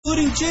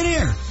Including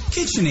Jenn-Air,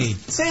 KitchenAid,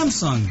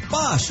 Samsung,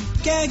 Bosch,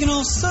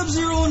 Gaggenau,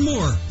 Sub-Zero, and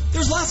more.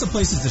 There's lots of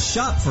places to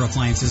shop for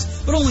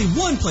appliances, but only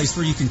one place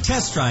where you can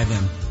test drive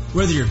them.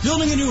 Whether you're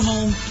building a new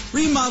home,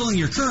 remodeling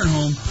your current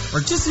home,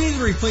 or just needing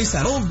to replace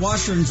that old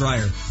washer and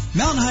dryer,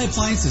 Mountain High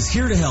Appliance is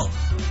here to help.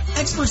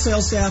 Expert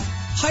sales staff,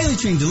 highly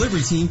trained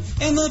delivery team,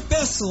 and the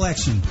best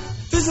selection.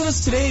 Visit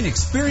us today and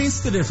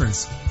experience the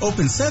difference.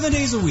 Open 7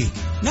 days a week.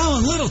 Now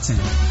in Littleton.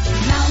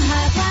 Mountain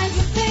High Appliance,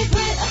 your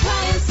favorite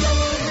appliance store.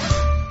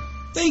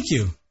 Thank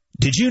you.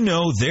 Did you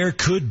know there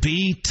could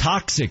be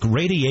toxic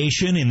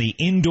radiation in the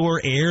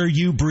indoor air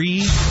you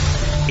breathe?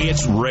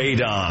 It's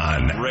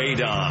radon.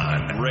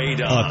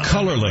 A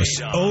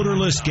colorless,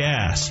 odorless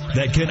gas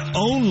that can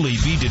only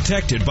be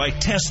detected by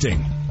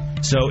testing.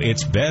 So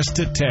it's best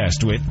to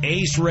test with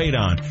Ace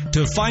Radon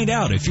to find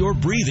out if you're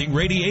breathing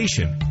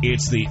radiation.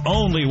 It's the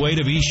only way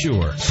to be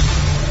sure.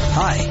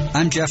 Hi,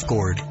 I'm Jeff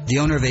Gord, the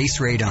owner of Ace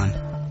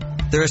Radon.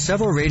 There are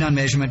several radon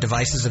measurement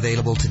devices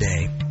available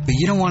today, but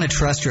you don't want to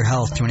trust your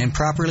health to an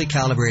improperly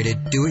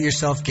calibrated,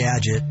 do-it-yourself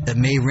gadget that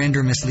may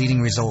render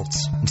misleading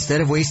results. Instead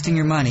of wasting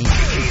your money,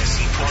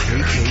 KSC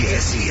Parker,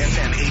 KSC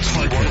FM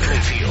HD1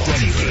 Brookfield,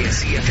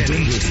 KSC FM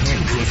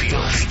HD2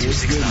 Brookfield,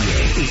 9269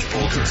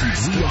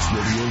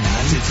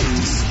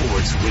 Altitude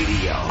Sports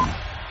Radio.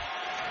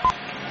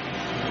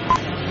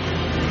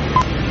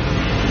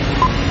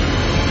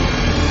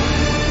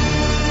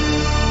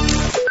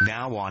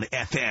 Now on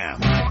FM,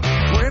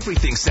 where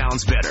everything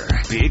sounds better,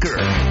 bigger,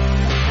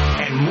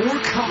 and more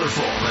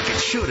colorful like it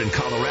should in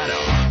Colorado.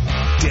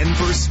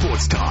 Denver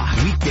Sports Talk,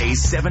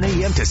 weekdays 7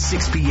 a.m. to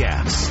 6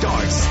 p.m.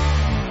 starts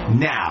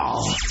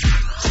now.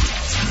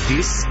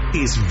 This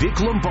is Vic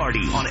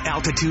Lombardi on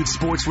Altitude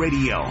Sports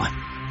Radio,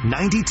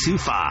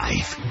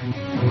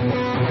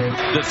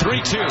 92.5. The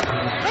 3-2.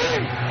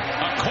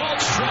 A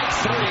called strike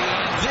 3,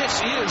 and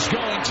this is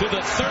going to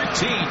the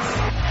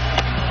 13th.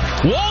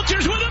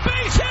 Walters with a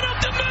base hit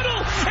up the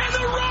middle, and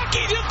the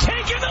Rockies have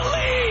taken the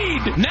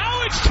lead.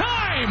 Now it's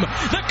time.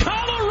 The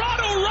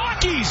Colorado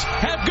Rockies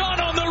have gone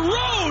on the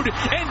road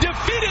and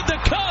defeated the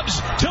Cubs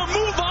to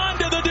move on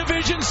to the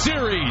division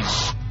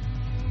series.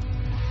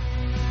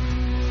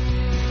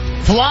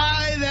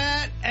 Fly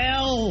that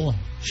L,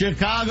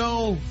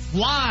 Chicago.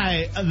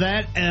 Fly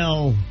that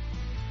L.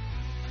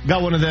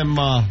 Got one of them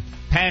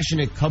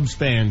passionate Cubs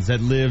fans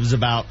that lives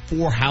about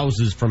 4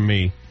 houses from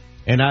me.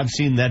 And I've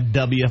seen that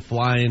W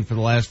flying for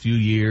the last few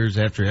years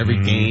after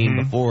every game,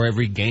 before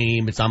every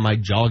game. It's on my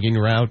jogging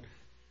route.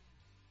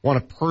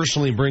 Want to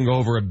personally bring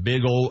over a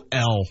big old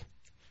L.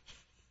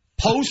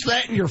 Post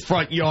that in your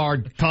front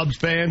yard, Cubs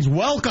fans.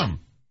 Welcome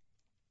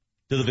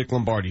to the Vic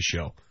Lombardi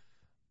Show.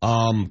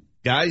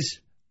 Guys,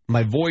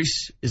 my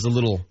voice is a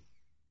little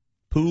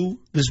poo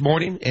this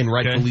morning, and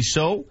rightfully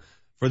so.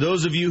 For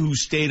those of you who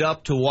stayed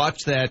up to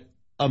watch that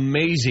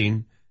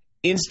amazing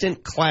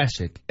instant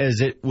classic,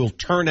 as it will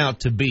turn out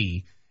to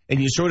be,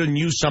 and you sort of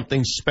knew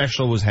something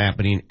special was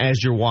happening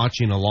as you're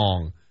watching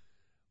along,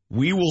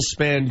 we will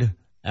spend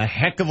a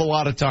heck of a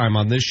lot of time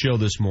on this show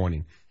this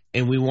morning,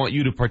 and we want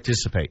you to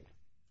participate.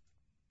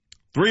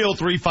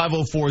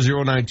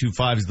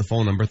 303-504-0925 is the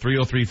phone number,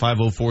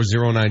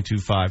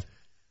 303-504-0925.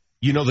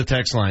 You know the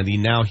text line, the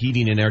Now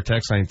Heating and Air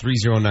text line,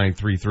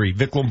 30933.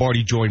 Vic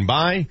Lombardi joined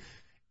by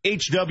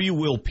H.W.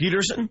 Will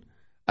Peterson.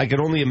 I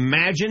could only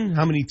imagine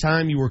how many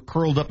times you were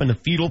curled up in a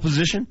fetal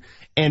position.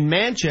 And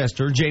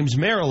Manchester, James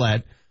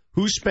Marilat,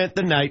 who spent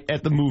the night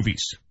at the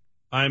movies.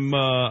 I'm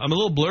a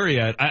little blurry.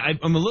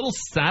 I'm a little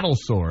saddle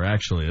sore,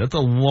 actually. That's a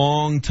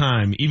long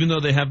time, even though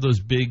they have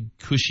those big,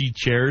 cushy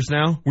chairs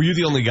now. Were you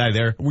the only guy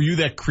there? Were you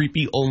that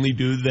creepy only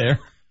dude there?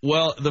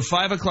 Well, the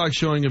 5 o'clock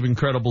showing of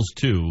Incredibles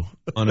 2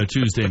 on a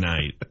Tuesday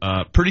night,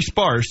 pretty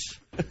sparse.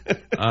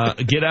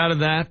 Get out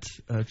of that,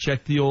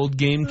 check the old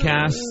game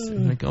cast.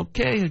 Like,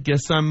 okay, I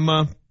guess I'm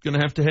going to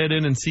have to head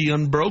in and see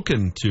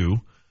Unbroken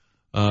 2.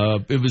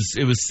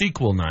 It was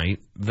sequel night.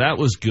 That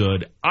was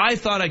good. I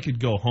thought I could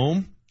go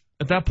home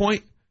at that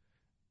point.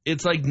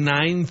 It's like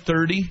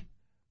 9:30.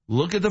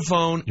 Look at the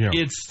phone. Yeah.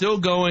 It's still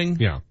going.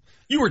 Yeah.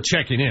 You were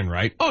checking in,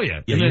 right? Oh,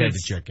 yeah. Yeah, you had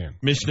to check in.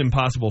 Mission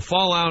Impossible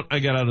Fallout. I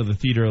got out of the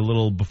theater a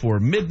little before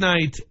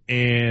midnight,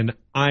 and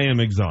I am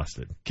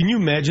exhausted. Can you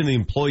imagine the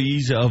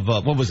employees of,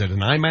 what was it, an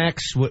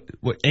IMAX?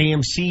 What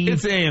AMC?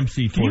 It's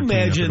AMC 14. Can you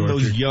imagine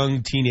those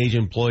young teenage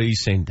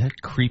employees saying, that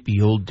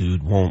creepy old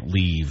dude won't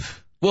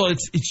leave? Well,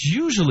 it's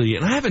usually,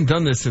 and I haven't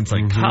done this since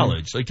like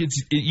college. Like it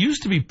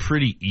used to be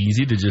pretty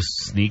easy to just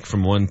sneak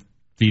from one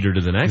theater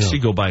to the next. Yeah.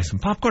 You go buy some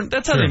popcorn.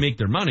 That's how they make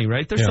their money,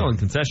 right? They're selling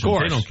concessions.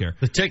 They don't care.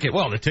 The ticket's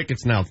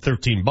now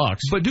 $13.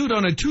 But dude,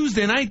 on a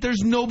Tuesday night,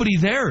 there's nobody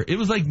there. It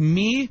was like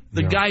me,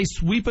 the guy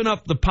sweeping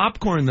up the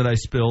popcorn that I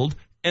spilled,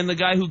 and the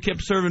guy who kept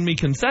serving me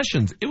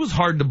concessions. It was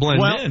hard to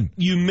blend in.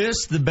 You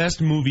missed the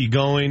best movie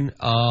going.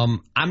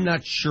 I'm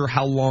not sure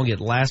how long it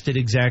lasted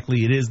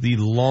exactly. It is the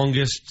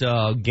longest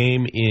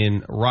game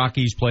in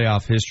Rockies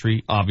playoff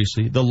history,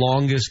 obviously. The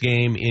longest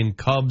game in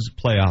Cubs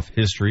playoff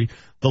history.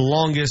 The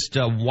longest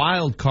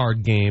wild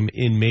card game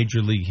in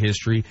Major League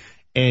history.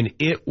 And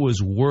it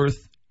was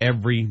worth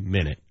every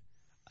minute.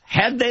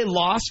 Had they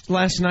lost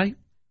last night,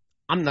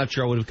 I'm not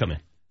sure I would have come in.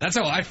 That's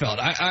how I felt.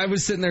 I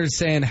was sitting there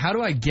saying, how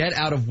do I get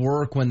out of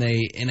work when they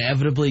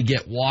inevitably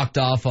get walked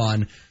off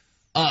on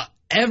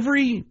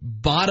every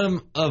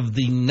bottom of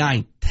the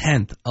 9th,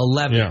 10th,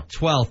 11th,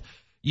 12th?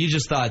 You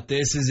just thought,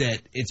 this is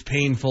it. It's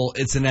painful.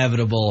 It's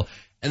inevitable.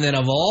 And then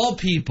of all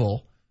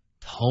people,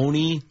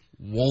 Tony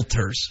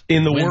Wolters.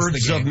 In the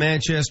words of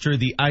Manchester,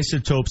 the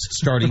Isotopes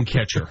starting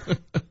catcher.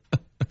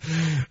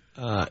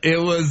 It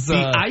was...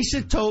 the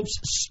Isotopes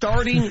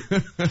starting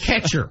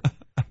catcher.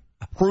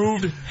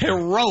 Proved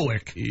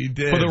heroic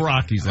for the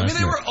Rockies last night.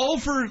 They were 0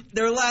 for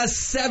their last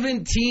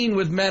 17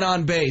 with men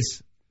on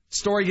base.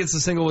 Story gets the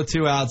single with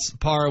 2 outs.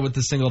 Parra with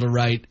the single to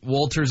right.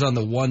 Wolters on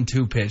the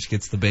 1-2 pitch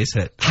gets the base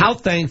hit. How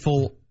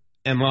thankful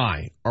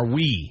are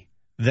we,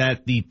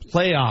 that the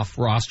playoff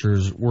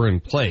rosters were in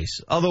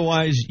place?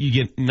 Otherwise, you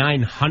get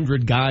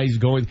 900 guys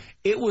going.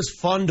 It was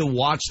fun to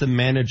watch the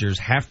managers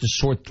have to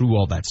sort through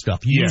all that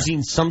stuff,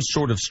 using some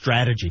sort of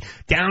strategy,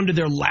 down to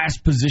their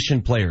last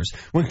position players.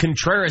 When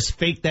Contreras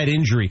faked that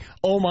injury,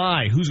 oh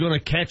my, who's going to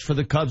catch for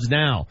the Cubs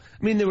now?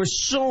 I mean, there were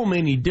so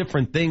many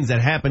different things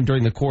that happened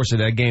during the course of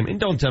that game.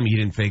 And don't tell me he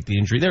didn't fake the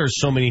injury. There were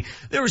so many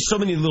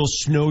little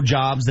snow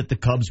jobs that the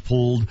Cubs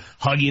pulled,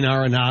 hugging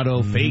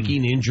Arenado,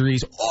 faking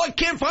injuries. Oh, I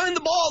can't find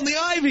the ball in the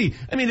ivy.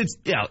 I mean,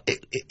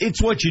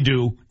 it's what you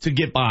do to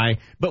get by.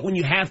 But when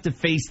you have to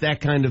face that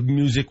kind of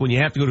music, when you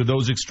have to go to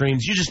those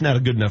extremes, you're just not a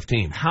good enough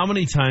team. How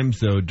many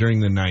times, though, during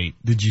the night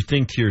did you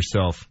think to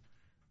yourself,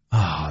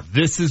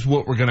 this is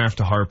what we're going to have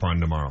to harp on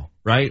tomorrow,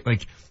 right?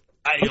 Like,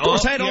 I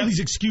had all these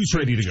excuses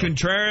ready to go.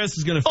 Contreras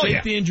is going to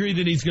fake the injury,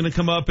 then he's going to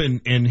come up and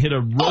hit a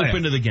rope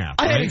into the gap.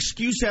 I had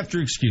excuse after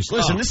excuse.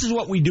 Listen, this is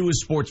what we do as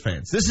sports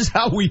fans. This is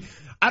how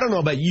I don't know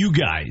about you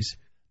guys,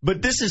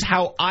 but this is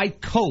how I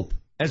cope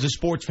as a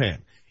sports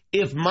fan.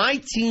 If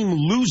my team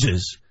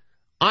loses,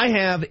 I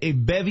have a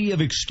bevy of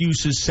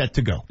excuses set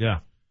to go. Yeah.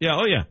 Yeah,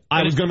 oh yeah.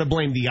 I was going to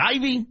blame the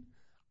ivy.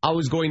 I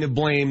was going to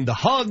blame the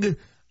hug.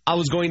 I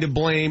was going to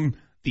blame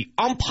the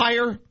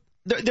umpire.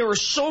 There were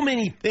so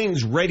many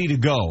things ready to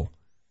go.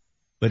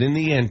 But in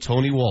the end,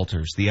 Tony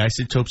Wolters, the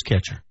Isotopes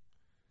catcher,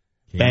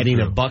 batting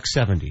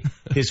 $170.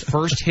 His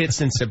first hit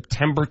since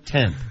September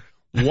 10th.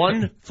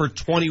 1 for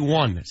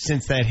 21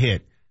 since that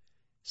hit.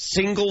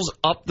 Singles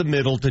up the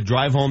middle to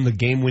drive home the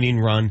game-winning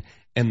run.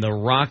 And the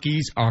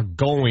Rockies are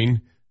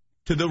going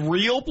to the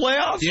real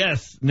playoffs?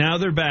 Yes. Now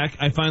they're back.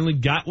 I finally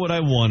got what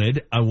I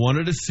wanted. I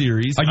wanted a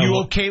series. Are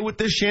you okay with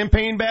this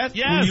champagne bath?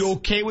 Yes. Were you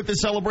okay with the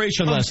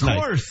celebration last night?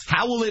 Of course.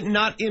 How will it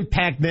not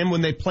impact them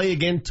when they play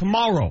again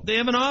tomorrow? They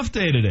have an off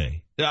day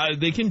today.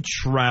 They can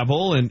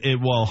travel and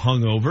while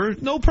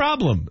hungover. No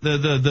problem.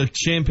 The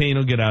champagne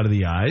will get out of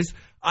the eyes.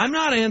 I'm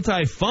not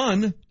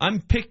anti-fun.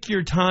 I'm pick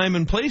your time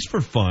and place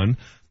for fun.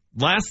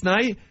 Last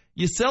night,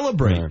 you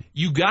celebrate. Yeah.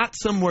 You got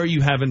somewhere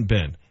you haven't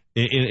been.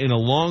 In a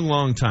long,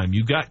 long time.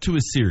 You got to a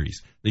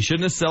series. They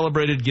shouldn't have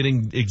celebrated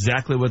getting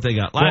exactly what they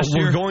got last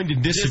year. We're going to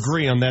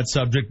disagree on that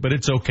subject, but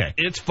it's okay.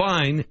 It's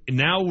fine.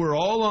 Now we're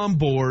all on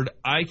board.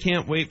 I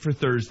can't wait for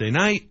Thursday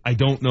night. I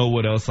don't know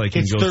what else I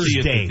can see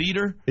at the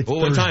theater. It's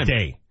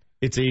Thursday.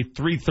 It's a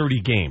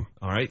 3:30 game.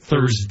 All right,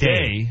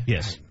 Thursday.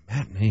 Yes.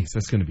 Matinees,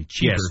 that's going to be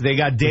cheaper. Yes, they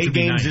got day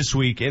games this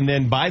week. And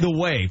then, by the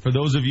way, for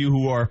those of you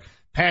who are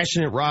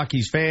passionate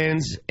Rockies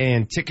fans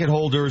and ticket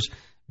holders,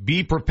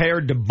 be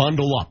prepared to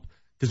bundle up.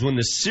 Because when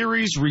the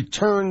series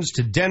returns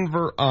to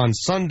Denver on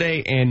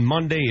Sunday and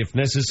Monday, if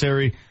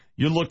necessary,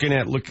 you're looking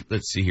at,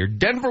 let's see here,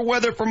 Denver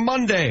weather for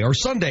Monday or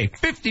Sunday,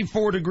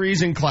 54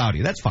 degrees and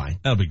cloudy. That's fine.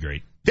 That'll be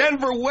great.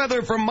 Denver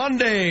weather for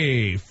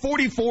Monday,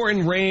 44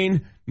 and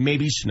rain,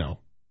 maybe snow.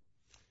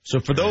 So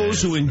for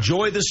those who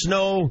enjoy the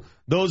snow,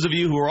 those of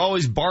you who are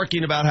always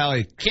barking about how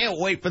I can't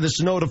wait for the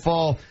snow to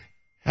fall,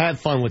 have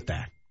fun with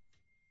that.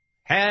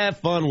 Have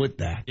fun with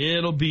that.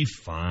 It'll be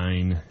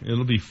fine.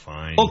 It'll be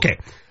fine. Okay.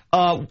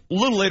 A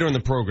little later in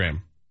the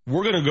program,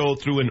 we're going to go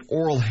through an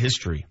oral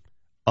history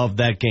of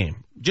that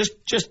game. Just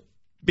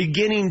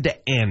beginning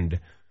to end.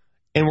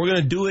 And we're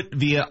going to do it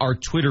via our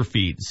Twitter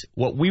feeds.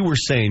 What we were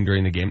saying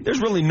during the game. There's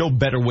really no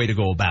better way to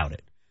go about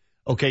it.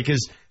 Okay,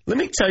 because let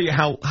me tell you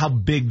how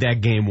big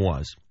that game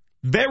was.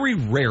 Very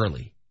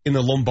rarely in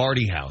the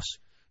Lombardi house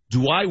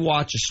do I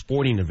watch a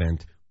sporting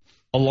event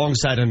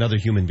alongside another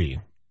human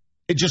being.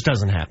 It just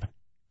doesn't happen.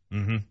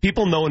 Mm-hmm.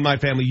 People know in my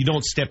family you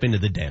don't step into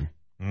the den.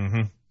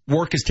 Mm-hmm.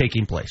 Work is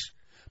taking place.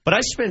 But I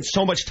spent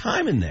so much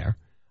time in there,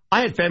 I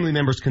had family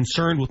members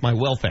concerned with my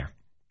welfare.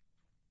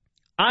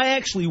 I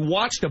actually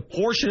watched a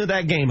portion of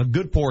that game, a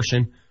good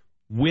portion,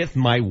 with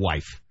my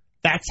wife.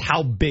 That's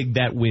how big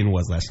that win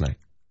was last night.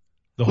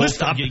 The whole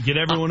stuff. Get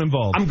everyone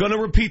involved. I'm going to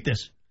repeat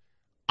this.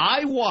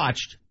 I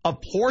watched a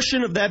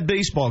portion of that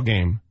baseball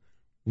game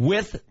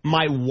with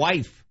my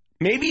wife,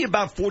 maybe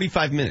about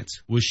 45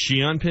 minutes. Was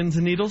she on pins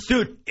and needles?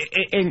 Dude,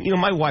 and you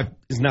know, my wife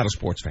is not a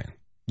sports fan.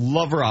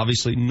 Love her,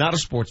 obviously, not a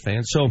sports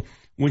fan. So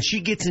when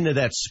she gets into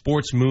that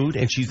sports mood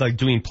and she's like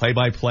doing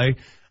play-by-play,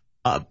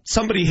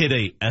 somebody hit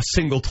a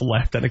single to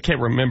left, and I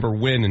can't remember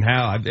when and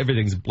how.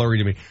 Everything's blurry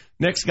to me.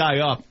 Next guy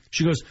up,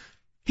 she goes,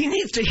 he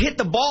needs to hit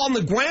the ball on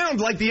the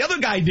ground like the other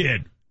guy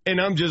did. And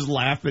I'm just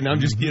laughing. I'm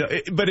just,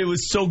 but it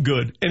was so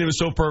good and it was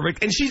so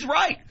perfect. And she's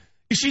right.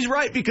 She's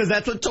right because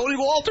that's what Tony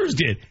Walters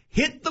did.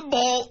 Hit the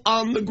ball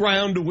on the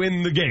ground to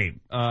win the game.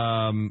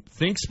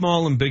 Think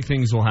small and big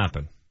things will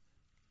happen.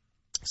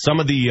 Some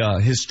of the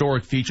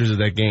historic features of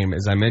that game,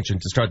 as I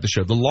mentioned to start the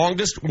show, the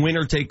longest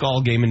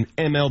winner-take-all game in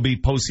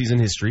MLB postseason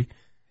history,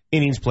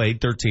 innings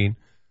played, 13.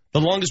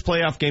 The longest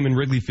playoff game in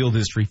Wrigley Field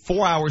history,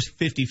 4 hours,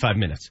 55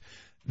 minutes.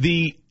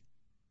 The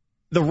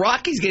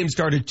Rockies game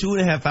started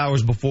 2.5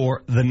 hours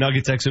before the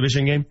Nuggets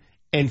exhibition game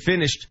and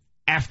finished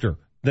after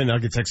the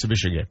Nuggets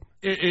exhibition game.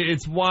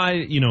 It's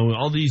why,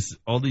 all these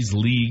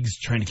leagues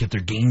trying to get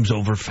their games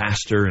over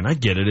faster, and I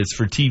get it, it's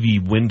for TV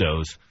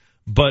windows.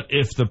 But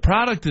if the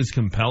product is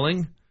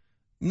compelling,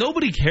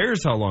 nobody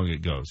cares how long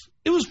it goes.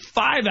 It was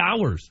 5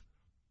 hours.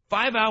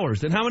 5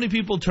 hours. And how many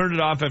people turned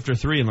it off after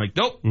 3 and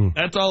nope,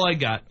 that's all I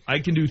got. I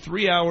can do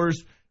 3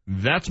 hours.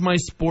 That's my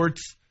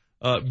sports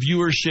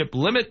viewership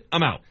limit.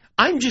 I'm out.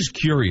 I'm just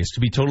curious, to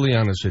be totally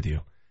honest with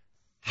you,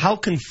 how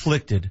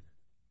conflicted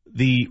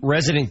the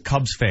resident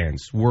Cubs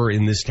fans were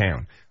in this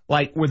town.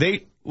 Were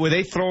they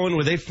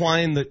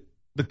flying the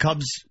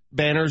Cubs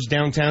banners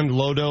downtown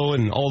Lodo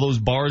and all those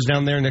bars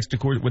down there next to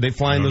court? Were they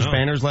flying those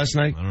banners last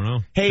night? I don't know.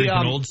 Hey,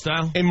 old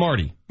style. Hey,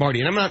 Marty,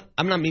 and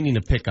I'm not meaning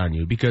to pick on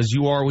you because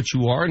you are what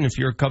you are, and if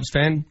you're a Cubs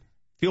fan,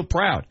 feel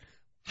proud.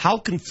 How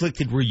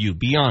conflicted were you?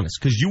 Be honest,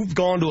 because you've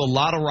gone to a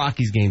lot of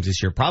Rockies games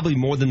this year, probably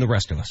more than the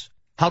rest of us.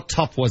 How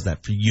tough was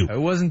that for you? It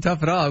wasn't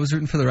tough at all. I was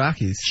rooting for the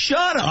Rockies.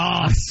 Shut up!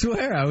 I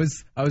swear, I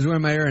was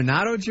wearing my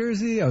Arenado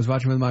jersey. I was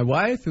watching with my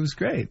wife. It was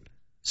great.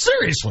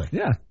 Seriously?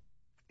 Yeah.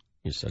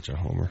 You're such a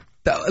homer.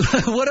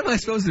 What am I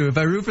supposed to do? If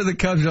I root for the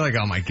Cubs, you're like,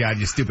 oh my God,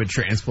 you stupid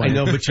transplant. I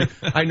know, but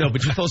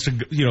you're supposed to,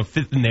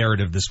 fit the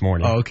narrative this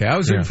morning. Oh, okay. I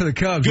was rooting for the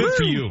Cubs. Good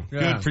for you.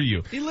 Yeah. Good for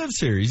you. He lives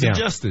here. He's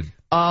adjusted.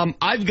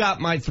 I've got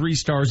my 3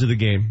 stars of the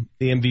game,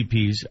 the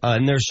MVPs,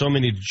 and there's so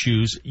many to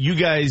choose. You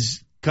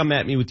guys come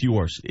at me with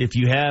yours. If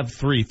you have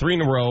 3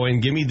 in a row,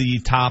 and give me the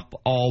top,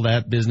 all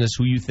that business,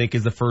 who you think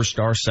is the first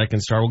star,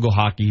 second star. We'll go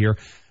hockey here.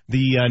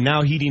 The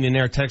Now Heating and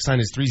Air text line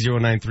is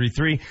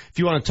 30933. If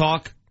you want to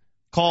talk,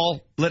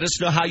 call, let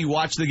us know how you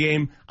watch the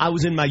game. I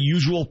was in my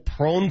usual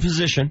prone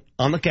position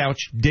on the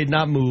couch, did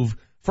not move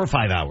for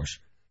 5 hours.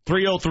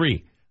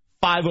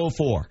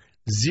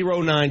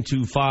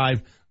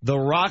 303-504-0925. The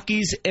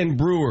Rockies and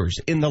Brewers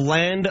in the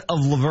land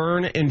of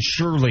Laverne and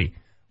Shirley.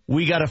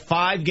 We got a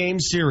 5-game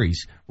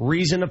series.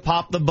 Reason to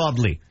pop the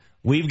bubbly.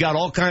 We've got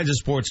all kinds of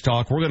sports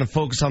talk. We're going to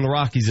focus on the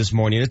Rockies this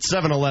morning. It's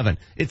 7-11.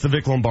 It's the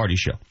Vic Lombardi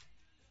Show.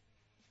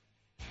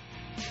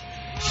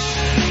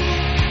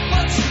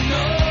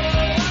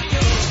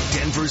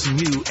 Denver's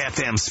new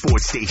FM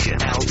sports station,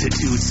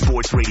 Altitude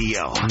Sports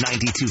Radio,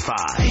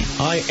 92.5.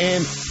 I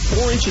am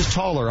 4 inches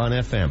taller on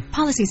FM.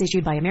 Policies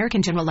issued by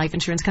American General Life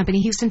Insurance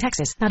Company, Houston,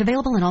 Texas. Not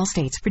available in all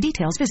states. For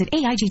details, visit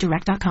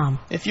AIGdirect.com.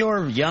 If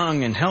you're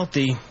young and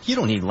healthy, you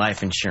don't need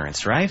life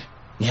insurance, right?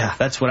 Yeah,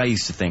 that's what I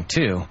used to think,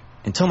 too.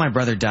 Until my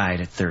brother died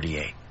at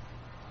 38.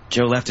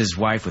 Joe left his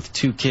wife with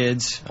 2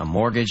 kids, a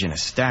mortgage, and a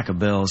stack of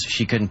bills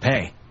she couldn't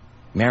pay.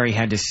 Mary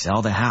had to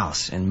sell the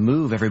house and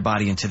move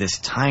everybody into this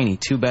tiny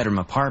 2-bedroom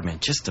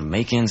apartment just to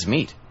make ends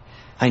meet.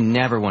 I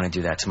never want to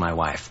do that to my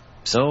wife,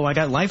 so I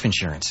got life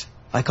insurance.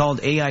 I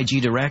called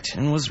AIG Direct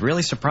and was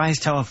really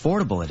surprised how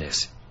affordable it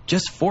is.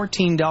 Just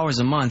 $14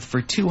 a month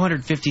for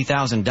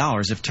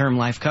 $250,000 of term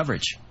life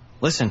coverage.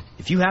 Listen,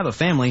 if you have a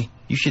family,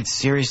 you should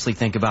seriously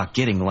think about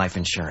getting life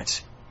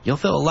insurance. You'll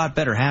feel a lot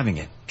better having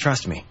it,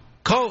 trust me.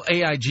 Call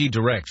AIG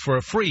Direct for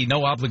a free,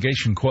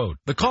 no-obligation quote.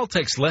 The call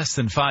takes less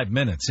than 5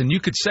 minutes, and you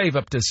could save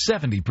up to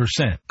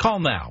 70%. Call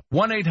now,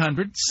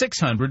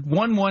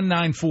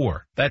 1-800-600-1194.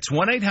 That's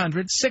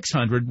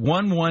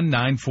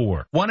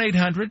 1-800-600-1194.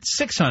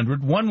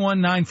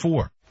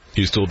 1-800-600-1194.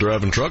 You still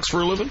driving trucks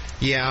for a living?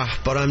 Yeah,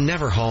 but I'm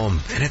never home,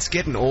 and it's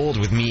getting old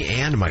with me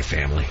and my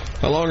family.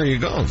 How long are you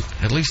gone?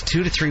 At least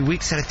 2 to 3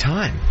 weeks at a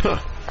time. Huh.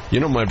 You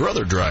know, my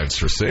brother drives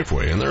for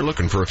Safeway, and they're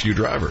looking for a few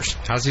drivers.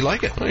 How's he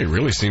like it? Well, he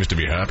really seems to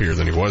be happier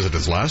than he was at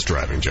his last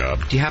driving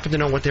job. Do you happen to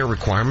know what their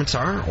requirements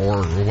are,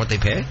 or what they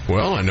pay?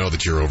 Well, I know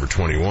that you're over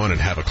 21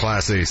 and have a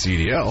Class A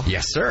CDL.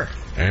 Yes, sir.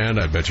 And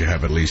I bet you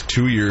have at least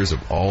 2 years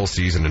of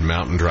all-season and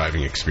mountain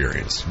driving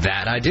experience.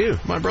 That I do.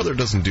 My brother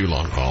doesn't do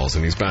long hauls,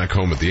 and he's back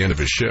home at the end of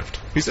his shift.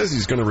 He says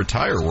he's going to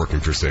retire working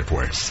for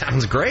Safeway.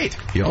 Sounds great.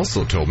 He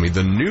also told me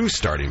the new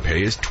starting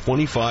pay is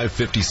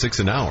 $25.56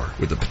 an hour,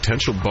 with a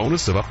potential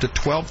bonus of up to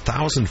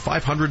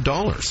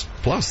 $12,500.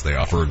 Plus, they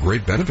offer a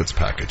great benefits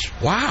package.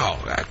 Wow.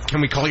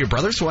 Can we call your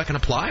brother so I can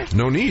apply?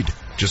 No need.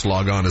 Just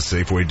log on to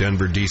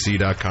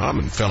SafewayDenverDC.com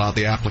and fill out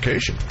the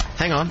application.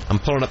 Hang on. I'm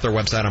pulling up their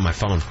website on my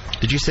phone.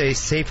 Did you say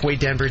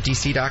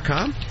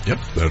SafewayDenverDC.com? Yep,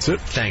 that's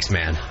it. Thanks,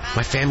 man.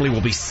 My family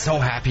will be so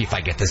happy if I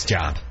get this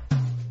job.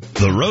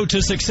 The road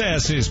to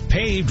success is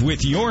paved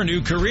with your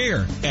new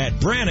career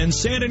at Brannan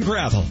Sand and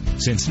Gravel.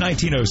 Since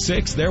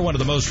 1906, they're one of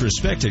the most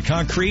respected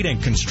concrete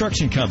and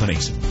construction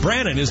companies.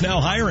 Brannan is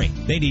now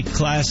hiring. They need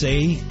Class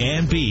A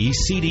and B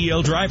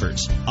CDL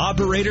drivers,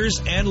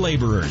 operators, and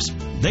laborers.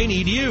 They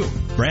need you.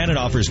 Brannan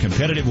offers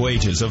competitive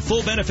wages, a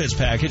full benefits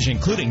package,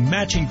 including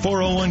matching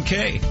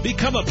 401k.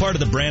 Become a part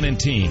of the Brannan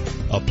team.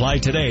 Apply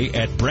today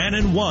at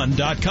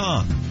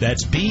Brannan1.com.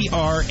 That's BRANNAN,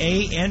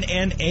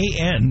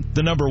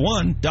 the number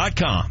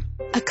 1.com.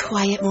 A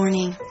Quiet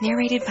Morning,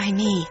 narrated by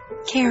me,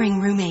 caring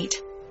roommate.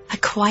 A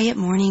quiet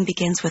morning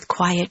begins with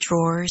quiet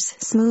drawers,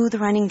 smooth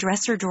running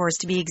dresser drawers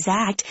to be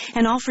exact,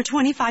 and all for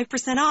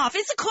 25% off.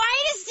 It's the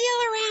quietest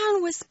deal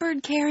around,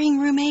 whispered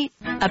caring roommate.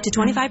 Up to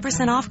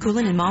 25% off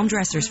Cooling and Mom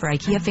dressers for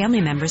IKEA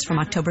family members from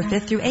October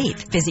 5th through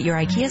 8th. Visit your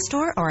IKEA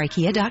store or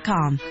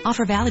IKEA.com.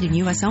 Offer valid in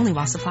U.S. only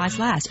while supplies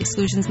last.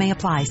 Exclusions may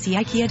apply. See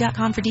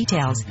IKEA.com for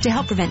details. To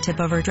help prevent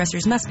tip-over,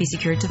 dressers must be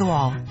secured to the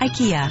wall.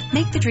 IKEA.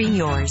 Make the dream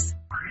yours.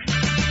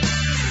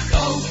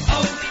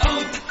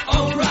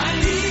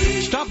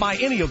 O'Reilly. Stop by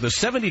any of the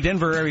 70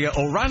 Denver area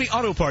O'Reilly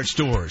Auto Parts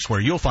stores where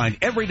you'll find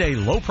everyday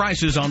low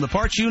prices on the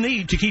parts you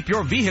need to keep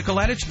your vehicle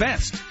at its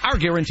best. Our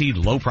guaranteed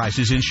low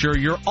prices ensure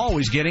you're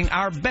always getting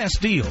our best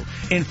deal.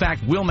 In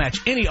fact, we'll match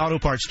any auto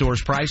parts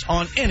store's price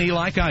on any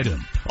like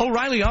item.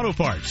 O'Reilly Auto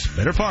Parts.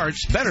 Better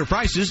parts, better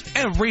prices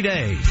every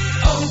day.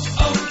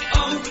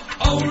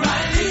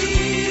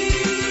 O'Reilly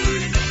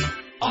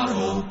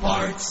Auto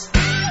Parts.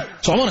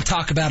 So I want to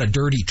talk about a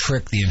dirty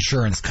trick the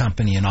insurance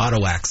company in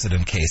auto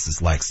accident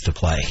cases likes to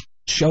play.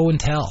 Show and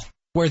tell,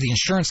 where the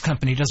insurance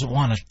company doesn't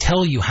want to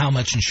tell you how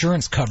much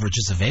insurance coverage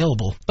is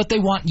available, but they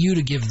want you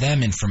to give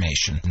them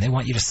information, and they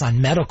want you to sign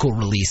medical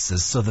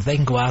releases so that they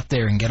can go out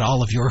there and get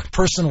all of your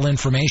personal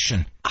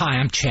information. Hi,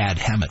 I'm Chad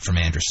Hammett from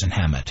Anderson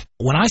Hammett.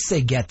 When I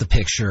say get the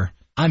picture,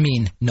 I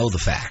mean know the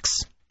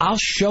facts. I'll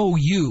show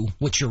you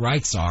what your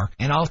rights are,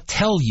 and I'll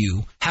tell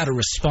you how to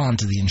respond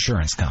to the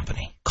insurance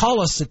company. Call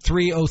us at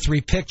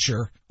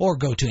 303-PICTURE or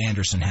go to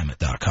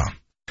AndersonHammett.com.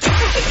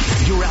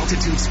 Your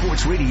Altitude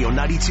Sports Radio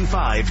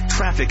 92.5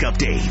 traffic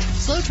update.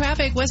 Slow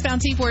traffic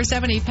westbound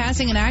T470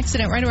 passing an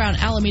accident right around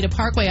Alameda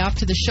Parkway off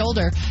to the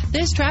shoulder.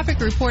 This traffic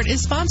report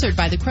is sponsored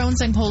by the Crohn's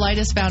and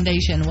Colitis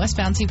Foundation.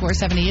 Westbound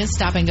T470 is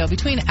stop and go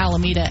between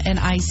Alameda and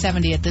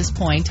I-70 at this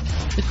point.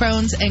 The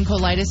Crohn's and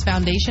Colitis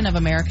Foundation of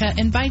America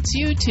invites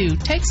you to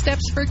take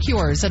steps for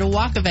cures at a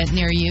walk event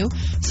near you.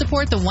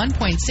 Support the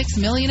 1.6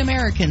 million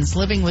Americans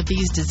living with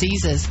these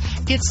diseases.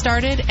 Get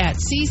started at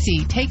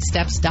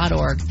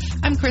cctakesteps.org.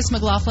 I'm Chris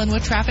McLaughlin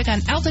with traffic on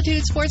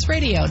Altitude Sports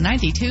Radio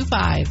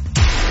 92.5.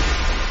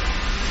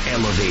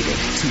 Elevated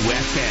to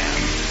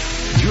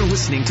FM. You're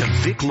listening to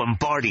Vic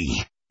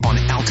Lombardi on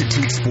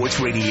Altitude Sports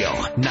Radio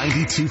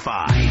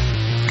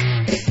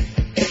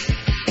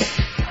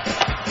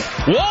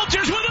 92.5.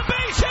 Walters with a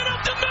base hit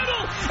up the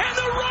middle, and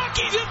the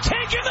Rockies have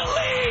taken the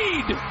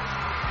lead.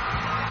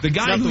 The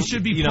guy who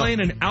should be playing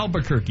in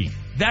Albuquerque.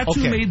 That's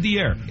who made the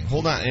error.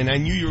 Hold on, and I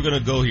knew you were going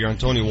to go here on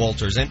Tony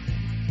Walters. And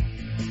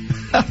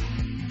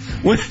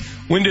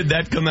when did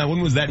that come out?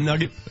 When was that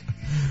nugget?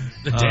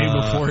 The day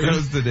before. That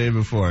was the day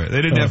before.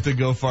 They didn't have to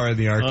go far in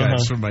the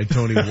archives for my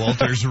Tony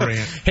Walters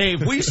rant. Hey,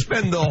 if we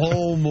spend the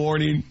whole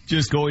morning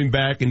just going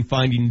back and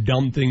finding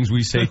dumb things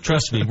we say,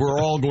 trust me, we're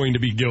all going to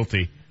be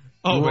guilty.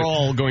 We're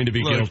all going to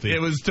be guilty.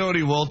 It was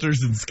Tony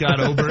Walters and Scott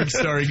Oberg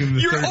starring in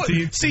the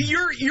 13th. See,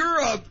 your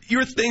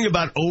thing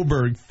about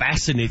Oberg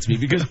fascinates me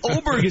because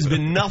Oberg has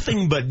been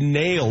nothing but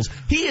nails.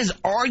 He is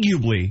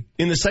arguably,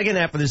 in the second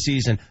half of the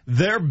season,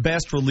 their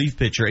best relief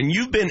pitcher. And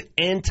you've been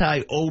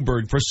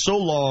anti-Oberg for so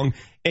long,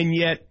 and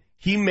yet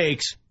he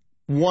makes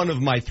one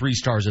of my 3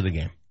 stars of the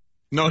game.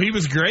 No, he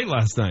was great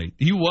last night.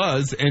 He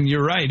was, and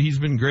you're right. He's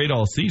been great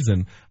all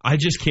season. I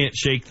just can't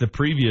shake the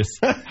previous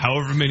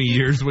however many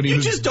years when he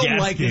was. You just don't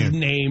like his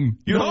name.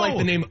 You don't like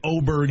the name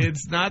Oberg.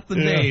 It's not the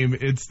name.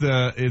 It's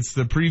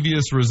the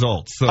previous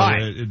results. So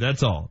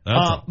that's all.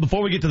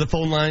 Before we get to the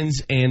phone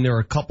lines, and there are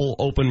a couple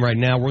open right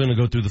now, we're going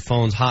to go through the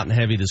phones hot and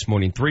heavy this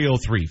morning.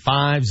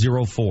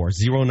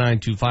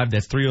 303-504-0925.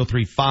 That's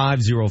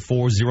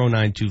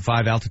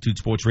 303-504-0925. Altitude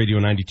Sports Radio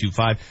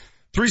 92.5.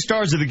 3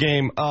 stars of the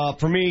game.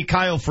 For me,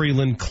 Kyle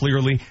Freeland,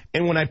 clearly.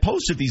 And when I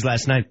posted these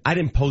last night, I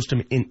didn't post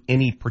them in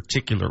any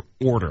particular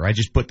order. I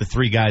just put the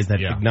 3 guys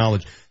that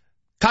acknowledged.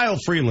 Kyle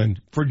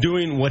Freeland, for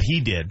doing what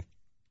he did.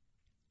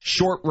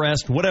 Short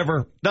rest,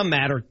 whatever. Doesn't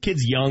matter.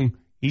 Kid's young.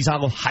 He's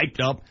all hyped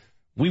up.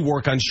 We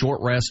work on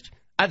short rest.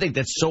 I think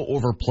that's so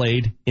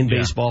overplayed in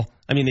baseball.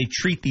 I mean, they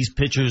treat these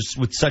pitchers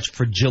with such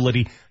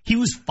fragility. He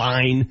was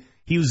fine.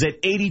 He was at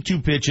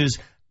 82 pitches.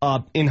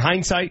 In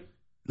hindsight,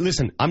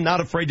 listen, I'm not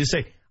afraid to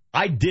say,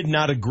 I did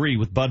not agree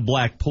with Bud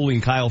Black pulling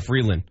Kyle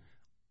Freeland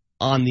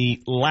on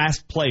the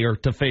last player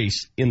to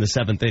face in the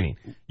 7th inning.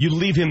 You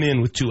leave him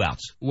in with 2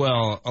 outs.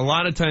 Well, a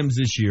lot of times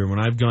this year when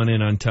I've gone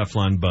in on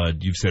Teflon Bud,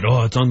 you've said,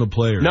 "Oh, it's on the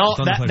player." No,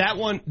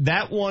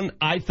 that one,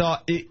 I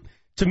thought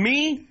to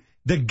me,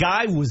 the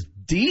guy was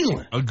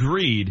dealing.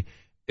 Agreed.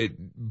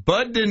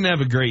 Bud didn't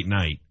have a great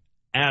night.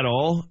 at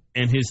all,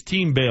 and his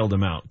team bailed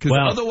him out. Because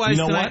otherwise, you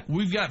know tonight,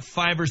 we've got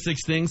 5 or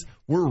 6 things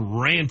we're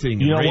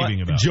ranting and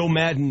raving about. Joe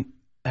Madden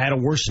had a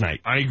worse night.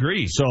 I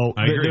agree. So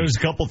there's a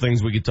couple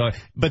things we could talk.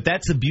 But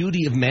that's the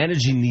beauty of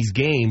managing these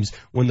games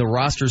when the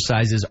roster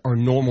sizes are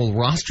normal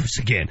rosters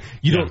again.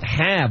 You don't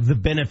have the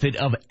benefit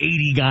of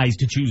 80 guys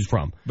to choose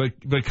from. But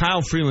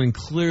Kyle Freeland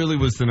clearly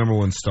was the number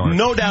 1 star.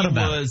 No doubt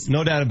about it.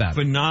 No doubt about it.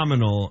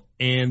 Phenomenal.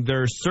 And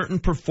there are certain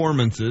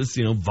performances,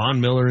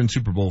 Von Miller in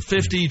Super Bowl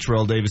 50,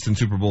 Terrell Davis in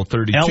Super Bowl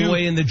 32.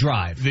 Elway in the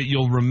drive. That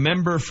you'll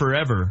remember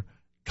forever.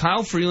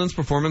 Kyle Freeland's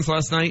performance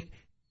last night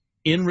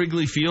in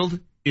Wrigley Field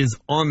is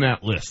on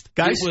that list.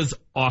 Guys, it was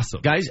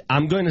awesome. Guys,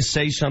 I'm going to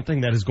say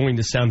something that is going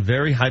to sound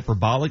very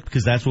hyperbolic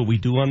because that's what we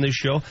do on this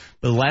show.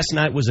 But last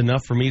night was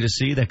enough for me to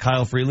see that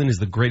Kyle Freeland is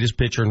the greatest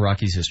pitcher in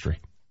Rockies history.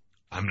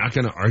 I'm not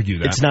going to argue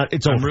that.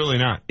 It's over. I'm really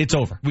not. It's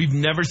over. We've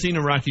never seen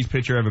a Rockies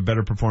pitcher have a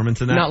better performance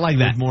than that. Not like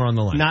that. With more on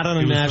the line. Not on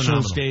a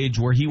national stage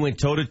where he went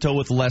toe-to-toe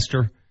with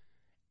Lester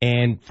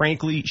and,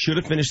 frankly, should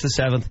have finished the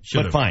 7th.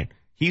 But fine.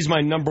 He's my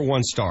number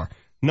 1 star.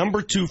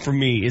 Number 2 for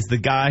me is the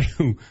guy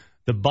who,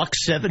 the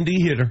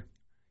 .170 hitter,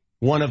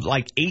 one of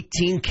like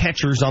 18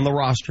 catchers on the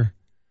roster,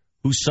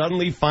 who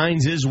suddenly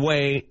finds his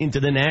way into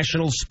the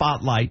national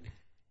spotlight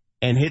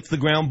and hits the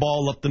ground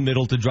ball up the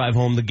middle to drive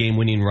home the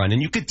game-winning run.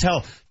 And you could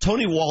tell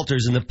Tony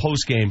Walters in the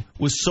postgame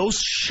was so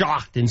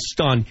shocked and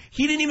stunned,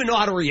 he didn't even know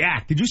how to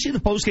react. Did you see the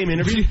postgame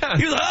interview? Yeah.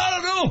 He was like, I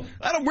don't know.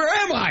 Where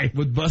am I?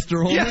 With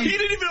Buster Olney? Yeah, he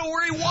didn't even know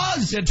where he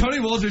was. Yeah, Tony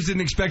Walters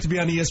didn't expect to be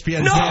on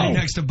ESPN standing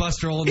next to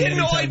Buster Olney. He had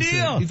no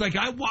idea. Soon. He's like,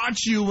 I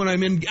watch you when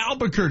I'm in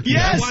Albuquerque.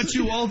 Yes. I watch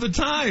you all the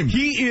time.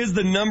 He is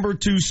the number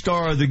 2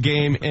 star of the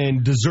game,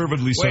 and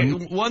deservedly so.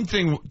 Wait, one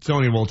thing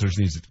Tony Walters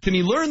needs. Can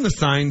he learn the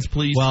signs,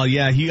 please? Well,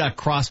 yeah, he got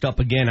crossed up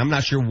again. I'm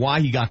not sure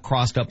why he got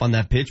crossed up on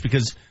that pitch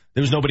because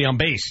there was nobody on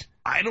base.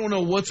 I don't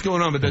know what's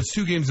going on, but that's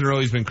 2 games in a row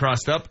he's been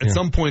crossed up. At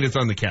some point, it's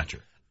on the catcher.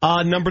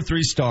 Number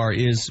 3 star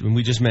is, and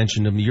we just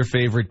mentioned him, your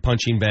favorite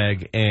punching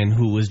bag, and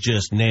who was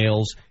just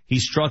nails. He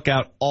struck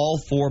out all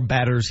 4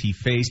 batters he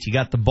faced. He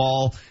got the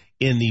ball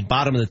in the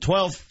bottom of the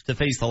 12th to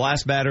face the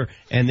last batter,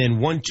 and then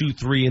 1, 2,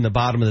 3 in the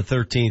bottom of the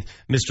 13th,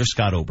 Mr.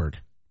 Scott Oberg.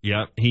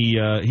 Yeah,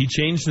 he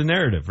changed the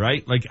narrative,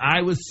 right? Like,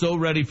 I was so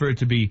ready for it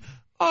to be,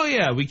 oh,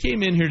 yeah, we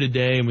came in here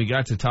today and we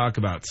got to talk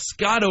about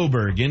Scott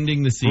Oberg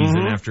ending the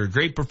season after a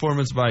great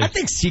performance by... I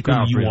think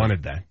secretly you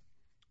wanted that.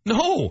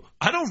 No,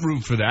 I don't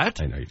root for that.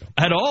 I know you don't.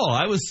 At all.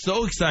 I was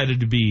so excited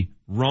to be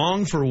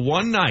wrong for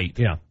one night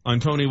on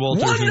Tony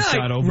Walters and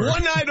Scott Oberg.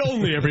 One night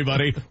only,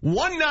 everybody.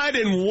 One night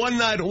and one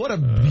night. What a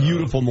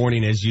beautiful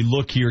morning as you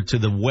look here to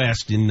the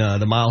west in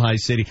the Mile High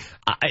City.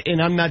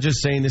 And I'm not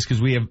just saying this because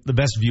we have the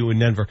best view in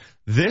Denver.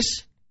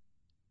 This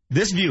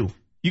view,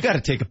 you got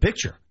to take a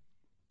picture.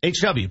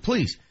 HW,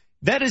 please.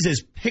 That is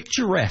as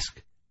picturesque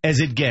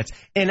as it gets.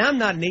 And I'm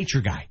not a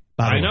nature guy,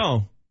 by the way. I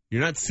know. You're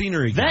not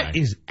scenery guy. That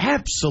is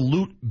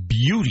absolute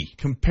beauty.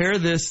 Compare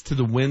this to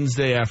the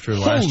Wednesday after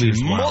last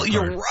year's wild card.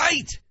 You're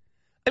right.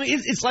 I mean,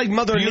 it's like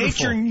Mother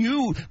Nature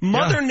knew.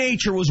 Mother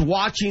Nature was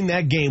watching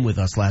that game with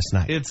us last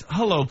night. It's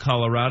hello,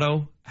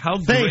 Colorado. How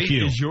great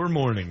is your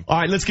morning? All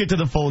right, let's get to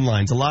the phone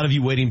lines. A lot of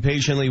you waiting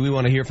patiently. We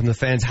want to hear from the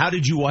fans. How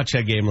did you watch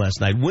that game last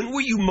night? When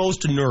were you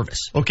most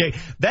nervous? Okay,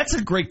 that's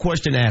a great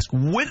question to ask.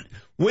 When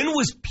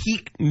was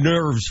peak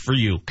nerves for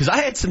you? Because I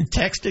had some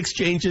text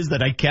exchanges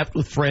that I kept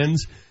with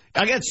friends.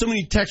 I got so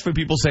many texts from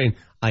people saying,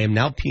 I am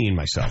now peeing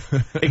myself.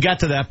 It got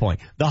to that point.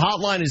 The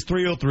hotline is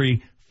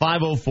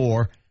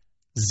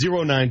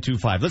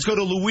 303-504-0925. Let's go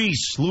to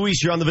Luis.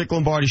 Luis, you're on the Vic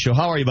Lombardi Show.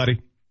 How are you,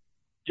 buddy?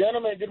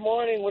 Gentlemen, good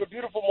morning. What a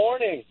beautiful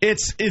morning.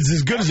 It's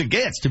as good as it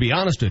gets, to be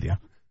honest with you.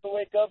 To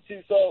wake up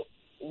to. So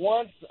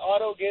once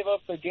Otto gave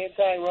up the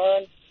game-tying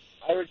run,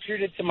 I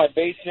retreated to my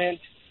basement.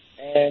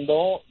 And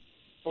for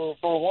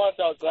once,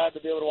 I was glad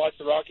to be able to watch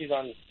the Rockies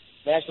on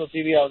national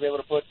TV. I was able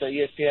to put the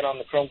ESPN on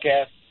the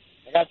Chromecast.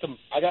 I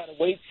got a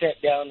weight set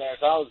down there,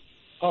 so I was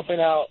pumping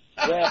out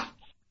reps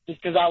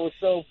just because I was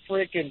so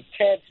freaking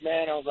tense,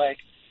 man. I was like,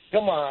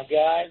 come on,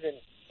 guys, and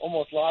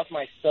almost lost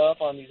my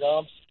stuff on these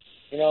umps.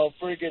 You know,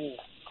 freaking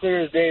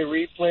clear as day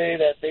replay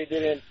that they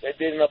didn't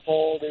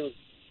uphold. It was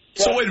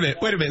so wait a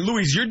minute,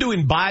 Luis, you're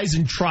doing buys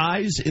and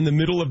tries in the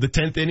middle of the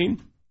 10th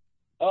inning?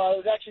 It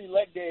was actually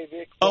leg day,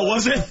 Vic. Oh,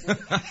 was it?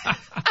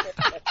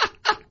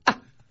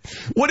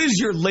 What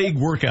is your leg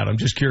workout? I'm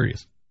just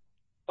curious.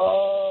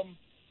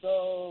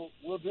 So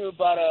we'll do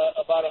about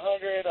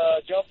 100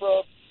 jump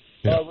rope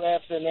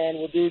reps, and then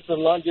we'll do some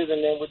lunges,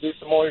 and then we'll do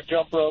some more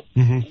jump rope,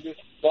 we'll do some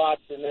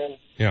squats, and then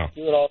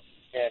do it all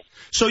again.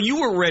 So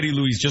you were ready,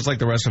 Luis, just like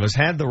the rest of us.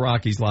 Had the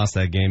Rockies lost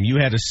that game, you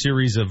had a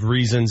series of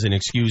reasons and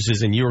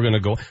excuses, and you were going to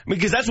go. I mean,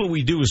 because that's what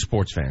we do as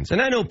sports fans. And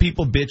I know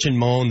people bitch and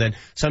moan that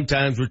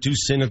sometimes we're too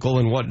cynical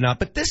and whatnot,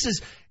 but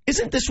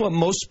isn't this what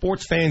most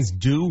sports fans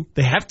do?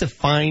 They have to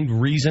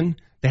find reason.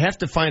 They have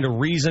to find a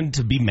reason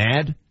to be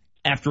mad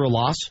after a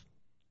loss.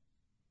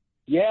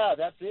 Yeah,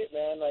 that's it,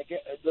 man. Like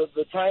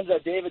the times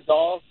that David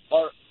Dahl,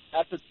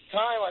 at the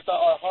time, I thought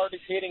our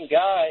hardest hitting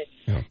guy,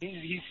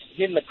 he's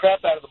hitting the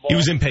crap out of the ball. He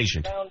was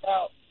impatient. Round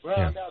out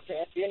to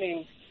end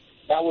innings.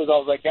 That was, I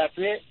was like, that's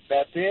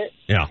it.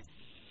 Yeah,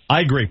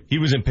 I agree. He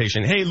was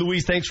impatient. Hey,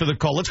 Luis, thanks for the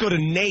call. Let's go to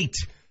Nate.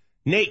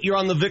 Nate, you're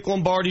on the Vic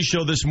Lombardi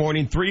Show this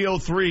morning.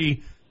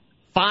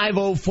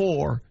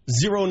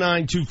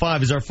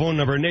 303-504-0925 is our phone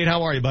number. Nate,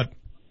 how are you, bud?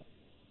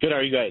 Good, how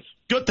are you guys?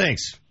 Good,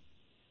 thanks.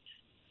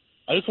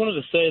 I just wanted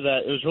to say that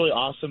it was really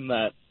awesome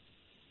that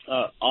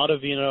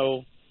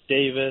Ottavino,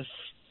 Davis,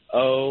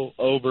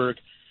 Oberg,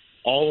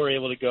 all were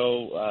able to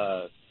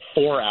go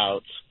 4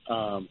 outs.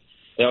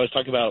 They always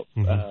talk about,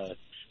 the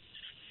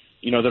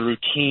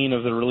routine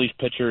of the relief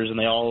pitchers, and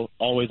they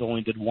always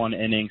only did 1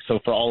 inning. So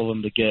for all of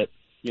them to get,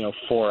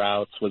 4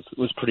 outs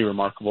was pretty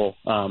remarkable,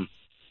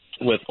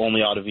 with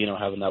only Ottavino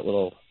having that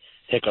little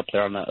hiccup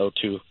there on that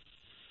 0-2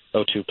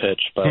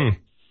 pitch. But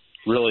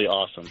really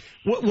awesome.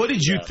 What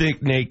did you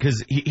think, Nate?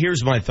 Because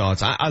here's my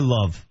thoughts. I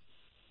love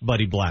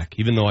Buddy Black,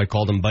 even though I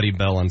called him Buddy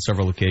Bell on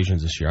several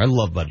occasions this year. I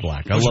love Bud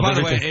Black. I love by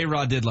the everything. way,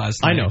 A-Rod did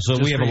last night. I know, so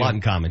we have a lot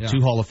in common. Yeah.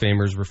 2 Hall of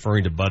Famers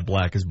referring to Bud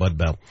Black as Bud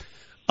Bell.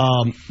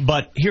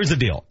 But here's the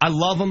deal. I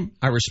love him.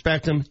 I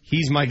respect him.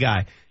 He's my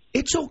guy.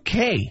 It's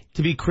okay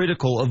to be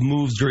critical of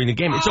moves during the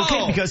game. It's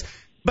okay because,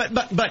 but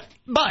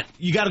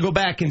you got to go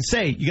back and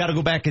say,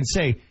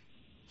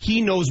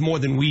 he knows more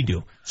than we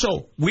do.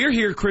 So we're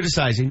here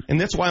criticizing, and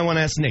that's why I want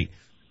to ask Nate.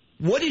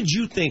 What did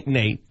you think,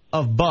 Nate,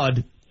 of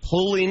Bud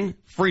pulling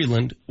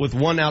Freeland with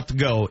 1 out to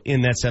go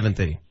in that 7th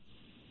inning?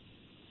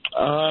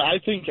 I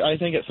think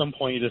at some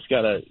point you just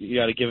gotta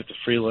give it to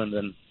Freeland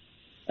and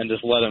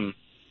just let him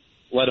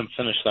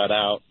finish that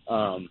out.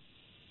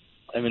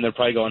 They're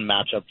probably going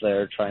matchup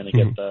there, trying to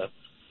get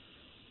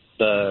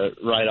the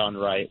right on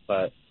right,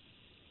 but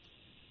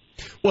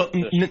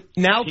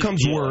now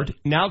comes word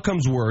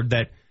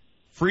that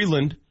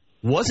Freeland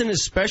wasn't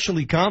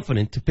especially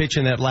confident to pitch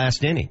in that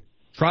last inning.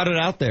 Trotted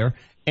out there,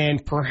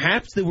 and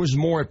perhaps there was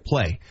more at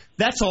play.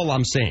 That's all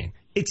I'm saying.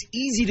 It's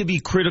easy to be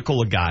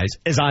critical of guys,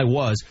 as I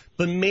was,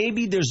 but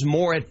maybe there's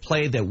more at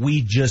play that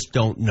we just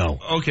don't know.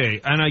 Okay,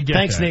 and I get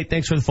Thanks, that. Nate.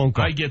 Thanks for the phone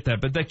call. I get that,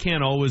 but that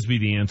can't always be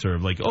the answer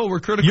of we're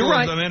critical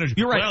of the manager.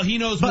 You're right. Well, he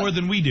knows more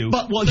than we do.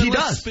 He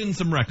does. Spin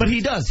some records. But he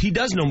does. He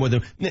does know more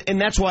than,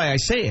 and that's why I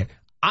say it.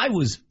 I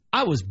was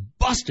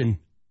busting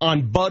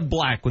on Bud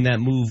Black when that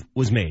move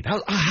was made.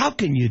 How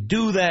can you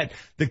do that?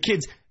 The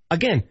kids,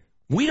 again,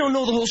 we don't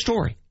know the whole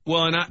story.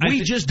 Well, and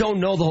we just don't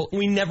know the whole.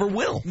 We never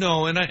will.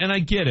 No, and I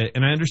get it,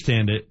 and I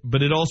understand it,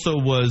 but it also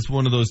was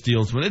one of those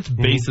deals when it's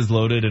bases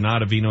loaded and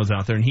Ottavino's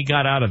out there, and he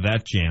got out of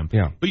that jam.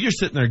 Yeah. But you're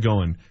sitting there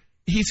going,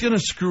 he's going to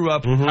screw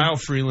up Kyle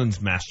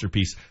Freeland's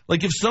masterpiece.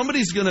 Like if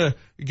somebody's gonna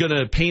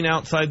paint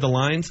outside the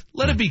lines,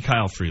 let it be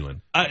Kyle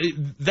Freeland.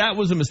 That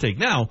was a mistake.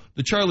 Now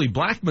the Charlie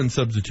Blackmon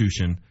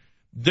substitution,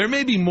 there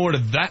may be more to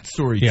that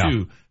story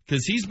too.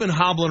 Because he's been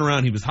hobbling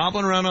around. He was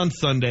hobbling around on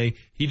Sunday.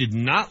 He did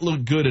not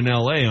look good in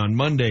L.A. on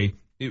Monday.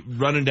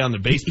 Running down the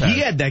base path. He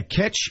had that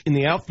catch in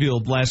the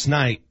outfield last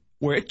night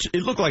where it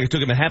looked like it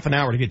took him a half an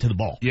hour to get to the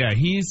ball. Yeah,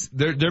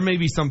 there may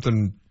be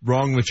something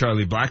wrong with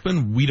Charlie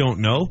Blackmon. We don't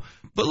know.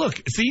 But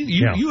look, see,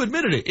 you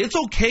admitted it. It's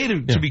okay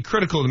to be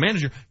critical of the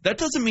manager. That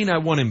doesn't mean I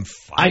want him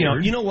fired. I know.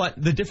 You know what?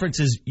 The difference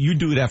is you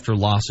do it after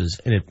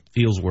losses, and it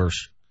feels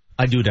worse.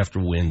 I do it after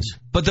wins.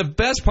 But the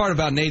best part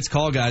about Nate's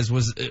call, guys,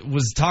 was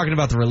talking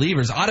about the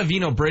relievers.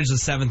 Ottavino bridged the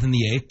 7th and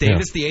the 8th.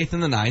 Davis the 8th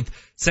and the 9th.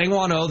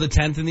 Sangwon-Oh the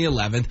 10th and the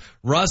 11th.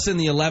 Russ in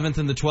the 11th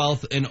and the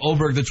 12th. And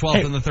Oberg the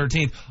 12th and the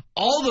 13th.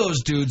 All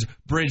those dudes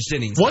bridged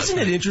innings. Wasn't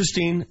it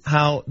interesting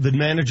how the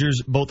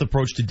managers both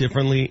approached it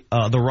differently?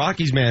 The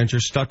Rockies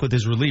manager stuck with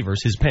his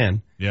relievers, his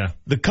pen. Yeah.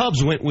 The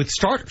Cubs went with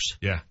starters.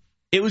 Yeah.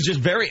 It was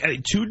just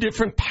two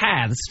different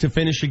paths to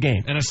finish a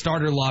game. And a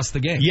starter lost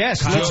the game.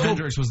 Yes. Kyle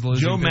Hendricks was the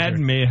losing Joe Madden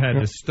pitcher. may have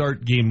had to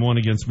start game 1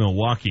 against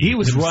Milwaukee. He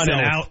was himself.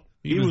 running out.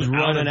 He was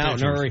running out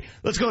in a hurry.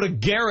 Let's go to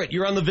Garrett.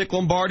 You're on the Vic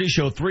Lombardi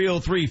Show,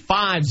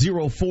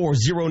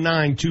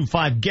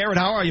 303-504-0925. Garrett,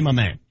 how are you, my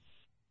man?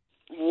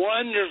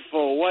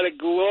 Wonderful. What a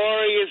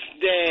glorious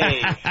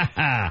day.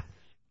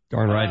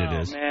 Darn right it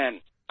is. Oh, man.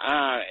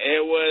 I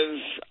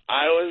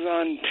was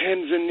on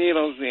pins and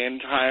needles the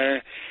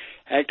entire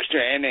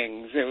extra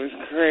innings. It was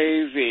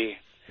crazy.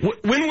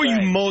 When were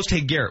you most,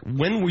 hey Garrett,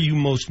 when were you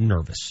most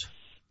nervous?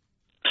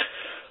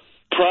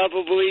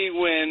 Probably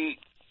when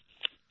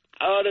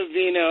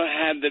Ottavino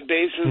had the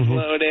bases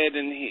loaded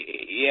and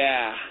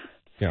Yeah.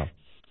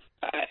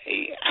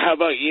 How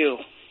about you?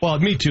 Well,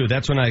 me too.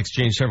 That's when I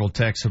exchanged several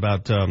texts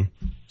about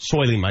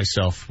soiling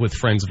myself with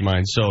friends of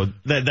mine. So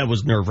that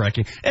was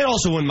nerve-wracking. And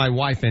also when my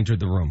wife entered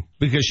the room,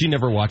 because she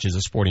never watches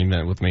a sporting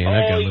event with me. And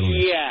that got a little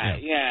yeah.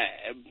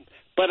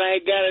 But I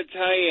got to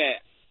tell you,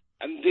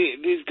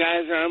 these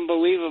guys are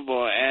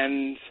unbelievable.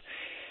 And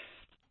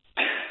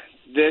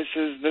this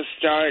is the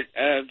start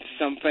of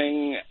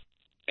something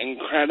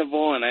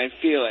incredible, and I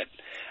feel it.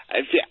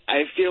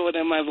 I feel it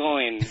in my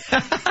loins.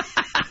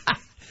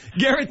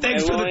 Garrett,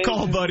 thanks for the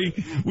call, buddy.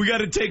 We got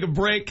to take a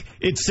break.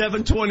 It's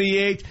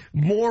 7:28.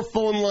 More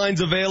phone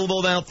lines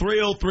available now.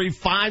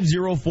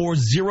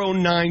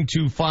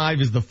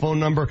 303-504-0925 is the phone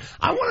number.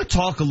 I want to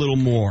talk a little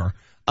more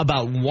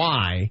about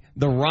why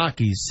the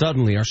Rockies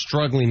suddenly are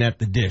struggling at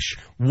the dish.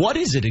 What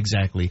is it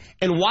exactly?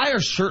 And why are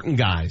certain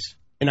guys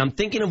and I'm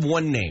thinking of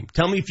one name.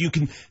 Tell me if you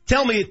can,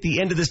 tell me at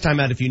the end of this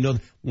timeout if you know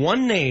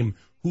one name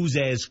who's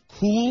as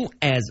cool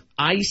as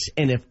ice,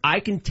 and if I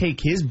can take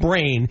his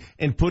brain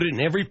and put it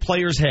in every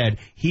player's head,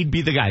 he'd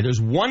be the guy.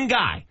 There's one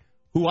guy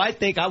who I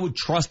think I would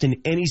trust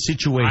in any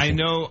situation. I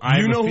know.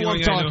 You know who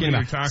I'm talking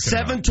about.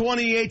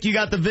 7:28, you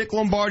got the Vic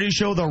Lombardi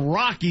Show. The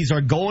Rockies are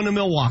going to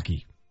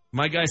Milwaukee.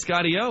 My guy,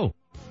 Scotty O.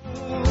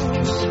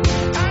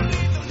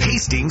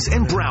 Hastings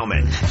and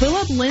Browman.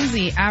 Philip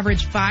Lindsay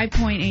averaged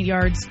 5.8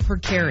 yards per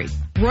carry.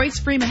 Royce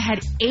Freeman had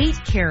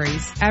 8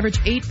 carries,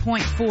 averaged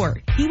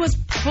 8.4. He was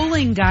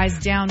pulling guys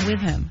down with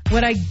him.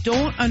 What I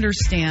don't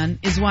understand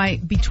is why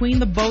between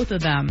the both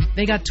of them,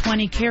 they got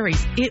 20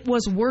 carries. It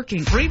was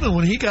working. Freeman,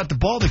 when he got the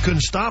ball, they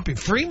couldn't stop him.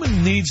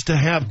 Freeman needs to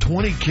have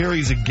 20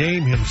 carries a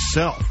game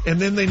himself. And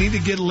then they need to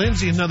get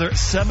Lindsay another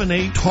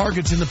 7-8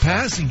 targets in the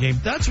passing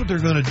game. That's what they're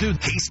going to do.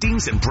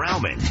 Hastings and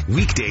Browman.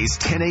 Weekdays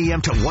 10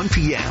 a.m. to 1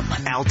 p.m.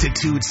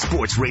 Altitude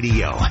Sports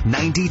Radio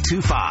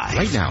 92.5.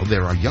 Right now,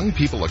 there are young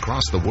people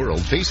across the world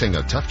facing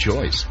a tough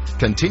choice.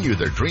 Continue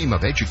their dream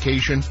of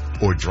education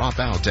or drop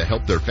out to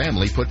help their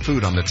family put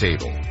food on the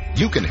table.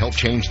 You can help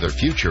change their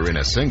future in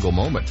a single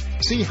moment.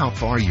 See how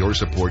far your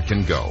support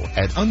can go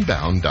at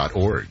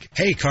unbound.org.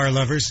 Hey car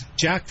lovers,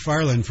 Jack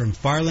Farland from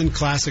Farland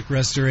Classic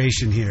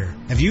Restoration here.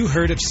 Have you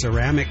heard of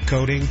ceramic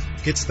coating?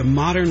 It's the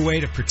modern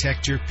way to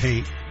protect your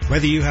paint,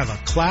 whether you have a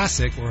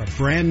classic or a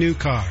brand new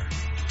car.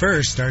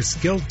 First, our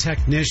skilled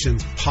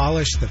technicians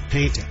polish the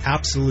paint to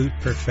absolute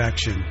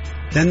perfection.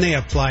 Then they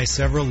apply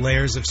several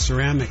layers of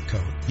ceramic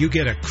coat. You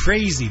get a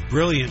crazy,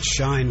 brilliant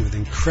shine with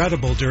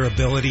incredible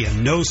durability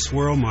and no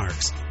swirl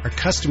marks. Our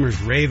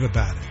customers rave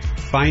about it.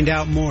 Find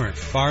out more at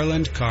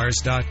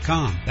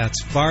farlandcars.com.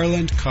 That's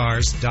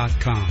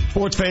farlandcars.com.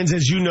 Sports fans,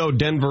 as you know,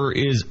 Denver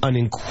is an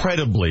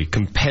incredibly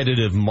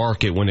competitive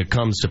market when it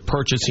comes to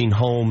purchasing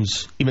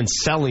homes, even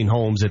selling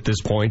homes at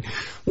this point.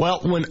 Well,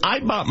 when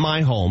I bought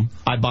my home,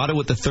 I bought it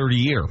with a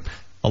 30-year.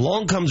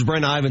 Along comes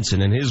Brent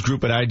Ivinson and his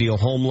group at Ideal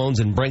Home Loans,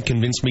 and Brent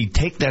convinced me,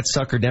 take that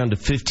sucker down to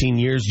 15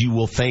 years, you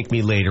will thank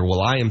me later.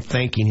 Well, I am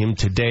thanking him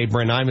today.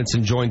 Brent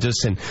Ivinson joins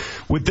us, and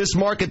with this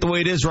market the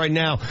way it is right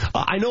now,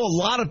 I know a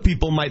lot of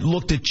people might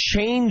look to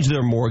change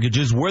their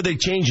mortgages. Where are they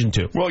changing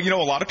to? Well, you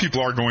know, a lot of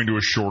people are going to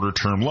a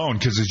shorter-term loan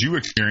because, as you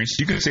experienced,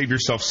 you can save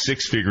yourself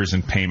 6 figures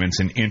in payments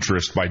and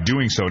interest by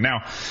doing so.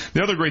 Now,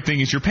 the other great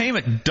thing is your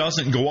payment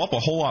doesn't go up a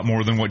whole lot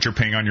more than what you're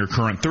paying on your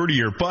current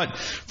 30-year, but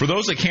for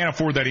those that can't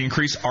afford that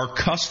increase, our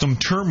custom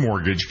term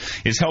mortgage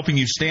is helping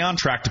you stay on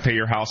track to pay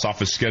your house off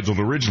as scheduled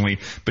originally,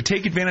 but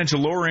take advantage of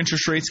lower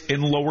interest rates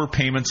and lower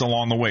payments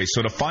along the way.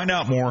 So to find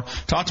out more,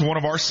 talk to one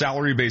of our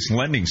salary-based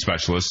lending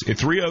specialists at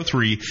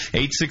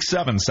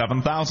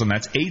 303-867-7000.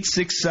 That's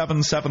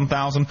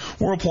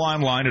 867-7000, or apply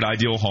online at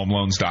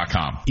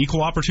idealhomeloans.com.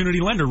 Equal opportunity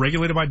lender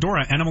regulated by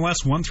DORA,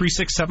 NMLS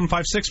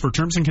 136756. For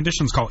terms and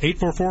conditions, call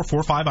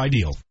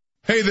 844-45-IDEAL.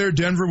 Hey there,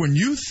 Denver. When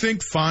you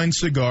think fine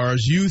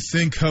cigars, you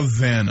think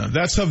Havana.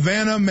 That's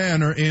Havana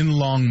Manor in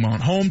Longmont,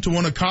 home to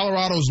one of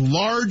Colorado's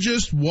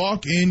largest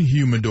walk-in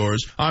humidors.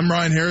 I'm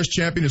Ryan Harris,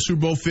 champion of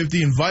Super Bowl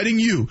 50, inviting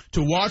you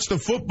to watch the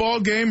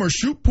football game or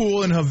shoot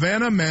pool in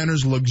Havana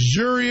Manor's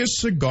luxurious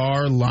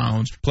cigar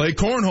lounge. Play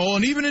cornhole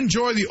and even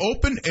enjoy the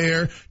open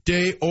air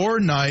day or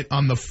night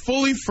on the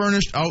fully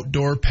furnished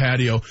outdoor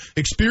patio.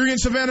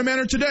 Experience Havana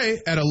Manor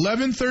today at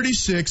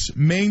 1136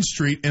 Main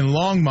Street in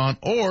Longmont,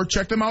 or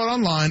check them out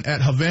online at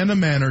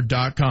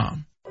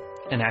HavanaManor.com.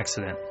 An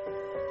accident.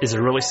 Is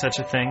there really such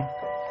a thing?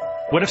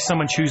 What if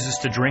someone chooses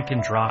to drink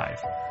and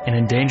drive and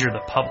endanger the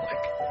public?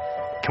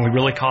 Can we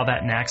really call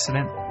that an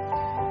accident?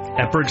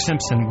 At Berg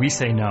Simpson, we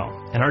say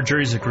no, and our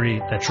juries agree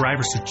that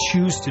drivers who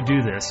choose to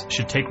do this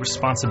should take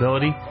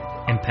responsibility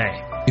and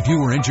pay. If you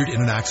were injured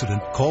in an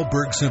accident, call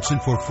Berg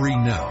Simpson for free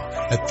now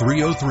at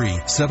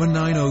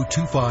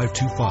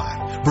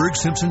 303-790-2525.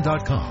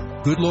 BergSimpson.com.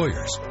 Good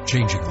lawyers,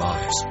 changing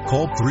lives.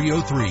 Call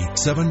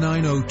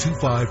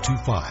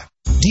 303-790-2525.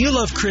 Do you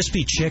love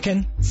crispy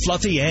chicken,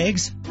 fluffy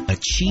eggs, a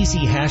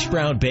cheesy hash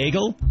brown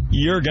bagel?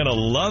 You're going to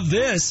love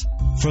this.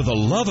 For the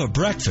love of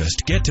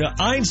breakfast, get to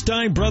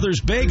Einstein Brothers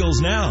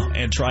Bagels now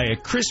and try a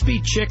crispy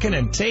chicken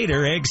and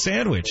tater egg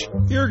sandwich.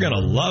 You're going to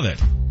love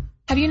it.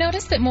 Have you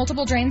noticed that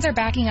multiple drains are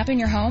backing up in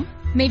your home?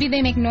 Maybe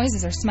they make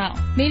noises or smell.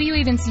 Maybe you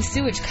even see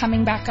sewage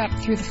coming back up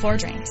through the floor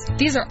drains.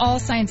 These are all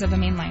signs of a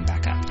mainline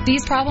backup.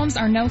 These problems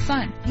are no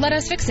fun. Let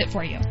us fix it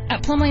for you.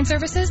 At Plumline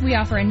Services, we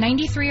offer a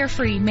 93-year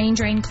free main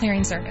drain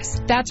clearing service.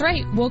 That's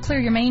right, we'll clear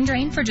your main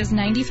drain for just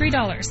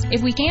 $93.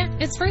 If we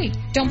can't, it's free.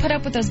 Don't put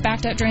up with those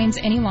backed up drains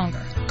any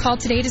longer. Call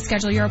today to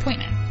schedule your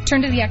appointment.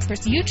 Turn to the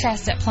experts you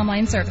trust at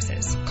Plumline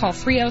Services. Call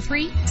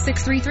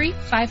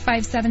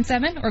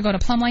 303-633-5577 or go to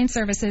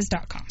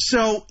plumlineservices.com.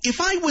 So,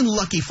 if I win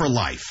Lucky for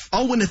life,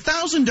 I'll win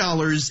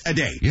 $1,000 a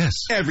day. Yes.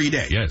 Every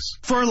day. Yes.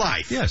 For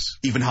life. Yes.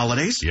 Even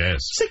holidays?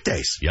 Yes. Sick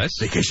days? Yes.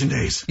 Vacation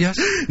days? Yes.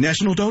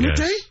 National Donut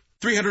Yes. Day?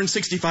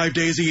 365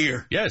 days a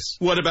year. Yes.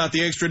 What about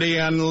the extra day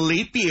on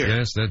leap year?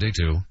 Yes, that day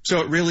too.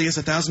 So it really is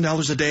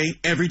 $1,000 a day,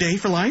 every day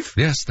for life?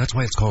 Yes, that's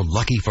why it's called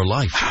Lucky for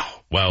Life. Wow.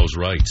 Wow's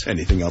right.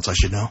 Anything else I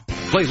should know?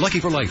 Play Lucky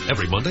for Life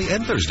every Monday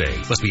and Thursday.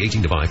 Must be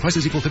 18 to buy.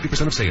 Prices equal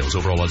 50% of sales.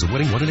 Overall odds of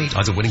winning 1 in 8.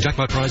 Odds of winning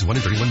jackpot prize 1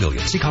 in 31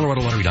 million. See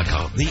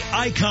ColoradoLottery.com. The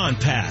Icon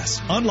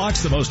Pass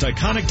unlocks the most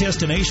iconic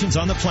destinations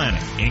on the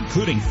planet,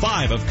 including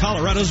 5 of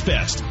Colorado's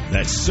best.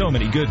 That's so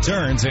many good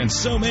turns and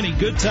so many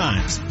good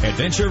times.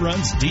 Adventure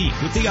runs deep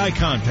with the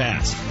Icon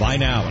Pass. Buy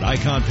now at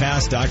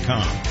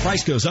iconpass.com.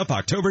 Price goes up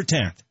October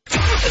 10th.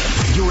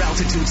 Your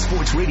Altitude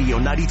Sports Radio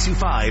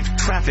 92.5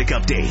 traffic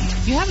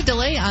update. You have a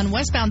delay on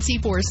westbound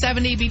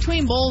C470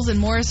 between Bowles and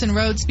Morrison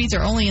Road. Speeds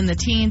are only in the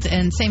teens,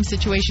 and same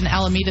situation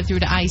Alameda through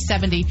to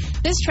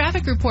I-70. This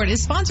traffic report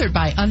is sponsored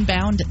by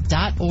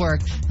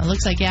Unbound.org. It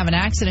looks like you have an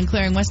accident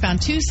clearing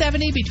westbound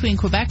 270 between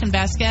Quebec and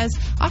Vasquez,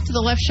 off to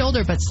the left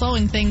shoulder, but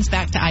slowing things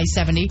back to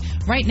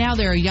I-70. Right now,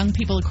 there are young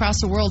people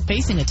across the world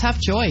facing a tough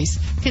choice.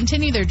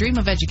 Continue their dream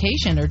of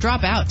education or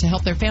drop out to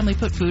help their family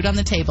put food on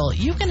the table.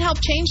 You can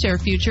help change their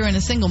future in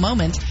a single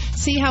moment.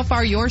 See how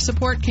far your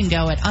support can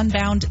go at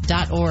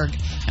Unbound.org.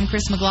 I'm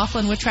Chris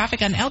McLaughlin with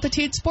traffic on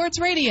Altitude Sports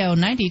Radio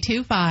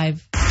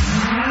 92.5.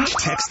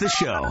 Text the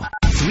show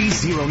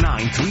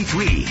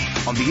 30933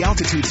 on the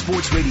Altitude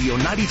Sports Radio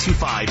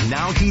 92.5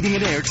 Now Heating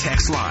and Air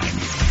text line.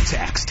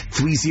 Text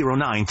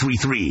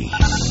 30933.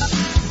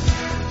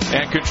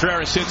 And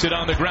Contreras hits it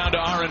on the ground to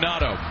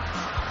Arenado,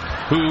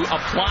 who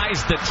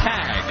applies the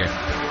tag,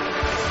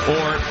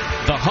 or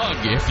the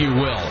hug, if you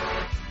will.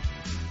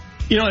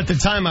 You know, at the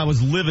time, I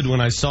was livid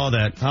when I saw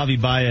that.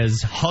 Javi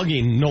Baez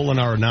hugging Nolan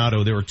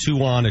Arenado. There were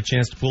 2 on, a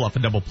chance to pull off a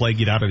double play,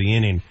 get out of the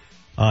inning.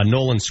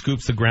 Nolan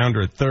scoops the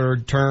grounder at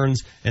third,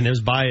 turns, and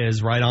there's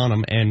Baez right on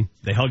him, and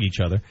they hug each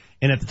other.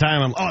 And at the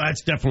time,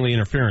 that's definitely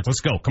interference. Let's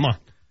go. Come on.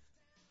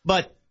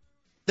 But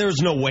there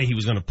was no way he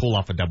was going to pull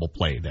off a double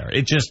play there.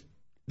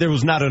 There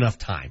was not enough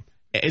time.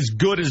 As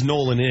good as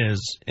Nolan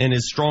is, and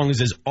as strong as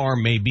his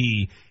arm may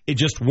be, it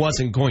just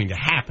wasn't going to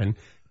happen.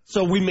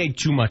 So we made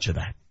too much of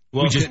that.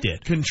 Well, we just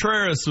did.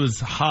 Contreras was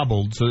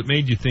hobbled, so it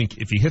made you think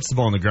if he hits the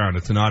ball on the ground,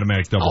 it's an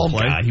automatic double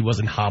play. God, he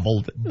wasn't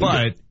hobbled.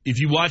 But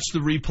if you watch the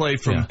replay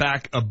from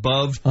back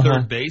above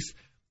third base,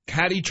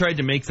 had he tried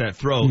to make that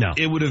throw,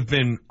 it would have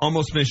been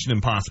almost mission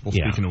impossible,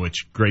 speaking of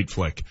which, great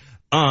flick.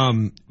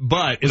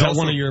 But is that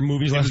one of your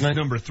movies last night?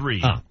 Number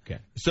 3. Oh,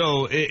 okay.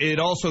 So it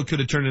also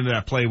could have turned into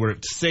that play where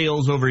it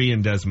sails over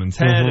Ian Desmond's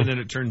head, and then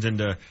it turns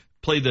into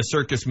play the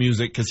circus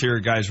music because here are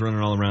guys running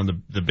all around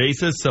the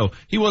bases. So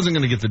he wasn't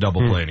going to get the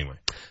double play anyway.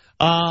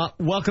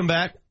 Welcome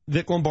back,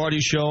 Vic Lombardi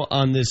Show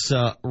on this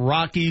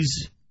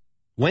Rockies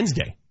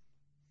Wednesday.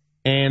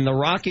 And the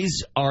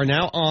Rockies are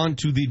now on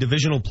to the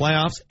divisional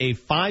playoffs, a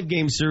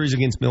 5-game series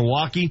against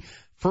Milwaukee.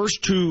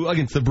 First 2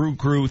 against the Brew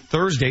Crew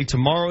Thursday,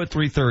 tomorrow at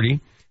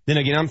 3:30. Then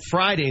again on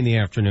Friday in the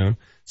afternoon.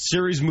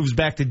 Series moves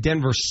back to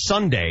Denver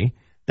Sunday.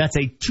 That's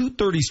a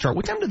 2:30 start.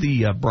 What time do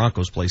the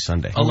Broncos play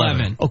Sunday?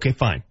 11. Okay,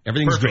 fine.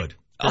 Everything's Perfect.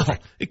 good.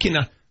 It can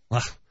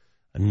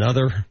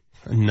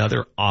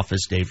another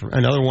office day, for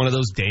another one of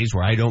those days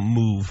where I don't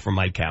move from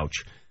my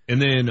couch.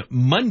 And then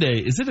Monday,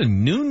 is it a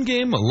noon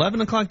game,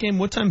 11 o'clock game?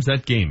 What time's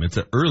that game? It's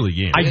an early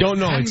game. I don't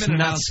know. It's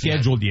not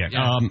scheduled yet.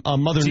 Yeah.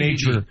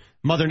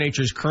 Mother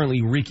Nature is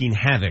currently wreaking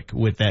havoc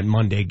with that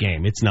Monday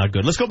game. It's not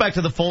good. Let's go back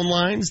to the phone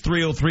lines,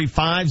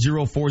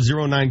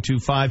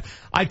 303-5040925.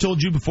 I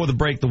told you before the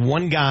break, the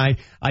one guy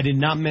I did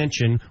not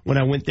mention when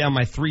I went down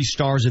my 3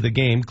 stars of the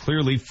game,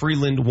 clearly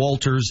Freeland,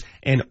 Walters,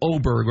 and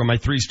Oberg were my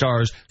 3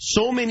 stars.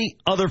 So many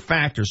other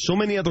factors, so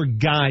many other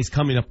guys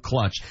coming up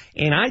clutch.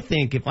 And I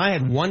think if I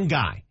had one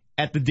guy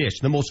at the dish,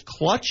 the most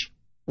clutch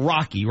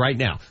Rocky right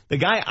now, the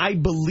guy I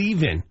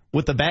believe in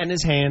with the bat in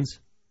his hands,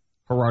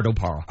 Gerardo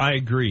Parra. I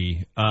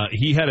agree.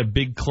 He had a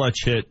big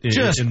clutch hit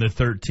in the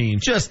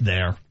 13th. Just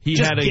there. He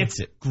just had a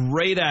gets it.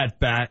 Great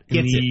at-bat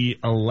in the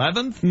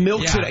 11th.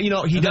 Milks it. You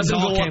know, he doesn't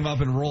go came up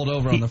and rolled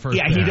over on the first.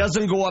 He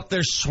doesn't go up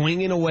there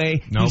swinging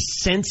away. Nope. He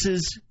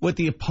senses what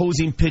the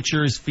opposing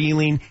pitcher is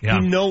feeling. Yeah.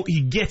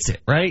 He gets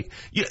it, right?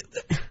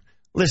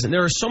 Listen,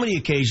 there are so many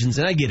occasions,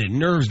 and I get it,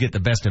 nerves get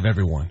the best of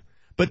everyone.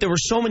 But there were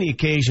so many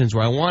occasions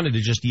where I wanted to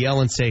just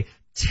yell and say,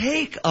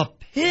 take a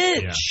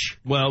pitch. Yeah.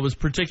 Well, it was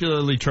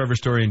particularly Trevor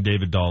Story and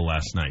David Dahl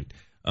last night.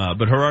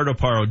 But Gerardo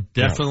Parra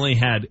definitely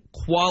had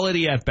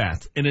quality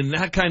at-bats. And in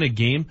that kind of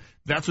game,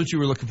 that's what you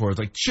were looking for. It's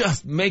like,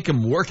 just make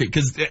him work it.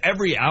 Because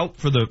every out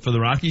for the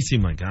Rockies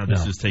seemed like, God,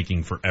 this is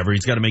taking forever.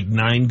 He's got to make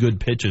 9 good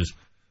pitches.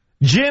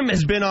 Jim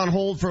has been on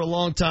hold for a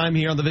long time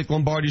here on the Vic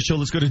Lombardi Show.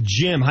 Let's go to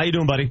Jim. How you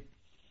doing, buddy?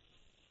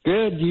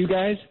 Good. You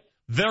guys?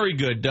 Very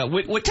good.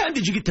 What time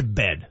did you get to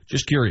bed?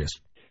 Just curious.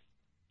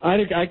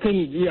 I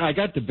couldn't. I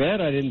got to bed.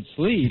 I didn't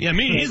sleep. Yeah,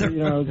 me neither.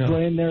 I was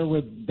laying there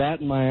with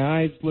bat in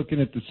my eyes, looking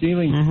at the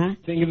ceiling,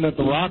 thinking that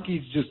the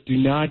Rockies just do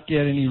not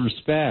get any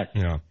respect.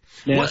 Yeah.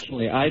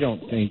 Nationally, I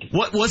don't think.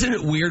 Wasn't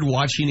it weird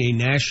watching a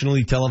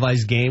nationally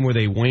televised game where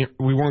we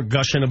weren't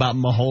gushing about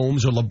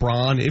Mahomes or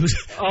LeBron? It was.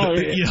 Oh,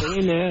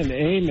 amen.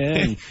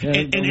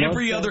 And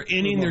every other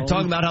inning, they're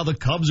talking about how the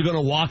Cubs are going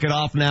to walk it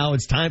off now.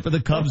 It's time for the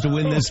Cubs to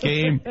win this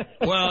game.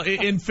 Well,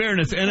 in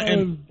fairness,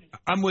 and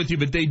I'm with you,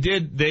 but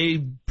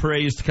they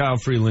praised Kyle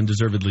Freeland,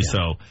 deservedly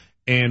so.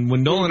 And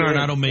when Nolan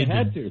Arenado made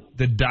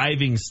the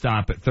diving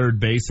stop at third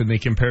base and they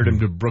compared him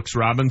to Brooks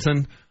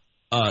Robinson,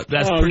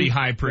 that's pretty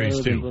high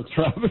praise, too.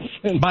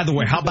 By the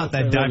way, how about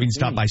that diving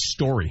stop by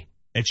Story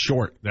at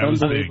short? That was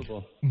big.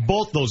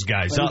 Both those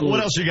guys.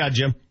 What else you got,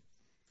 Jim?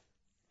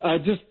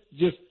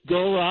 Just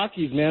go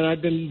Rockies, man.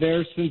 I've been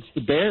there since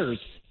the Bears.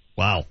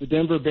 Wow. The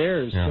Denver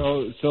Bears. Yeah.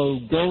 So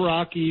go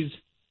Rockies.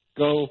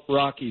 Go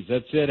Rockies.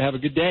 That's it. Have a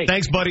good day.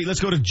 Thanks, buddy. Let's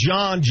go to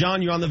John.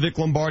 John, you're on the Vic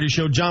Lombardi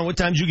Show. John, what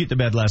time did you get to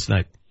bed last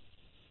night?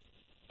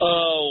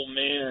 Oh,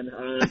 man.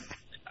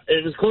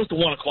 It was close to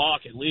 1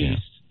 o'clock at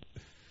least.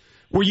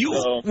 Were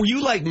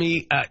you like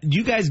me? Do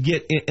you guys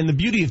get, and the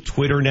beauty of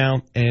Twitter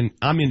now, and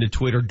I'm into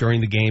Twitter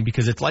during the game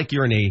because it's like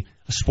you're in a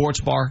sports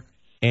bar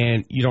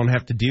and you don't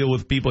have to deal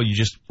with people. You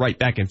just write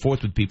back and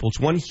forth with people. It's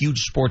one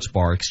huge sports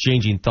bar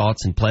exchanging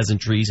thoughts and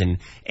pleasantries and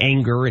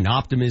anger and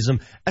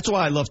optimism. That's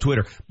why I love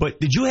Twitter. But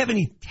did you have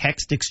any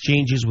text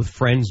exchanges with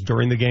friends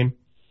during the game?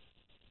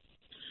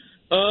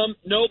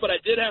 No, but I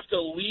did have to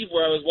leave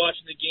where I was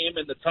watching the game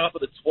in the top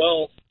of the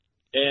 12th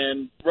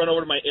and run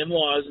over to my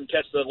in-laws and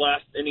catch the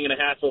last inning and a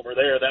half over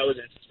there. That was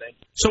interesting.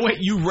 So wait,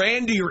 you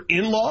ran to your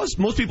in-laws?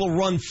 Most people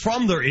run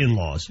from their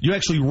in-laws. You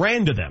actually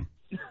ran to them.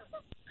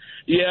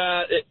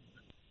 Yeah,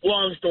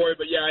 long story,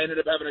 but yeah, I ended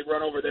up having to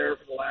run over there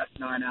for the last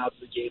 9 outs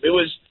of the game. It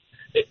was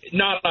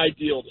not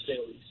ideal, to say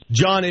the least.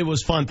 John, it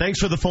was fun. Thanks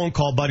for the phone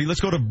call, buddy.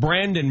 Let's go to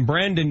Brandon.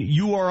 Brandon,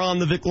 you are on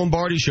the Vic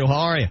Lombardi Show.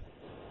 How are you?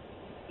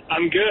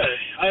 I'm good.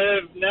 I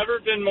have never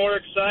been more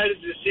excited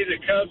to see the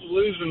Cubs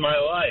lose in my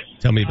life.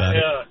 Tell me about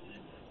it.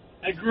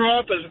 I grew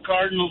up as a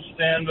Cardinals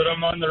fan, but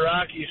I'm on the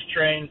Rockies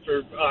train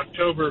for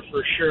October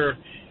for sure.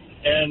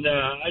 And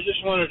I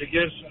just wanted to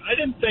I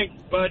didn't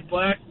think Bud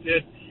Black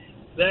did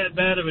that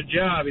bad of a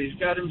job. He's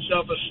got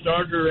himself a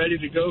starter ready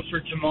to go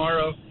for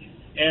tomorrow.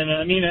 And,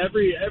 I mean,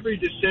 every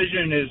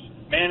decision is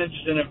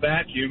managed in a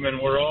vacuum,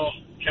 and we're all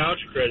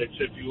couch critics,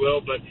 if you will.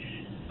 But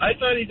I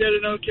thought he did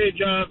an okay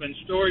job, and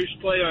Story's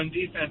play on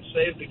defense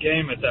saved the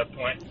game at that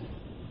point.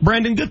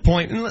 Brandon, good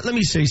point. And let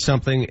me say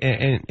something.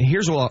 And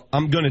here's what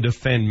I'm going to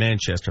defend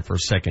Manchester for a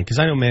second, because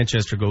I know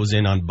Manchester goes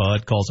in on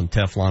Bud, calls him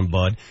Teflon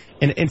Bud.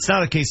 And it's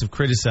not a case of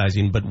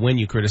criticizing, but when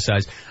you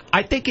criticize,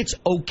 I think it's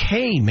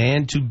okay,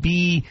 man, to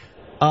be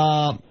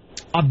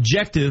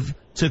objective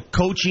to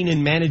coaching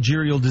and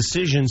managerial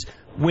decisions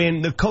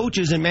when the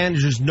coaches and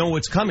managers know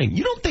what's coming.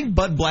 You don't think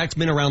Bud Black's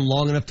been around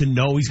long enough to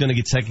know he's going to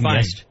get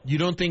second-guessed? You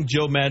don't think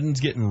Joe Madden's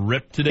getting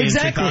ripped today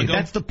Exactly. in Chicago?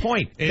 That's the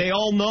point. They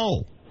all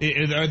know.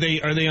 Are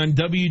they on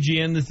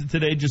WGN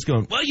today just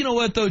going, well, you know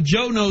what, though?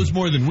 Joe knows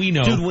more than we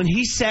know. Dude, when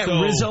he sat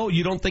Rizzo,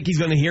 you don't think he's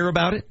going to hear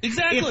about it?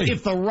 Exactly.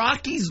 If the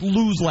Rockies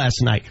lose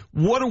last night,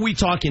 what are we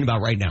talking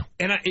about right now?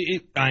 And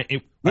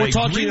we're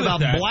talking about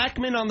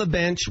Blackman on the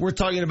bench. We're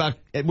talking about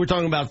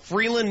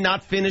Freeland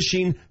not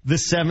finishing the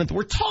 7th.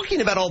 We're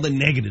talking about all the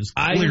negatives.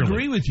 Clearly. I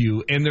agree with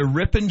you. And they're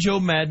ripping Joe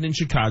Madden in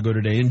Chicago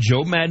today. And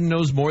Joe Madden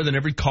knows more than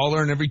every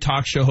caller and every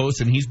talk show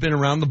host. And he's been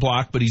around the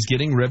block, but he's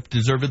getting ripped,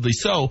 deservedly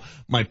so.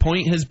 My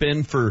point has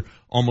been for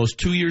almost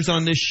 2 years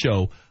on this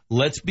show,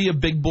 let's be a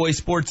big boy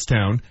sports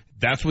town.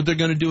 That's what they're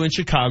going to do in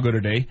Chicago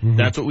today. Mm-hmm.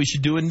 That's what we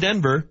should do in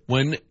Denver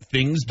when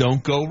things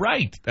don't go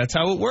right. That's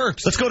how it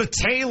works. Let's go to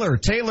Taylor.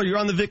 Taylor, you're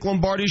on the Vic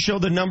Lombardi Show.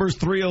 The number's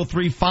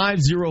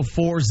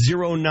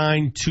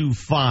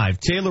 303-504-0925.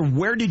 Taylor,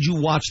 where did you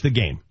watch the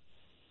game?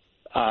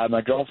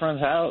 My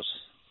girlfriend's house.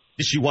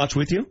 Did she watch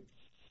with you?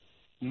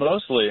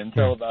 Mostly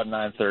until about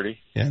 9:30.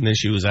 Yeah, and then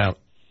she was out.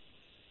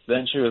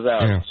 Then she was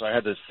out, so I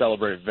had to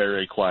celebrate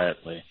very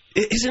quietly.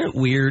 Isn't it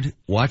weird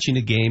watching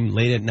a game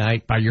late at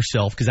night by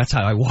yourself? Because that's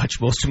how I watch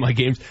most of my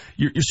games.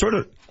 You're sort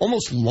of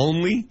almost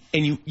lonely,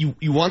 and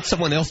you want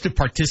someone else to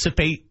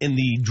participate in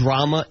the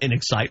drama and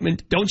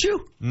excitement, don't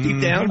you? Deep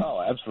down?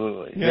 Oh,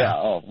 absolutely. Yeah.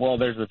 Oh, well,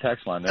 there's the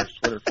text line. There's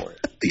Twitter for you.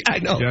 Yeah, I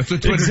know. Yeah, that's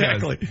what Twitter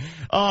exactly.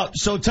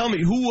 So tell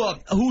me, who are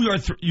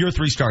your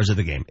 3 stars of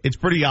the game? It's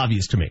pretty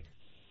obvious to me.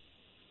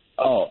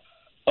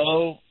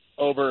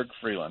 Oberg,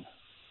 Freeland.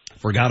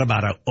 Forgot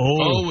about it.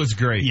 O was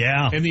great.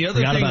 Yeah. And the other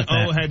thing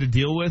O had to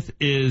deal with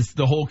is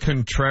the whole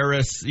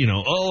Contreras,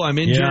 I'm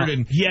injured. Yeah.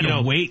 And he had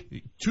to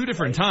wait 2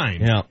 different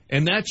times. Yeah.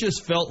 And that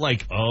just felt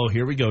like,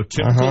 here we go.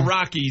 Typical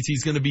Rockies.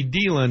 He's going to be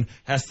dealing,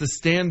 has to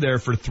stand there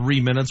for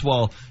 3 minutes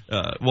while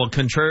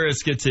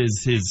Contreras gets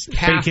his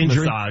calf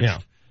massaged. Yeah.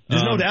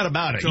 There's no doubt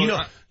about it. So,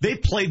 they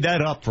played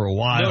that up for a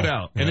while. No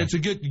doubt. Yeah. And it's a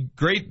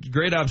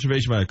great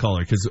observation by the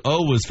caller because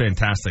O was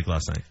fantastic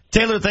last night.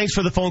 Taylor, thanks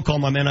for the phone call,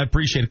 my man. I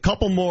appreciate it. A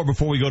couple more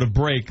before we go to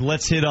break.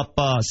 Let's hit up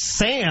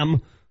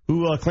Sam,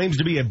 who claims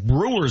to be a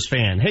Brewers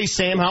fan. Hey,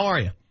 Sam, how are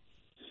you?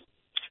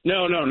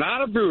 No,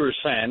 not a Brewers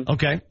fan.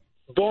 Okay.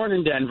 Born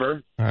in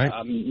Denver. All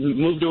right.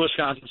 Moved to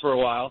Wisconsin for a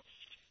while.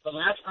 But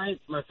last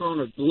night, my phone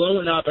was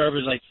blowing up.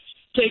 Everyone's like,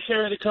 take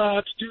care of the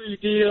Cubs, do your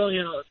deal,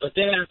 But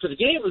then after the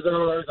game was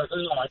over, I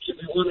was like,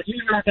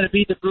 you're not going to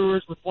beat the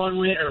Brewers with 1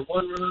 win or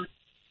 1 run.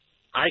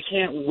 I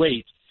can't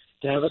wait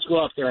to have us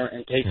go up there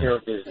and take care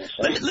of business.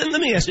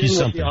 Let me ask you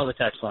something. All the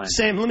text lines.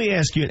 Sam, let me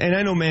ask you, and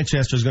I know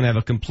Manchester's going to have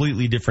a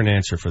completely different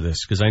answer for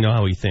this because I know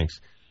how he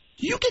thinks.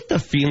 Do you get the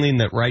feeling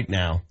that right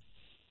now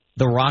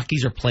the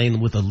Rockies are playing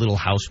with a little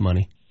house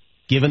money,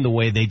 given the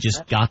way they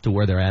just got to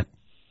where they're at?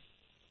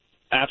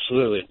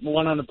 Absolutely,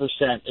 100%.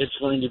 It's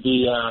going to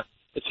be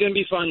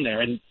fun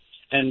there. And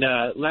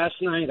last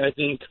night, I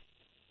think,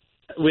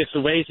 with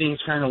the way things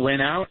kind of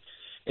went out,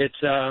 it's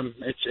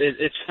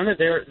kind of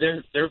their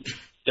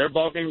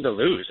ball game to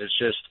lose. It's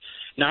just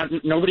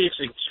nobody,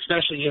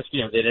 especially if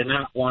they did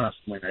not want us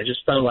to win. I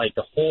just felt like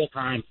the whole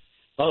time,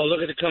 oh,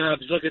 look at the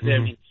Cubs, look at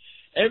them. I mean,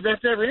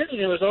 after every inning,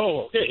 it was,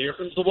 oh, okay, here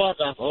comes the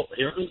walk-off. Oh,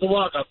 here comes the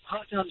walk-off. How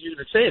many times are you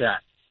going to say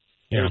that?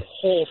 Yeah. The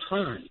whole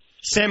time.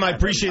 Sam, I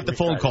appreciate the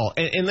phone call.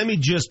 And let me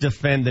just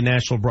defend the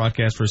national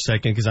broadcast for a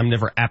second, because I'm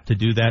never apt to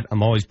do that.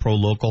 I'm always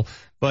pro-local.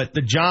 But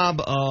the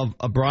job of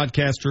a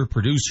broadcaster,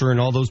 producer, and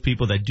all those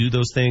people that do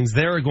those things,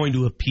 they're going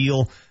to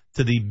appeal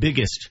to the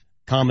biggest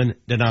common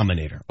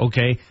denominator,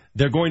 okay?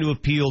 They're going to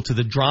appeal to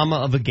the drama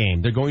of a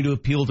game. They're going to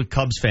appeal to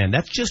Cubs fan.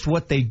 That's just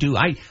what they do.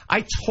 I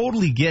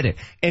totally get it.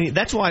 And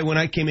that's why when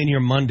I came in here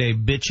Monday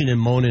bitching and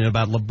moaning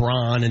about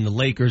LeBron and the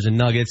Lakers and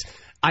Nuggets,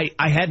 I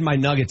had my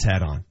Nuggets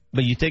hat on.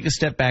 But you take a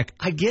step back,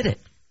 I get it.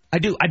 I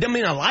do. I don't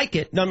mean I like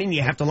it. No, I mean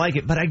you have to like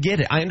it, but I get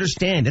it. I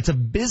understand. It's a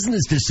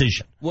business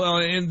decision. Well,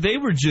 and they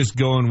were just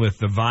going with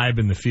the vibe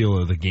and the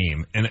feel of the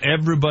game. And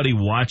everybody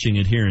watching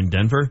it here in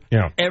Denver,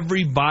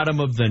 every bottom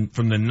of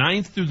from the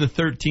 9th through the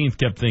 13th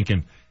kept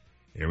thinking,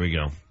 here we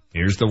go.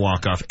 Here's the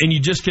walk-off. And you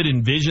just could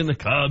envision the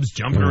Cubs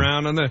jumping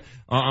around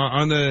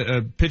on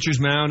the pitcher's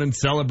mound and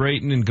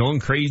celebrating and going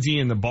crazy,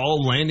 and the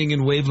ball landing in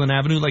Waveland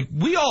Avenue. Like,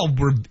 we all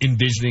were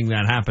envisioning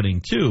that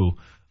happening, too.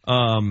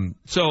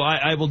 So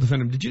I will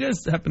defend him. Did you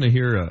guys happen to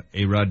hear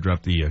A-Rod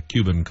drop the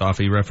Cuban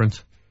coffee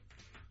reference?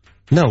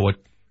 No.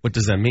 What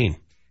does that mean?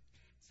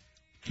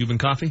 Cuban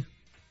coffee?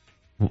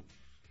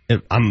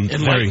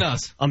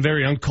 I'm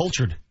very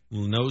uncultured.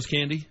 Little nose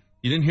candy?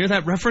 You didn't hear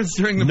that reference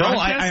during the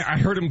broadcast? No, I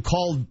heard him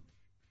call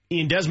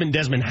Ian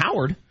Desmond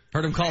Howard.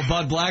 Heard him call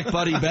Bud Black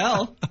Buddy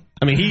Bell.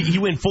 I mean, he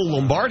went full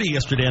Lombardi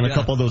yesterday on a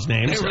couple of those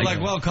names. They were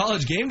like, well,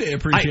 College Game Day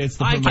appreciates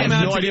the promotion. I came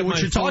out no to idea get what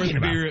my you're talking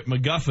about. beer at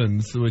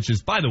McGuffin's, which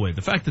is, by the way,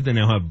 the fact that they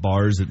now have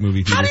bars at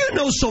movie theaters. How do you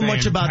know so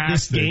much about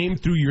this game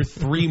through your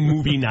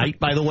 3-movie night,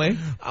 by the way?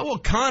 Well,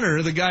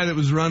 Connor, the guy that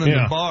was running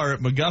the bar at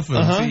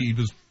McGuffin's, he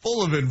was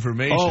full of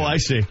information. Oh, I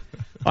see.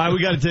 All right,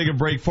 we got to take a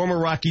break. Former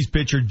Rockies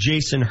pitcher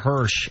Jason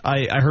Hirsch.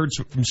 I heard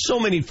from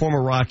so many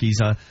former Rockies,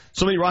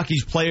 so many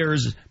Rockies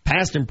players,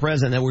 past and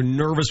present, that were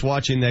nervous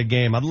watching that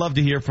game. I'd love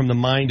to hear from the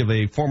mind of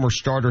a former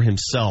starter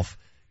himself.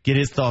 Get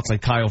his thoughts on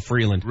Kyle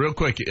Freeland. Real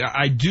quick,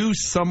 I do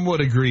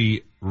somewhat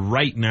agree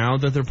right now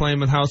that they're playing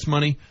with house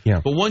money.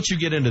 Yeah. But once you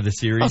get into the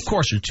series, of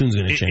course your tune's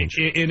going to change.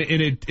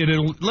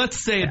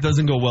 Let's say it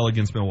doesn't go well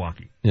against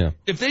Milwaukee. Yeah.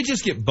 If they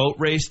just get boat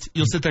raced,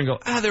 you'll sit there and go,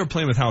 they were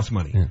playing with house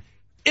money. Yeah.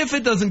 If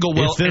it doesn't go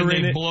well and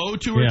they blow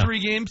 2 or 3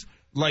 games,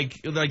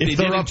 like they did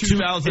in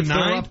 2009. If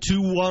they're up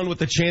 2-1 with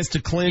a chance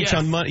to clinch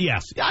on money,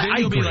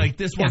 I'd be like,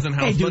 this wasn't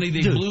house money. They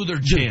blew their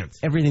chance.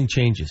 Everything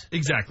changes.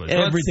 Exactly.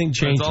 Everything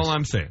changes. That's all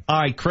I'm saying. All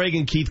right, Craig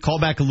and Keith, call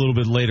back a little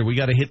bit later. We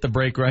got to hit the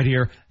break right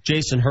here.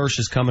 Jason Hirsch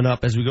is coming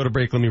up. As we go to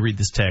break, let me read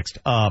this text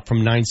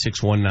from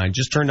 9619.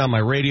 Just turned on my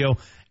radio.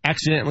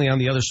 Accidentally on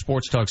the other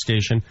sports talk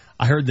station,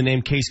 I heard the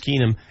name Case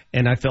Keenum,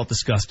 and I felt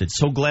disgusted.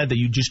 So glad that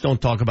you just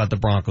don't talk about the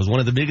Broncos.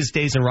 One of the biggest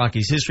days in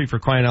Rockies history, for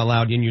crying out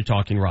loud, and you're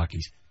talking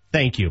Rockies.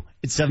 Thank you.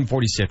 It's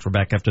 7:46. We're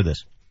back after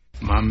this.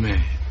 My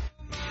man.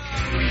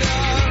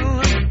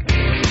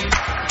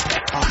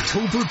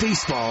 October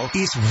baseball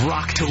is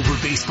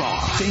Rocktober baseball.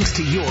 Thanks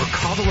to your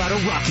Colorado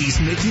Rockies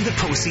making the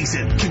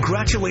postseason.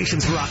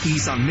 Congratulations,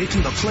 Rockies, on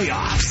making the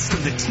playoffs.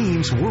 From the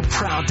teams we're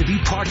proud to be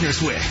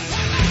partners with.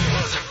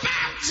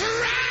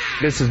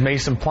 This is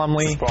Mason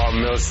Plumlee. Paul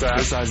Millsap.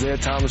 This is Isaiah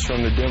Thomas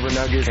from the Denver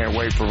Nuggets. Can't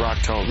wait for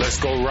Rocktober. Let's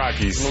go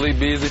Rockies. Malik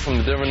Beasley from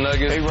the Denver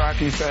Nuggets. Hey,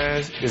 Rocky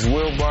fans. It's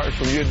Will Barton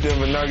from your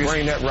Denver Nuggets.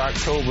 Bring that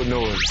Rocktober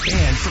noise.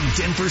 And from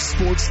Denver's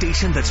sports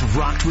station that's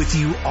rocked with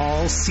you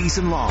all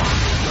season long.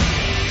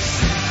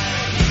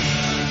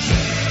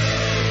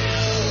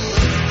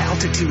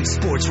 Altitude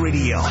Sports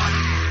Radio.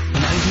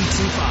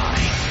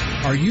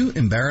 92.5. Are you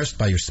embarrassed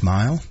by your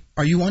smile?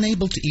 Are you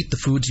unable to eat the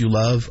foods you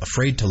love,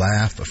 afraid to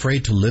laugh,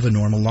 afraid to live a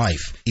normal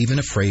life, even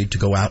afraid to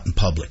go out in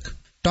public?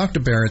 Dr.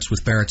 Barrett's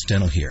with Barrett's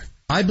Dental here.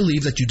 I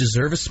believe that you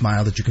deserve a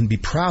smile that you can be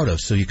proud of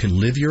so you can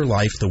live your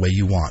life the way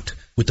you want,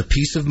 with the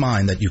peace of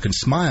mind that you can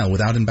smile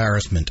without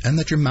embarrassment and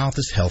that your mouth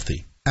is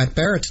healthy. At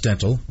Barrett's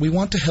Dental, we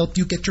want to help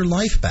you get your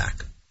life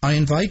back. I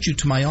invite you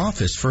to my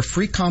office for a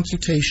free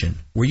consultation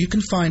where you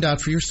can find out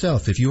for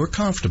yourself if you are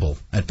comfortable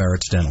at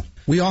Barrett's Dental.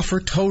 We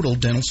offer total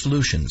dental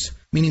solutions,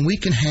 meaning we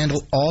can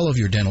handle all of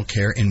your dental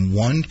care in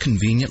one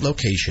convenient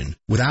location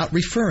without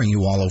referring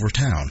you all over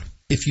town.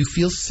 If you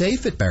feel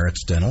safe at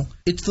Barrett's Dental,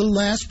 it's the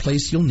last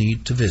place you'll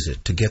need to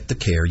visit to get the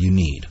care you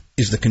need.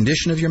 Is the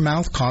condition of your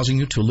mouth causing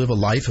you to live a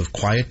life of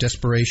quiet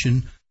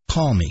desperation?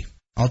 Call me.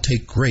 I'll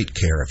take great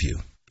care of you.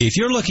 If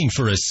you're looking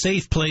for a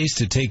safe place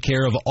to take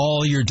care of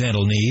all your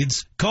dental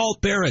needs, Call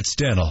Barrett's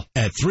Dental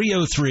at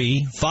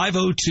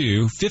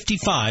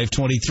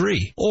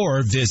 303-502-5523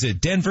 or visit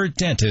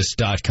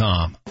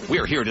denverdentist.com.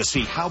 We're here to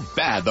see how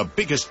bad the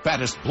biggest,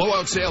 baddest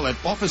blowout sale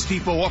at Office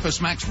Depot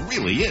Office Max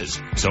really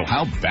is. So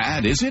how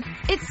bad is it?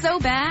 It's so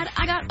bad,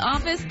 I got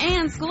office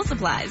and school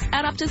supplies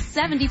at up to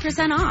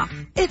 70% off.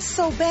 It's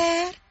so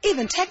bad,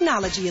 even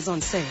technology is on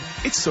sale.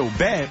 It's so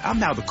bad, I'm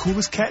now the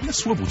coolest cat in a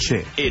swivel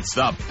chair. It's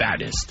the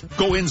baddest.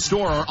 Go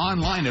in-store or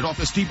online at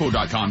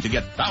OfficeDepot.com to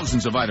get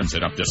thousands of items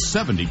at up to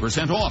 70%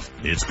 off.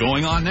 It's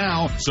going on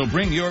now, so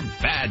bring your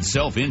bad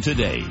self in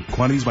today.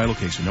 Quantities by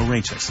location. No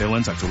rain check. Sale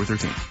ends October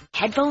 13th.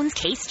 Headphones,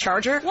 case,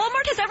 charger.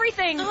 Walmart has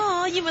everything.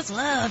 Oh, you must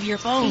love your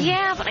phone.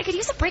 Yeah, but I could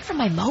use a break from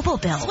my mobile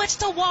bill. Switch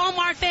to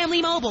Walmart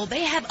Family Mobile.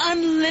 They have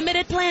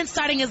unlimited plans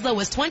starting as low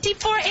as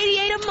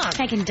 $24.88 a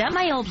month. I can dump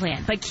my old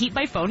plan, but keep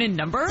my phone and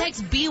number?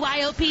 Text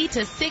BYOP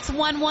to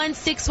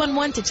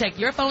 611-611 to check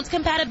your phone's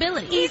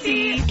compatibility.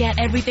 Easy. Get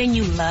everything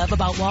you love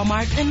about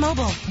Walmart and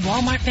mobile.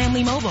 Walmart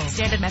Family Mobile.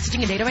 Standard messaging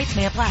and data rates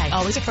may apply.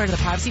 Always refer to the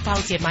privacy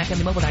policy at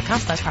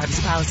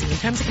myfamilymobile.com/privacy policy and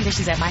terms and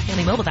conditions at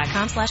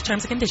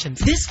myfamilymobile.com/terms and conditions.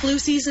 This flu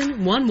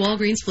season, one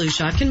Walgreens flu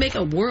shot can make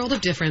a world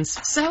of difference.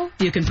 So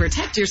you can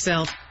protect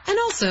yourself and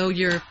also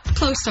your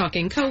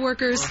close-talking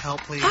coworkers,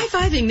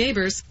 high-fiving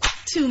neighbors,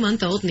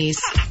 2-month-old niece.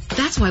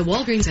 That's why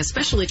Walgreens has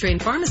specially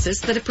trained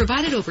pharmacists that have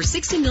provided over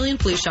 60 million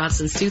flu shots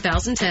since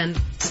 2010.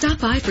 Stop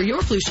by for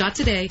your flu shot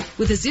today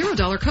with a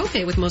 $0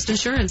 copay with most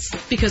insurance.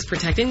 Because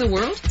protecting the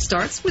world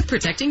starts with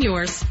protecting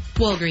yours.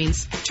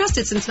 Walgreens.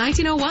 Trusted since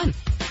 1901.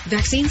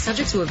 Vaccine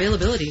subject to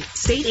availability.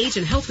 State, age,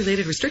 and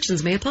health-related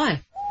restrictions may apply.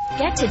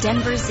 Get to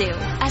Denver Zoo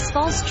as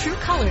fall's true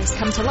colors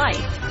come to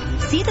life.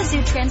 See the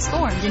zoo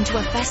transformed into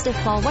a festive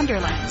fall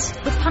wonderland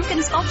with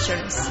pumpkin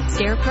sculptures,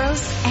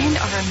 scarecrows, and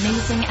our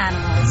amazing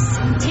animals.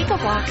 Take a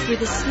walk through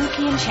the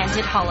spooky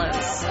enchanted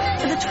hollows.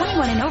 For the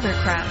 21 and over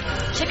crowd,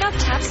 check out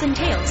Taps and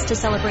Tales to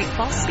celebrate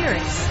fall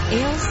spirits,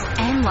 ales,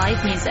 and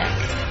live music.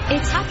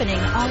 It's happening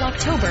all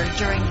October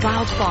during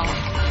Wild Fall.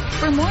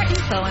 For more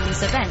info on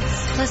these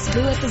events, plus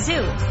Boo at the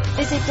Zoo,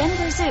 visit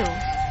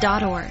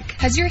denverzoo.org.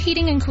 Has your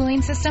heating and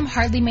cooling system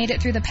hardly made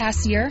it through the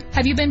past year?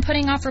 Have you been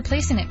putting off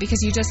replacing it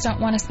because you just don't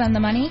want to spend the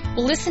money?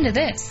 Well, listen to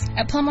this.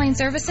 At Plumline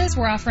Services,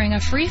 we're offering a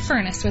free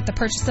furnace with the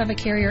purchase of a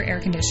Carrier air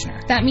conditioner.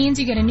 That means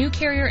you get a new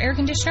Carrier air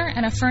conditioner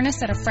and a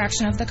furnace at a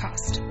fraction of the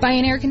cost. Buy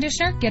an air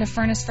conditioner, get a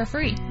furnace for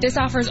free. This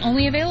offer is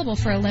only available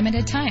for a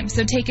limited time,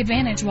 so take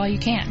advantage while you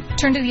can.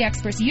 Turn to the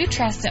experts you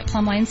trust at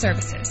Plumline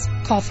Services.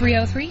 Call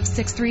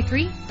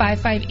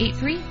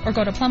 303-633-5583 or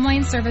go to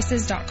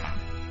plumlineservices.com.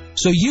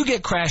 So you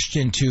get crashed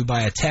into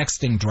by a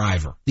texting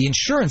driver. The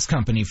insurance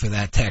company for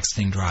that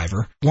texting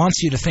driver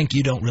wants you to think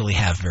you don't really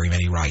have very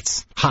many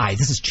rights. Hi,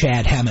 this is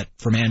Chad Hemmett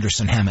from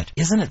Anderson Hemmett.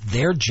 Isn't it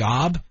their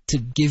job to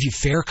give you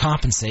fair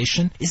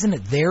compensation? Isn't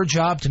it their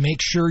job to make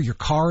sure your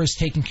car is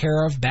taken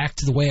care of back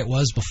to the way it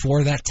was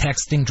before that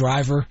texting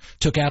driver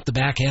took out the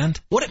back end?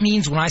 What it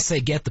means when I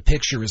say get the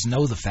picture is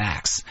know the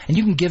facts. And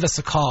you can give us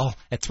a call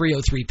at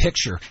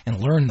 303-PICTURE and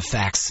learn the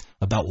facts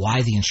about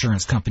why the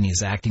insurance company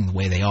is acting the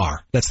way they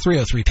are. That's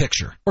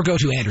 303-PICTURE. Or go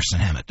to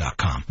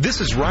AndersonHammett.com.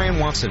 This is Ryan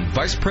Watson,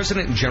 Vice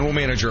President and General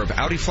Manager of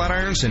Audi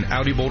Flatirons and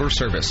Audi Boulder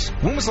Service.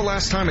 When was the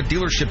last time a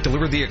dealership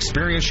delivered the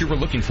experience you were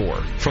looking for?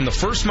 From the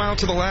first mile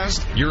to the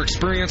last, your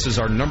experience is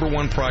our number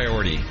one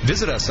priority.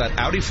 Visit us at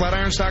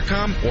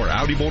AudiFlatirons.com or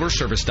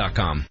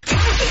AudiBoulderService.com.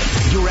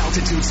 Your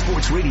Altitude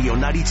Sports Radio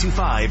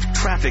 92.5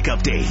 traffic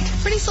update.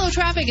 Pretty slow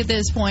traffic at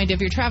this point if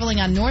you're traveling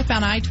on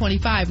northbound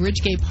I-25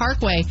 Ridgegate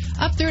Parkway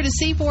up through to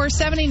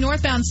C470,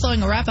 northbound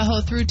slowing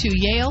Arapahoe through to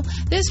Yale.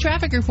 This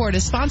traffic report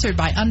is sponsored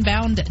by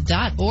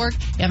Unbound.org. You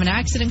have an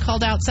accident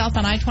called out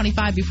southbound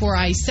I-25 before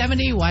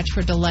I-70. Watch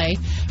for delay.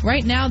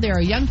 Right now, there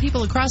are young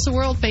people across the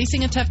world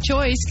facing a tough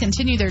choice.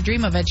 Continue their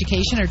dream of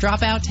education or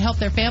drop out to help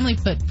their family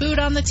put food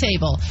on the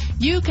table.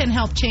 You can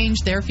help change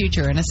their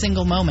future in a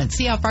single moment.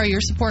 See how far your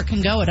support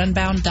can go at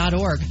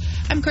Unbound.org.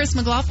 I'm Chris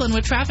McLaughlin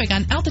with traffic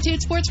on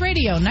Altitude Sports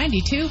Radio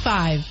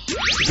 92.5.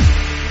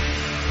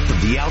 From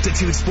the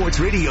Altitude Sports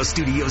Radio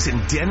studios in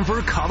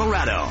Denver,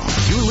 Colorado,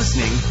 you're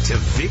listening to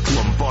Vic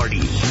Lombardi,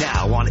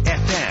 now on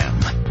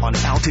FM, on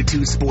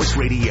Altitude Sports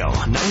Radio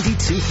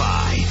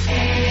 92.5.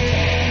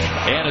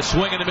 And a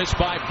swing and a miss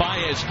by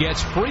Baez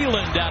gets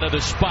Freeland out of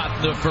the spot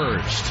in the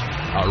first.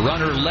 A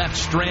runner left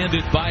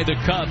stranded by the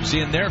Cubs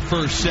in their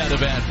first set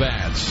of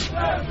at-bats.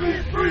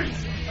 MVP!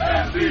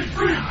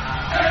 MVP!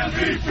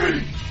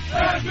 MVP!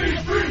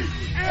 MVP!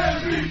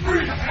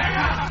 MVP!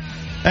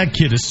 That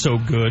kid is so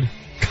good.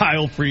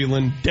 Kyle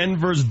Freeland,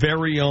 Denver's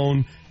very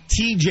own,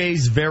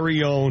 TJ's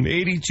very own,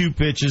 82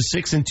 pitches,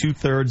 6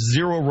 2/3,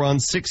 0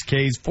 runs, 6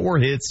 Ks, 4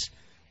 hits.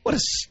 What a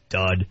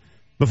stud.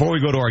 Before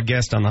we go to our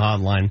guest on the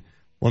hotline,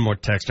 one more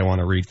text I want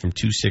to read from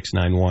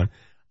 2691.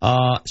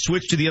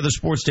 Switched to the other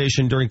sports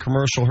station during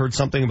commercial, heard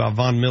something about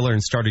Von Miller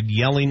and started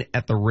yelling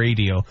at the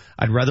radio.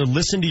 I'd rather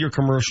listen to your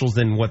commercials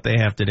than what they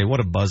have today. What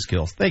a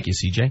buzzkill. Thank you,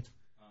 CJ.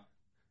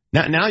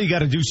 Now you got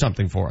to do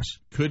something for us.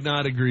 Could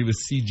not agree with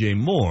CJ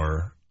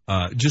more.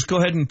 Just go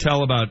ahead and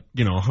tell about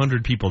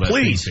 100 people that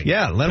please, thing.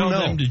 Yeah, let them know.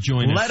 Them to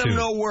join let us them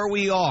know where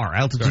we are.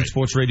 Altitude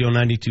Sports Radio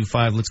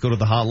 92.5. Let's go to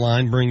the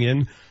hotline. Bring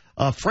in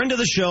a friend of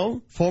the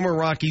show, former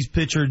Rockies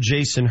pitcher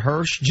Jason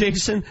Hirsch.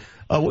 Jason,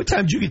 what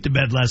time did you get to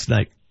bed last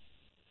night?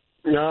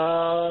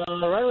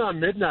 Right around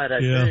midnight, I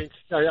think.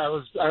 I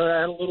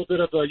had a little bit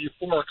of a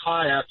euphoric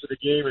high after the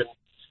game and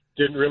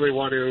didn't really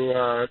want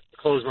to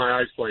close my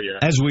eyes quite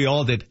yet. As we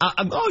all did.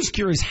 I'm always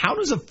curious, how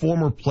does a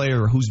former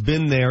player who's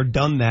been there,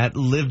 done that,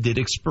 lived it,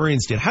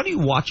 experienced it, how do you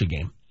watch a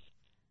game?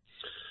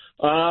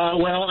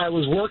 Well, I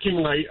was working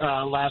late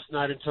last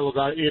night until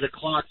about 8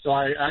 o'clock, so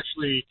I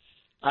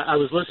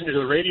was listening to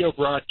the radio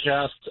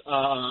broadcast.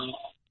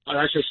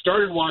 I actually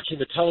started watching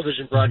the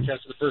television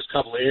broadcast for the first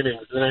couple of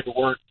innings, and then I had to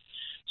work.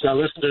 So I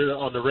listened to it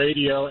on the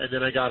radio, and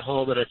then I got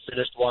home and I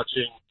finished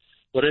watching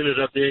what ended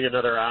up being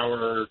another hour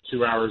or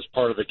 2 hours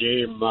part of the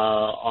game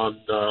on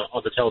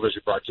the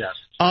television broadcast.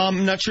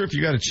 I'm not sure if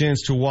you got a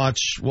chance to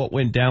watch what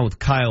went down with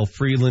Kyle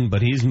Freeland,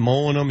 but he's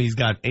mowing them. He's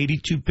got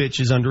 82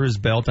 pitches under his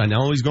belt. I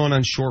know he's going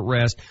on short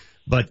rest,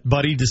 but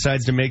Buddy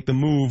decides to make the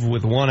move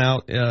with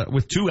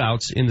 2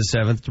 outs in the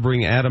seventh to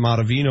bring Adam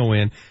Ottavino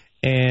in.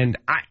 And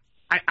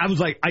I was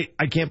like,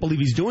 I can't believe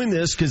he's doing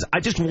this because I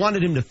just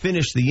wanted him to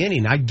finish the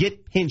inning. I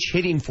get pinch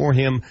hitting for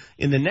him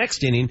in the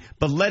next inning,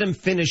 but let him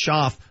finish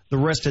off the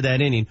rest of that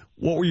inning.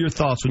 What were your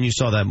thoughts when you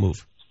saw that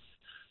move?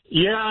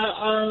 Yeah,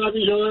 I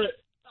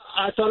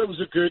thought it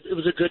was a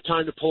good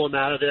time to pull him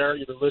out of there.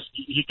 Listen,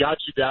 he got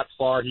you that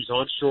far. He's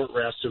on short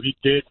rest, so he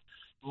did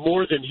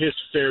more than his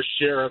fair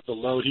share of the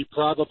load. He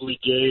probably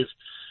gave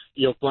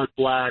Bud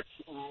Black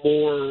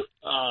more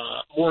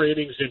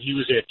innings than he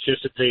was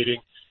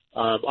anticipating.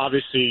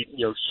 Obviously,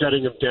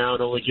 shutting him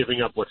down, only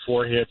giving up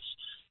 4 hits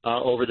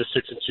over the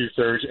 6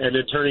 2/3, and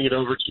then turning it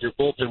over to your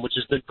bullpen, which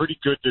has been pretty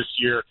good this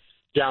year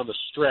down the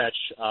stretch.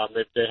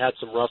 They had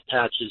some rough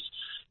patches,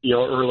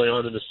 early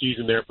on in the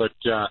season there, but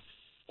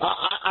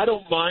I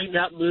don't mind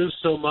that move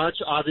so much.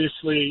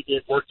 Obviously,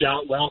 it worked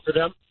out well for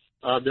them.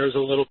 There's a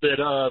little bit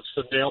of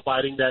some nail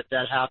biting that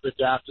happened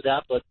after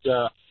that, but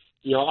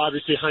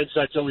obviously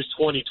hindsight's always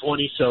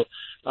 20/20, so.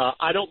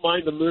 I don't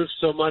mind the move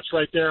so much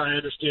right there. I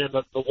understand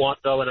the want,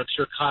 though, and I'm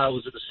sure Kyle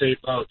was in the same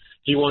boat.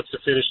 He wants to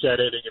finish that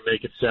inning and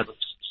make it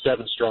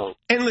seven strong.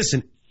 And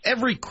listen,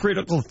 every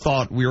critical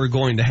thought we are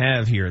going to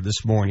have here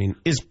this morning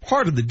is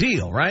part of the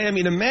deal, right? I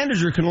mean, a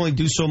manager can only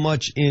do so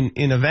much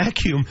in a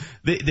vacuum.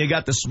 They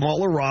got the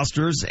smaller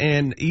rosters,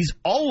 and he's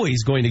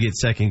always going to get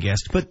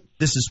second-guessed. But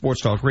this is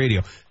Sports Talk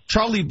Radio.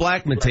 Charlie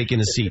Blackmon taking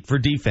a seat for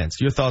defense.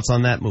 Your thoughts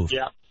on that move?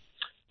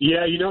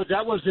 Yeah,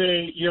 that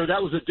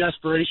was a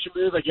desperation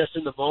move. I guess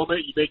in the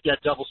moment you make that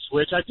double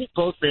switch. I think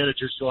both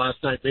managers last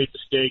night made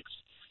mistakes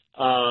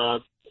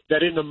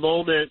that in the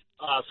moment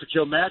for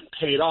Joe Maddon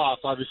paid off.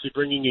 Obviously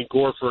bringing in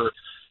Gore for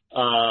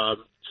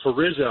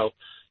Rizzo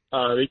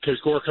because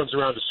Gore comes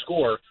around to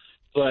score,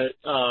 but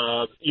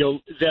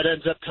that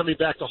ends up coming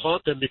back to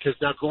haunt them because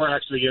now Gore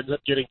actually ends up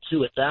getting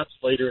 2 at-bats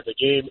later in the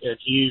game, and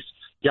he's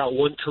got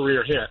 1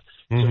 career hit.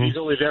 So he's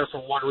only there for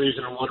one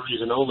reason and one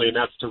reason only, and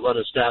that's to run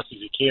as fast as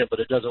he can,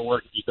 but it doesn't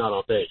work if he's not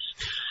on base.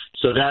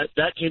 So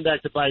that came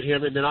back to bite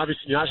him, and then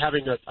obviously not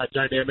having a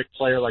dynamic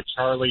player like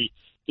Charlie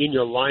in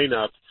your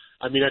lineup,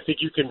 I mean, I think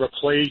you can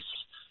replace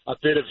a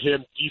bit of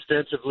him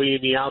defensively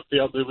in the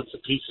outfield, moving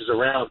some pieces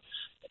around,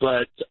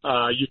 but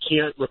you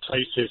can't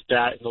replace his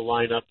bat in the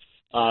lineup.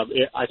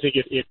 I think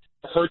it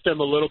hurt them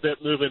a little bit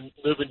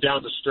moving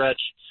down the stretch.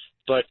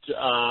 But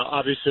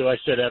obviously, like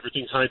I said,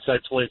 everything's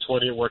hindsight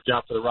 20/20. It worked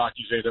out for the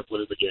Rockies. They ended up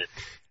winning the game.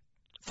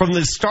 From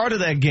the start of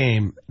that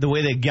game, the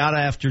way they got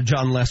after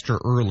John Lester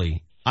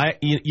early,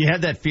 you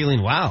had that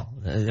feeling, wow,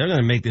 they're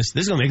going to make this.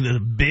 This is going to make it a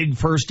big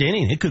first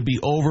inning. It could be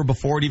over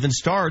before it even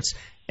starts.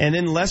 And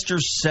then Lester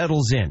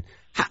settles in.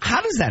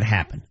 How does that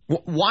happen?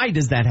 Why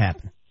does that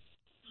happen?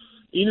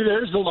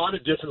 There's a lot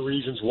of different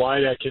reasons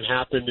why that can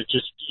happen. It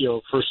just,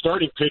 for a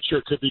starting pitcher,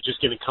 it could be just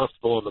getting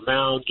comfortable on the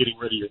mound, getting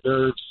rid of your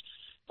nerves.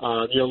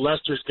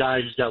 Lester's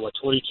guy, he's got,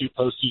 22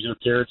 postseason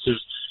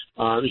appearances.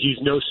 He's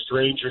no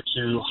stranger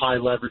to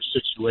high-leverage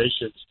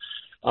situations.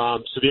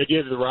 So the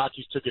idea that the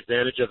Rockies took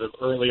advantage of him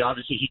early,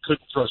 obviously he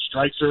couldn't throw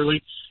strikes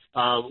early,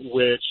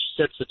 which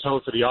sets the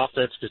tone for the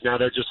offense because now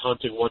they're just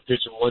hunting one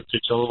pitch and one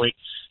pitch only.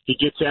 He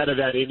gets out of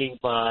that inning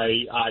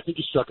by, I think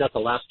he struck out the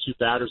last 2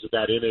 batters of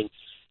that inning.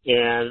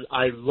 And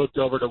I looked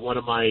over to one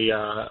of my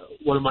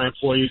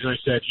employees and I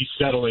said, he's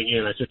settling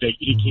in. I said,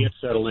 he can't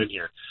settle in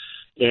here.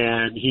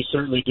 And he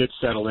certainly did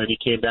settle in. He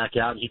came back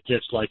out and he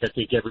pitched like I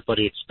think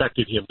everybody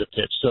expected him to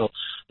pitch. So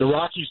the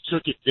Rockies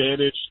took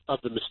advantage of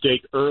the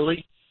mistake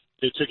early.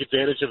 They took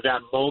advantage of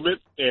that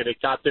moment, and it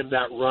got them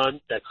that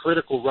run, that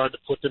critical run to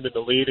put them in the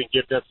lead and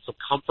give them some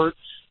comfort.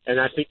 And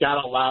I think that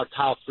allowed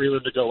Kyle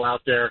Freeland to go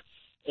out there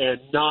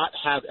and not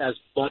have as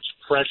much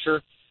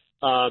pressure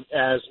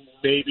as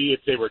maybe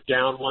if they were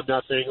down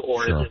 1-0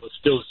 or if it was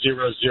still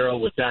 0-0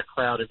 with that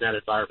crowd in that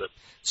environment.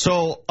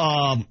 So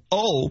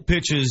O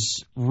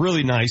pitches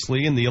really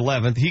nicely in the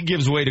 11th. He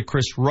gives way to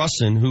Chris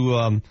Russin, who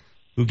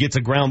who gets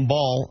a ground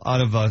ball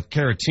out of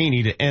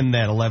Caratini to end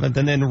that 11th.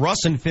 And then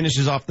Russin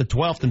finishes off the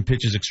 12th and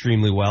pitches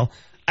extremely well.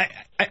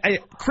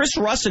 Chris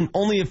Russin,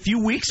 only a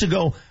few weeks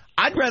ago,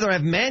 I'd rather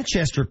have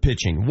Manchester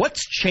pitching.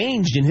 What's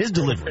changed in his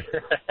delivery?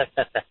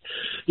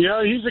 You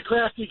know, he's a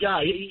crafty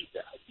guy.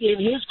 In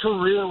his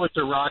career with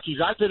the Rockies,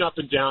 I've been up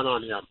and down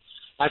on him.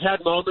 I've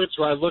had moments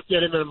where I looked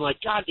at him and I'm like,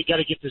 God, you got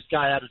to get this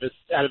guy out of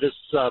this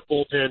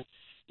bullpen.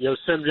 You know,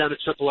 send him down to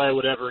AAA,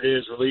 whatever it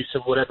is, release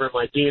him, whatever it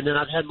might be. And then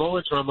I've had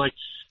moments where I'm like,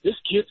 this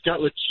kid's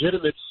got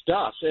legitimate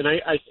stuff. And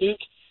I think,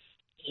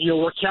 you know,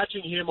 we're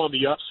catching him on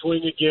the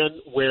upswing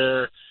again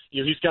where,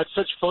 you know, he's got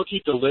such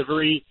funky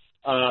delivery.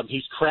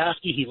 He's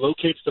crafty. He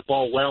locates the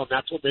ball well, and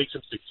that's what makes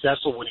him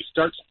successful. When he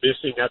starts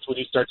missing, that's when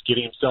he starts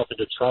getting himself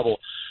into trouble.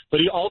 But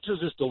he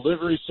alters his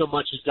delivery so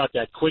much. He's got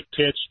that quick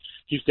pitch.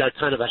 He's got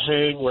kind of a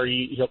hang where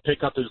he'll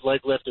pick up his leg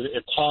lift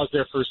and pause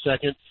there for a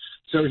second.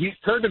 So he's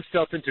turned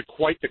himself into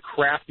quite the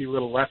crafty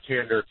little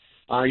left-hander.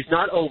 He's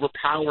not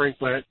overpowering,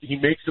 but he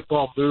makes the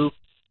ball move,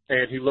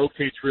 and he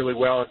locates really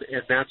well,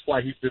 and that's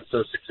why he's been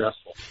so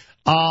successful.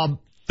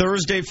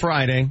 Thursday,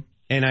 Friday,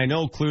 and I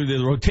know clearly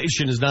the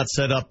rotation is not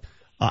set up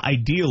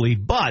ideally,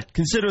 but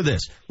consider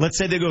this. Let's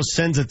say they go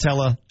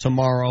Senzatella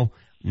tomorrow.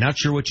 Not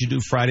sure what you do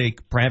Friday,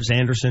 perhaps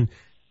Anderson.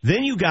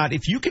 Then you got,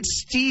 if you could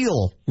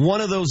steal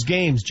one of those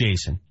games,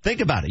 Jason,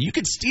 think about it. You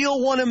could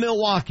steal one in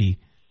Milwaukee.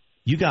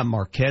 You got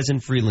Marquez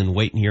and Freeland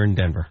waiting here in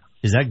Denver.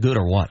 Is that good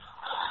or what?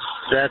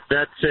 That's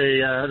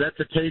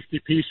a tasty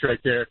piece right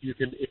there.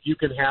 If you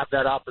can have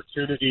that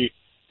opportunity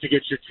to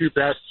get your two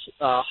best,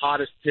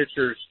 hottest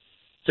pitchers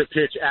to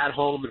pitch at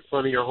home in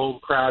front of your home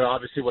crowd.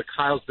 Obviously, what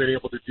Kyle's been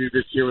able to do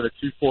this year with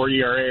a 2.4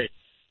 ERA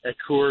at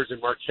Coors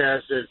and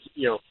Marquez is,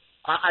 you know,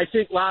 I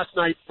think last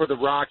night for the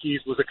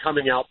Rockies was a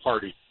coming out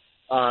party.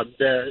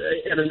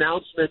 An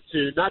announcement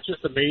to not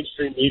just the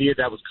mainstream media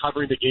that was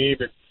covering the game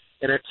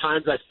and at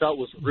times I felt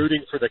was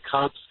rooting for the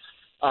Cubs.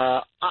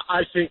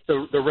 I think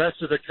the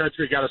rest of the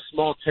country got a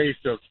small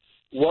taste of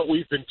what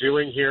we've been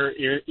doing here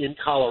in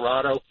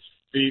Colorado,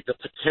 the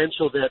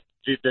potential that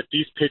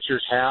these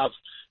pitchers have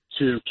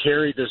to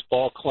carry this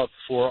ball club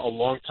for a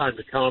long time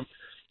to come.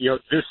 You know,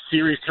 this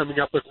series coming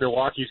up with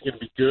Milwaukee is going to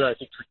be good. I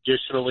think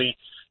traditionally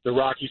the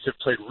Rockies have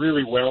played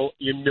really well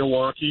in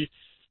Milwaukee.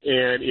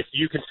 And if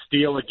you can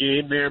steal a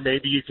game there,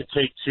 maybe you can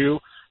take two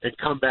and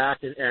come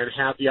back and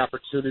have the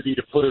opportunity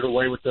to put it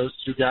away with those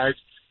two guys.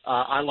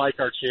 I like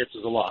our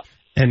chances a lot.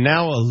 And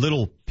now a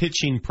little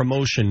pitching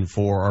promotion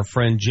for our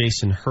friend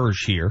Jason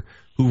Hirsch here,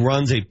 who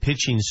runs a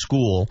pitching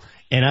school.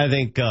 And I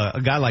think a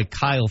guy like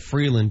Kyle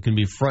Freeland can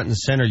be front and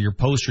center, your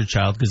poster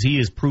child, because he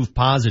is proof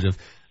positive.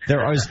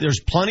 There's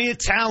plenty of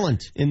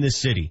talent in this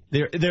city.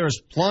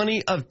 There's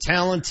plenty of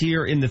talent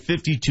here in the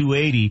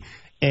 5280,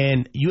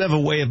 and you have a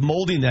way of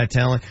molding that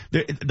talent.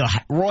 The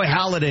Roy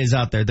Halladay's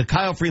out there, the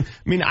Kyle Freeland.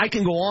 I mean, I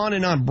can go on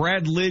and on.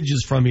 Brad Lidge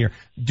is from here.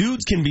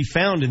 Dudes can be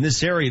found in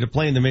this area to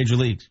play in the major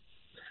leagues.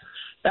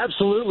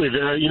 Absolutely.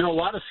 You know, a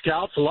lot of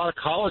scouts, a lot of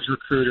college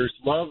recruiters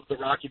love the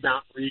Rocky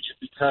Mountain region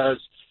because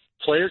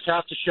players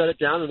have to shut it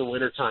down in the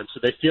wintertime. So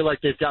they feel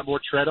like they've got more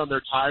tread on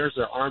their tires.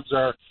 Their arms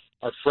are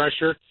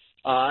fresher.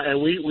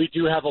 And we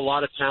do have a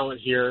lot of talent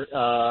here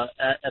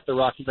at the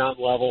Rocky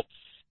Mountain level.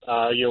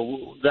 You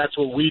know, that's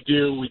what we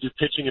do. We do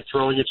pitching and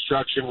throwing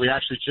instruction. We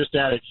actually just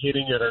added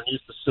hitting at our new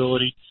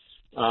facility.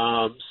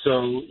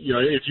 So, you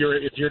know, if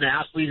you're an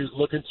athlete who's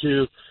looking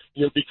to,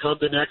 you know, become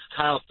the next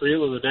Kyle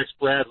Freeland, the next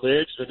Brad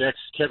Lidge, the next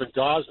Kevin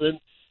Gausman,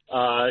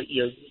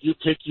 you know, you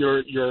pick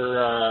your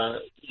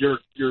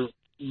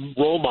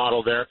role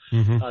model there.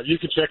 Mm-hmm. You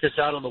can check us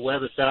out on the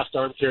web at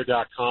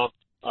fastarmcare.com.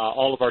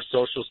 All of our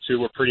socials, too.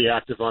 We're pretty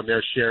active on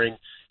there, sharing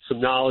some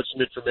knowledge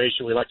and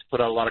information. We like to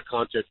put out a lot of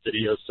content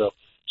videos, so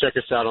check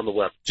us out on the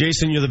web.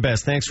 Jason, you're the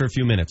best. Thanks for a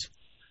few minutes.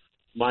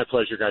 My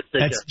pleasure, guys.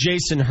 That's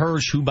Jason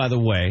Hirsch, who, by the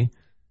way,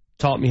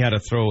 taught me how to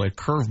throw a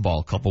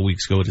curveball a couple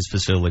weeks ago at his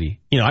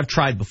facility. You know, I've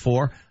tried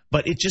before,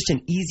 but it's just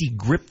an easy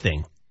grip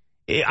thing.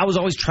 I was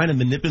always trying to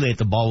manipulate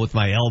the ball with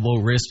my elbow,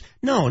 wrist.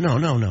 No.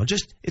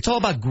 Just, it's all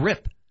about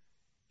grip.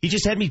 He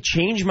just had me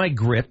change my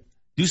grip,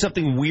 do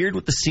something weird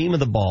with the seam of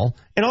the ball,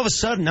 and all of a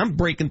sudden I'm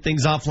breaking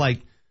things off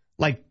like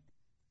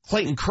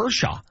Clayton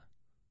Kershaw.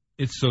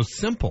 It's so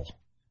simple.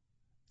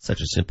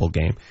 Such a simple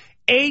game.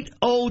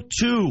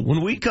 8:02.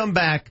 When we come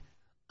back,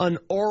 an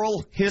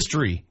oral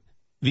history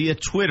via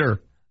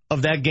Twitter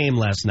of that game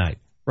last night,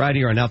 right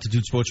here on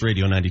Altitude Sports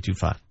Radio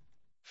 92.5.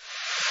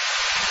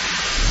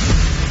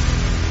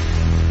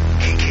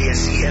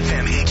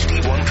 KKSE-FM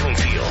HD1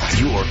 Bloomfield,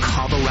 your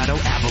Colorado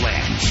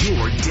Avalanche,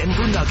 your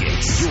Denver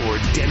Nuggets, your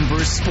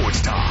Denver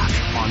Sports Talk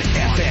on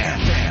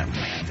FM.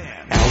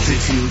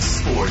 Altitude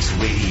Sports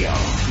Radio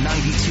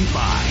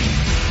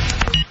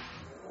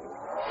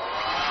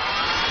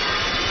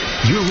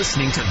 92.5. You're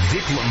listening to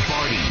Vic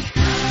Lombardi.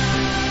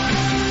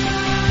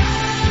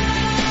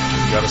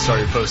 You got to start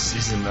your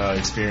postseason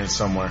experience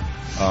somewhere.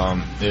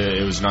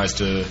 It was nice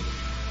to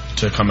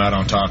come out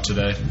on top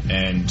today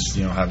and,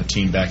 you know, have a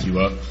team back you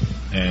up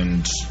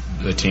and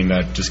a team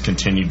that just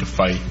continued to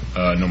fight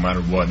no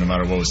matter what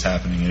was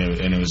happening,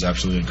 and it was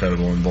absolutely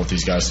incredible. And both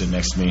these guys sitting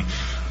next to me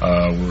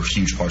were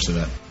huge parts of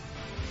that.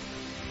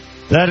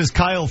 That is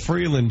Kyle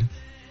Freeland,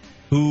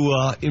 who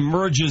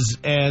emerges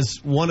as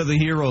one of the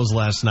heroes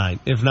last night,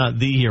 if not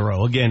the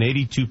hero. Again,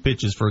 82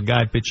 pitches for a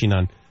guy pitching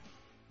on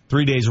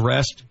 3 days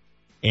rest.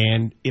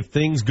 And if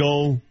things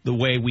go the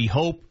way we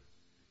hope,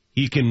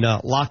 he can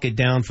lock it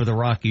down for the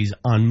Rockies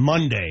on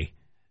Monday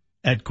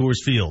at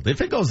Coors Field,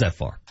 if it goes that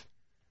far.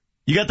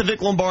 You got the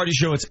Vic Lombardi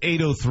Show. It's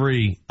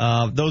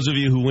 8:03. Those of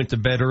you who went to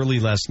bed early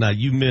last night,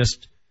 you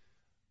missed,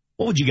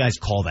 what would you guys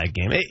call that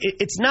game?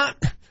 It's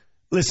not,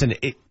 listen,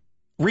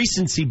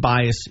 recency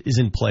bias is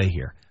in play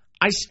here.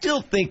 I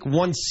still think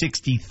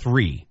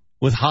 163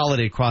 with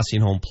Holiday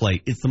crossing home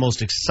plate is the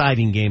most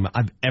exciting game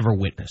I've ever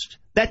witnessed.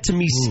 That, to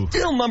me,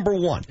 still number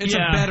one. It's a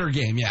better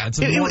game, yeah. It's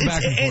a more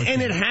back and forth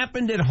and it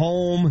happened at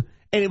home,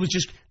 and it was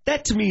just,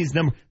 that to me is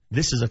number,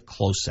 this is a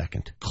close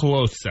second.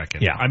 Close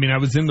second. Yeah. I mean, I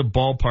was in the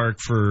ballpark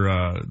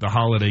for the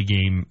Holiday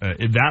game.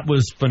 That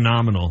was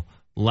phenomenal.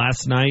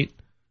 Last night,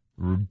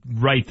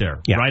 right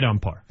there, right on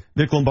par.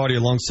 Vic Lombardi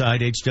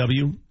alongside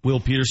HW, Will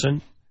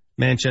Peterson,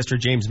 Manchester,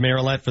 James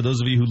Marilat. For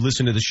those of you who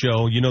listen to the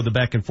show, you know the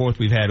back and forth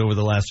we've had over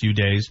the last few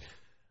days.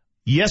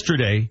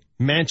 Yesterday,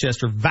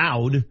 Manchester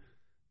vowed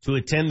to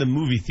attend the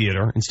movie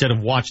theater instead of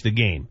watch the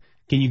game.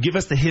 Can you give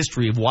us the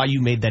history of why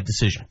you made that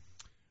decision?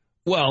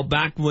 Well,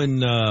 back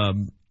when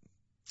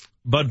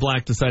Bud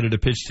Black decided to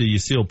pitch to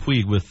Yasiel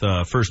Puig with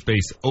first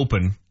base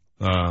open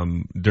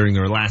during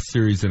their last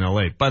series in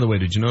L.A. By the way,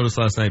 did you notice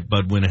last night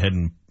Bud went ahead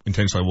and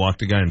intentionally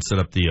walked a guy and set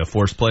up the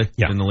force play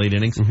in the late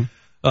innings?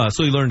 Mm-hmm.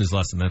 So he learned his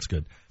lesson. That's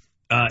good.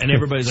 And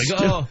everybody's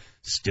like,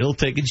 still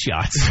taking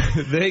shots.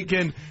 They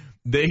can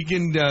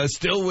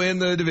still win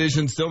the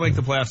division, still make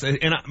the playoffs.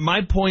 And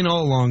my point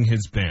all along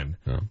has been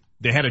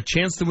they had a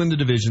chance to win the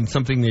division,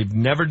 something they've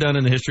never done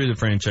in the history of the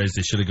franchise.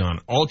 They should have gone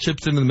all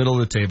chips into the middle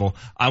of the table.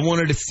 I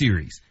wanted a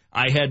series.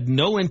 I had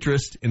no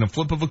interest in a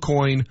flip of a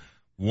coin,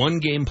 one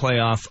game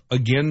playoff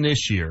again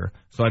this year.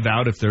 So I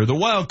vowed if they're the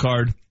wild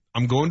card,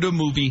 I'm going to a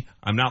movie.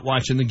 I'm not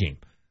watching the game.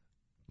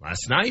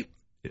 Last night,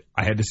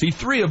 I had to see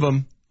 3 of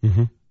them.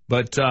 Mm-hmm.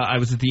 But I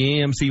was at the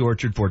AMC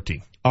Orchard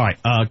 14. All right.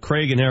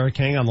 Craig and Eric,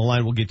 hang on the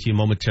line. We'll get to you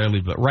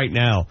momentarily. But right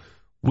now,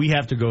 we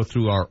have to go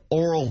through our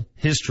oral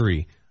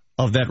history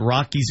of that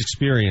Rockies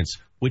experience,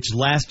 which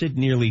lasted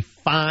nearly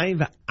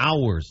 5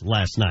 hours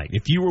last night.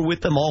 If you were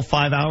with them all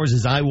 5 hours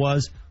as I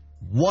was,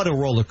 what a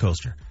roller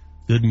coaster.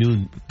 Good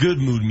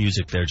mood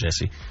music there,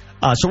 Jesse.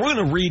 So we're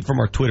going to read from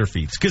our Twitter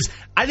feeds, because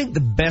I think the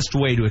best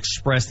way to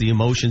express the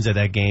emotions of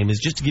that game is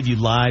just to give you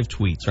live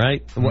tweets,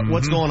 right? Mm-hmm.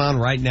 What's going on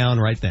right now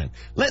and right then.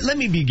 Let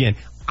me begin.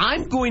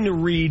 I'm going to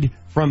read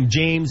from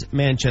James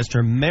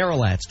Manchester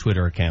Marilat's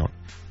Twitter account.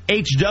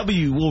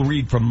 HW will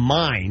read from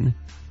mine,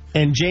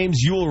 and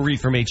James, you will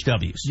read from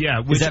HW's.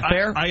 Yeah, is that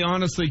fair? I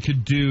honestly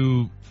could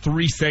do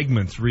 3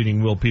 segments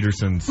reading Will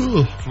Peterson's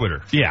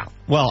Twitter. Yeah.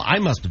 Well, I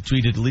must have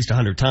tweeted at least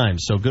 100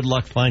 times, so good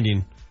luck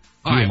finding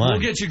All right, mine. we'll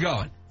get you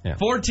going. Yeah.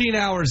 14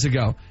 hours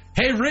ago.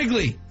 Hey,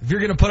 Wrigley, if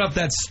you're going to put up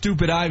that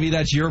stupid ivy,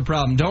 that's your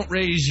problem. Don't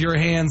raise your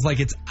hands like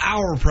it's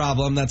our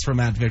problem. That's from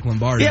Vic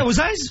Lombardi. Yeah, was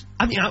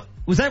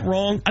that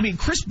wrong? I mean,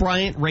 Chris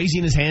Bryant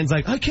raising his hands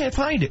like, I can't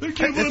find it. I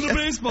can't find the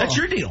baseball. That's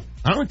your deal.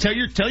 I don't tell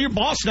your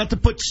boss not to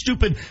put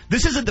stupid.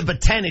 This isn't the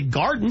Botanic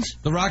Gardens.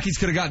 The Rockies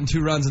could have gotten 2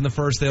 runs in the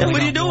first. They and only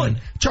what are you doing?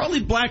 One.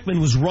 Charlie Blackmon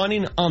was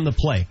running on the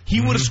play. He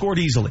would have scored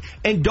easily.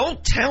 And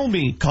don't tell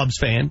me,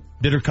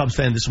 bitter Cubs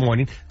fan this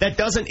morning, that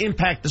doesn't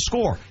impact the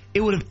score. It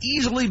would have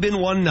easily been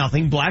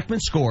 1-0. Blackmon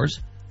scores.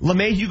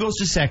 LeMahieu goes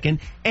to second,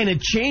 and it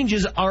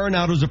changes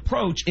Arenado's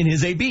approach in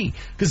his AB.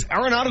 Because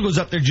Arenado goes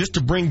up there just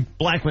to bring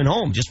Blackmon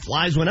home, just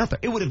flies one up there.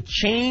 It would have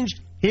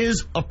changed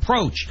his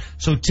approach.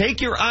 So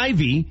take your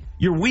ivy,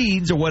 your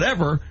weeds, or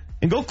whatever,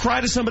 and go cry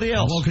to somebody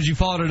else. Well, because you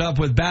followed it up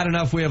with bad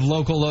enough we have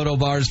local Loto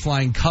bars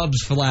flying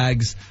Cubs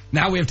flags.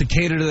 Now we have to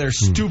cater to their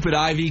stupid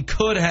ivy.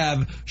 Could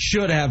have,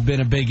 should have been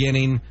a big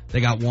inning.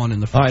 They got 1 in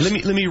the first. All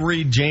right, let me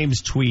read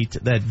James' tweet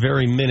that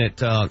very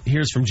minute.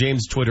 Here's from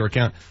James' Twitter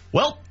account.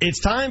 Well,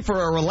 it's time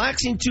for a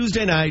relaxing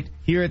Tuesday night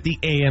here at the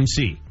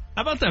AMC.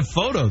 How about that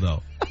photo,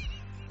 though?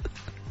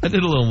 I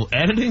did a little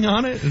editing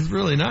on it. It's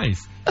really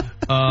nice.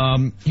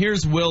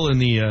 Here's Will in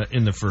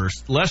the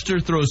first. Lester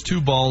throws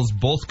 2 balls,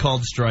 both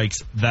called strikes.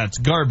 That's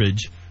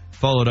garbage.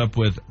 Followed up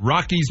with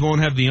Rockies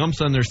won't have the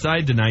umps on their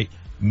side tonight.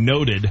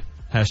 Noted.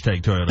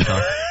 Hashtag Toyota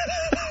Talk.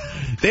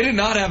 They did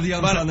not have the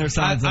umps on their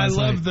sides. I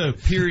love the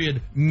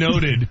period.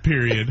 Noted.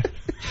 Period.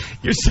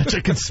 You're such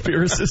a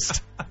conspiracist.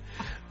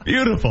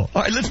 Beautiful.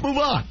 All right, let's move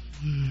on.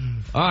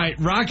 All right,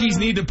 Rockies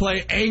need to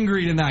play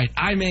angry tonight.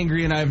 I'm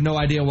angry, and I have no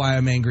idea why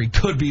I'm angry.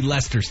 Could be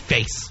Lester's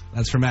face.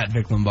 That's from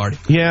Vic Lombardi.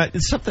 Yeah,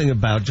 it's something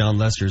about John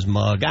Lester's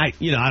mug. I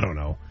don't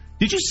know.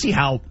 Did you see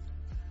how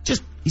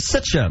he's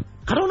such a,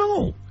 I don't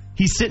know.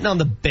 He's sitting on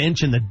the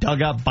bench in the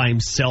dugout by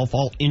himself,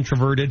 all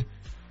introverted.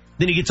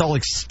 Then he gets all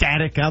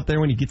ecstatic out there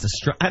when he gets a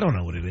strike. I don't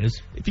know what it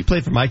is. If he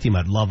played for my team,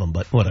 I'd love him,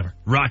 but whatever.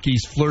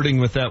 Rockies flirting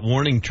with that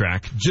warning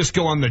track. Just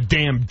go on the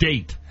damn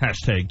date.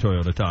 Hashtag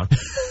Toyota Talk.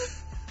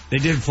 They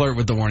did flirt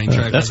with the warning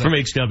track. That's from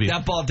HW.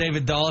 That ball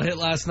David Dahl hit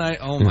last night,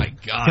 oh my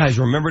God. Guys,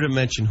 remember to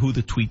mention who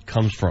the tweet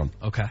comes from.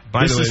 Okay.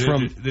 By the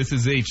way, this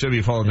is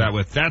HW followed that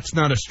with, "That's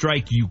not a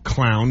strike, you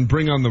clown.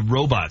 Bring on the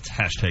robots."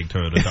 Hashtag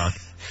Toyota Talk.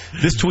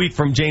 This tweet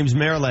from James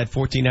Marilat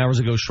 14 hours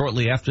ago,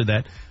 shortly after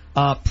that.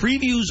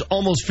 Previews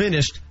almost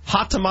finished.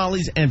 Hot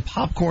tamales and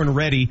popcorn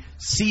ready.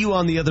 See you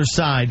on the other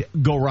side.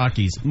 Go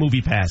Rockies.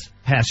 Movie Pass.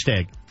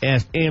 Hashtag.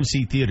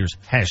 AMC Theaters.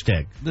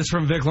 Hashtag. This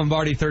from Vic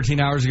Lombardi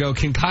 13 hours ago.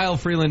 Can Kyle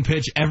Freeland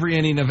pitch every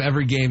inning of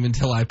every game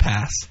until I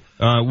pass?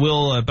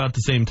 Will, about the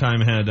same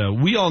time, had,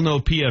 "We all know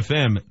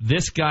PFM.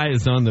 This guy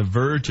is on the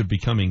verge of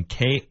becoming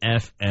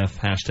KFF."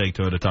 Hashtag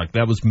Toyota Talk.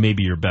 That was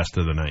maybe your best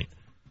of the night.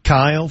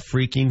 Kyle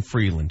freaking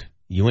Freeland.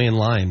 You ain't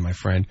lying, my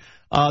friend.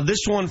 This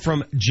one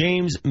from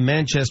James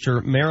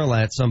Manchester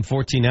Marilat some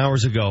 14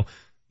 hours ago.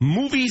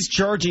 Movies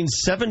charging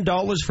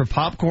 $7 for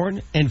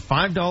popcorn and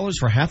 $5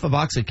 for half a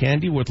box of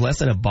candy worth less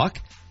than $1,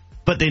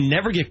 but they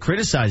never get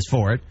criticized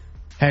for it.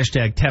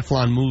 Hashtag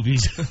Teflon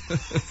Movies.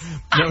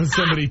 That was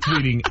somebody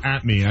tweeting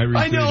at me. I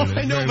know,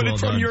 but well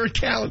it's done. from your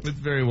account. It's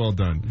very well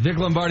done. Vic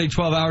Lombardi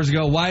 12 hours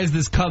ago. Why is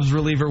this Cubs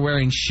reliever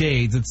wearing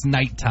shades? It's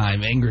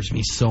nighttime. Angers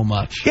me so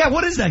much. Yeah,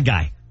 what is that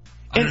guy?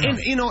 And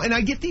you know, and I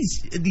get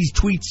these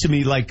tweets to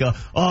me like,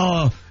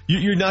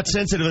 you're not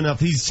sensitive enough.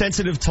 He's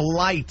sensitive to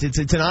light. It's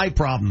an eye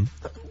problem.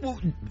 Well,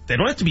 they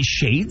don't have to be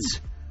shades.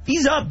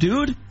 Ease up,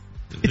 dude.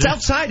 It's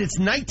outside. It's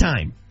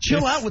nighttime.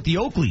 Chill out with the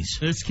Oakleys.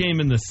 This came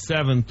in the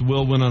 7th.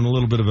 Will went on a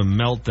little bit of a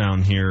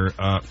meltdown here.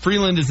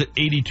 Freeland is at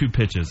 82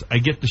 pitches. I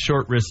get the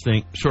short rest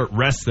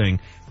thing,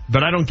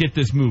 but I don't get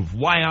this move.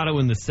 Why Otto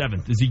in the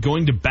 7th? Is he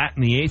going to bat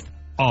in the 8th?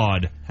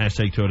 Odd.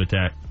 Hashtag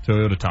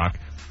Toyota Talk.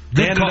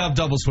 They ended up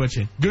double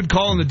switching. Good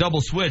call on the double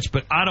switch,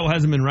 but Otto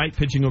hasn't been right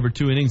pitching over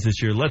 2 innings this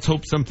year. Let's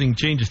hope something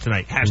changes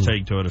tonight.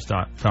 Hashtag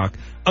Toyota Talk.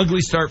 Ugly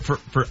start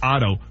for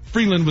Otto.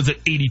 Freeland was at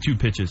 82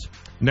 pitches.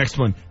 Next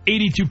one,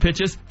 82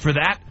 pitches. For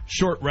that,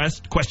 short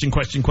rest. Question.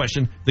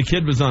 The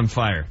kid was on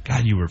fire.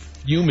 God, you were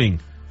fuming.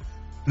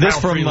 This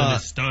Kyle from Freeland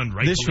is stunned,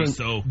 rightfully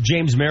so.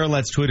 James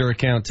Marilat's Twitter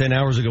account 10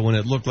 hours ago when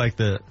it looked like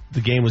the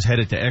game was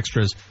headed to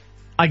extras.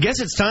 I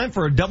guess it's time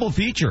for a double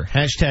feature.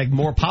 Hashtag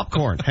more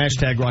popcorn.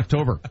 Hashtag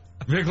Rocktober.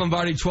 Vic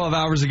Lombardi 12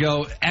 hours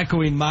ago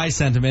echoing my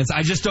sentiments.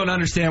 I just don't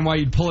understand why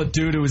you'd pull a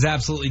dude who was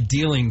absolutely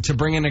dealing to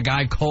bring in a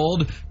guy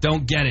cold.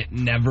 Don't get it.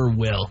 Never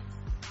will.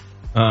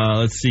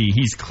 Let's see.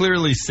 He's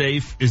clearly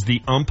safe. Is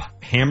the ump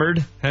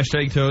hammered?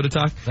 Hashtag Toyota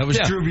Talk. That was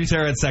Drew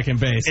Butera at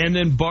second base. And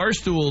then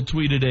Barstool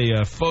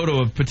tweeted a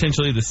photo of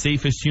potentially the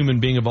safest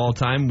human being of all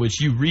time,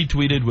 which you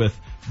retweeted with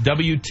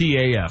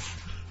WTAF.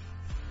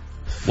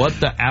 What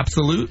the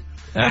absolute?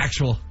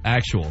 Actual.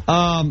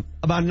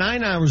 About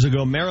 9 hours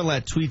ago,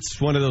 Marilat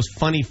tweets one of those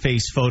funny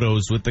face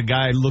photos with the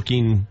guy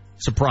looking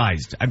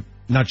surprised. I'm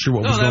not sure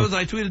what was going on.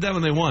 I tweeted that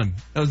when they won.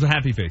 That was the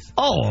happy face.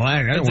 Oh,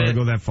 I don't want to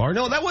go that far.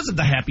 No, that wasn't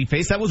the happy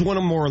face. That was one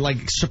of more like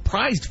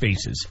surprised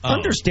faces.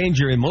 Understand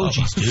your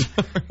emojis,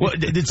 dude. Well,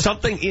 did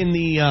something in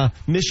the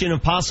Mission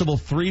Impossible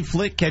 3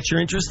 flick catch your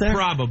interest there?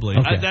 Probably.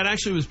 Okay. That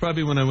actually was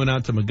probably when I went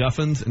out to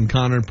McGuffin's and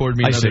Connor poured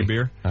me another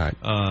beer. All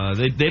right.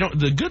 They don't.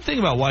 The good thing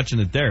about watching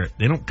it there,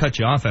 they don't cut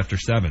you off after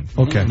 7.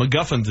 Okay.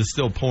 McGuffin's is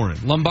still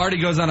pouring. Lombardi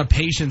goes on a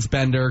patience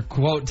bender.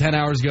 Quote 10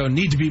 hours ago,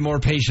 need to be more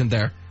patient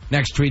there.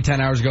 Next tweet 10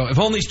 hours ago. If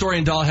only Story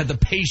and Dahl had the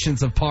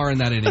patience of Parr in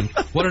that inning.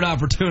 What an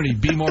opportunity.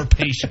 Be more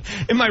patient.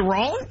 Am I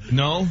wrong?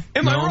 No.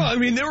 Am I wrong? I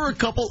mean, there were a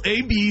couple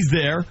ABs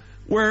there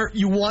where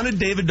you wanted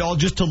David Dahl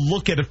just to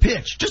look at a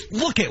pitch. Just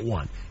look at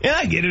one. And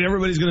I get it.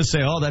 Everybody's going to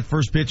say, oh, that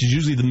first pitch is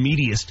usually the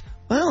meatiest.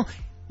 Well,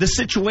 the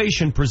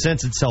situation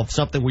presents itself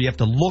something where you have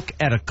to look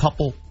at a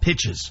couple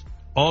pitches.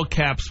 All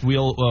caps,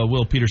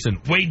 Will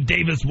Peterson. Wade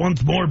Davis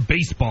wants more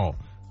baseball.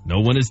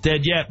 No one is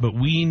dead yet, but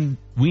we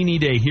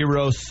need a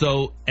hero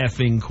so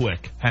effing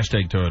quick.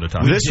 Hashtag Toyota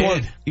Talk. This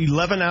one,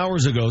 11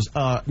 hours ago,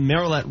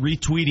 Marilat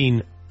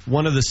retweeting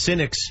one of the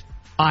cynics.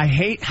 I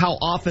hate how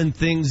often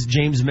things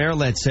James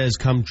Marilat says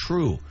come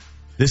true.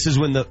 This is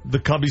when the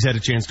Cubbies had a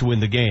chance to win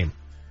the game.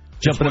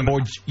 Jumping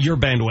aboard your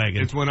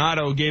bandwagon. It's when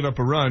Otto gave up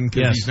a run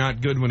because he's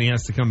not good when he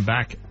has to come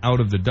back out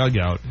of the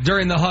dugout.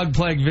 During the hug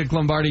plague, Vic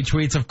Lombardi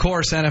tweets, of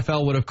course,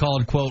 NFL would have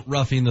called, quote,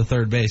 roughing the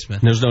third baseman.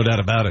 There's no doubt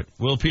about it.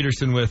 Will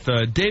Peterson with,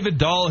 David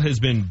Dahl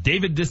has been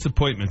David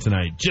Disappointment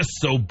tonight. Just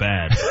so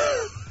bad.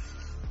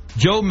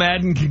 Joe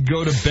Madden can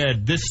go to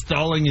bed. This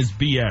stalling is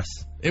BS.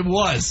 It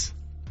was.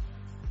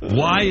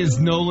 Why is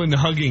Nolan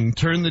hugging?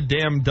 Turn the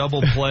damn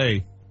double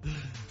play.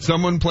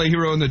 Someone play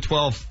hero in the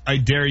 12th. I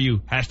dare you.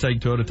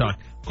 Hashtag Toyota Talk.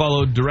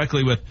 Followed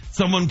directly with,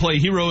 someone play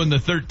hero in the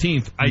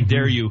 13th. I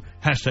dare you.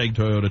 Hashtag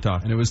Toyota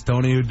Talk. And it was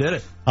Tony who did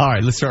it. All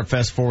right, let's start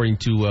fast forwarding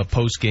to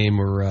post-game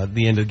or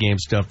the end of the game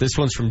stuff. This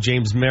one's from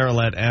James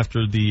Marilat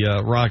after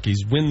the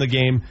Rockies win the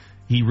game.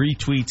 He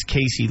retweets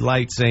Casey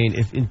Light saying,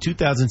 if in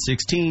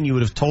 2016 you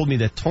would have told me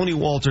that Tony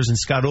Walters and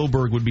Scott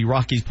Oberg would be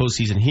Rockies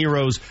postseason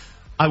heroes,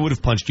 I would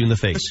have punched you in the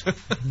face.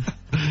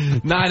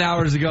 9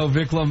 hours ago,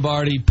 Vic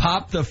Lombardi,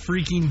 pop the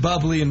freaking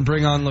bubbly and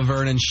bring on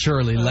Laverne and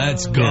Shirley.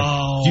 Let's go.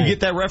 Yeah. Do you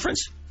get that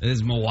reference? It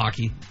is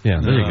Milwaukee.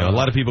 Yeah, there you go. A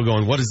lot of people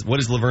going, what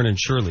is Laverne and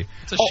Shirley?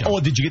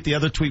 Did you get the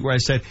other tweet where I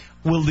said,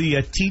 will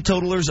the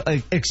teetotalers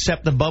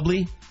accept the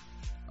bubbly?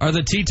 Are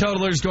the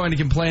teetotalers going to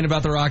complain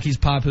about the Rockies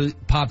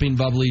popping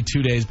bubbly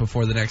 2 days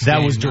before the next game?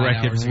 That was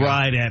directed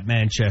right at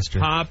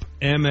Manchester. Pop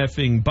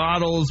MFing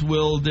bottles,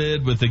 Will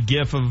did, with a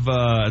gif of,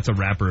 it's a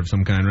rapper of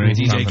some kind, right?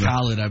 DJ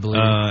Khaled, I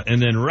believe.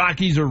 And then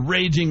Rockies are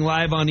raging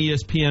live on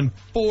ESPN,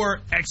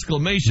 4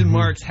 exclamation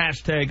marks,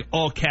 hashtag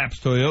all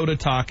caps Toyota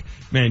talk.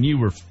 Man, you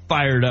were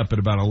fired up at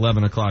about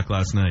 11 o'clock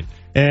last night.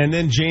 And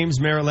then James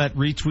Marilette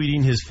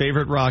retweeting his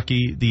favorite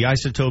Rocky, the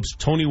Isotopes,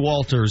 Tony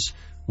Walters,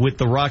 with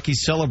the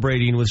Rockies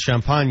celebrating with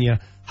champagne.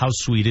 How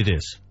sweet it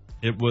is.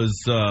 It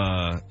was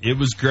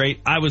great.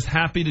 I was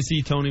happy to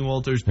see Tony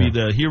Walters be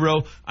the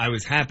hero. I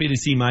was happy to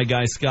see my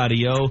guy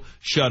Scotty O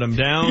shut him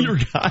down. Your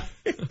guy.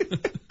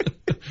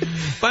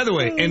 By the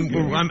way, and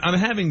I'm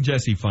having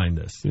Jesse find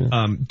this.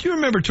 Yeah. Do you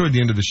remember toward the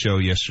end of the show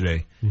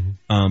yesterday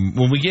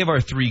when we gave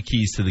our 3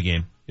 keys to the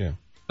game? Yeah.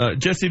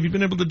 Jesse, have you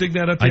been able to dig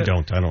that up yet? I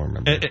don't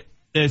remember.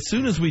 As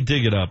soon as we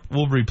dig it up,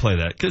 we'll replay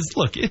that. Because,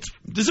 look, it's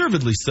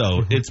deservedly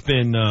so. It's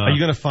been... Are you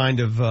going to find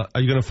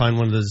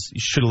one of those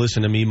should have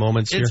listened to me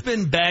moments here? It's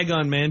been bag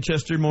on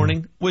Manchester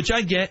morning, which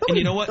I get. And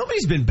you know what?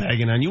 Nobody's been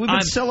bagging on you. We've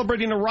been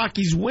celebrating a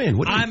Rockies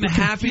win. I'm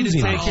happy to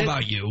take it. All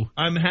about you.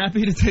 I'm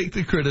happy to take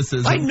the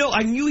criticism. I know.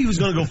 I knew he was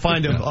going to go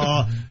find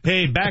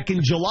hey, back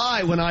in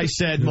July when I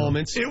said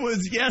moments. It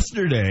was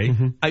yesterday.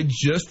 I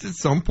just, at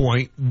some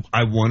point,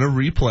 I want to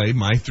replay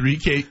my 3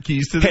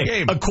 keys to the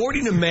game.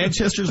 According to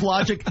Manchester's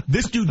logic,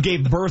 this dude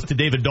gave birth to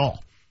David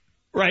Dahl.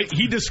 Right?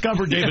 He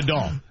discovered David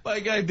Dahl. My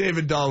guy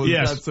David Dahl was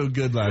not so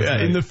good last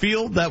night. In the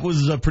field, that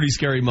was a pretty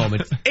scary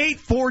moment.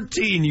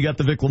 8:14, you got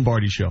the Vic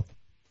Lombardi Show.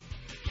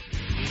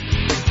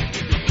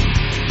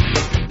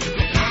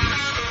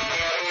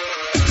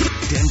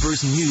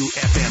 Denver's new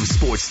FM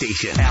sports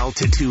station,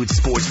 Altitude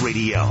Sports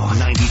Radio,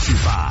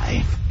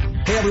 92.5.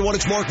 Hey everyone,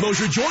 it's Mark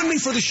Mosier. Join me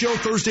for the show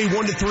Thursday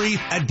 1 to 3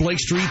 at Blake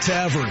Street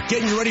Tavern.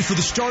 Getting you ready for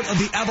the start of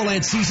the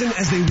Avalanche season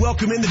as they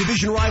welcome in the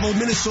division rival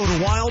Minnesota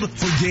Wild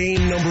for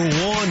game number 1.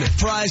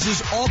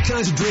 Prizes, all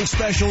kinds of drink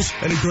specials,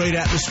 and a great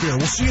atmosphere.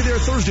 We'll see you there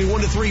Thursday 1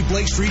 to 3,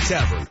 Blake Street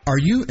Tavern. Are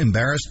you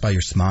embarrassed by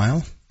your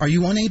smile? Are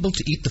you unable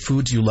to eat the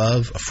foods you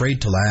love,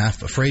 afraid to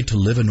laugh, afraid to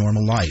live a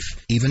normal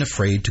life, even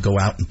afraid to go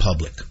out in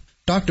public?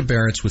 Dr.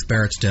 Barrett's with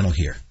Barrett's Dental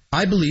here.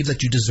 I believe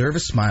that you deserve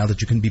a smile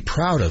that you can be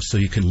proud of so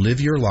you can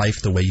live your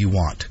life the way you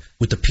want,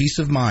 with the peace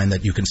of mind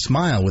that you can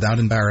smile without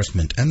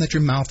embarrassment and that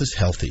your mouth is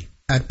healthy.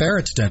 At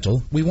Barrett's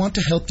Dental, we want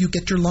to help you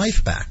get your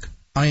life back.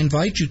 I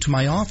invite you to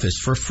my office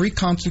for a free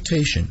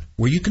consultation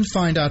where you can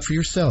find out for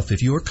yourself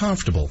if you are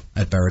comfortable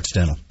at Barrett's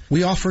Dental.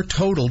 We offer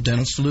total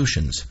dental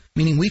solutions,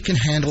 meaning we can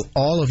handle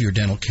all of your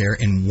dental care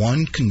in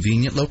one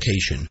convenient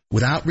location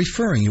without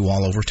referring you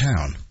all over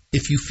town.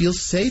 If you feel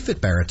safe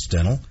at Barrett's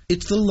Dental,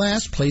 it's the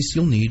last place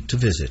you'll need to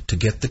visit to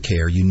get the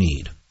care you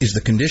need. Is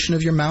the condition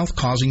of your mouth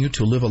causing you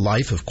to live a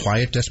life of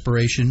quiet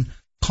desperation?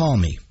 Call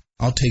me.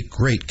 I'll take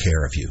great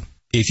care of you.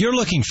 If you're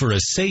looking for a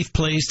safe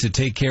place to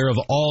take care of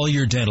all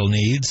your dental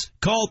needs,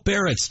 call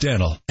Barrett's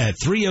Dental at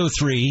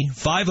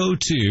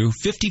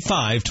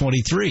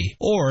 303-502-5523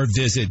 or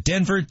visit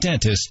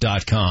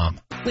denverdentist.com.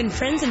 When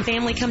friends and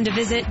family come to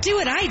visit, do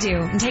what I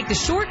do and take the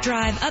short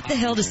drive up the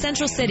hill to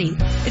Central City.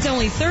 It's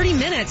only 30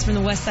 minutes from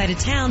the west side of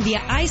town via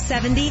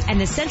I-70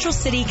 and the Central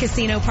City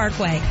Casino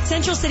Parkway.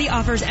 Central City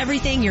offers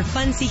everything your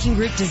fun-seeking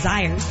group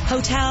desires.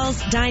 Hotels,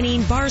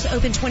 dining, bars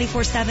open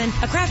 24/7,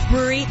 a craft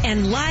brewery,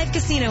 and live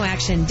casino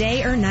action day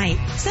or night.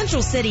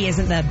 Central City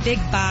isn't the big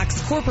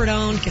box,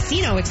 corporate-owned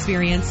casino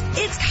experience.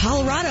 It's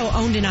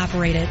Colorado-owned and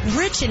operated,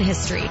 rich in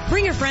history.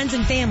 Bring your friends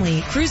and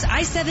family, cruise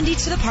I-70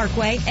 to the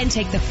Parkway, and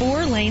take the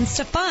 4 lanes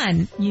to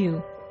fun.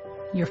 You,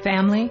 your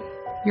family,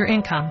 your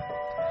income.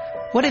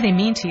 What do they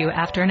mean to you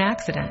after an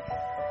accident?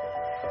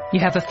 You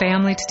have a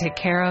family to take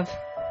care of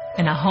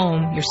and a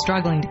home you're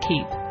struggling to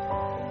keep.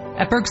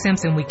 At Berg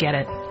Simpson, we get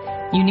it.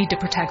 You need to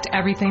protect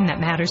everything that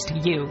matters to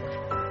you.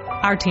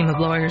 Our team of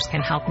lawyers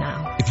can help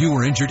now. If you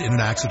were injured in an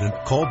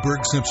accident, call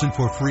Berg Simpson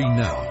for free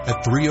now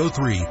at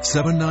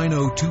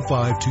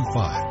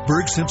 303-790-2525.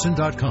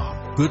 BergSimpson.com.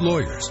 Good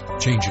lawyers,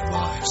 changing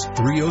lives.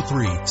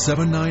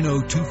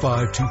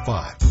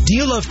 303-790-2525. Do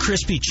you love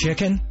crispy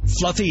chicken,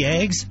 fluffy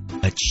eggs,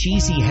 a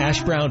cheesy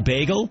hash brown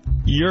bagel?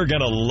 You're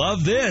going to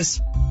love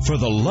this. For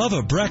the love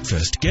of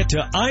breakfast, get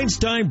to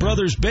Einstein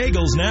Brothers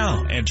Bagels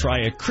now and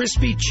try a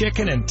crispy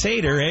chicken and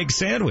tater egg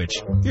sandwich.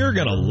 You're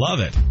going to love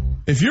it.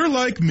 If you're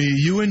like me,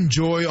 you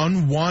enjoy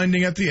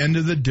unwinding at the end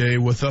of the day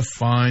with a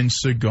fine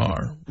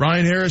cigar.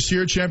 Ryan Harris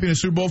here, champion of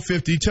Super Bowl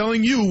 50,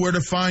 telling you where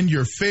to find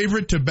your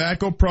favorite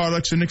tobacco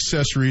products and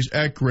accessories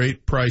at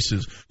great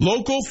prices.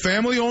 Local,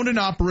 family-owned and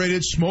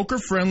operated,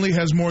 smoker-friendly,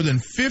 has more than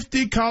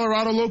 50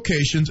 Colorado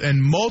locations and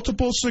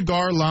multiple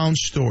cigar lounge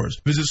stores.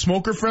 Visit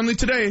Smoker Friendly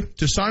today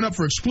to sign up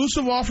for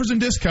exclusive offers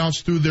and discounts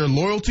through their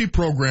loyalty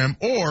program,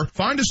 or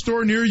find a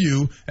store near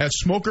you at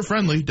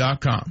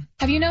smokerfriendly.com.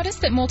 Have you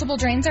noticed that multiple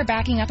drains are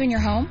backing up in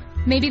your home?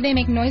 Maybe they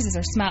make noises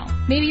or smell.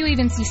 Maybe you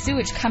even see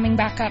sewage coming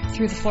back up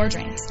through the floor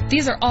drains.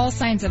 These are all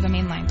signs of a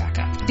mainline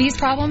backup. These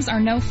problems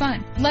are no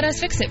fun. Let us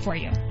fix it for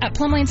you. At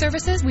Plumline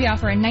Services, we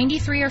offer a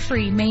 93 or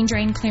free main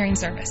drain clearing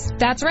service.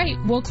 That's right,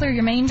 we'll clear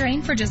your main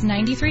drain for just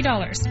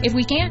 $93. If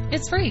we can't,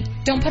 it's free.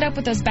 Don't put up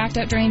with those backed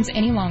up drains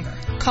any longer.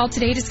 Call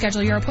today to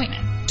schedule your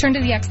appointment. Turn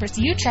to the experts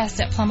you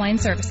trust at Plumline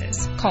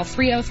Services. Call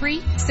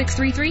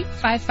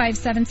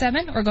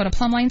 303-633-5577 or go to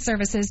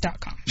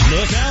plumlineservices.com.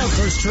 Look out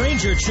for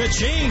Stranger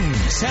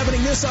Cha-Chings,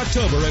 happening this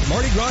October at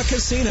Mardi Gras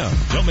Casino.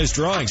 Don't miss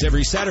drawings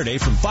every Saturday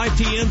from 5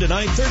 p.m. to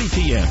 9:30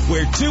 p.m.,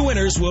 where 2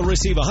 winners will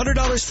receive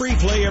 $100 free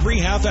play every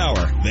half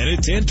hour. Then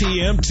at 10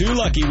 p.m., 2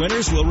 lucky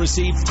winners will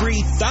receive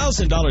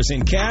 $3,000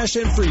 in cash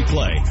and free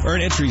play.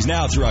 Earn entries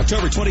now through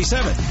October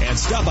 27th, and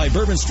stop by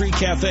Bourbon Street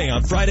Cafe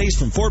on Fridays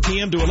from 4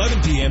 p.m. to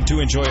 11 p.m. to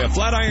enjoy a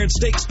flat iron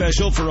steak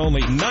special for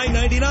only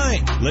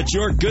 $9.99. Let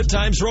your good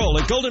times roll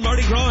at Golden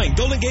Mardi Gras and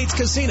Golden Gates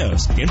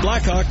Casinos in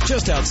Blackhawk,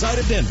 just outside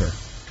of Denver.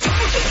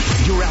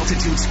 Your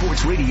Altitude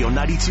Sports Radio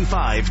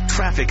 92.5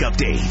 traffic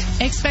update.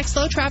 Expect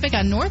slow traffic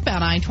on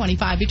northbound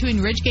I-25 between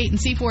Ridgegate and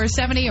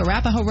C-470,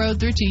 Arapahoe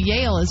Road through to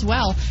Yale as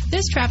well.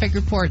 This traffic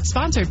report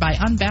sponsored by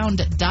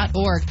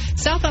Unbound.org.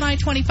 South on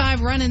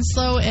I-25 running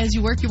slow as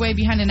you work your way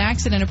behind an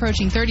accident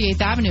approaching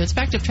 38th Avenue.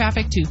 Expect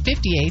traffic to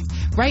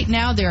 58th. Right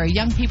now, there are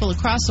young people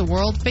across the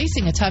world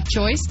facing a tough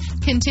choice.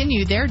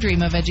 Continue their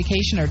dream of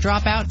education or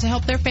drop out to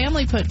help their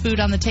family put food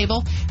on the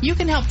table. You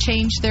can help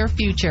change their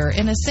future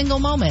in a single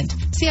moment.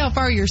 See how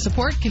far your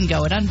support can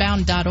go at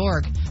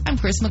Unbound.org. I'm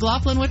Chris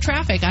McLaughlin with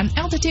traffic on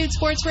Altitude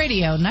Sports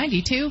Radio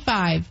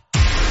 92.5.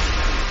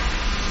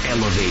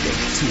 Elevated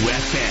to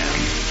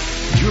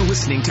FM. You're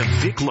listening to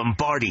Vic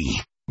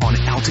Lombardi on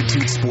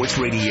Altitude Sports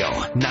Radio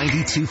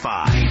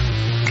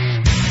 92.5.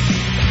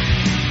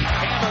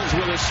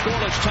 With a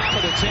scoreless top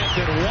of the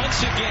 10th, and once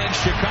again,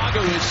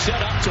 Chicago is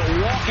set up to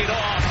walk it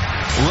off.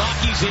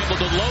 Rockies able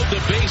to load the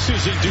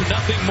bases and do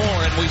nothing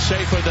more, and we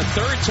say for the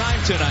third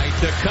time tonight,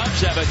 the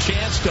Cubs have a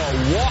chance to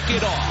walk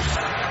it off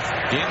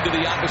into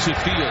the opposite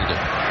field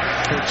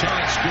for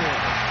Terrence Gore.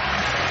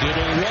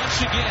 It'll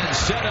once again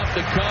set up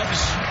the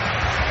Cubs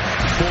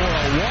for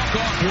a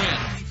walk-off win.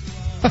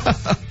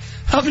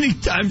 How many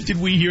times did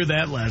we hear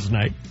that last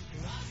night?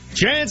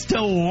 Chance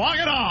to walk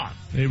it off.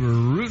 They were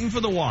rooting for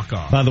the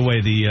walk-off. By the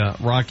way, the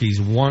Rockies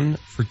 1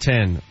 for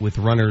 10 with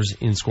runners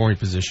in scoring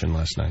position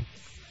last night.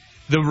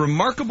 The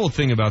remarkable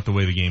thing about the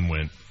way the game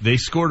went, they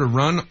scored a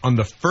run on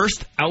the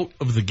first out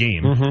of the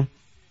game. Mm-hmm.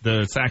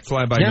 The sac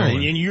fly by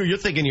Nolan. And you're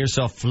thinking to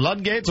yourself,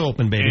 floodgates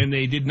open, baby. And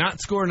they did not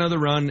score another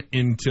run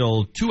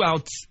until 2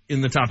 outs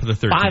in the top of the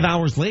third. 5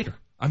 hours later.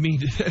 I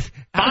mean,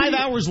 5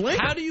 hours later.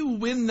 How do you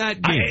win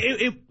that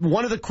game?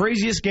 One of the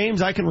craziest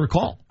games I can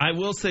recall. I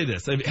will say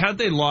this. Had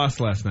they lost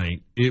last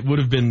night, it would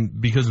have been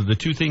because of the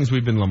two things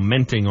we've been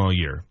lamenting all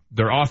year.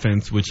 Their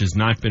offense, which has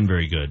not been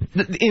very good.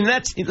 And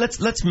let's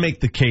make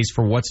the case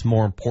for what's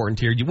more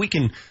important here. We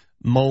can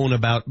moan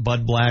about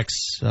Bud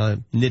Black's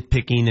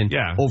nitpicking and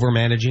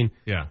overmanaging.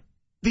 Yeah.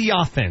 The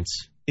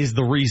offense is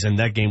the reason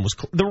that game was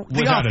the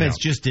offense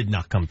just did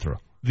not come through.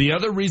 The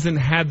other reason,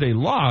 had they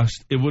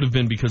lost, it would have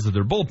been because of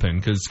their bullpen,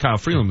 because Kyle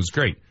Freeland was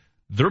great.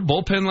 Their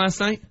bullpen last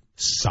night?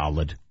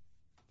 Solid.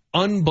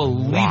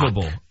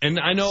 Unbelievable. Rock. And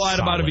I know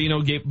Adam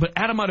Ottavino but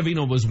Adam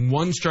Ottavino was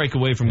 1 strike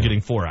away from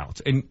getting 4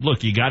 outs. And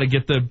look, you got to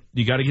get the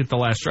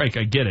last strike.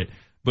 I get it.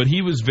 But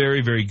he was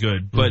very, very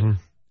good. But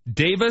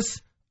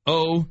Davis,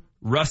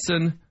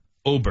 Russin,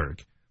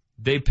 Oberg,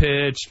 they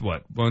pitched,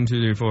 1, 2,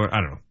 3, 4,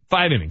 I don't know,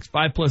 5 innings,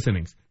 5+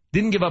 innings.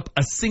 Didn't give up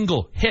a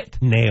single hit.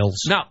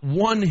 Nails. Not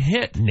one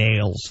hit.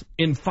 Nails.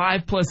 In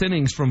 5+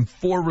 innings from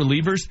 4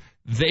 relievers.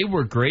 They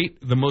were great.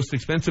 The most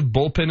expensive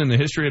bullpen in the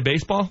history of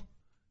baseball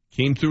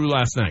came through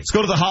last night. Let's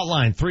go to the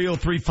hotline.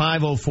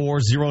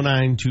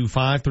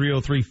 303-504-0925.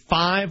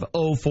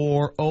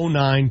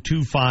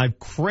 303-504-0925.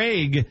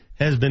 Craig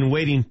has been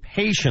waiting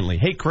patiently.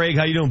 Hey, Craig,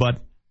 how you doing, bud?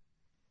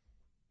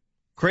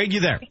 Craig, you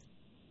there?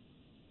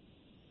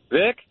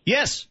 Vic?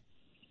 Yes.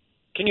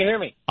 Can you hear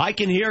me? I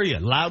can hear you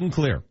loud and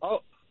clear.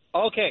 Oh,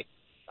 okay.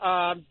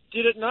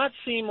 Did it not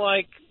seem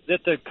like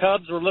that the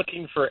Cubs were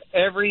looking for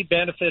every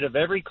benefit of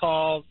every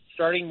call,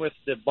 starting with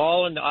the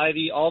ball in the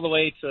ivy all the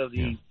way to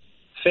the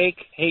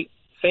fake hit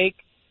pitch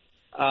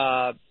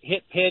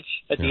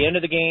at the end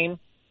of the game?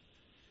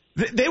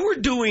 They were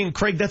doing,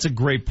 Craig, that's a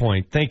great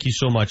point. Thank you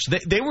so much.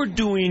 They were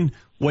doing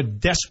what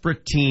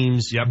desperate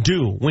teams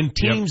do. When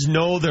teams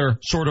know they're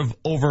sort of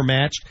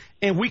overmatched,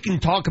 and we can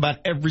talk about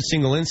every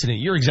single incident.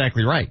 You're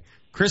exactly right.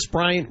 Chris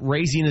Bryant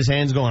raising his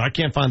hands going, I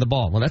can't find the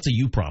ball. Well, that's a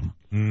you problem.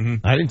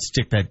 Mm-hmm. I didn't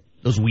stick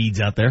those weeds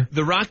out there.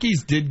 The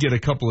Rockies did get a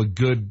couple of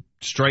good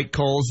strike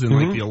calls in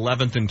like the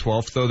 11th and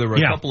 12th, though. There were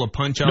a couple of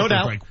punch-outs. No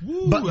doubt. Like,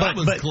 that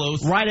was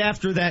close. Right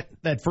after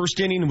that first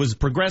inning was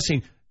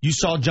progressing, you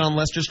saw John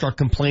Lester start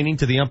complaining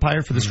to the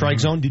umpire for the strike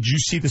zone. Did you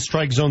see the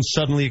strike zone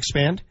suddenly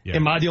expand? Yeah.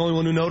 Am I the only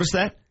one who noticed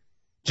that?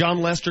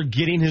 John Lester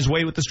getting his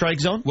way with the strike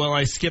zone? Well,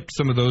 I skipped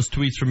some of those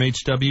tweets from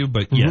HW,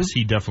 but yes,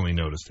 he definitely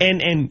noticed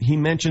it. And he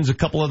mentions a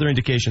couple other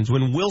indications.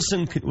 When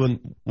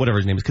whatever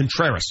his name is,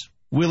 Contreras,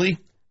 Willie,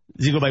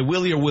 does he go by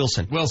Willie or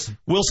Wilson?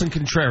 Wilson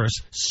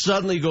Contreras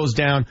suddenly goes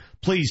down,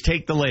 please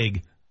take the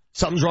leg.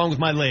 Something's wrong with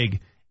my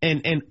leg.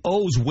 And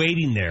O's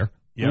waiting there,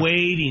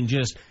 waiting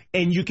just,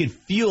 and you could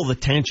feel the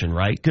tension,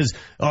 right? Because,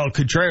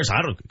 Contreras,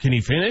 can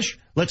he finish?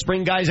 Let's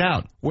bring guys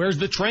out. Where's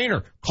the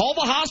trainer? Call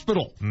the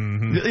hospital.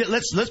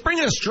 Let's bring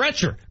in a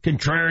stretcher.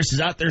 Contreras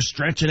is out there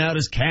stretching out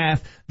his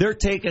calf. They're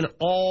taking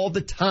all the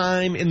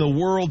time in the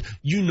world.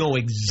 You know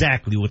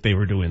exactly what they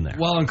were doing there.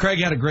 Well, and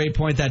Craig had a great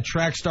point. That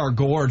track star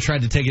Gore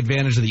tried to take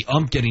advantage of the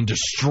ump getting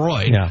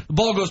destroyed. Yeah. The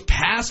ball goes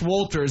past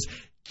Wolters,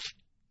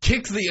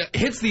 hits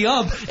the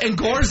ump, and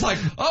Gore's like,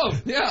 oh,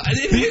 yeah,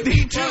 it hit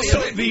me too.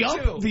 So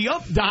the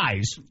ump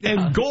dies,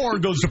 and Gore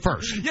goes to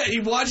first. Yeah, he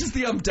watches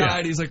the ump die,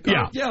 and he's like,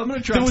 I'm going to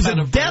try. There was a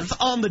death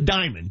on the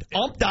diamond.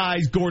 Ump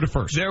dies, Gore to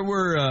first. There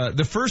were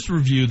the first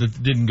review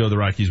that didn't go the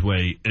Rockies'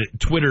 way.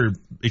 Twitter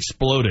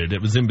exploded.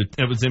 It was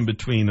in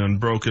between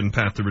Unbroken,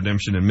 Path to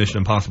Redemption, and Mission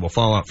Impossible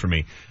Fallout for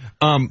me.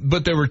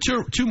 But there were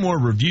two more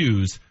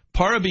reviews.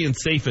 Parra being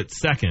safe at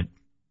second,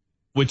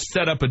 which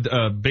set up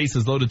a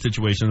bases loaded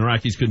situation. The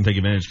Rockies couldn't take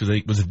advantage because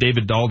it was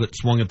David Dahl that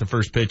swung at the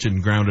first pitch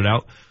and grounded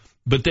out.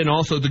 But then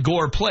also the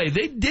Gore play,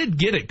 they did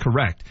get it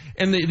correct.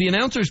 And the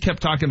announcers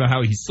kept talking about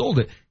how he sold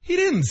it. He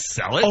didn't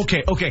sell it.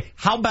 Okay.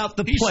 How about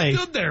the play? He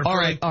stood there for all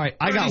right.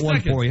 I got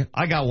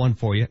one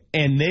for you.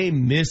 And they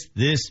missed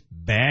this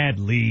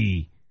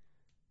badly.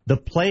 The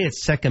play at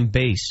second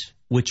base,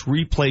 which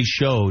replay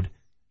showed,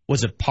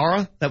 was it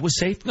Parra that was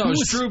safe? No, it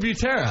was Drew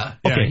Butera.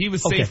 Okay, he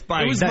was safe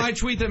by... It was my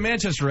tweet that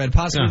Manchester read,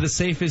 possibly the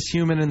safest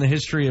human in the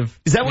history of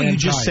Is that what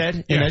mankind. you just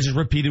said? And I just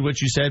repeated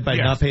what you said by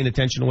not paying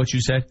attention to what you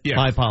said? Yes.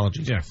 My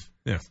apologies. Yes.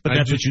 But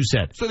that's what you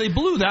said. So they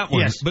blew that one.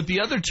 Yes. But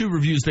the other two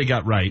reviews they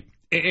got right.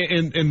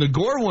 And the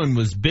Gore one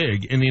was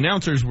big, and the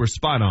announcers were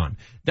spot on.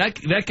 That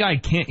guy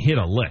can't hit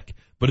a lick.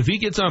 But if he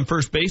gets on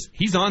first base,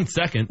 he's on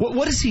second.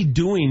 What is he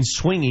doing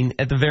swinging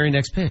at the very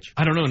next pitch?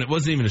 I don't know, and it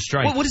wasn't even a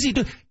strike. What is he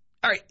doing?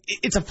 All right,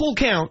 it's a full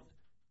count.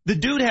 The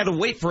dude had to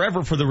wait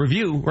forever for the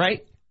review,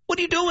 right? What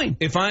are you doing?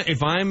 If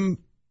I'm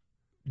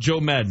Joe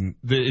Madden,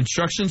 the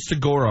instructions to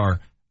Gore are,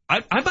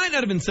 I might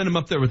not even send him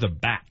up there with a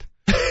bat.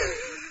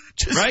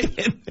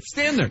 Right?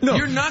 Stand there. No,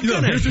 you're not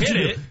going to hit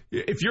it.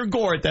 If you're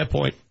Gore at that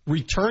point,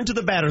 return to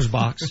the batter's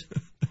box,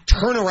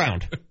 turn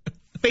around,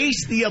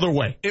 face the other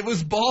way. It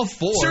was ball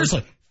 4.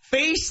 Seriously.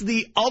 Face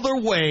the other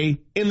way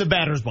in the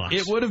batter's box.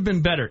 It would have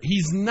been better.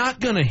 He's not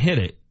going to hit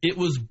it. It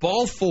was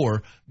ball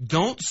 4.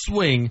 Don't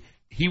swing.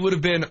 He would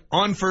have been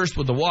on first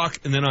with the walk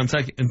and then on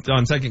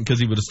second because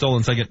he would have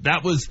stolen second.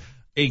 That was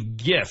a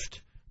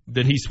gift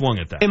that he swung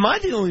at that. Am I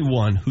the only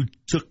one who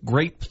took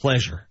great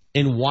pleasure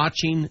in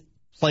watching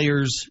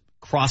players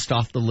crossed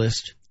off the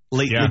list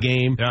late in the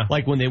game? Yeah.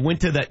 Like when they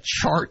went to that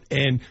chart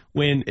and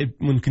when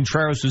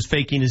Contreras was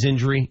faking his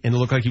injury and it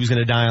looked like he was going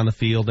to die on the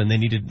field and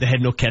they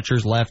had no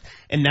catchers left.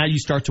 And now you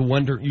start to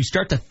wonder, you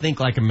start to think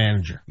like a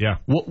manager. Yeah.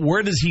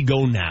 Where does he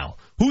go now?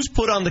 Who's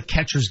put on the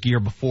catcher's gear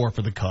before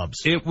for the Cubs?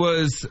 It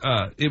was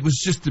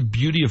just the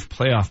beauty of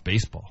playoff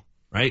baseball,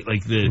 right?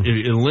 Like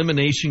the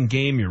elimination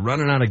game, you're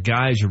running out of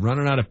guys, you're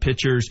running out of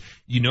pitchers.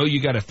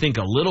 You got to think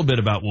a little bit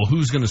about, well,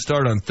 who's going to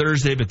start on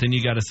Thursday? But then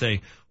you got to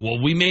say,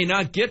 well, we may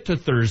not get to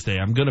Thursday.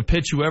 I'm going to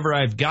pitch whoever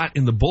I've got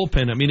in the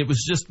bullpen. I mean, it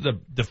was just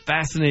the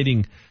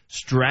fascinating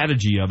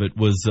strategy of it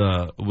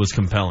was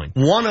compelling.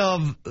 One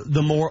of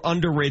the more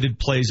underrated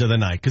plays of the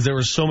night because there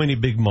were so many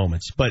big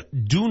moments. But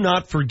do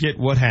not forget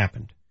what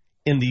happened.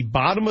 In the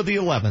bottom of the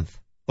 11th,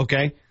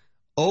 okay,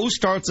 O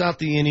starts out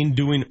the inning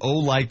doing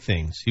O-like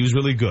things. He was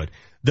really good.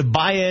 The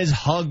Baez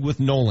hug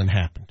with Nolan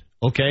happened,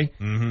 okay?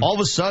 Mm-hmm. All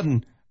of a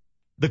sudden,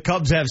 the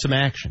Cubs have some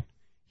action.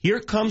 Here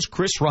comes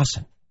Chris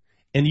Russin.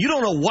 And you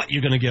don't know what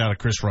you're going to get out of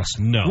Chris Russin.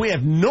 No. We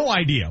have no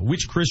idea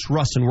which Chris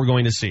Russin we're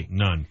going to see.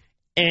 None.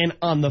 And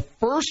on the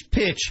first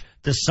pitch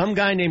to some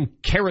guy named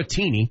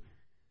Caratini,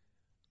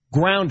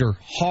 grounder,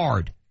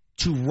 hard,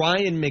 to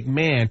Ryan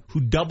McMahon,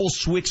 who double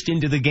switched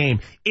into the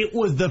game. It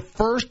was the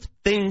first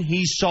thing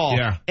he saw,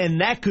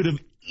 and that could have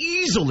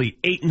easily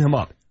eaten him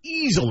up.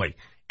 Easily.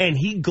 And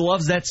he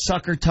gloves that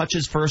sucker,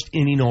 touches first,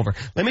 inning over.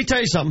 Let me tell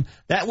you something.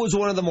 That was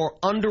one of the more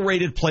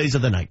underrated plays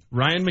of the night.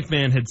 Ryan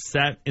McMahon had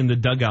sat in the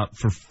dugout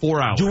for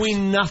 4 hours.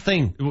 Doing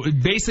nothing.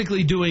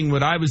 Basically doing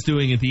what I was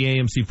doing at the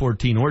AMC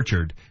 14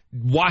 Orchard.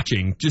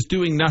 watching, just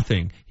doing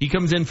nothing. He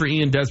comes in for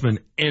Ian Desmond,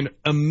 and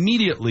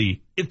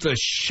immediately it's a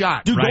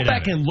shot. Dude, right go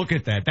back at it. and look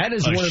at that. That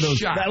is A one of those.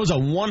 shot. That was a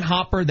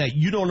one-hopper that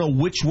you don't know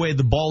which way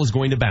the ball is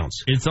going to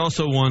bounce. It's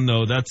also one,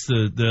 though, that's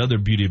the other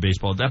beauty of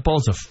baseball. That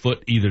ball's a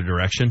foot either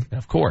direction.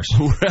 Of course.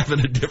 We're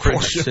having a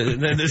different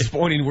And then this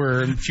morning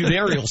we're in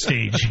funereal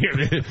stage here.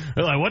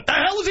 They're like, what the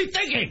hell was he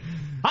thinking?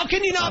 How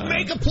can you not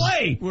make a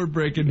play? We're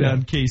breaking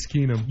down Case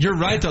Keenum. You're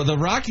right, though. The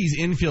Rockies'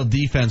 infield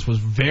defense was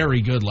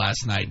very good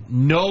last night.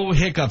 No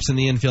hiccups in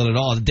the infield at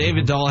all.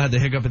 David Dahl had the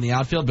hiccup in the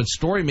outfield, but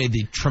Story made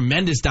the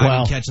tremendous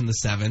diving catch in the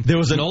seventh.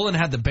 Nolan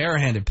had the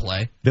barehanded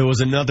play. There was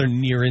another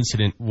near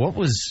incident. What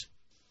was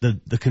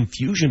the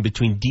confusion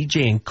between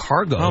DJ and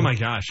Cargo? Oh, my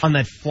gosh. On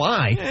that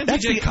fly. Yeah,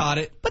 DJ caught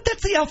it. But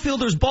that's the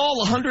outfielder's ball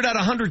 100 out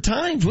of 100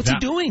 times. What's he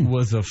doing?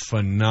 Was a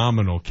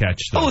phenomenal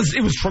catch, though. Oh,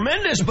 it was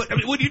tremendous, but I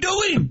mean, what are you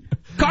doing?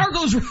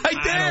 Cargo's right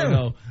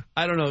there.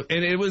 I don't know.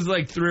 And it was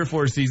like 3 or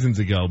 4 seasons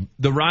ago.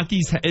 The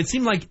Rockies, it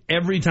seemed like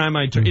every time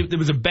I turned, it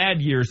was a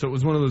bad year, so it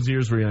was one of those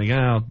years where you're like,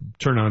 I'll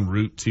turn on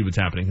Root, see what's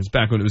happening. It's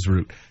back when it was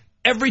Root.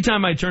 Every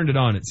time I turned it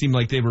on, it seemed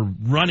like they were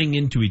running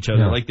into each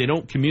other, like they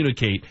don't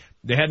communicate.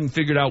 They hadn't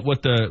figured out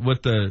what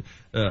the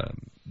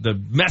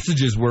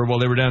messages were while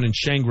they were down in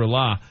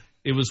Shangri-La.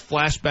 It was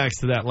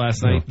flashbacks to that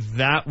last night.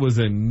 That was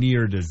a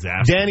near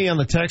disaster. Danny on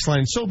the text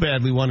line so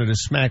badly wanted to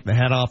smack the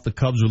hat off the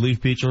Cubs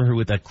relief pitcher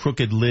with that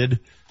crooked lid.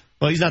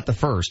 Well, he's not the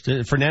first.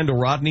 Fernando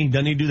Rodney,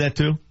 doesn't he do that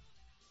too?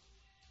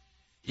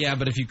 Yeah,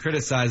 but if you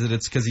criticize it,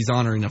 it's because he's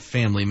honoring a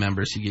family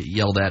member, so you get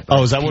yelled at.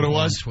 Oh, is that what it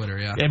was? On Twitter,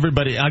 yeah.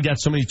 Everybody, I got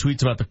so many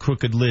tweets about the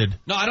crooked lid.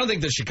 No, I don't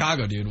think the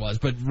Chicago dude was,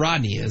 but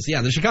Rodney is.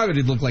 Yeah, the Chicago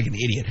dude looked like an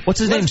idiot. What's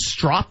his name?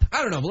 Strop?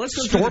 I don't know, but let's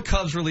go through the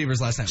Cubs relievers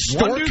last night.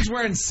 One dude's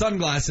wearing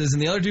sunglasses,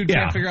 and the other dude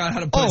can't figure out how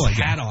to put his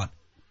hat on.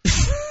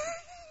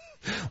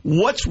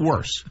 What's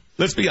worse?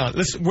 Let's be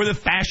honest. We're the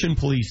fashion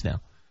police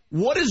now.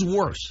 What is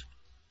worse?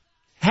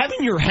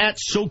 Having your hat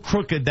so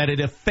crooked that it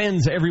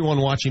offends everyone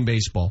watching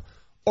baseball,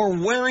 or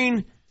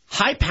wearing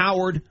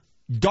high-powered,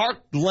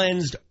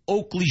 dark-lensed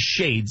Oakley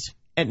shades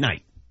at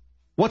night?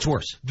 What's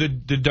worse? The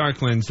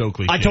dark-lensed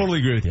Oakley I shades. totally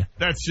agree with you.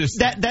 That's just...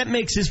 That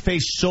makes his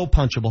face so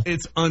punchable.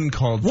 It's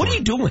uncalled for. What are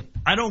you doing?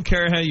 I don't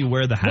care how you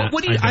wear the hat.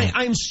 What do you,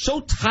 I'm so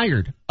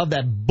tired of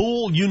that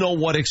bull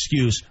you-know-what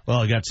excuse. Well,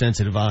 I got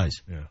sensitive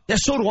eyes. Yeah,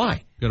 so do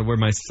I. Got to wear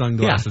my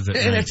sunglasses at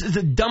night. And it's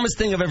the dumbest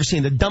thing I've ever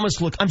seen. The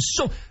dumbest look.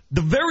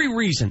 The very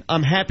reason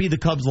I'm happy the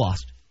Cubs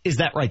lost is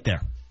that right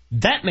there.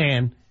 That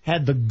man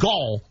had the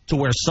gall to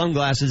wear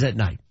sunglasses at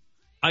night.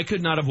 I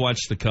could not have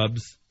watched the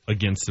Cubs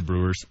against the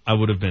Brewers. I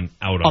would have been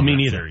out on me that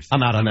neither. series.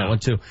 I'm out on that one,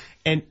 too.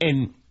 And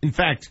in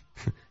fact,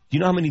 do you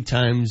know how many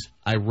times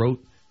I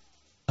wrote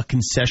a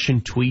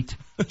concession tweet?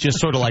 Just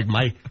sort of like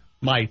my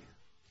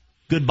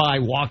goodbye,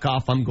 walk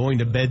off, I'm going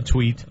to bed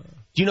tweet. Do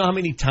you know how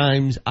many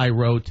times I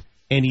wrote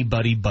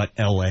anybody but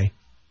L.A.?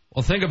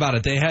 Well, think about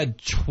it. They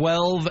had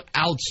 12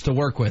 outs to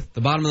work with. The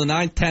bottom of the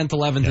 9th, 10th,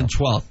 11th, and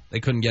 12th. They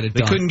couldn't get it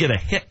done. They couldn't get a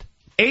hit.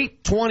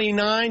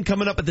 8:29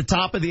 coming up at the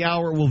top of the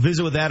hour. We'll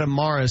visit with Adam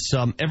Morris.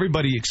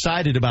 Everybody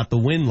excited about the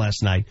win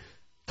last night.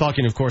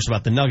 Talking, of course,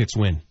 about the Nuggets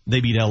win.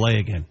 They beat L.A.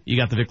 again. You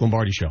got the Vic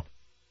Lombardi Show.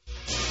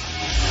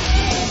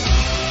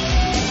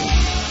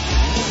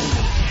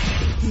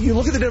 You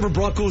look at the Denver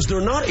Broncos,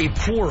 they're not a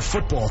poor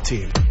football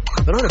team.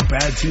 They're not a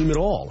bad team at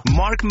all.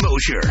 Mark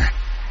Mosier.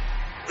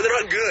 But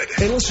they're not good.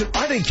 Hey, listen,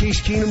 I think Case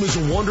Keenum is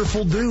a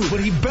wonderful dude, but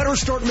he better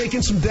start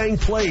making some dang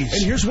plays.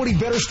 And here's what he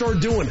better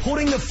start doing.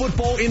 Putting the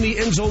football in the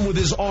end zone with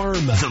his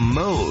arm. The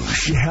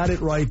Moj. You had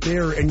it right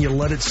there, and you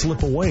let it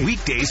slip away.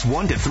 Weekdays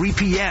 1 to 3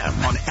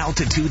 p.m. on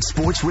Altitude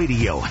Sports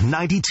Radio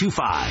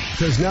 92.5.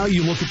 Because now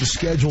you look at the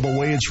schedule, the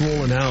way it's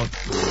rolling out.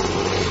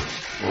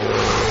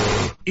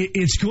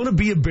 It's going to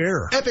be a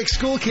bear. Epic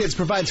School Kids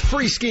provides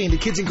free skiing to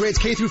kids in grades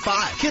K through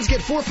 5. Kids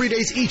get 4 free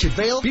days each at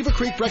Vail, Beaver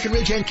Creek,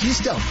 Breckenridge, and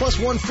Keystone, plus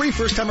 1 free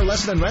first-timer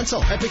lesson and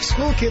rental.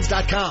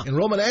 EpicSchoolKids.com.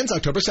 Enrollment ends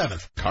October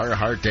 7th.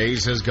 Carhartt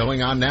Days is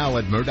going on now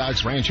at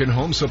Murdoch's Ranch and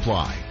Home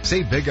Supply.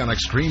 Save big on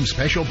extreme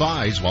special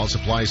buys while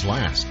supplies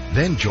last.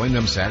 Then join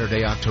them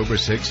Saturday, October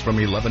 6th from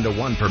 11 to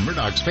 1 for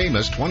Murdoch's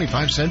famous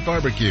 25-cent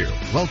barbecue.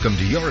 Welcome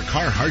to your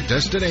Carhartt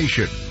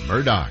destination,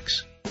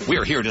 Murdoch's.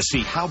 We're here to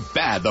see how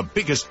bad the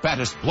biggest,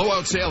 baddest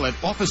blowout sale at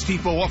Office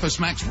Depot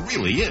Office Max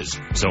really is.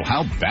 So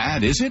how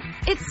bad is it?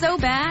 It's so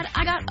bad,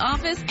 I got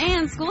office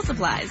and school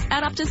supplies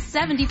at up to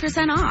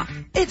 70% off.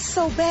 It's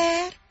so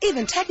bad,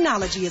 even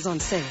technology is on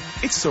sale.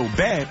 It's so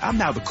bad, I'm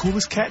now the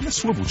coolest cat in a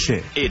swivel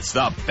chair. It's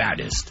the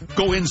baddest.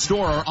 Go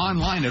in-store or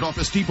online at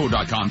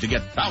OfficeDepot.com to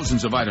get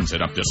thousands of items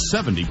at up to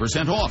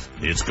 70% off.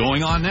 It's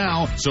going on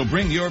now, so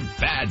bring your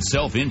bad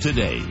self in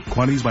today.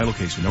 Quantities by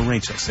location. No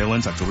range sale. Sale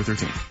ends October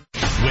 13th.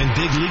 When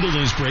big legal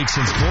news breaks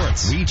in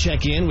sports, we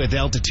check in with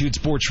Altitude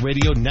Sports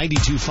Radio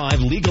 92.5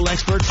 legal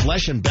expert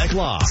Flesh and Beck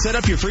Law. Set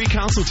up your free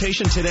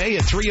consultation today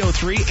at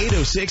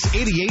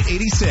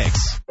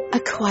 303-806-8886. A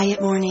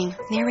Quiet Morning,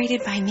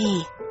 narrated by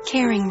me,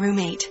 caring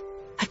roommate.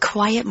 A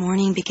quiet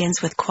morning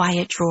begins with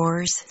quiet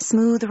drawers,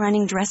 smooth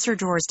running dresser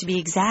drawers to be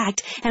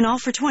exact, and all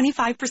for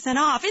 25%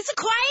 off. It's the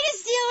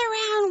quietest deal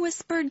around,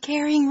 whispered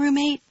caring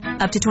roommate.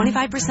 Up to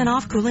 25%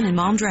 off Cooling and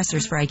Mom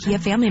dressers for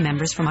IKEA family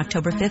members from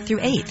October 5th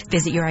through 8th.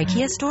 Visit your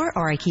IKEA store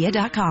or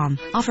IKEA.com.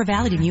 Offer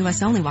valid in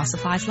U.S. only while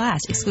supplies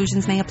last.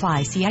 Exclusions may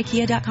apply. See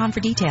IKEA.com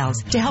for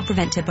details. To help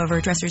prevent tip-over,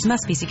 dressers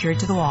must be secured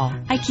to the wall.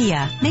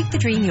 IKEA. Make the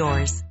dream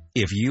yours.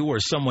 If you or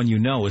someone you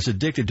know is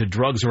addicted to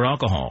drugs or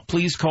alcohol,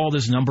 please call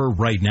this number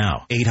right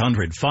now.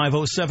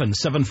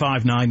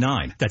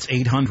 800-507-7599. That's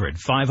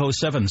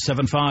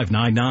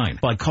 800-507-7599.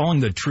 By calling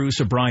the True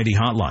Sobriety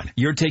Hotline,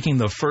 you're taking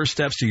the first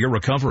steps to your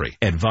recovery.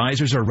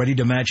 Advisors are ready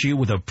to match you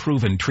with a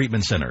proven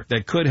treatment center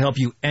that could help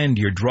you end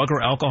your drug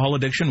or alcohol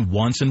addiction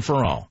once and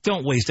for all.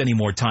 Don't waste any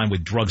more time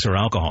with drugs or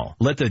alcohol.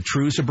 Let the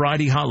True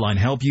Sobriety Hotline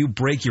help you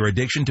break your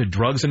addiction to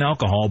drugs and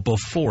alcohol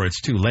before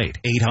it's too late.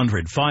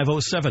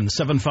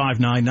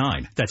 800-507-7599.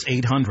 That's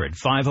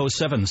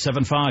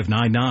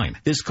 800-507-7599.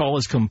 This call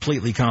is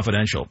completely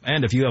confidential,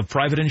 and if you have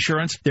private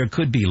insurance, there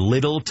could be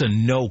little to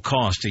no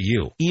cost to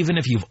you. Even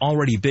if you've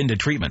already been to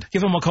treatment,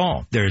 give them a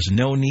call. There's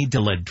no need to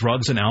let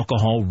drugs and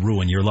alcohol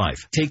ruin your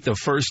life. Take the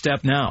first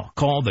step now.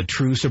 Call the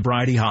True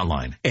Sobriety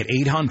Hotline at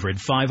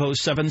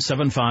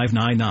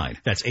 800-507-7599.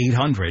 That's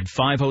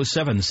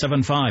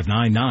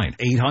 800-507-7599.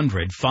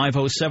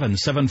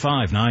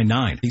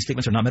 800-507-7599. These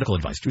statements are not medical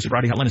advice. True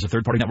Sobriety Hotline is a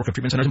third-party network of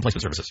treatment centers and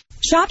placement services.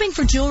 Shopping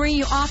for jewelry,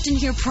 you often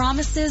hear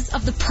promises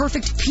of the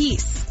perfect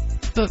piece,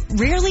 but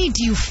rarely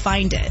do you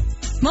find it.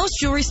 Most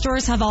jewelry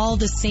stores have all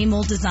the same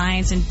old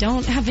designs and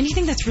don't have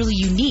anything that's really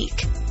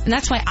unique. And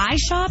that's why I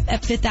shop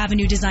at Fifth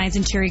Avenue Designs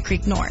in Cherry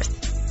Creek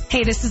North.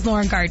 Hey, this is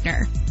Lauren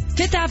Gardner.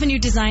 Fifth Avenue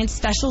Designs'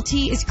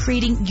 specialty is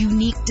creating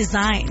unique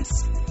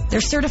designs. Their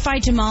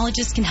certified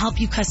gemologists can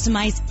help you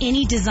customize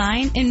any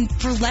design and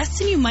for less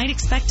than you might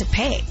expect to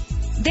pay.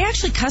 They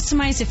actually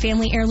customized a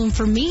family heirloom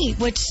for me,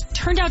 which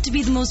turned out to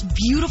be the most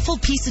beautiful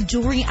piece of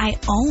jewelry I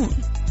own.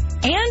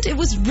 And it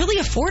was really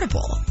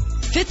affordable.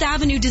 Fifth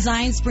Avenue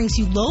Designs brings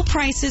you low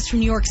prices from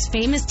New York's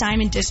famous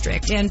Diamond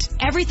District, and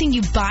everything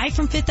you buy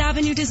from Fifth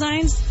Avenue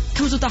Designs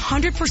comes with a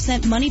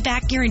 100%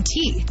 money-back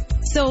guarantee.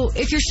 So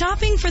if you're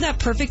shopping for that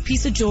perfect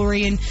piece of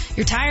jewelry and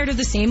you're tired of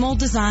the same old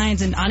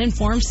designs and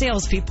uninformed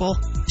salespeople,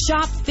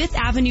 shop Fifth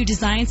Avenue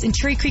Designs in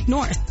Cherry Creek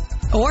North.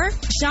 Or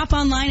shop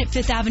online at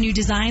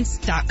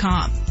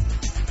fifthavenuedesigns.com.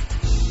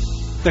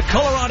 The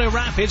Colorado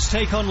Rapids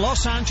take on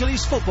Los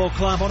Angeles Football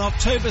Club on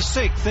October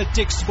 6th at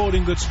Dick's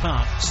Sporting Goods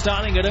Park.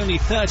 Starting at only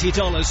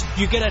 $30,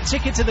 you get a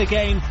ticket to the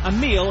game, a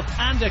meal,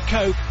 and a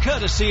Coke,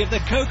 courtesy of the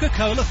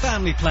Coca-Cola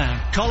Family Plan.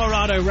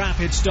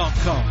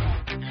 ColoradoRapids.com.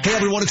 Hey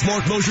everyone, it's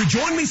Mark Mosher.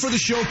 Join me for the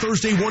show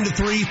Thursday 1 to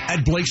 3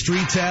 at Blake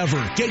Street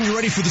Tavern. Getting you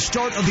ready for the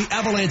start of the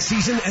Avalanche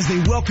season as they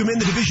welcome in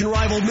the division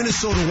rival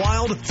Minnesota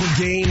Wild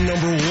for game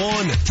number 1.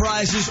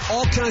 Prizes,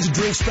 all kinds of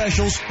drink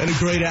specials, and a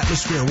great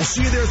atmosphere. We'll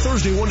see you there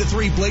Thursday 1 to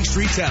 3, Blake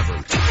Street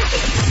Tavern.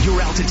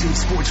 Your Altitude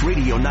Sports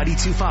Radio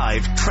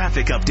 92.5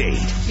 traffic update.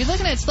 You're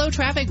looking at slow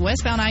traffic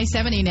westbound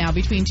I-70 now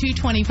between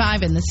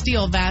 225 and the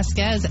Steele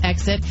Vasquez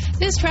exit.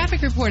 This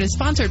traffic report is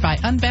sponsored by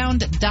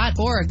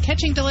Unbound.org.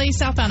 Catching delays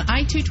southbound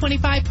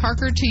I-225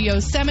 Parker to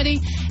Yosemite,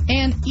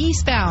 and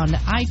eastbound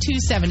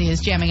I-270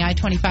 is jamming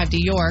I-25 to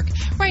York.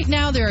 Right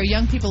now, there are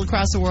young people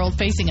across the world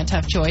facing a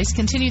tough choice: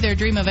 continue their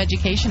dream of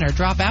education or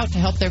drop out to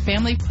help their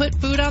family put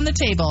food on the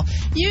table.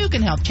 You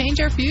can help change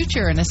our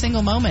future in a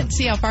single moment.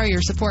 See how far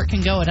your support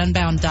can go at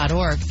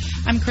Unbound.org.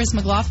 I'm Chris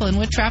McLaughlin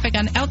with traffic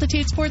on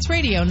Altitude Sports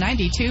Radio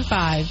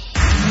 92.5.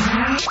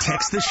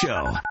 Text the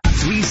show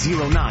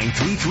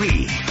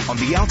 30933 on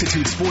the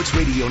Altitude Sports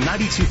Radio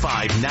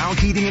 92.5 Now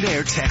Heating and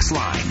Air text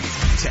line.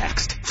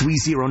 Text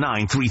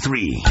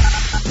 30933.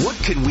 What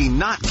can we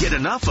not get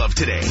enough of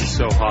today?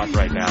 So hot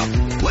right now.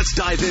 Let's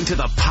dive into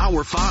the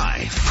Power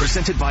 5,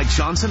 presented by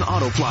Johnson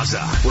Auto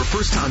Plaza, where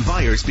first-time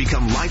buyers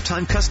become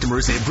lifetime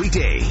customers every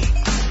day.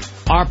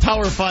 Our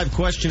Power 5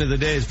 question of the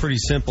day is pretty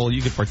simple.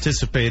 You can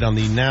participate on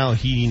the Now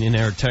Heating and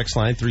Air text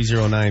line,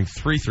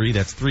 30933.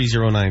 That's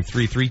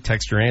 30933.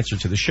 Text your answer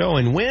to the show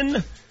and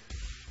win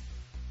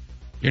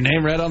your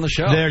name read on the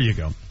show. There you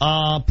go.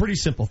 Pretty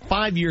simple.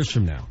 5 years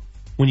from now,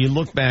 when you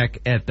look back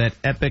at that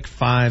epic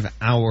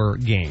 5-hour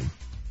game,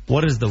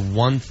 what is the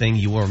one thing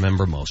you will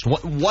remember most?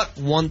 What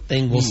one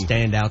thing will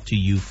stand out to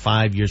you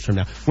 5 years from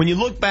now? When you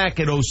look back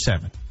at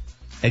 07,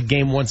 at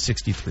game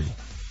 163,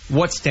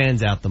 what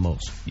stands out the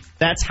most?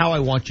 That's how I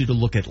want you to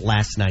look at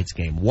last night's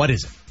game. What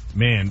is it?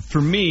 Man,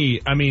 for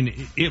me, I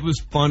mean, it was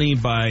funny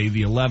by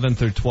the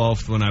 11th or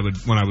 12th when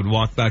I would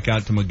walk back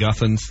out to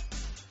McGuffin's.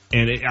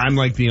 And I'm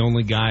like the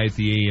only guy at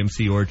the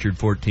AMC Orchard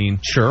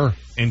 14. Sure.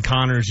 And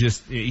Connor's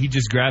just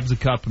grabs a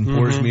cup and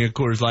pours me a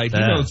Coors Light.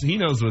 He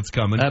knows what's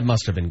coming. That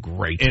must have been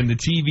great. And the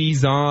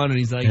TV's on, and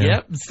he's like,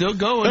 yep, it's still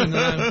going. And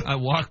then I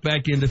walk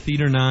back into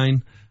Theater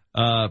 9.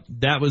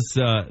 that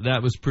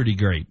was pretty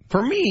great.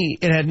 For me,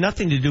 it had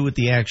nothing to do with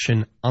the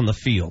action on the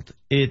field.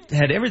 It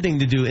had everything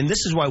to do, and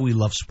this is why we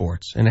love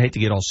sports, and I hate to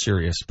get all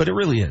serious, but it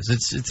really is.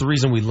 It's the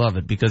reason we love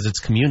it, because it's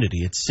community,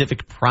 it's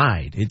civic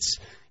pride, it's,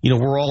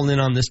 we're all in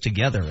on this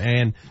together.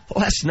 And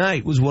last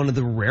night was one of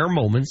the rare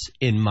moments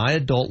in my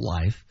adult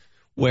life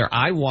where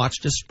I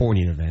watched a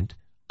sporting event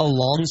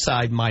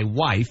alongside my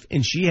wife,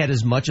 and she had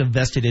as much a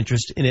vested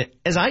interest in it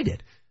as I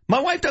did.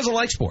 My wife doesn't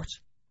like sports.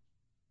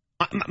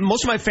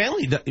 Most of my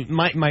family,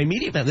 my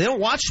immediate family, they don't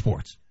watch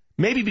sports.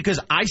 Maybe because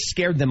I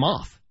scared them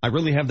off. I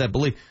really have that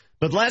belief.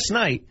 But last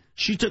night,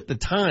 she took the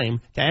time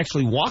to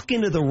actually walk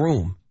into the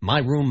room,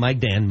 my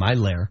den, my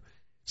lair,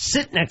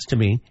 sit next to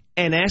me,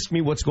 and ask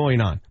me what's going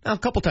on. Now, a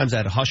couple times I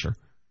had to hush her,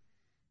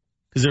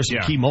 because there's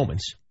some key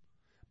moments.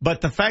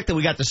 But the fact that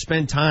we got to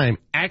spend time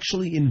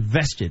actually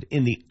invested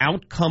in the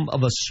outcome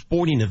of a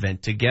sporting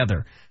event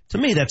together, to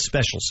me, that's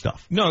special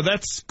stuff. No,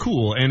 that's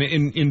cool. And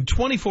in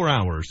 24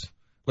 hours...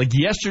 Like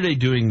yesterday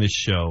doing this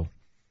show,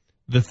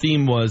 the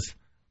theme was,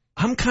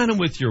 I'm kind of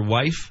with your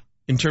wife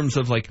in terms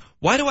of like,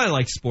 why do I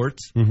like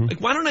sports? Mm-hmm. Like,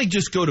 why don't I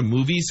just go to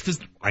movies? Because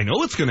I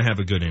know it's going to have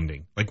a good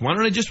ending. Like, why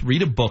don't I just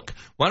read a book?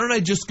 Why don't I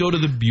just go to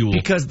the Buell?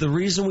 Because the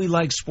reason we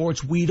like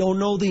sports, we don't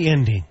know the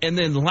ending. And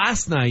then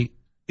last night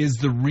is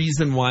the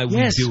reason why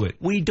we do it.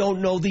 We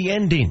don't know the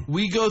ending.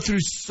 We go through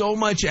so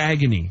much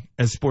agony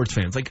as sports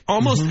fans. Like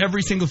almost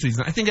every single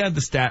season. I think I had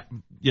the stat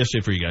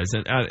yesterday for you guys.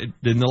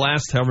 In the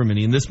last however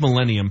many, in this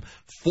millennium,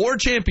 4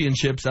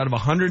 championships out of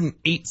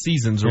 108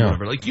 seasons or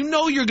whatever. Like,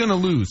 you're going to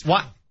lose.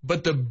 What?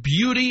 But the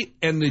beauty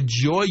and the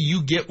joy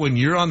you get when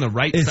you're on the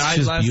right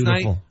side last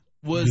night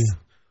was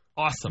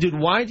awesome. Dude,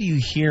 why do you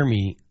hear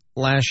me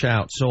lash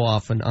out so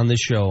often on this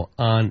show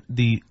on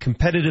the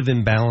competitive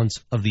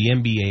imbalance of the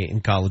NBA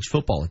and college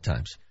football at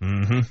times?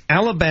 Mm-hmm.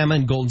 Alabama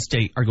and Golden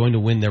State are going to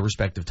win their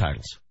respective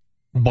titles,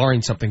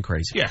 barring something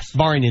crazy. Yes.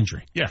 Barring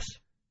injury. Yes.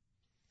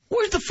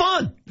 Where's the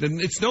fun? Then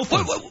it's no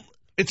fun.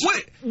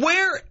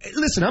 Where?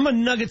 Listen, I'm a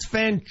Nuggets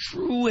fan,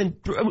 true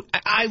and through.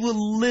 I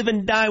will live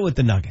and die with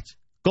the Nuggets.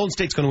 Golden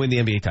State's going to win the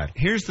NBA title.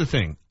 Here's the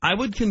thing. I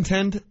would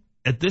contend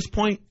at this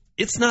point,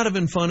 it's not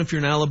even fun if you're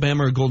an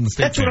Alabama or Golden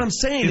State fan. That's what I'm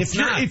saying.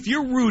 If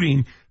you're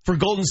rooting for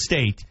Golden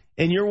State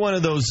and you're one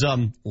of those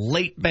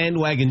late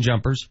bandwagon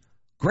jumpers,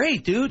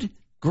 great, dude.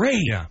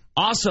 Great. Yeah.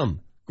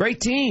 Awesome.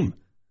 Great team.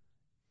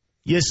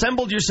 You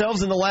assembled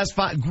yourselves in the last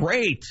 5.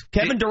 Great.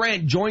 Kevin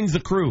Durant joins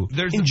the crew.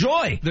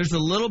 Enjoy. There's a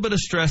little bit of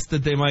stress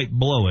that they might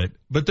blow it,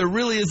 but there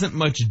really isn't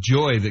much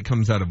joy that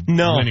comes out of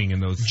winning in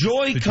those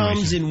situations.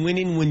 Comes in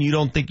winning when you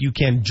don't think you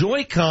can.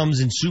 Joy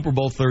comes in Super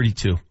Bowl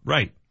 32.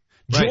 Right.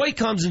 Joy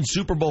comes in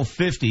Super Bowl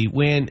 50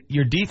 when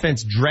your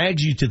defense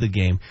drags you to the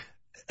game.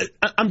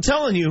 I'm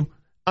telling you,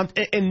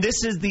 and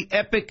this is the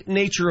epic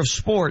nature of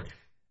sport,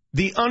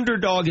 the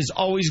underdog is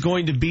always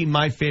going to be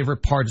my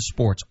favorite part of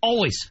sports.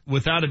 Always.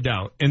 Without a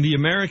doubt. And the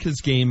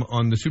America's game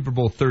on the Super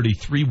Bowl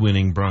 33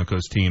 winning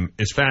Broncos team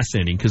is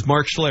fascinating because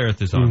Mark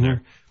Schlereth is on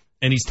there.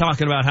 And he's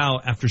talking about how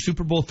after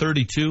Super Bowl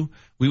 32,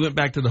 we went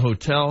back to the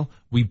hotel.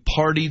 We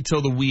partied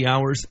till the wee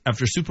hours.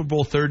 After Super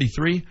Bowl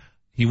 33,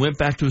 he went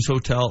back to his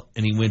hotel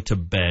and he went to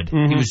bed.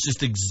 He was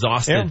just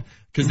exhausted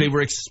because they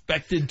were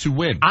expected to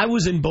win. I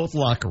was in both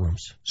locker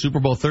rooms, Super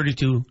Bowl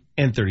 32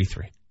 and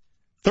 33.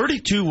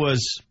 32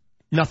 was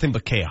nothing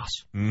but chaos.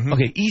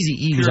 Okay,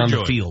 Eazy-E was on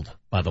the field,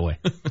 by the way.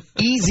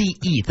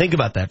 Eazy-E, think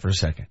about that for a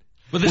second.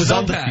 Was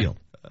on the field.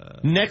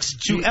 Next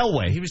to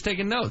Elway. He was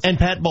taking notes. And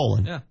Pat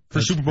Bowlen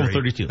for Super Bowl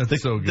 32.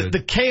 That's so good.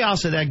 The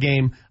chaos of that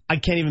game, I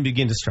can't even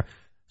begin to start.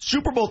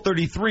 Super Bowl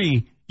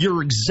 33,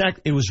 you're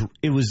exact. It was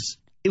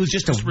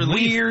just a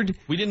weird.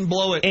 We didn't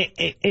blow it.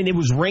 And it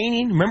was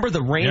raining. Remember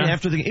the rain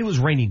after the game? It was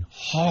raining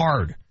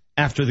hard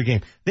after the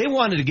game. They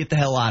wanted to get the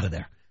hell out of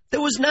there. There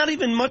was not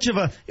even much of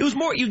a. It was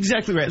more. You're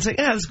exactly right. It's like,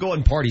 let's go out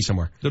and party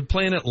somewhere. They're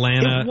playing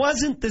Atlanta. It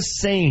wasn't the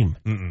same.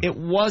 It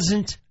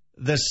wasn't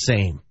the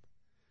same.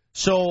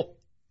 So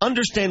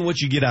understand what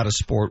you get out of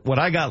sport. What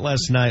I got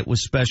last night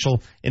was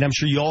special, and I'm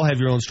sure you all have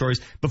your own stories.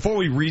 Before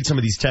we read some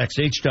of these texts,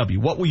 HW,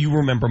 what will you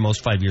remember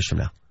most 5 years from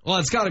now? Well,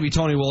 it's got to be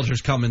Tony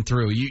Wolters coming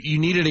through. You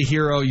needed a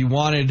hero. You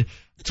wanted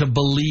to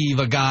believe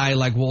a guy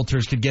like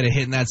Wolters could get a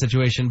hit in that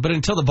situation. But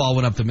until the ball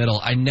went up the middle,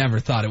 I never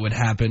thought it would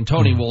happen.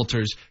 Tony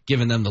Wolters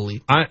giving them the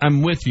lead.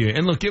 I'm with you.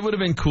 And look, it would have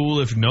been cool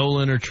if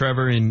Nolan or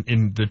Trevor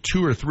in the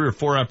 2 or 3 or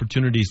 4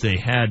 opportunities they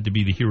had to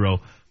be the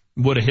hero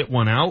would have hit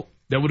one out.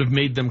 That would have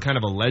made them kind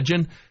of a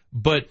legend.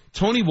 But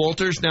Tony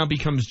Wolters now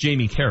becomes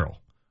Jamie Carroll.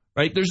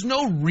 Right? There's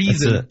no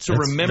reason to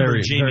remember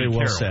Jamie Carroll. Very well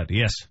Carroll. said.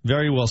 Yes,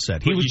 very well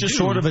said. He was just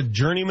sort of a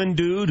journeyman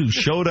dude who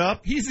showed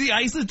up. He's the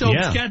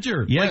isotopes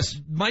catcher. Yes.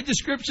 Like, my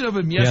description of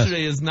him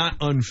yesterday is not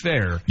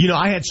unfair. You know,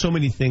 I had so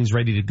many things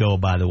ready to go,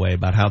 by the way,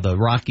 about how the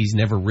Rockies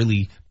never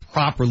really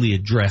properly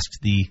addressed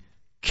the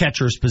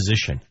catcher's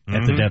position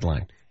at the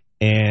deadline.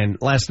 And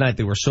last night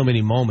there were so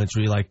many moments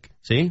where you're like,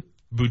 see?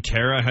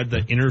 Butera had the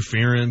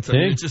interference. I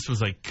mean, it just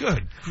was like,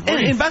 good grief.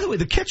 And by the way,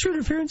 the catcher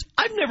interference,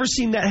 I've never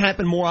seen that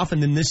happen more often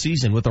than this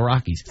season with the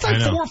Rockies. It's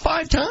like 4 or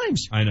 5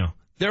 times. I know.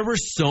 There were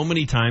so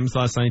many times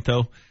last night,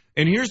 though.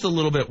 And here's a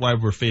little bit why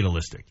we're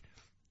fatalistic.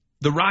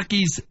 the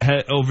Rockies,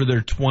 over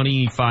their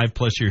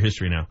 25-plus year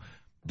history now,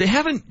 they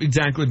haven't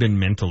exactly been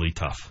mentally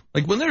tough.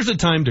 Like, when there's a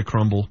time to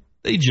crumble,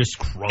 they just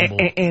crumble.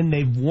 And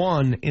they've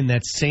won in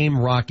that same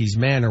Rockies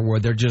manner where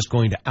they're just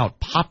going to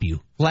out-pop you.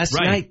 Last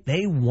night,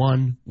 they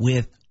won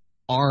with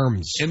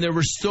arms. And there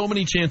were so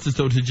many chances,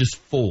 though, to just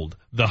fold.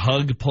 The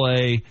hug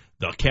play,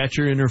 the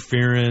catcher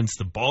interference,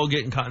 the ball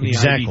getting caught in the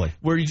ivy,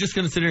 where you're just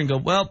going to sit here and go,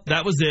 well,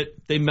 that was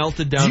it. They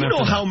melted down. Do you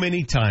know how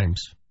many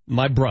times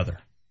my brother,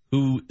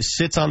 who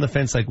sits on the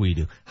fence like we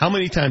do, how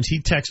many times he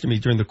texted me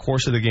during the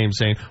course of the game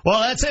saying,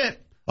 well, that's it.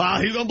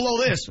 Well, he's going to blow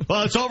this.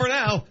 Well, it's over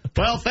now.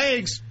 Well,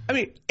 thanks. I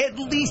mean, at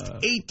least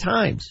 8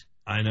 times.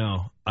 I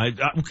know.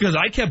 Because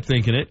I kept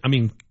thinking it. I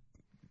mean,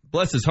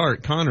 bless his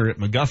heart, Connor at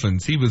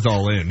McGuffin's, he was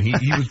all in. He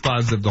was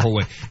positive the whole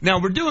way.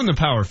 Now, we're doing the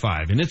Power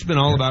 5, and it's been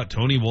all about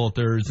Tony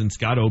Wolters and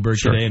Scott Oberg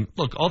today. And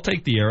look, I'll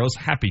take the arrows.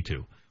 Happy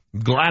to.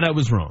 Glad I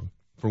was wrong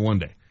for one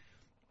day.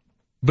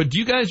 But do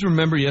you guys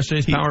remember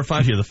yesterday's Power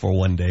 5? You're the for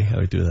one day. How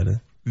do we do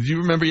that? Did you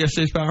remember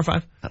yesterday's Power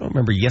 5? I don't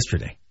remember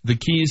yesterday. The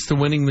keys to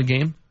winning the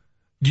game?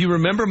 Do you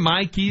remember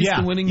my keys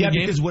to winning the game?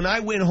 Yeah, because when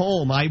I went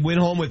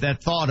home with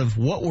that thought of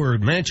what were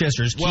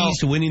Manchester's keys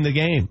to winning the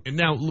game.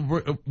 Now,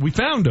 we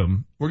found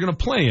them. We're going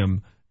to play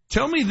them.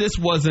 Tell me this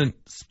wasn't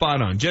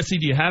spot on. Jesse,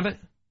 do you have it?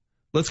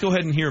 Let's go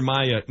ahead and hear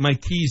my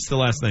keys to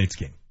last night's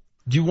game.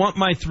 Do you want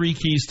my 3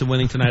 keys to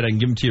winning tonight? I can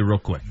give them to you real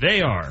quick.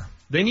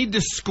 They need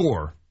to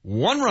score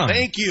 1 run.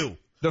 Thank you.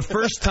 The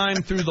first time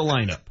through the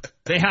lineup.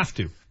 They have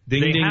to. They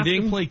have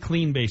to play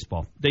clean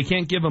baseball. They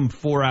can't give them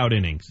 4-out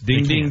innings.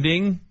 Ding, ding,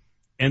 ding.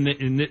 And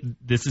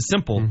this is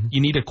simple. Mm-hmm. You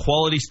need a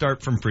quality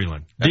start from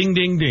Freeland. Ding,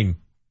 ding, ding.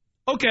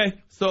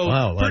 Okay,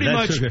 so pretty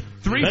much 3 for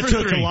 3. That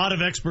took a lot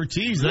of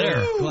expertise there.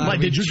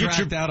 Did you get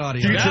your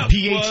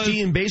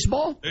PhD in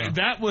baseball?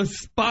 That was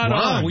spot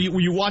on. Were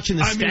you watching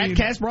the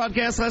StatCast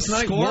broadcast last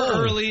night? Score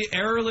early,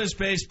 errorless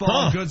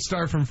baseball. Good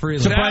start from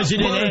Freeland. Surprised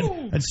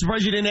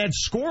you didn't add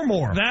score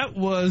more. That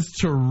was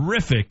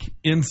terrific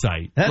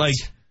insight.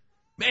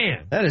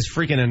 Man, that is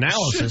freaking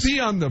analysis. Should be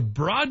on the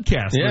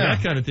broadcast for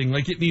that kind of thing.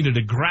 Like, it needed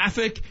a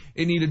graphic.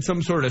 It needed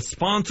some sort of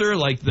sponsor,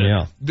 like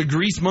the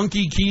Grease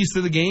Monkey keys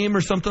to the game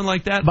or something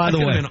like that. By the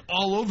way, been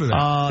all over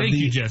that. Thank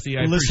you, Jesse.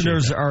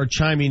 Listeners are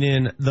chiming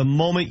in. The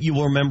moment you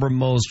will remember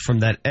most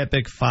from that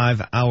epic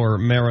 5-hour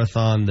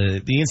marathon,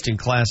 the instant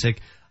classic.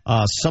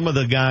 Some of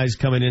the guys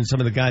coming in, some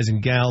of the guys and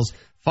gals.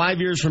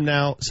 5 years from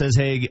now, says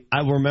Haig,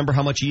 I will remember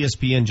how much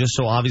ESPN just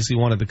so obviously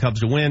wanted the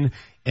Cubs to win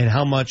and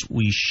how much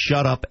we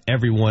shut up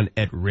everyone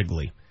at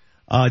Wrigley.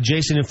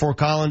 Jason in Fort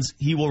Collins,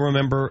 he will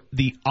remember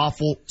the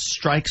awful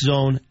strike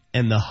zone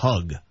and the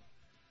hug.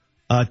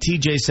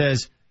 TJ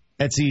says,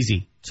 that's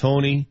easy.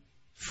 Tony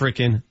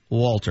frickin'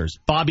 Wolters.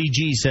 Bobby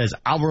G says,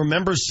 I'll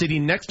remember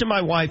sitting next to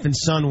my wife and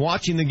son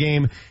watching the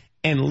game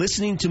and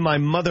listening to my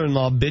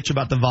mother-in-law bitch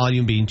about the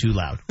volume being too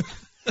loud.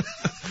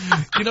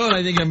 You know what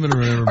I think I'm going to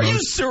remember most? Are you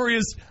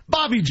serious?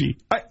 Bobby G.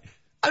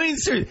 I mean,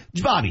 seriously.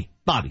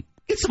 Bobby,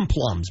 get some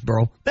plums,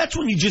 bro. That's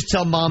when you just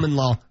tell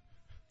mom-in-law,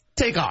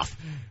 take off.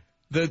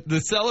 The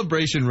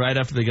celebration right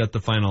after they got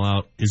the final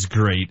out is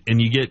great.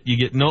 And you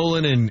get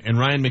Nolan and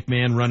Ryan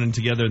McMahon running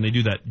together, and they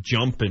do that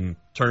jump and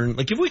turn.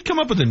 Like, if we come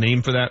up with a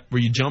name for that,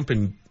 where you jump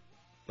and,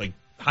 like,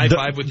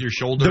 high-five with your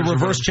shoulders. The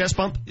reverse chest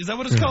bump? Is that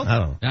what it's called?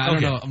 I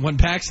don't know. When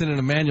Paxton and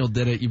Emmanuel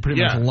did it, you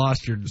pretty much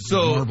lost your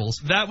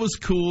marbles. That was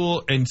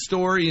cool, and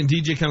Story and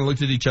DJ kind of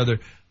looked at each other.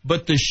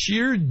 But the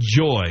sheer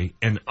joy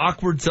and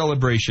awkward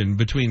celebration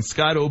between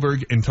Scott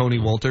Oberg and Tony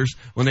Wolters,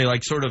 when they,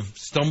 like, sort of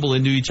stumble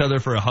into each other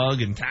for a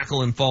hug and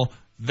tackle and fall,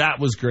 that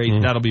was great.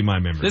 That'll be my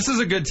memory. This is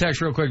a good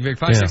text real quick, Vic.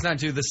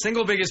 5692. The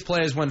single biggest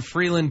play is when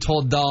Freeland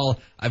told Dahl,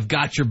 I've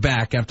got your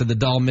back, after the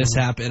Dahl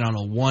mishap and on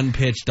a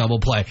one-pitch double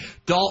play.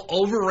 Dahl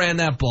overran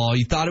that ball.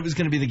 You thought it was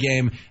going to be the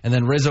game, and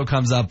then Rizzo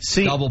comes up,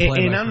 double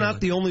play. And I'm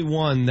not the only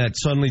one that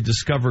suddenly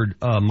discovered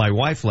my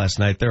wife last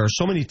night. There are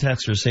so many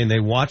texters saying they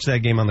watched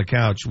that game on the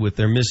couch with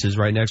their missus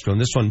right next to them.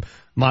 This one,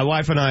 my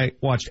wife and I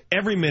watched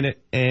every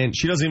minute, and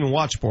she doesn't even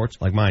watch sports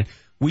like mine.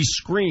 We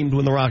screamed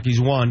when the Rockies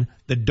won.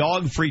 The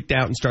dog freaked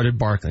out and started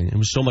barking. It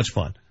was so much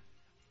fun.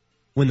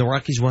 When the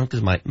Rockies won,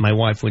 because my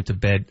wife went to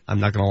bed, I'm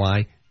not going to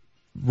lie,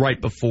 right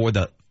before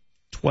the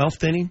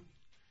 12th inning,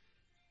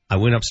 I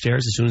went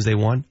upstairs as soon as they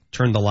won,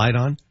 turned the light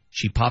on.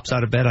 She pops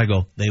out of bed. I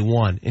go, they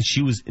won. And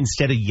she was,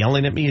 instead of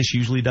yelling at me as she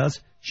usually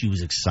does, she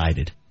was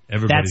excited.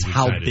 Everybody's That's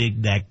how excited.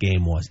 big that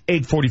game was.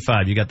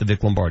 8:45, you got the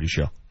Vic Lombardi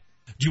Show.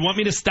 Do you want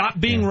me to stop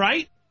being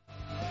right?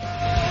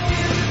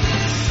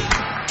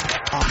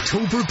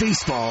 October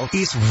baseball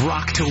is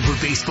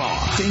Rocktober baseball.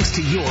 Thanks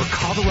to your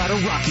Colorado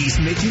Rockies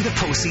making the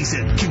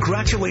postseason.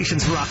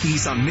 Congratulations,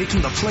 Rockies, on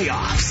making the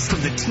playoffs.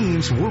 From the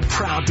teams we're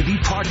proud to be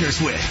partners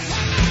with.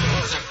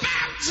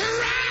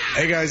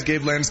 Hey guys,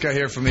 Gabe Landeskog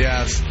here from the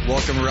Avs.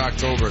 Welcome to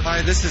Rocktober.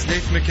 Hi, this is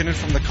Nathan McKinnon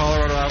from the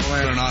Colorado Avalanche.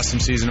 It's been an awesome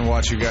season to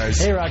watch you guys.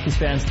 Hey Rockies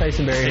fans,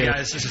 Tyson Berry here. Hey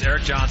guys, this is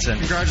Eric Johnson.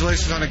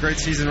 Congratulations on a great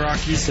season,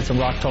 Rockies. Get some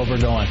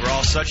Rocktober going. We're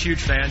all such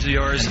huge fans of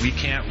yours. We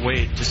can't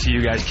wait to see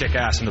you guys kick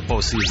ass in the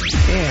postseason.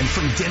 And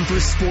from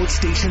Denver's sports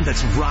station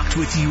that's rocked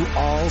with you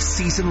all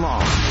season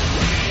long.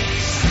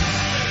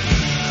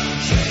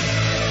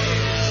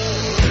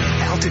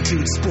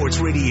 Altitude Sports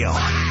Radio,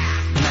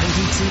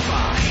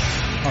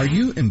 92.5. Are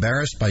you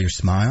embarrassed by your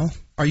smile?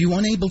 Are you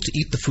unable to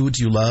eat the foods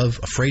you love,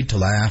 afraid to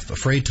laugh,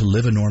 afraid to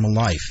live a normal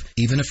life,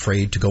 even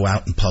afraid to go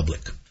out in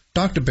public?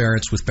 Dr.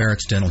 Barrett's with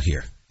Barrett's Dental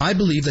here. I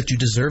believe that you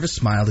deserve a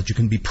smile that you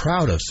can be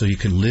proud of so you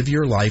can live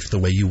your life the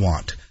way you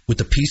want, with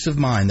the peace of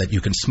mind that you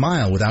can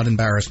smile without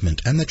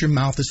embarrassment and that your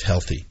mouth is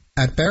healthy.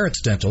 At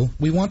Barrett's Dental,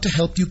 we want to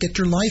help you get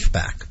your life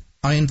back.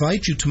 I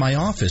invite you to my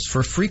office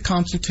for a free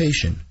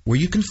consultation where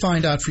you can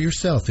find out for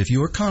yourself if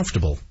you are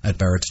comfortable at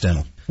Barrett's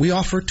Dental. We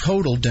offer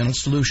total dental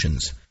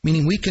solutions,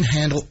 meaning we can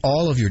handle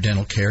all of your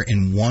dental care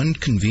in one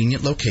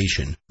convenient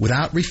location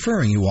without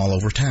referring you all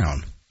over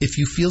town. If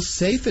you feel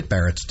safe at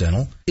Barrett's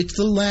Dental, it's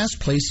the last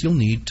place you'll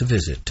need to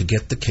visit to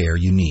get the care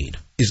you need.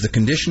 Is the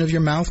condition of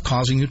your mouth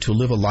causing you to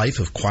live a life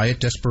of quiet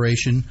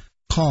desperation?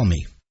 Call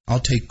me. I'll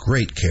take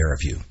great care of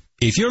you.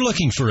 If you're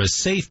looking for a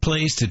safe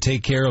place to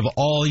take care of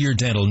all your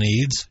dental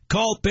needs,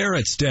 call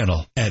Barrett's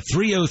Dental at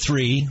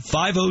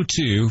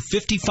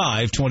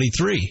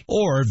 303-502-5523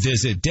 or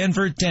visit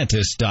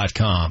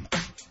denverdentist.com.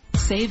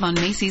 Save on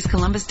Macy's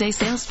Columbus Day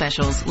sales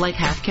specials like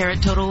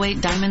half-carat total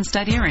weight diamond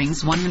stud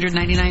earrings,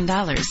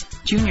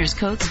 $199. Juniors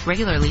coats,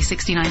 regularly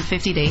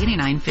 $69.50 to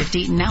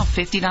 $89.50, now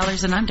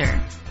 $50 and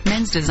under.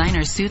 Men's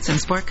designer suits and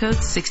sport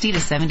coats, 60 to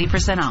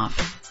 70%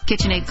 off.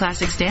 KitchenAid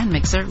Classic Stand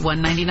Mixer,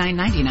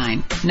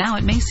 $199.99, now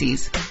at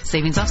Macy's.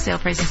 Savings off sale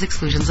prices,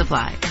 exclusions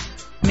apply.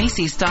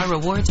 Macy's Star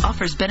Rewards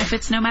offers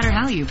benefits no matter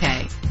how you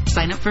pay.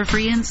 Sign up for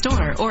free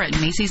in-store or at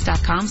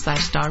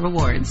Macys.com/Star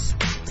Rewards.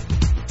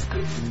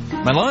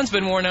 My lawn's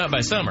been worn out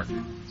by summer,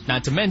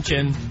 not to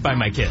mention by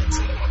my kids.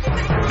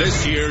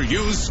 This year,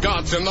 use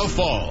Scott's in the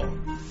fall.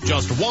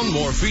 Just one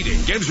more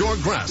feeding gives your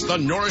grass the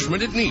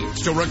nourishment it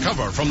needs to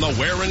recover from the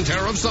wear and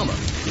tear of summer,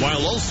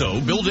 while also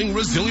building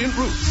resilient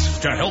roots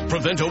to help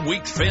prevent a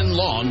weak, thin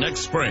lawn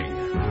next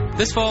spring.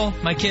 This fall,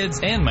 my kids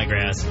and my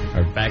grass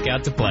are back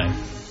out to play.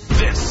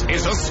 This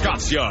is a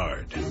Scott's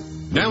Yard.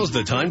 Now's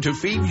the time to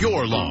feed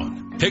your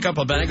lawn. Pick up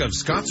a bag of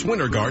Scott's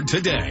Winter Guard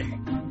today.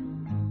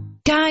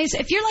 Guys,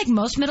 if you're like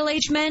most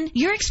middle-aged men,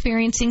 you're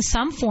experiencing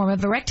some form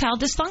of erectile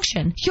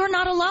dysfunction. You're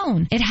not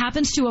alone. It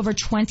happens to over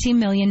 20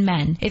 million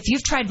men. If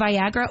you've tried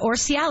Viagra or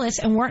Cialis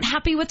and weren't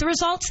happy with the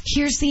results,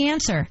 here's the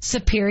answer.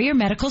 Superior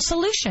Medical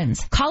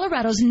Solutions,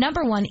 Colorado's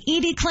 #1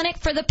 ED clinic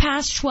for the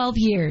past 12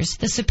 years.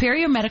 The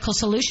Superior Medical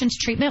Solutions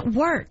treatment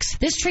works.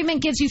 This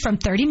treatment gives you from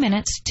 30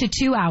 minutes to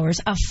 2 hours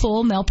of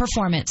full male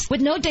performance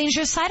with no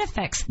dangerous side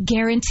effects,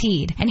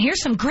 guaranteed. And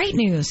here's some great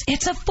news.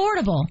 It's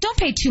affordable. Don't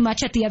pay too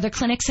much at the other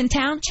clinics in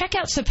town. Check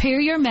out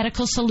Superior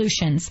Medical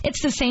Solutions.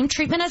 It's the same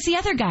treatment as the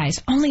other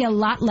guys, only a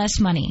lot less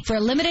money. For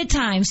a limited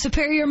time,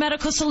 Superior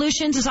Medical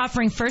Solutions is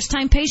offering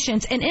first-time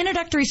patients an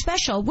introductory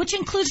special, which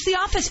includes the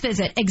office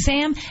visit,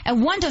 exam,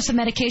 and 1 dose of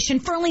medication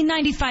for only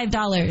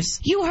 $95.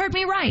 You heard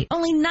me right,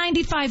 only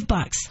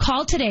 $95.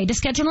 Call today to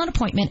schedule an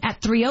appointment at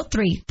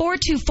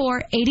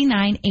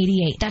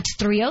 303-424-8988. That's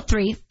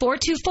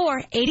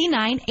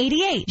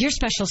 303-424-8988. Your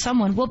special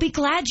someone will be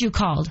glad you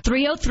called.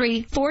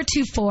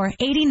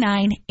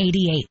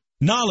 303-424-8988.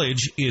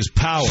 Knowledge is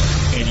power,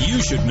 and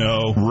you should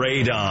know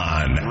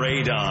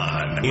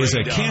radon is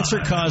a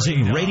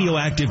cancer-causing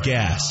radioactive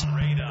gas.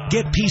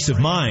 Get peace of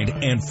mind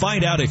and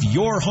find out if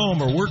your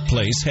home or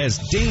workplace has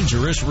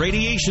dangerous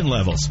radiation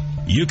levels.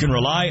 You can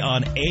rely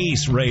on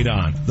Ace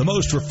Radon, the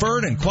most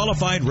referred and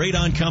qualified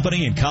radon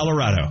company in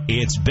Colorado.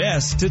 It's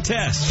best to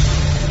test.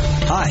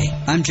 Hi,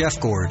 I'm Jeff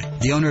Gord,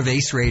 the owner of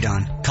Ace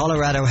Radon.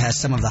 Colorado has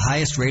some of the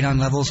highest radon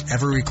levels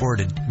ever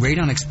recorded.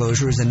 Radon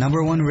exposure is the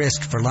 #1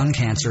 risk for lung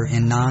cancer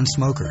in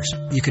non-smokers.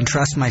 You can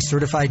trust my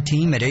certified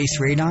team at Ace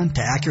Radon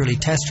to accurately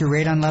test your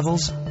radon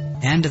levels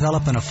and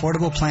develop an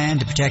affordable plan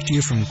to protect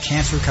you from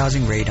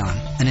cancer-causing radon.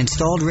 An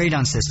installed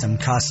radon system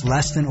costs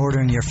less than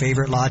ordering your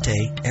favorite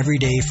latte every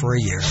day for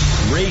a year.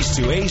 Race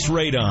to Ace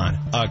Radon,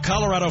 a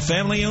Colorado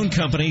family-owned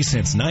company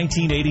since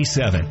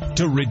 1987,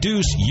 to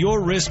reduce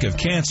your risk of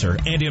cancer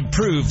and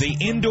improve the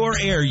indoor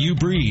air you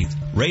breathe.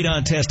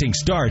 Radon testing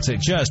starts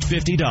at just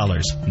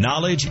 $50.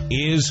 Knowledge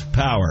is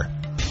power.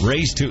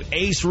 Race to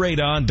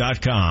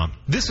aceradon.com.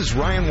 This is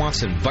Ryan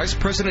Watson, Vice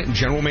President and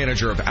General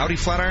Manager of Audi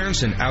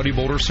Flatirons and Audi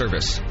Boulder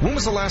Service. When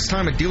was the last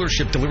time a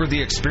dealership delivered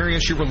the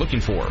experience you were looking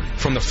for?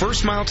 From the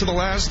first mile to the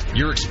last,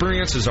 your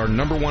experience is our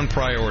 #1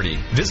 priority.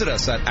 Visit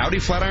us at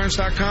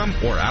AudiFlatirons.com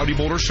or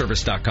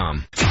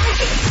AudiBoulderService.com.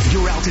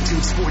 Your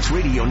Altitude Sports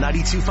Radio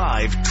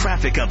 92.5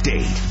 traffic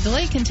update.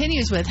 Delay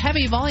continues with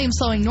heavy volume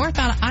slowing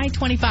northbound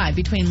I-25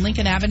 between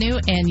Lincoln Avenue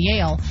and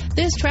Yale.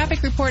 This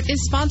traffic report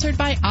is sponsored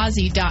by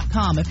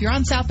Aussie.com. If you're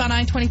on southbound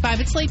I-25,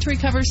 it's late to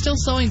recover, still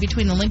slowing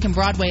between the Lincoln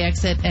Broadway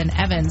exit and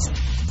Evans.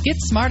 Get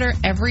smarter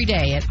every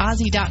day at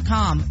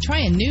Aussie.com. Try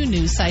a new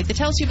news site that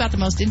tells you about the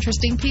most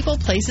interesting people,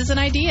 places, and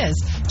ideas.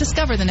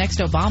 Discover the next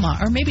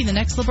Obama or maybe the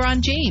next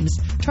LeBron James.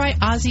 Try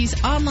Aussie's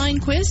online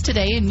quiz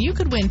today, and you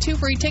could win 2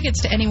 free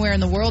tickets to anywhere in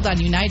the world on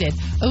United.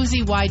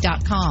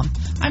 OZY.com.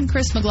 I'm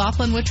Chris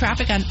McLaughlin with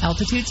traffic on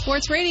Altitude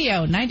Sports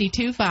Radio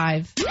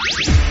 92.5.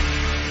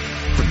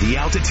 From the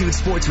Altitude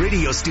Sports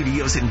Radio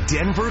studios in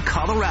Denver,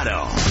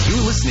 Colorado.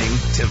 You're listening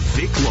to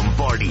Vic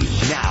Lombardi,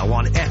 now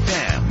on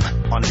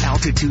FM, on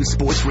Altitude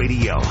Sports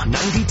Radio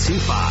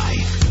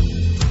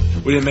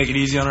 92.5. We didn't make it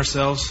easy on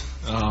ourselves.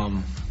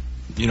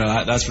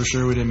 That's for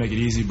sure. We didn't make it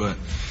easy, but,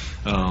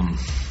 we're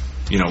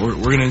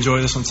going to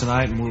enjoy this one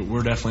tonight, and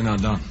we're definitely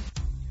not done.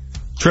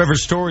 Trevor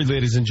Story,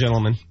 ladies and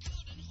gentlemen.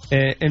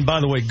 And by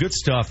the way, good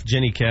stuff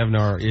Jenny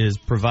Kavnar is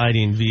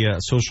providing via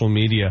social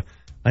media.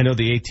 I know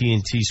the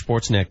AT&T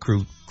Sportsnet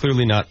crew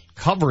clearly not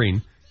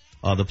covering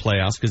the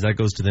playoffs because that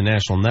goes to the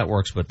national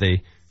networks, but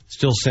they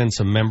still send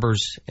some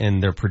members,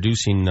 and they're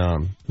producing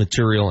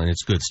material, and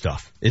it's good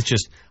stuff. It's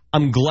just,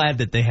 I'm glad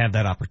that they have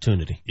that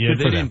opportunity. Yeah,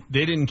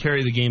 they didn't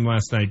carry the game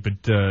last night,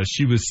 but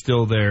she was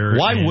still there.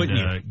 Why wouldn't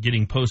you?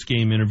 Getting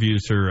post-game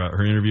interviews.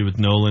 Her interview with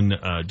Nolan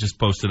just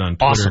posted on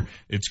Twitter. Awesome.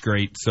 It's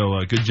great. So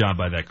good job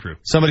by that crew.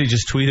 Somebody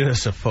just tweeted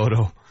us a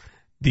photo.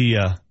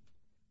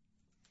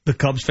 The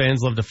Cubs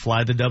fans love to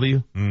fly the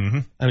W.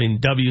 Mm-hmm. I mean,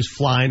 W's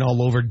flying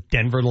all over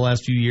Denver the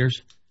last few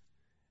years.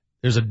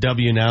 There's a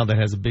W now that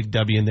has a big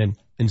W, and then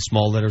in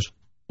small letters,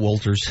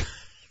 Walters.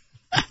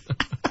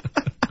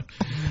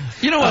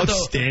 You know what,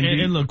 though?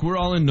 And look, we're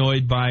all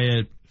annoyed by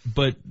it,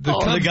 but the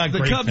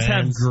Cubs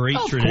have great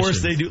traditions. Of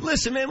course they do.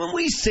 Listen, man,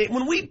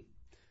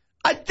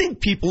 I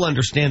think people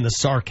understand the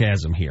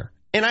sarcasm here,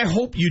 and I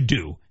hope you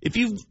do. If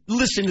you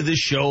listen to this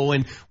show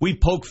and we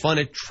poke fun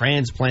at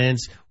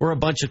transplants, we're a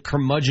bunch of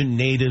curmudgeon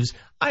natives,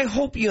 I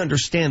hope you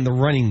understand the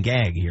running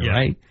gag here,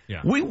 right?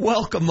 Yeah. We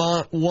welcome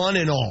one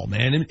and all,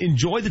 man.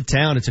 Enjoy the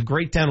town. It's a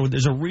great town.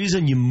 There's a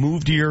reason you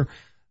moved here.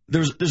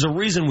 There's a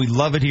reason we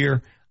love it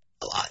here.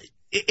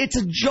 It's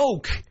a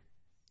joke.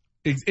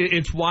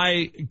 It's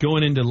why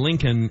going into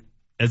Lincoln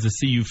as a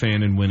CU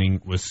fan and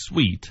winning was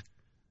sweet.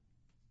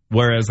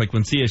 Whereas, like,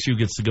 when CSU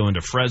gets to go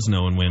into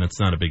Fresno and win, it's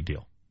not a big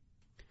deal.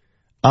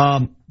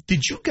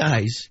 Did you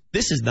guys,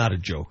 this is not a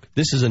joke.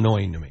 This is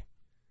annoying to me.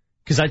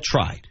 Because I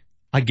tried.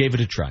 I gave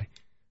it a try.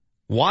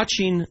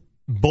 Watching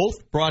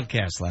both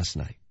broadcasts last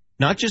night,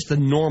 not just the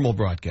normal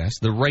broadcast,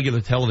 the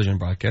regular television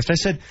broadcast, I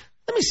said,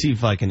 let me see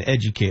if I can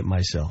educate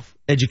myself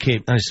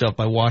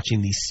by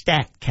watching the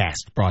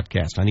StatCast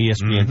broadcast on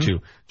ESPN2. Did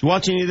you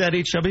watch any of that,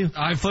 HW?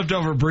 I flipped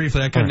over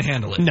briefly. I couldn't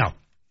handle it. No.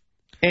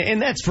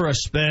 And that's for a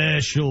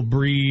special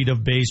breed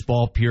of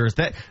baseball purists.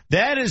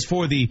 That is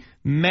for the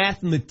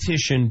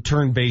mathematician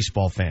turned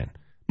baseball fan.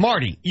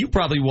 Marty, you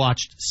probably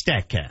watched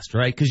StatCast,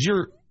 right? Because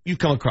you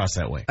come across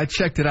that way. I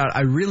checked it out.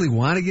 I really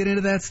want to get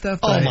into that stuff.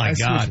 But I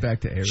God. Switched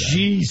back to A-Rod.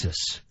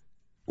 Jesus.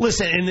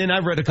 Listen, and then I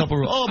read a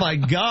couple of, oh my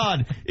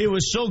God, it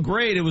was so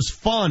great. It was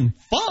fun.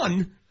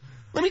 Fun?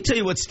 Let me tell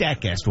you what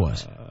StatCast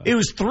was. It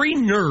was three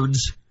nerds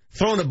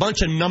throwing a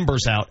bunch of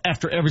numbers out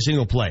after every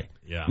single play.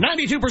 Yeah.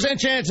 92%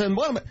 chance and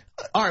all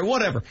right,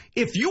 whatever.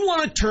 If you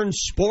want to turn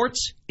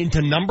sports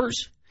into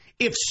numbers,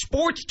 if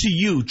sports to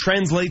you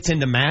translates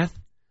into math,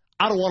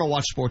 I don't want to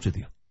watch sports with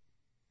you.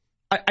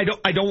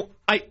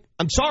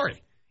 I'm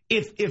sorry.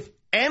 If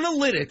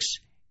analytics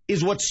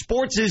is what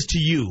sports is to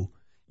you,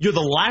 you're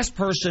the last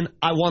person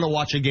I want to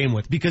watch a game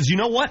with. Because you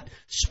know what?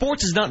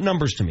 Sports is not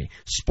numbers to me.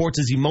 Sports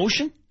is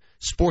emotion.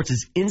 Sports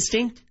is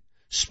instinct.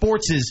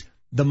 Sports is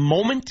the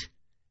moment.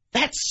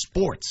 That's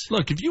sports.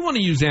 Look, if you want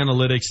to use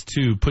analytics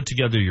to put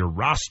together your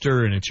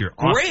roster and it's your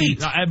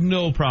off-season, I have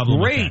no problem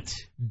with that.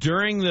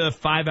 During the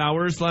 5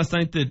 hours last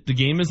night that the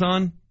game is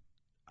on,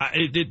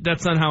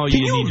 that's not how you need to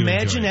enjoy it. Can you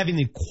imagine having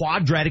the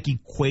quadratic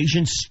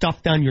equation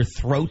stuffed down your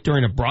throat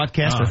during a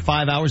broadcast for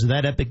 5 hours of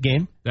that epic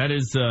game? That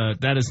is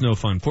no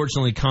fun.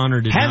 Fortunately, Connor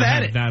did not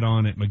have that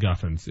on at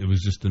McGuffin's. It was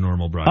just the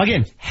normal broadcast.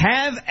 Again,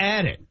 have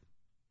at it.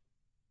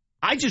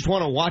 I just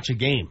want to watch a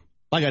game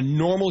like a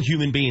normal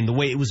human being, the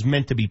way it was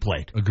meant to be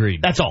played. Agreed.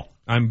 That's all.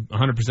 I'm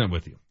 100%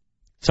 with you.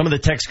 Some of the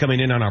texts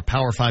coming in on our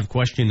Power 5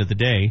 question of the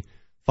day,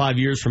 5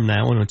 years from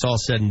now, when it's all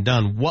said and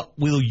done, what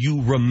will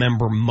you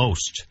remember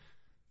most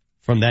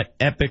from that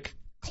epic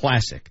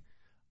classic?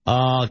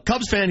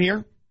 Cubs fan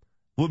here.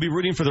 We'll be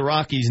rooting for the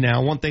Rockies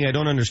now. One thing I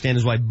don't understand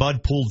is why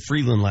Bud pulled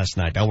Freeland last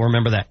night. I'll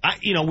remember that.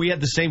 We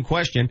had the same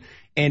question,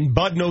 and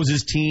Bud knows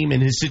his team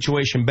and his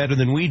situation better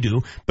than we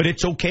do, but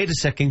it's okay to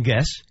second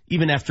guess,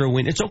 even after a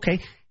win. It's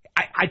okay.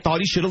 I thought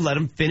he should have let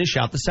him finish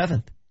out the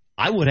seventh.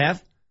 I would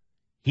have.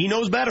 He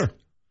knows better.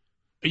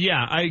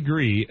 Yeah, I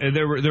agree.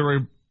 There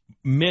were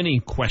many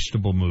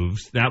questionable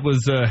moves. That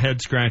was a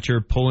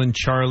head-scratcher. Pulling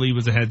Charlie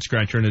was a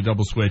head-scratcher and a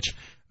double switch.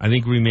 I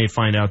think we may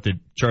find out that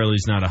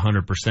Charlie's not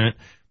 100%.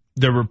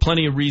 There were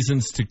plenty of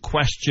reasons to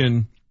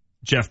question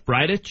Jeff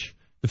Bridich.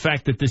 The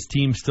fact that this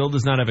team still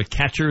does not have a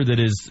catcher that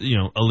is,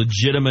 a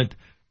legitimate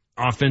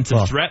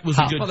offensive threat was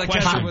a good question. The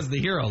catcher was the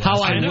hero.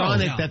 How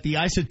ironic that the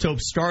isotope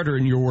starter,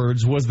 in your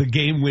words, was the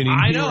game-winning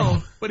hero. I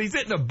know, but he's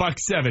hitting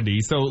 $170.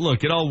 So,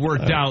 look, it all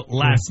worked out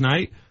last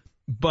night.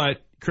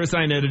 But Chris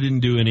Iannetta didn't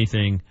do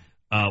anything.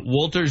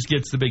 Walters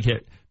gets the big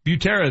hit.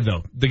 Butera,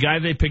 though, the guy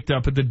they picked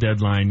up at the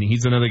deadline,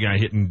 he's another guy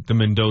hitting the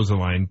Mendoza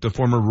line, the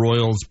former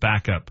Royals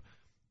backup.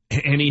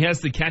 And he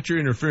has the catcher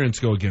interference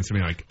go against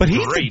him. But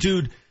he's the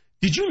dude.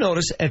 Did you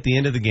notice at the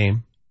end of the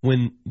game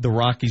when the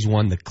Rockies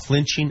won the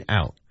clinching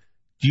out,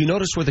 Do you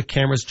notice where the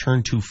cameras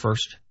turned to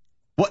first?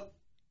 What?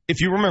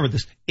 If you remember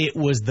this, it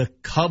was the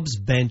Cubs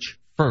bench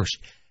first.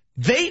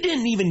 They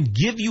didn't even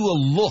give you a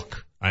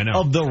look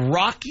of the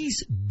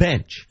Rockies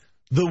bench.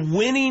 The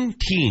winning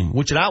team,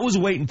 which I was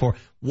waiting for.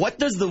 What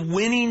does the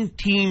winning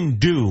team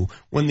do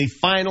when the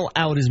final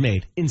out is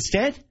made?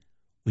 Instead,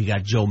 we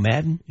got Joe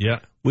Madden. Yeah.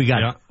 We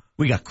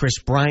got Chris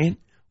Bryant.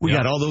 We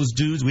got all those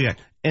dudes. We got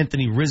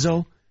Anthony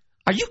Rizzo.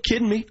 Are you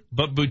kidding me?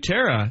 But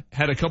Butera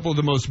had a couple of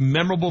the most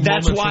memorable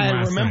moments. That's why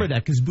I remember that,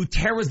 because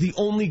Butera's the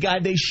only guy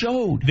they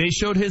showed. They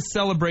showed his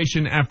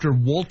celebration after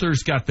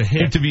Walters got the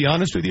hit. And to be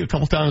honest with you, a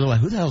couple times I'm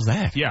like, who the hell's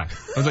that? Yeah.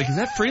 I was like, is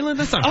that Freeland?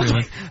 That's not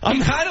Freeland.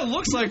 He kind of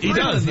looks like Freeland.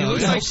 He does. He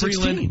looks like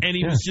 16. Freeland. And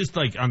he was just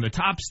like on the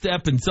top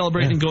step and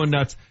celebrating and going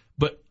nuts.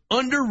 But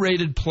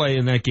underrated play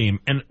in that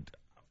game. And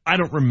I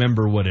don't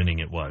remember what inning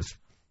it was.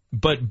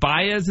 But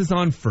Baez is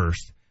on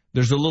first.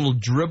 There's a little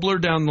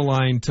dribbler down the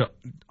line to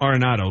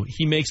Arenado.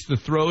 He makes the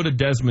throw to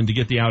Desmond to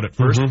get the out at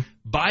first.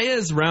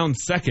 Baez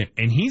rounds second,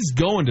 and he's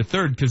going to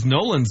third because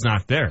Nolan's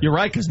not there. You're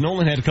right, because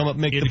Nolan had to come up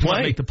and make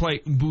the play.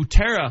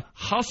 Butera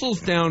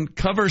hustles down,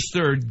 covers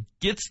third,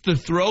 gets the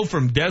throw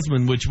from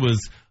Desmond, which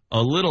was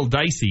a little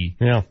dicey.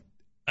 Yeah.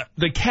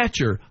 The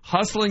catcher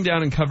hustling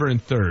down and covering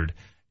third.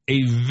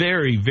 A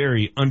very,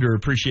 very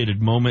underappreciated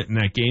moment in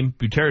that game.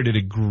 Butera did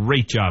a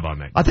great job on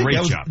that. I think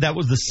that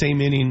was the same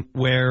inning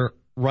where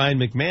Ryan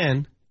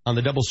McMahon on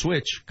the double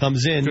switch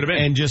comes in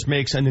and just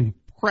makes an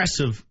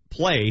impressive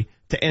play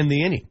to end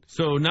the inning.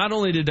 So not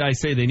only did I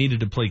say they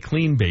needed to play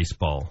clean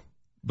baseball,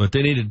 but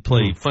they needed to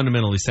play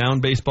fundamentally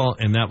sound baseball,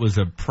 and that was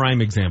a prime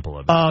example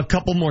of it. A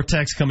couple more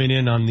texts coming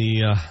in on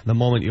the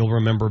moment you'll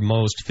remember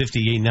most.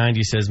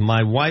 5890 says,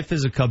 my wife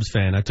is a Cubs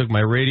fan. I took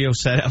my radio,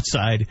 sat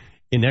outside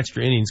in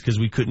extra innings because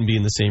we couldn't be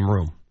in the same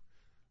room.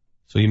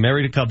 So you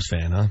married a Cubs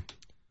fan, huh?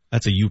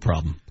 That's a you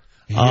problem.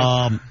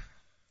 Yeah.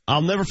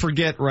 I'll never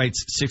forget,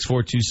 writes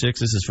 6426.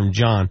 This is from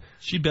John.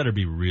 She better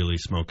be really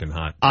smoking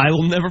hot. I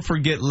will never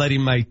forget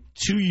letting my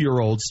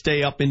 2-year-old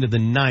stay up into the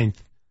 9th,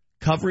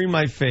 covering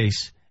my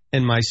face,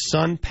 and my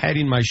son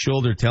patting my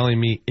shoulder, telling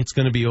me, it's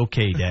going to be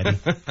okay, Daddy.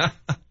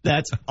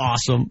 That's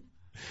awesome.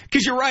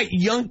 Because you're right,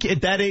 young kid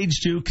at that age,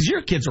 too, because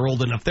your kids are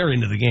old enough, they're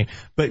into the game.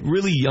 But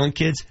really young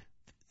kids,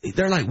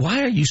 they're like,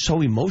 why are you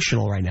so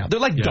emotional right now? They're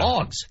like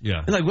dogs.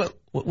 Yeah. They're like,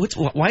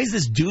 why is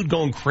this dude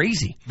going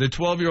crazy? The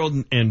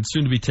 12-year-old and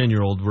soon-to-be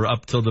 10-year-old were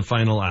up till the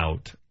final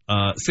out.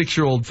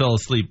 6-year-old fell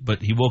asleep,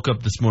 but he woke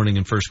up this morning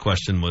and first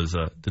question was,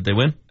 did they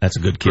win? That's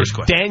a good kid. First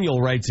question.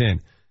 Daniel writes in,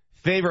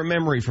 favorite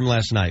memory from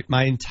last night.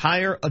 My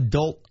entire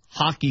adult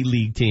hockey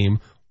league team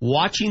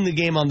watching the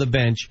game on the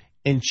bench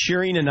and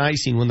cheering and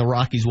icing when the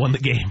Rockies won the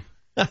game.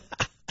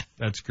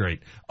 That's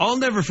great. I'll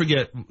never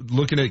forget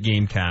looking at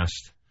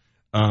Gamecast.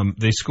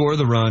 They score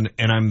the run,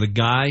 and I'm the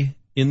guy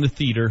in the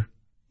theater.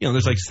 You know,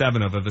 there's like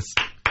 7 of us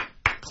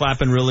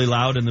clapping really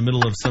loud in the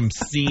middle of some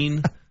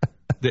scene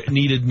that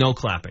needed no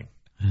clapping.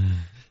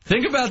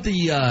 Think about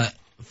the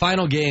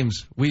final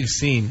games we've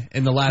seen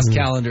in the last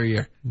calendar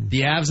year.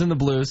 The Avs and the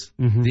Blues.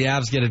 The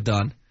Avs get it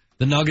done.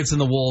 The Nuggets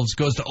and the Wolves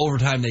goes to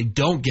overtime. They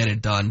don't get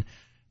it done.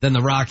 Then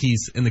the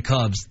Rockies and the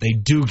Cubs, they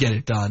do get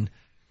it done.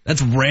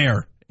 That's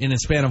rare. In a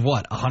span of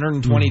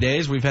 120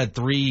 days, we've had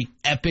 3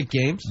 epic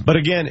games. But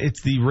again,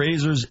 it's the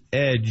razor's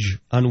edge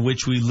on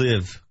which we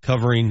live,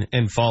 covering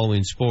and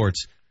following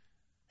sports.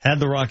 Had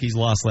the Rockies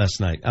lost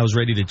last night, I was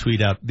ready to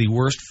tweet out the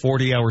worst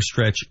 40-hour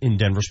stretch in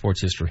Denver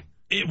sports history.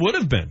 It would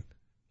have been.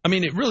 I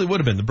mean, it really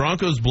would have been. The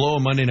Broncos blow a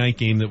Monday night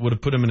game that would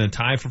have put them in a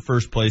tie for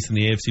first place in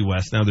the AFC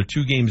West. Now they're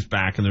 2 games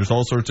back, and there's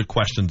all sorts of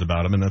questions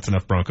about them, and that's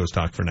enough Broncos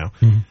talk for now.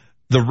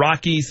 The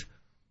Rockies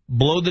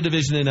blow the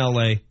division in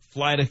L.A.,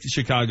 fly to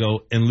Chicago,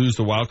 and lose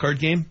the wild card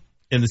game,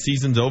 and the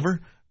season's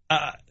over.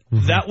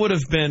 That would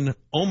have been,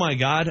 oh my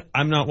God,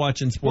 I'm not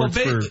watching sports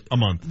for a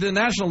month. The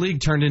National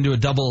League turned into a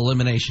double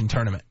elimination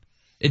tournament.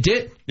 It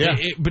did. Yeah.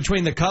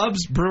 Between the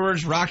Cubs,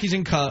 Brewers, Rockies,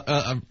 and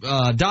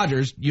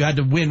Dodgers, you had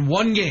to win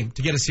 1 game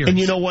to get a series. And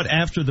you know what?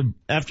 After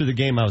the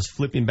game, I was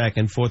flipping back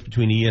and forth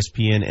between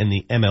ESPN and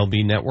the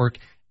MLB Network,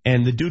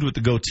 and the dude with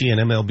the goatee on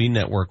MLB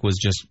Network was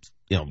just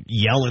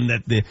yelling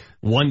that the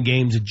 1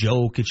 game's a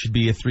joke. It should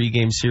be a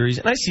 3-game series.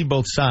 And I see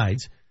both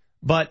sides.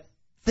 But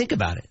think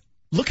about it.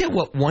 Look at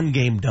what 1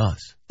 game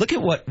does. Look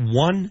at what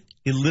 1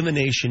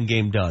 elimination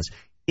game does.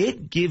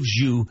 It gives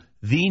you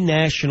the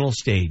national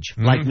stage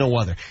like no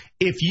other.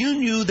 If you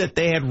knew that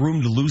they had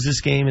room to lose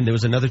this game and there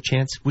was another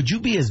chance, would you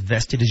be as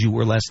vested as you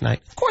were last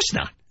night? Of course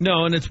not.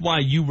 No, and it's why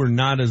you were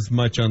not as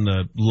much on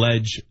the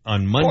ledge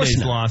on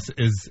Monday's loss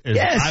as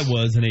I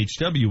was and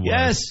HW was.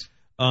 Yes.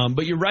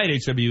 But you're right,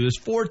 HW. There's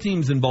 4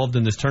 teams involved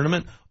in this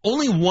tournament.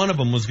 Only one of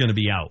them was going to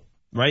be out,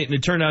 right? And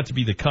it turned out to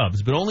be the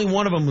Cubs. But only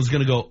one of them was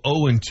going to go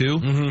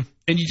 0-2.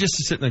 And you just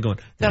sitting there going,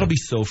 that'll be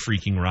so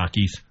freaking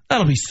Rockies.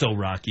 That'll be so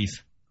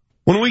Rockies.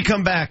 When we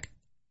come back,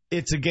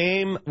 it's a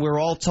game we're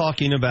all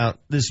talking about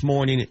this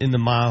morning in the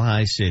Mile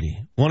High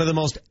City. One of the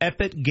most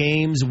epic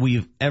games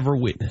we've ever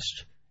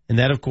witnessed. And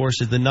that, of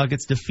course, is the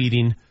Nuggets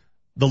defeating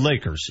the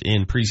Lakers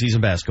in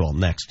preseason basketball.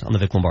 Next on the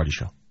Vic Lombardi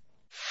Show.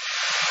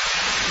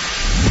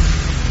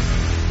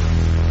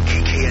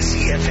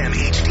 WSC FM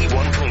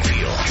HD1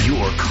 Bloomfield.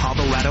 Your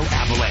Colorado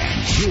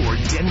Avalanche. Your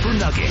Denver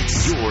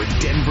Nuggets. Your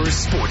Denver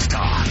Sports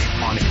Talk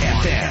on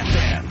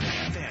FM.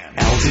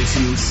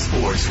 Altitude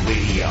Sports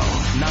Radio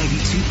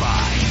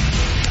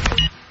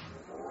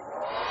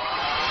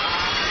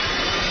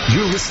 92.5.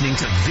 You're listening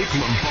to Vic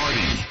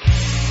Lombardi.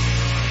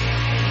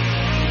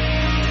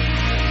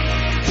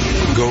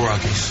 Go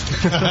Rockies.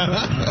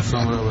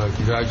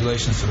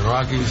 Congratulations to the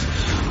Rockies.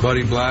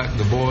 Buddy Black,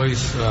 the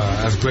boys,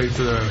 that's great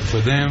for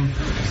them,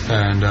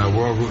 and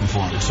we're all rooting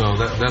for them. So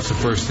that's the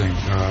first thing.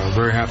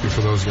 Very happy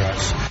for those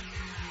guys.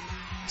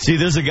 See,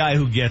 there's a guy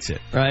who gets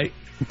it, right?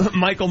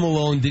 Michael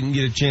Malone didn't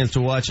get a chance to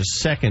watch a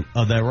second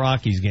of that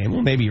Rockies game.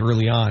 Well, maybe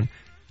early on.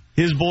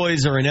 His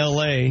boys are in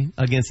L.A.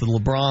 against the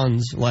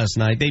LeBrons last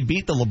night. They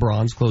beat the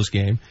LeBrons, close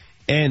game.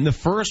 And the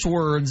first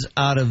words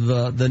out of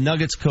the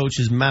Nuggets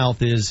coach's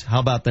mouth is, how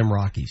about them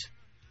Rockies?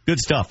 Good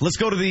stuff. Let's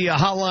go to the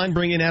hotline,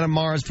 bring in Adam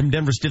Mars from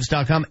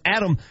DenverStiffs.com.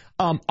 Adam,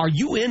 are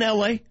you in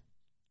L.A.?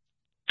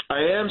 I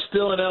am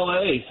still in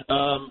L.A.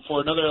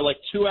 For another,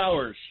 2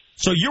 hours.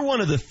 So you're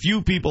one of the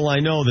few people I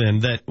know then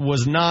that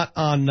was not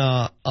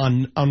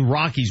on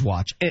Rockies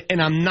watch.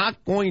 And I'm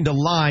not going to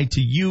lie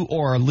to you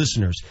or our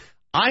listeners.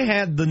 I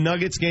had the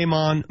Nuggets game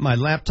on my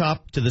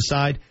laptop to the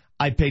side.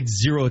 I paid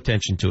zero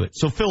attention to it.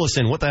 So fill us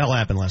in. What the hell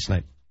happened last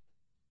night?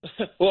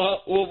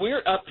 Well, we're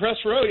at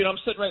press row. I'm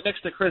sitting right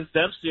next to Chris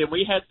Dempsey, and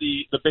we had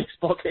the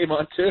baseball game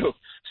on too.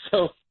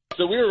 So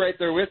we were right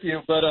there with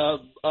you. But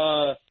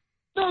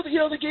no,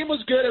 the game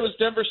was good. It was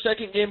Denver's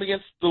second game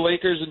against the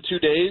Lakers in 2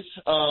 days.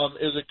 It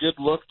was a good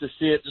look to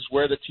see it, just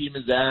where the team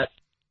is at.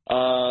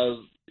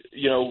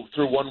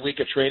 Through 1 week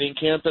of training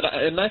camp,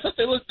 and I thought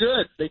they looked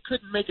good. They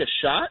couldn't make a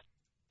shot.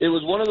 It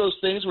was one of those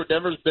things where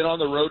Denver's been on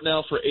the road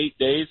now for 8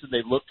 days, and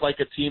they looked like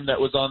a team that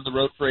was on the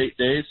road for 8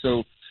 days.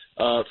 So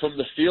from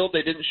the field,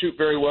 they didn't shoot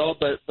very well,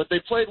 but they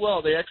played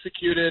well. They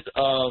executed.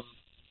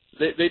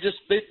 They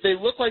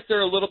look like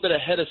they're a little bit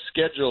ahead of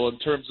schedule in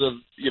terms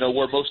of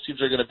where most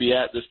teams are going to be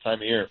at this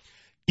time of year.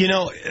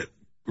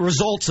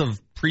 Results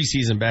of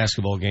preseason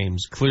basketball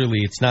games, clearly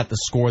it's not the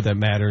score that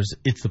matters,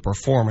 it's the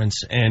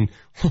performance. And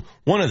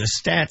one of the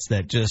stats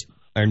that just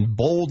are in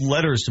bold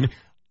letters to me,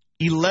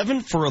 11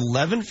 for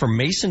 11 for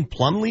Mason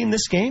Plumlee in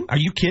this game? Are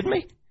you kidding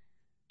me?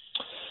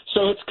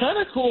 So it's kind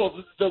of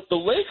cool. The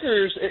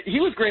Lakers,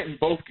 he was great in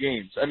both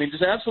games. I mean,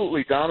 just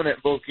absolutely dominant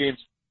in both games.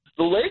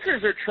 The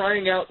Lakers are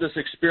trying out this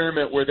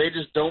experiment where they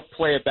just don't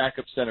play a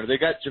backup center. They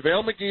got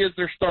JaVale McGee as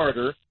their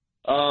starter,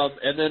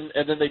 and then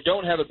they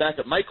don't have a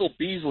backup. Michael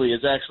Beasley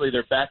is actually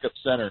their backup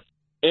center.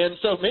 And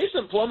so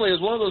Mason Plumlee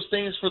is one of those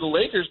things for the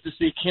Lakers to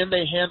see, can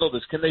they handle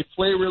this? Can they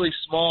play really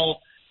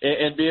small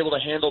and be able to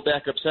handle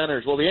backup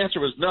centers? Well, the answer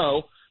was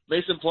no.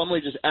 Mason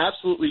Plumlee just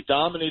absolutely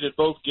dominated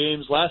both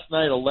games last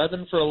night,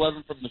 11 for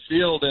 11 from the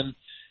field, and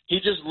he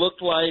just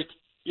looked like,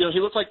 he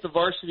looked like the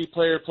varsity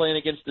player playing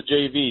against the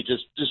JV,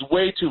 just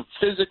way too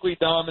physically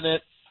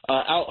dominant,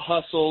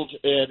 out-hustled,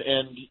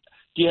 and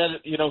he had,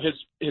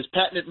 his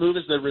patented move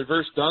is the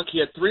reverse dunk. He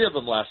had 3 of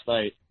them last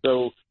night.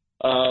 So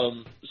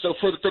from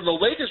the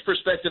Lakers'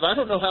 perspective, I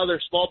don't know how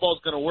their small ball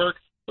is going to work,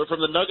 but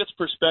from the Nuggets'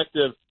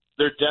 perspective,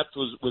 their depth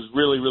was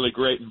really, really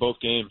great in both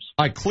games.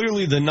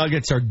 Clearly the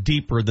Nuggets are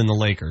deeper than the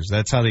Lakers.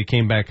 That's how they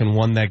came back and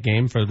won that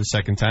game for the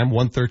second time.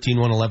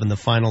 113-111 the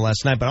final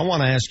last night. But I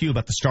want to ask you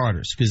about the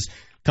starters, because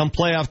come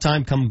playoff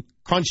time, come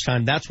crunch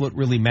time, that's what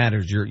really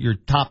matters, your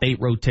top 8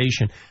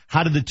 rotation.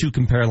 How did the two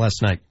compare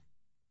last night?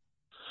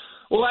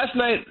 Well, last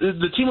night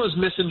the team was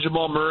missing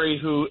Jamal Murray,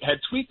 who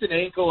had tweaked an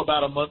ankle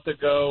about a month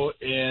ago,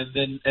 and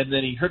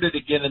then he hurt it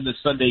again in the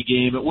Sunday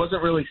game. It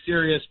wasn't really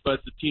serious,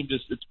 but the team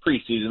it's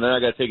preseason. They're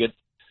not going to take it.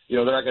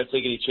 They're not going to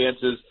take any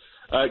chances.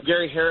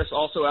 Gary Harris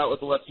also out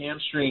with a left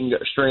hamstring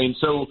strain.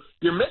 So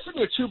you're missing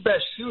your 2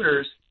 best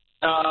shooters.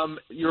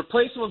 You're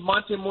replacing with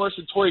Monte Morris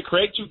and Torrey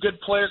Craig, 2 good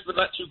players, but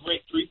not 2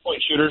 great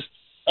three-point shooters.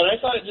 And I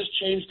thought it just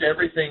changed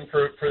everything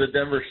for the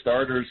Denver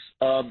starters.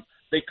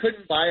 They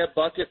couldn't buy a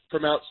bucket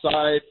from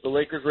outside. The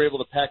Lakers were able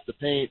to pack the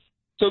paint.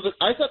 So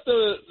I thought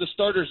the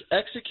starters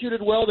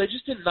executed well. They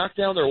just didn't knock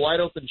down their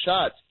wide-open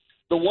shots.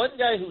 The one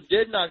guy who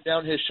did knock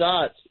down his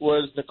shots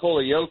was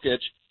Nikola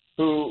Jokic,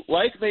 who,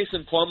 like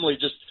Mason Plumlee,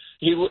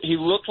 he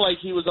looked like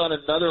he was on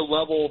another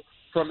level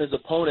from his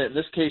opponent, in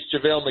this case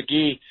JaVale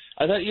McGee.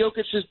 I thought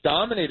Jokic just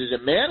dominated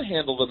him,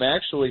 manhandled him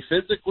actually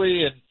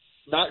physically, and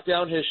knocked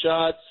down his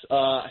shots.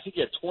 I think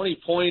he had 20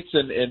 points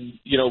and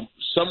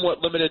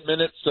somewhat limited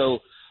minutes.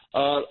 So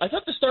I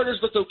thought the starters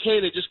looked okay.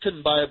 They just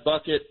couldn't buy a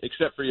bucket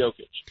except for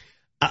Jokic.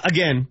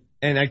 Again,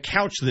 and I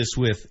couch this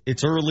with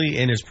it's early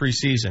and it's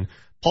preseason.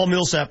 Paul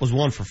Millsap was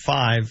 1 for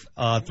 5,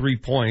 3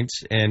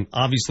 points, and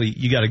obviously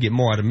you got to get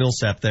more out of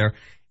Millsap there.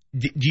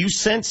 Do you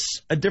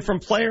sense a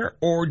different player,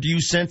 or do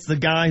you sense the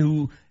guy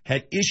who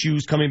had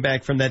issues coming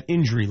back from that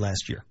injury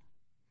last year?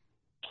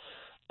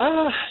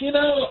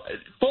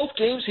 Both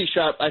games he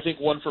shot, I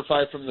think, 1 for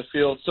 5 from the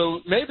field,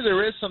 so maybe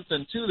there is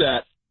something to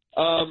that.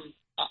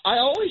 I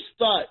always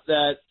thought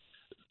that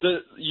the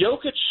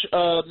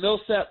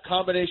Jokic-Millsap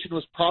combination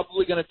was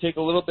probably going to take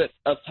a little bit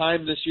of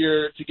time this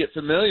year to get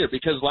familiar,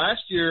 because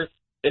last year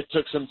it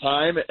took some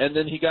time, and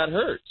then he got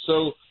hurt.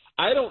 So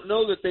I don't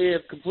know that they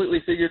have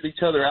completely figured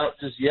each other out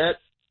just yet.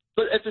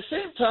 But at the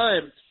same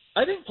time,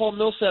 I think Paul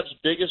Millsap's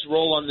biggest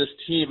role on this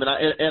team, and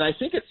I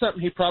think it's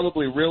something he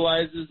probably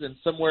realizes and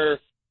somewhere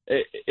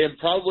and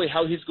probably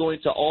how he's going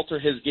to alter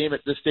his game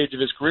at this stage of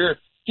his career,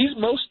 he's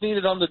most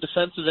needed on the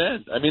defensive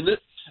end. I mean,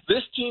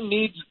 this team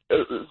needs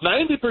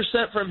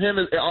 90% from him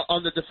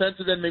on the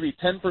defensive end, maybe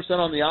 10%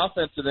 on the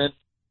offensive end.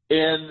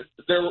 And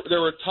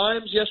there were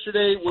times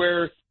yesterday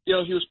where,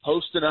 he was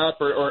posting up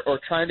or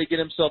trying to get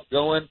himself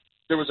going.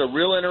 There was a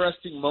real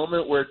interesting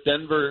moment where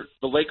the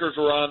Lakers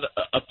were on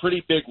a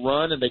pretty big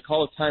run, and they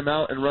call a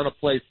timeout and run a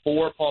play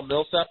for Paul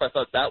Millsap. I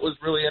thought that was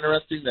really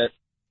interesting that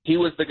he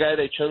was the guy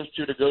they chose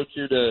to go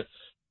to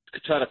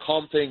try to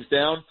calm things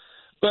down.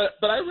 But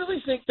I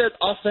really think that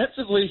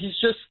offensively he's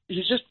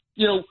just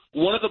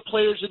one of the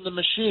players in the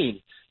machine.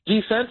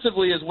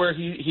 Defensively is where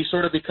he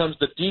sort of becomes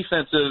the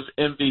defensive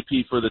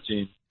MVP for the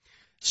team.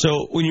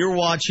 So when you're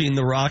watching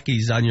the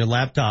Rockies on your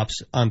laptops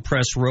on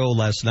press row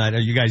last night,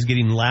 are you guys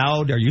getting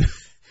loud? Are you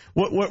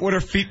what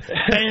are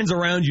fans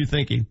around you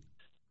thinking?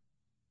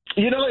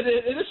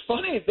 It is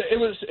funny. It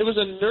was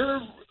a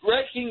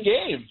nerve-wracking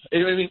game.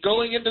 I mean,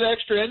 going into the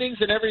extra innings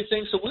and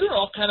everything, so we were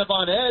all kind of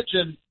on edge.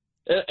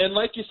 And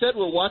like you said,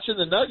 we're watching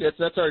the Nuggets.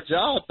 That's our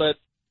job. But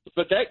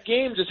that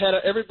game just had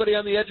everybody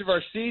on the edge of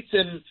our seats.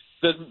 And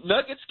the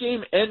Nuggets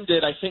game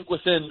ended, I think,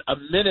 within a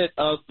minute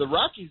of the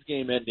Rockies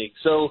game ending.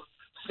 So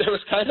there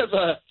was kind of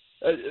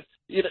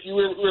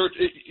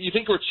you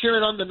think we're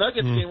cheering on the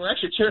Nuggets game. We're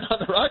actually cheering on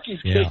the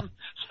Rockies game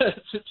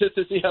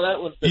to see how that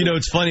one fits.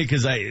 It's funny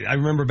because I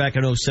remember back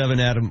in 2007,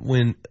 Adam,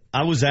 when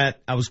I was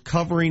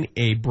covering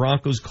a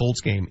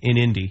Broncos-Colts game in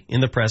Indy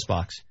in the press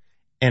box,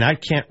 and I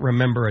can't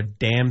remember a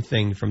damn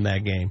thing from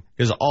that game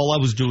because all I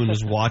was doing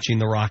was watching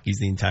the Rockies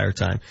the entire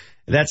time.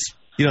 That's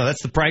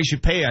the price you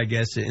pay, I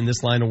guess, in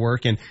this line of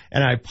work. And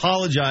I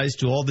apologize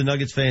to all the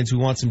Nuggets fans who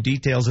want some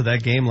details of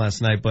that game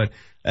last night, but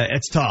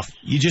it's tough.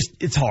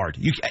 It's hard.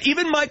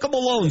 Even Michael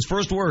Malone's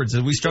first words,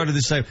 as we started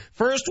this segment,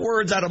 first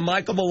words out of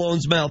Michael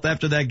Malone's mouth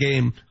after that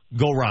game,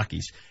 go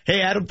Rockies.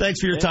 Hey, Adam, thanks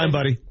for your time,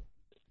 buddy.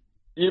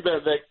 You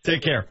bet, Vic.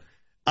 Take care.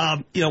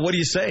 What do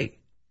you say?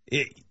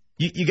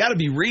 You got to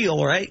be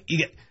real, right?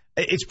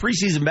 It's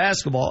preseason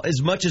basketball.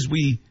 As much as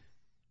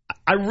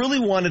I really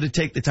wanted to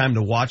take the time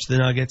to watch the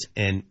Nuggets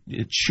and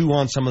chew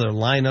on some of their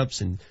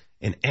lineups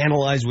and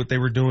analyze what they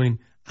were doing.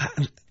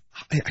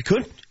 I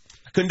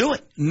couldn't do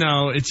it.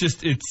 No, it's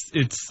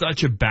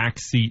such a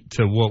backseat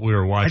to what we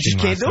were watching. I just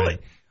can't do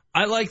it.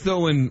 I like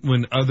though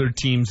when other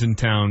teams in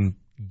town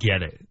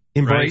get it.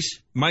 Embrace.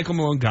 Right? Michael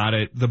Malone got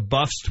it. The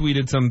Buffs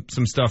tweeted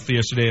some stuff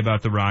yesterday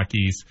about the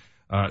Rockies.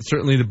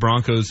 Certainly the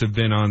Broncos have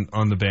been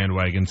on the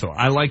bandwagon. So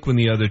I like when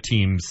the other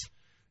teams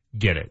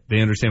get it.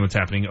 They understand what's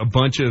happening. A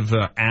bunch of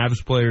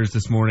Avs players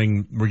this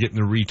morning were getting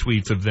the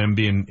retweets of them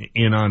being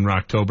in on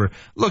Rocktober.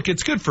 Look,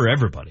 it's good for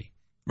everybody,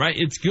 right?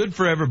 It's good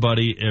for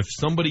everybody if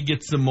somebody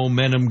gets some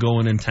momentum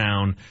going in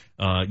town,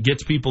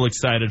 gets people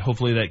excited.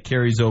 Hopefully that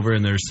carries over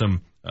and there's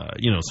some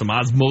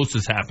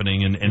osmosis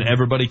happening and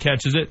everybody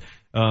catches it,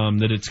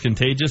 that it's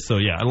contagious. So,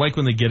 yeah, I like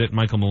when they get it.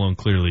 Michael Malone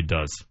clearly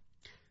does.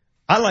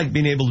 I like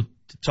being able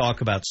to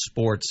talk about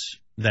sports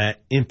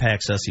that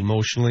impacts us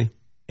emotionally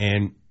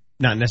and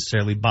not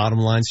necessarily bottom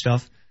line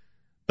stuff.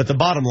 But the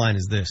bottom line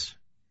is this,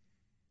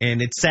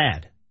 and it's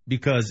sad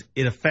because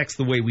it affects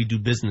the way we do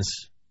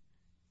business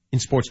in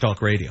sports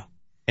talk radio.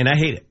 And I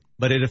hate it,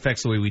 but it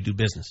affects the way we do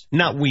business.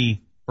 Not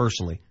we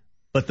personally,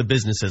 but the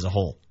business as a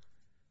whole.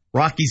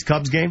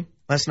 Rockies-Cubs game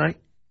last night,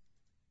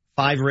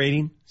 5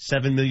 rating,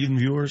 7 million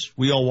viewers.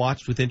 We all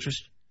watched with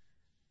interest.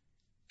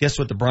 Guess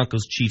what the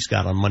Broncos-Chiefs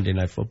got on Monday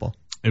Night Football?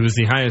 It was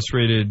the highest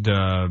rated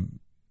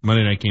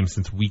Monday night game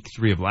since week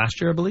 3 of last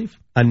year, I believe.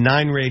 A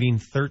 9 rating,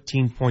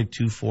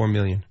 13.24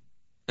 million.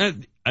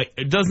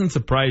 It doesn't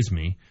surprise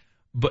me,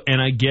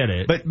 and I get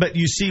it. But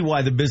you see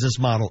why the business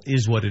model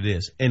is what it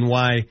is, and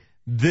why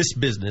this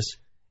business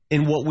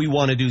and what we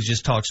want to do is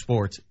just talk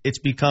sports. It's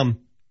become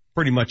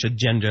pretty much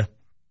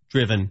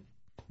agenda-driven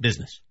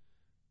business.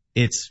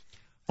 It's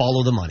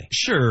follow the money.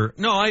 Sure.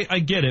 No, I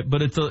get it,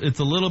 but it's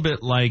a little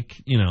bit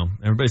like,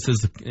 everybody says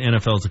the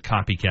NFL is a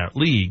copycat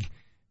league.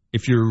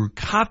 If you're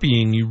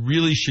copying, you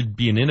really should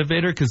be an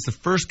innovator because the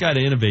first guy to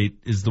innovate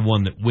is the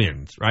one that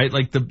wins, right?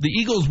 Like the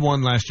Eagles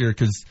won last year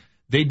because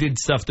they did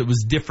stuff that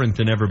was different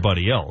than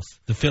everybody else.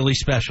 The Philly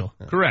special.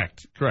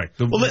 Correct.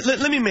 Well,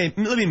 let me make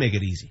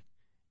it easy.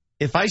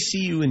 If I see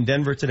you in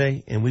Denver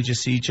today and we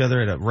just see each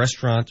other at a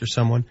restaurant or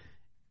someone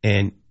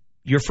and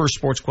your first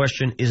sports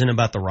question isn't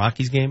about the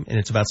Rockies game and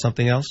it's about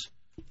something else,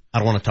 I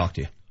don't want to talk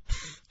to you.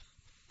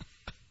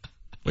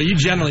 Well, you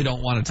generally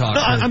don't want to talk.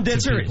 No, I'm dead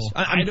serious.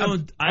 I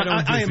don't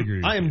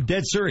disagree. I am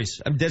dead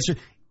serious. I'm dead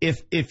serious.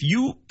 If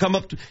you come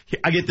up to,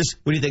 I get this.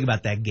 What do you think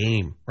about that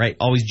game? Right?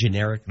 Always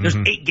generic. There's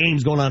 8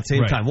 games going on at the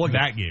same time. What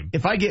that game?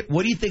 If I get,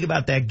 what do you think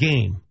about that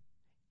game?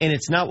 And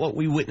it's not what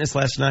we witnessed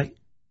last night.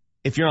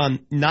 If you're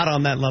not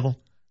on that level,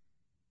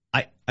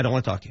 I don't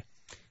want to talk to you.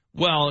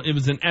 Well, it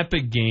was an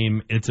epic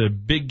game. It's a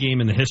big game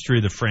in the history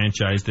of the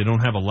franchise. They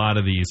don't have a lot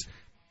of these.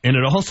 And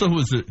it also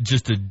was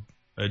just a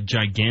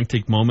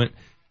gigantic moment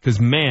because,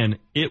 man,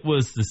 it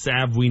was the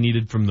salve we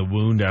needed from the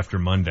wound after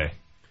Monday,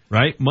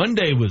 right?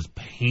 Monday was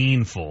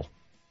painful.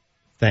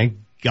 Thank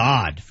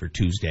God for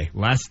Tuesday.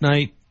 Last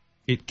night,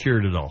 it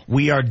cured it all.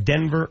 We are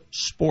Denver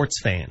sports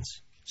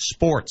fans.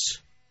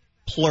 Sports,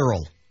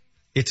 plural.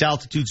 It's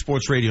Altitude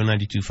Sports Radio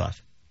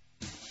 92.5.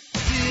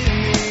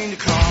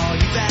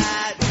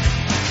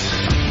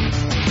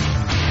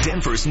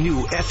 Denver's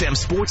new FM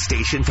sports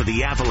station for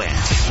the Avalanche.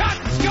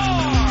 Shot,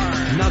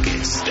 score!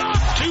 Nuggets.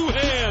 Stop, two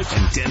hands.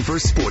 And Denver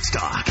Sports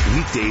Talk.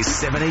 Weekdays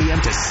 7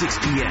 a.m. to 6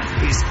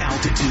 p.m. is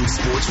Altitude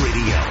Sports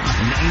Radio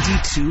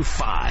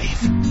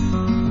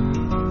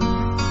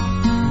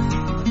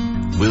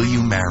 92.5. Will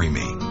you marry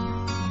me?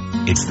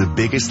 It's the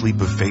biggest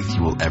leap of faith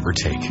you will ever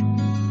take.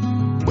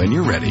 When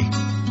you're ready,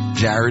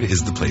 Jared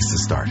is the place to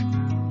start.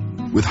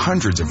 With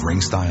hundreds of ring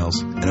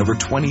styles and over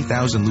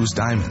 20,000 loose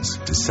diamonds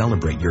to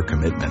celebrate your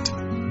commitment.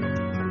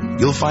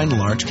 You'll find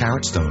large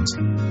carat stones,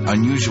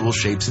 unusual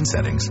shapes and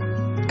settings,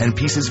 and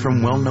pieces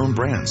from well-known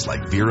brands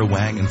like Vera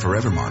Wang and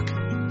Forevermark.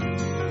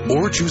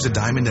 Or choose a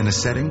diamond and a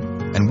setting,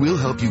 and we'll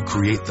help you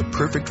create the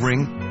perfect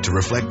ring to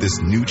reflect this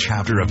new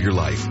chapter of your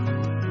life.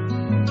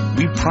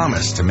 We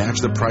promise to match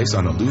the price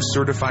on a loose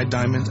certified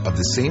diamond of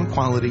the same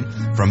quality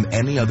from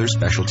any other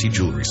specialty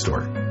jewelry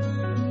store.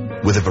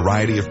 With a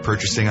variety of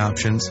purchasing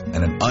options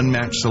and an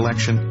unmatched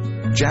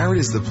selection, Jared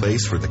is the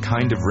place for the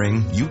kind of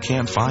ring you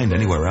can't find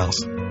anywhere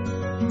else.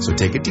 So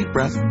take a deep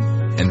breath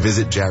and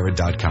visit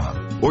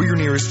Jared.com or your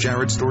nearest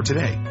Jared store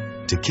today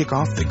to kick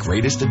off the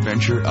greatest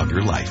adventure of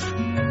your life.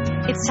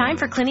 It's time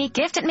for Clinique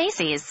Gift at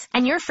Macy's.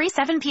 And your free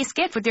 7-piece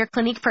gift with your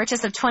Clinique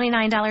purchase of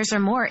 $29 or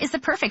more is the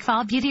perfect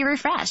fall beauty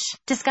refresh.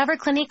 Discover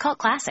Clinique cult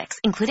classics,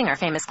 including our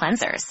famous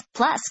cleansers.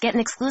 Plus, get an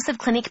exclusive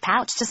Clinique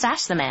pouch to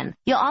stash them in.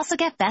 You'll also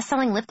get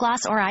best-selling lip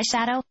gloss or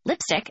eyeshadow,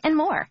 lipstick, and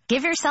more.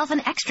 Give yourself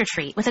an extra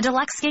treat with a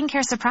deluxe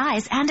skincare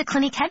surprise and a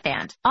Clinique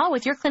headband. All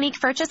with your Clinique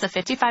purchase of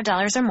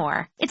 $55 or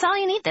more. It's all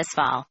you need this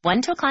fall.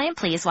 One to a client,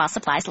 please, while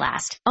supplies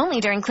last.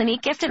 Only during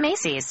Clinique Gift at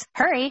Macy's.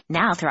 Hurry,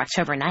 now through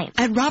October 9th.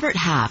 At Robert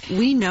Half,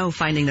 we know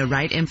finding the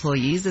right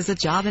employees is a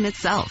job in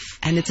itself,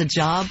 and it's a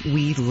job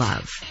we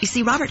love. You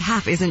see, Robert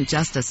Half isn't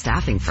just a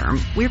staffing firm.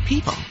 We're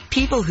people.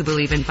 People who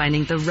believe in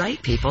finding the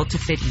right people to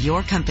fit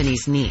your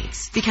company's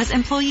needs. Because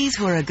employees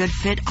who are a good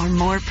fit are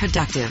more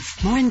productive,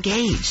 more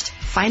engaged.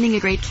 Finding a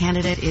great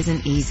candidate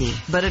isn't easy,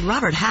 but at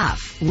Robert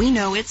Half, we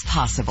know it's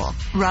possible.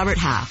 Robert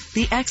Half,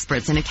 the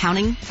experts in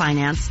accounting,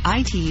 finance,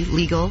 IT,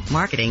 legal,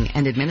 marketing,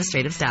 and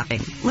administrative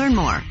staffing. Learn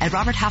more at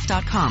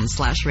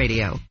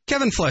roberthalf.com/radio.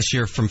 Kevin Flesh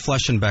here from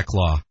Flesh and Beck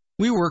Law.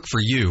 We work for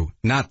you,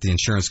 not the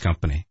insurance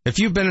company. If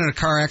you've been in a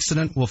car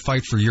accident, we'll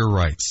fight for your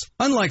rights.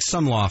 Unlike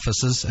some law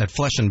offices, at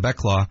Flesh and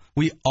Beck Law,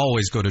 we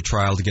always go to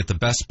trial to get the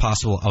best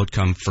possible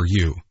outcome for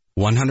you.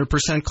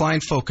 100%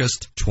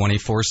 client-focused,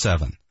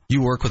 24/7.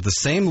 You work with the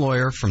same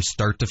lawyer from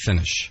start to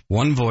finish.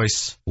 One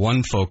voice,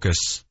 one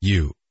focus,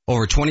 you.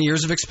 Over 20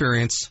 years of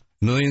experience,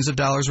 millions of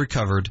dollars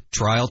recovered,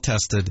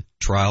 trial-tested,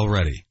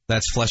 trial-ready.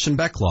 That's Flesh and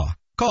Beck Law.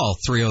 Call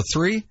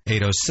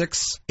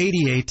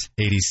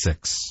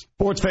 303-806-8886.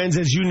 Sports fans,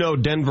 as you know,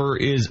 Denver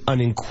is an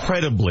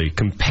incredibly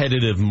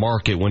competitive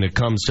market when it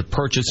comes to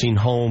purchasing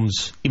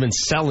homes, even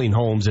selling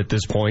homes at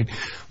this point.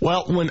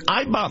 Well, when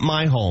I bought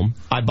my home,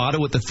 I bought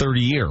it with a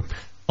 30-year.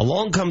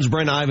 Along comes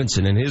Brent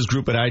Ivinson and his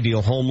group at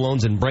Ideal Home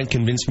Loans, and Brent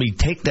convinced me,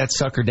 take that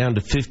sucker down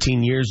to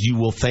 15 years. You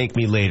will thank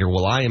me later.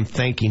 Well, I am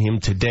thanking him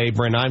today.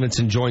 Brent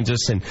Ivinson joins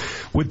us, and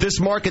with this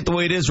market the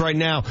way it is right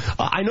now,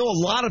 I know a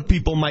lot of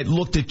people might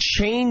look to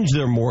change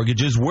their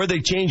mortgages. Where are they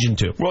changing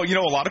to? Well, you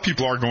know, a lot of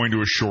people are going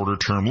to a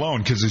shorter-term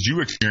loan because, as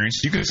you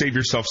experienced, you can save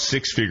yourself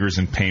six figures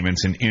in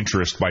payments and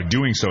interest by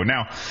doing so.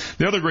 Now,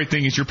 the other great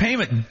thing is your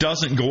payment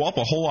doesn't go up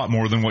a whole lot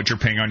more than what you're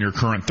paying on your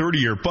current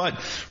 30-year,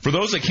 but for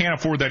those that can't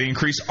afford that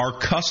increase, our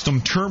custom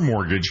term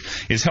mortgage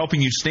is helping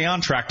you stay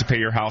on track to pay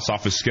your house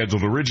off as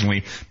scheduled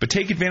originally, but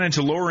take advantage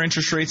of lower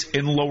interest rates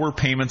and lower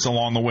payments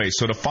along the way.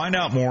 So to find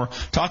out more,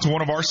 talk to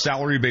one of our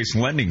salary-based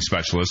lending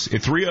specialists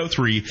at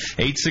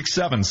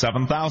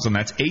 303-867-7000.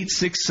 That's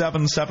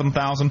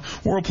 867-7000,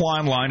 or apply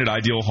online at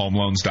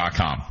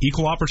idealhomeloans.com.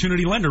 Equal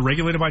opportunity lender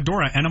regulated by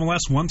DORA,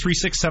 NMLS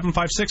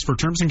 136756. For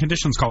terms and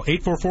conditions, call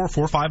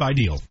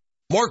 844-45-IDEAL.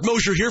 Mark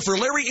Mosher here for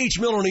Larry H.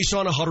 Miller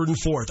Nissan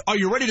 104th. Are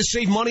you ready to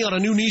save money on a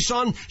new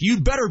Nissan? You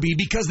better be,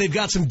 because they've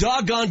got some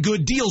doggone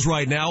good deals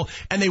right now,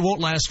 and they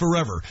won't last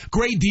forever.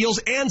 Great deals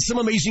and some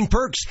amazing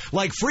perks,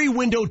 like free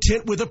window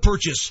tint with a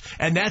purchase.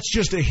 And that's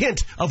just a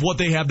hint of what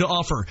they have to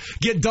offer.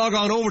 Get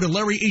doggone over to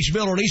Larry H.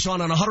 Miller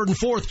Nissan on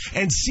 104th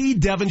and see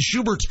Devin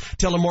Schubert.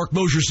 Tell him Mark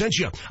Mosher sent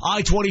you.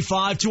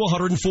 I-25 to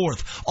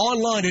 104th.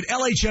 Online at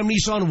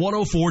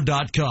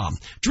LHMNissan104.com.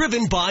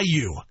 Driven by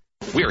you.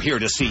 We're here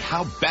to see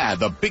how bad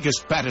the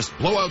biggest, baddest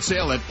blowout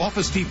sale at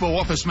Office Depot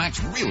Office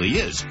Max really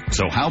is.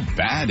 So how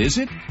bad is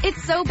it?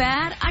 It's so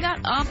bad, I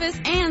got office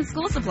and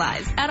school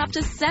supplies at up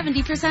to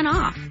 70%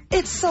 off.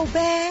 It's so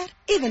bad,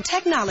 even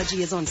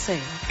technology is on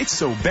sale. It's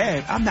so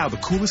bad, I'm now the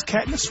coolest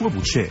cat in a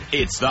swivel chair.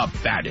 It's the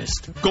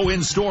baddest. Go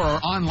in-store or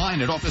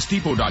online at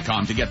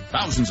OfficeDepot.com to get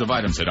thousands of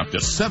items at up to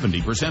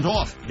 70%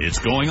 off. It's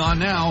going on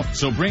now,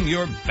 so bring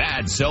your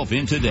bad self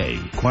in today.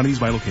 Quantities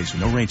by location.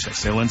 No range check.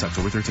 Sale ends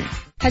October 13th.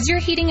 Has your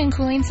heating and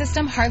cooling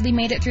system hardly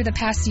made it through the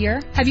past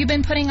year? Have you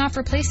been putting off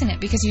replacing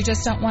it because you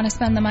just don't want to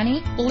spend the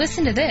money? Well,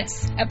 listen to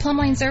this. At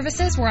Plumline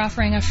Services, we're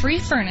offering a free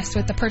furnace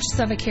with the purchase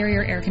of a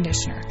Carrier air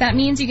conditioner. That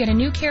means you get a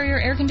new Carrier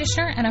air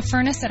conditioner and a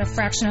furnace at a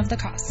fraction of the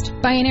cost.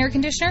 Buy an air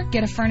conditioner,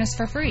 get a furnace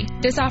for free.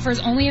 This offer is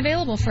only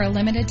available for a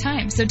limited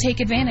time, so take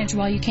advantage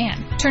while you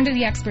can. Turn to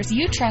the experts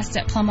you trust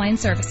at Plumline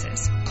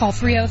Services. Call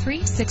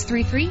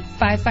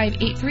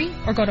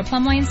 303-633-5583 or go to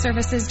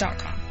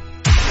plumlineservices.com.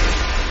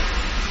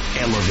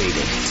 Elevated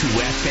to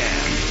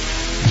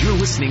FM. You're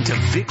listening to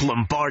Vic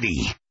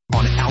Lombardi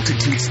on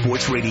Altitude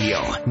Sports Radio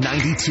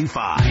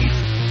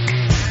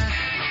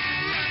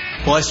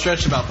 92.5. Well, I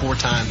stretched about 4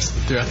 times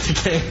throughout the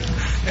game.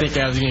 I think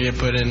I was going to get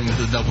put in with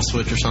a double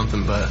switch or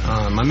something, but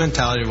my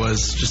mentality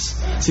was just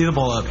see the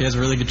ball up. He has a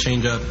really good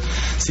changeup.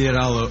 See it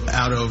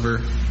out over,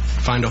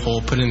 find a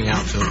hole, put it in the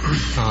outfield.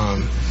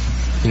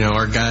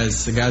 Our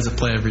guys, the guys that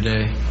play every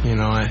day,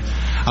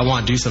 I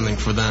want to do something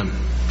for them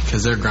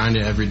because they're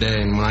grinding every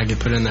day, and when I get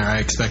put in there, I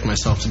expect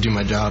myself to do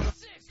my job.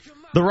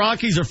 The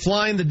Rockies are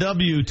flying the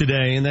W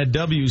today, and that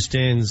W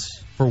stands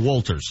for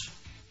Wolters.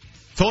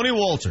 Tony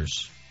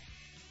Wolters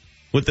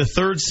with the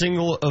third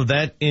single of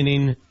that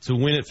inning to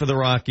win it for the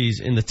Rockies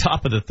in the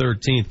top of the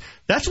 13th.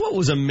 That's what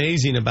was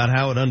amazing about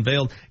how it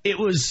unveiled. It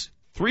was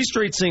 3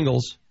 straight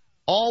singles,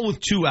 all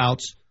with 2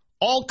 outs,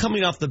 all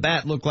coming off the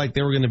bat looked like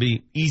they were going to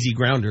be easy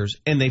grounders,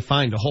 and they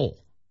find a hole.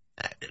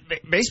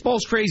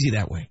 Baseball's crazy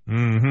that way.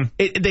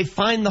 Mm-hmm. They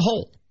find the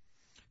hole.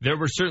 There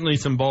were certainly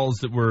some balls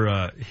that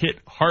were hit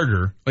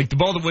harder, like the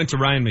ball that went to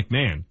Ryan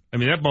McMahon. I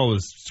mean, that ball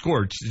was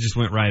scorched. It just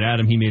went right at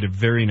him. He made a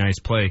very nice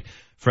play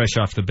fresh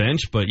off the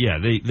bench. But, yeah,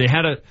 they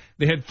had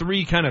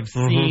 3 kind of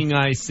seeing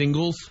eye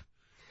singles.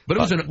 But it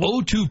was an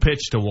 0-2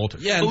 pitch to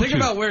Wolters. Yeah, and think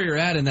about where you're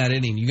at in that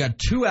inning. You got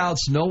 2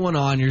 outs, no one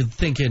on. You're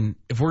thinking,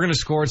 if we're going to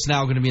score, it's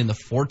now going to be in the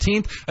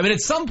 14th. I mean,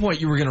 at some point,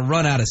 you were going to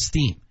run out of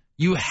steam.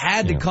 You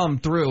had to come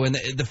through. And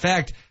the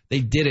fact they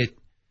did it,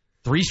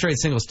 3 straight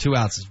singles, 2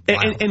 outs is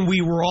wild. And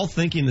we were all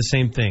thinking the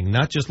same thing,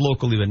 not just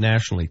locally, but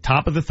nationally.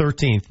 Top of the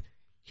 13th,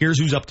 here's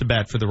who's up to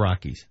bat for the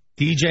Rockies.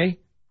 DJ,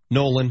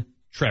 Nolan,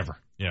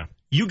 Trevor. Yeah.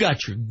 You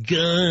got your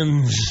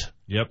guns.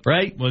 Yep.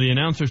 Right? Well, the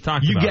announcers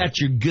talked about it. You got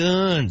your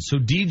guns. So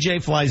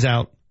DJ flies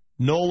out.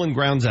 Nolan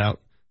grounds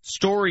out.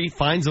 Story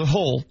finds a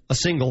hole, a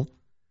single.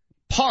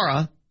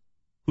 Parra,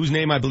 whose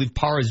name I believe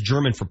Parra is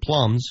German for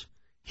plums,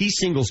 he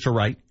singles to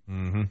right.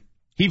 Mm-hmm.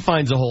 He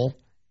finds a hole.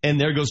 And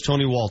there goes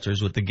Tony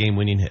Wolters with the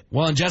game-winning hit.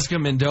 Well, and Jessica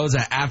Mendoza,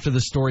 after the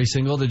Story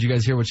single, did you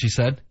guys hear what she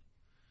said?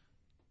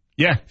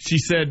 Yeah, she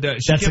said she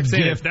that's kept a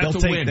saying gift. that's They'll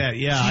a take win. that.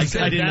 Yeah, I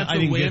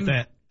didn't get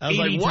that. I was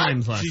like, what?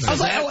 Times last I was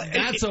night. like,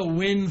 That's a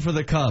win for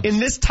the Cubs. In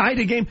this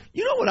tied game,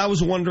 you know what I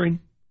was wondering?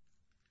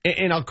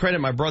 And I'll credit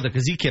my brother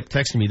because he kept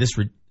texting me this.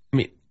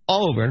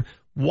 All over.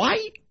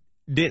 Why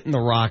didn't the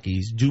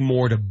Rockies do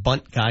more to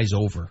bunt guys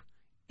over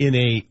in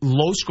a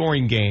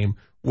low-scoring game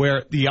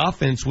where the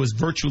offense was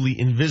virtually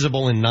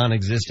invisible and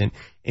non-existent,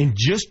 and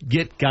just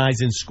get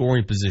guys in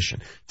scoring position?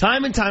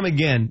 Time and time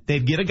again,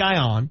 they'd get a guy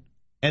on,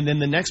 and then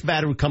the next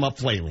batter would come up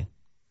flailing.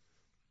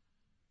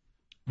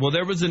 Well,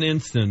 there was an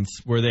instance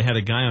where they had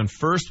a guy on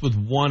first with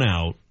 1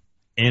 out,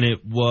 and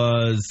it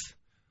was,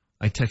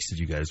 I texted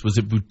you guys, was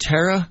it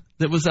Butera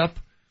that was up?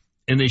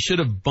 And they should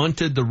have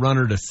bunted the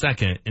runner to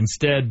second.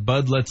 Instead,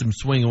 Bud lets him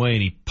swing away,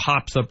 and he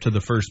pops up to the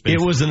first base.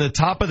 It was in the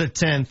top of the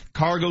 10th.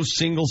 Cargo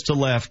singles to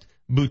left.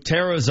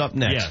 Butera's up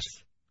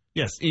next.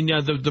 Yes. And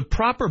now the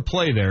proper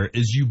play there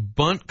is you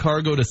bunt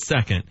Cargo to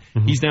second.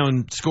 Mm-hmm. He's now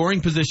in scoring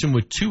position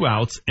with 2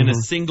 outs, and a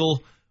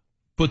single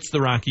puts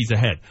the Rockies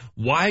ahead.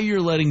 Why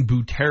you're letting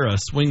Butera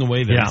swing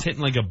away there? He's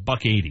hitting like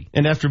 $180.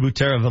 And after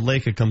Butera,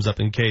 Valleca comes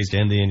up in K's to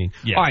end the inning.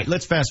 Yeah. All right,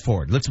 let's fast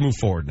forward. Let's move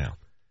forward now.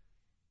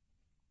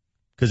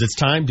 Because it's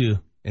time to,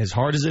 as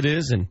hard as it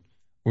is, and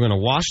we're going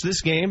to wash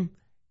this game.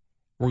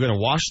 We're going to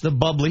wash the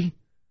bubbly.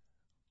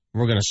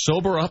 We're going to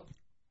sober up.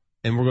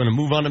 And we're going to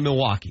move on to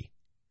Milwaukee.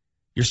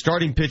 Your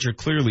starting pitcher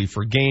clearly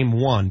for game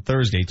 1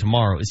 Thursday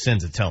tomorrow is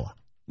Senzatella.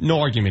 No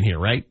argument here,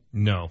 right?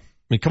 No. I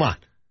mean, come on.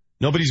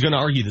 Nobody's going to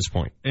argue this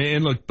point.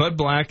 And look, Bud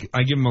Black,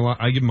 I give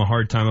him a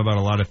hard time about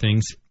a lot of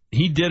things.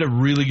 He did a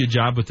really good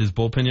job with his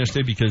bullpen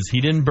yesterday because he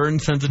didn't burn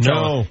Senzatella.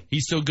 No.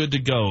 He's still good to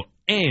go.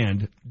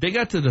 And they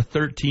got to the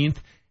 13th,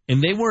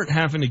 and they weren't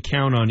having to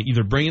count on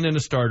either bringing in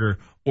a starter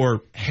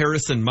or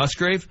Harrison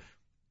Musgrave.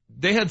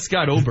 They had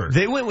Scott Oberg.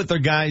 They went with their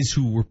guys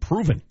who were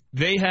proven.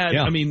 They had,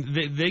 I mean,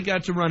 they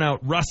got to run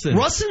out Russin.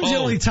 Russin's the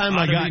only time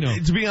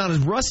to be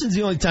honest, Russin's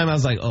the only time I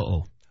was like,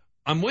 uh-oh.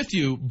 I'm with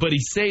you, but he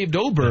saved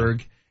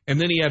Oberg, And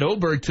then he had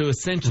Oberg to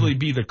essentially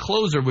be the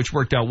closer, which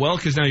worked out well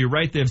because now you're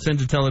right. They have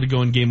Senzatella to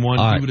go in game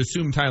 1. You would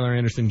assume Tyler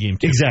Anderson game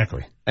 2.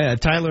 Exactly.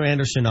 Tyler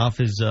Anderson off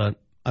his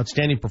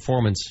outstanding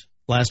performance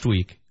last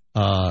week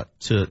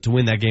to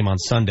win that game on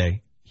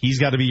Sunday. He's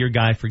got to be your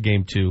guy for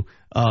game 2.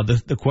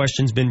 The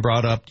question's been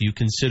brought up. Do you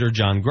consider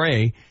John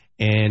Gray?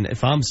 And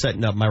if I'm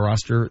setting up my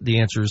roster, the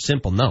answer is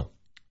simple: no.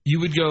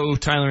 You would go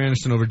Tyler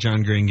Anderson over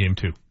John Gray in game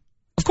 2.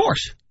 Of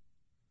course.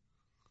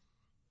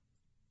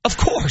 Of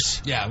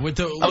course. Yeah, with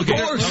the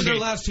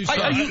last two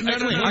starts. Gray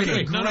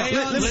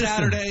on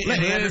Saturday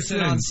and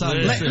Anderson on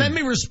Sunday. Let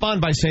me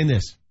respond by saying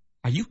this.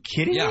 Are you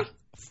kidding me?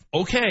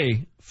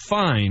 Okay,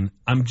 fine.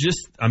 I'm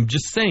just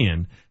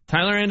saying.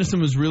 Tyler Anderson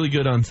was really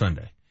good on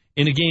Sunday.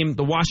 In a game,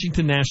 the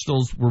Washington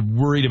Nationals were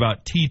worried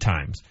about tee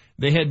times.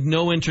 They had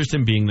no interest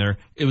in being there.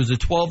 It was a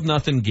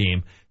 12-0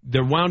 game.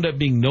 There wound up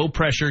being no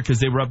pressure because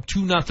they were up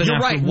 2-0 after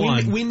right.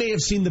 1. We may have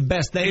seen the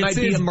best. That might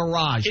be a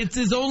mirage. It's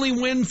his only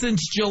win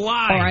since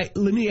July. All right,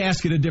 let me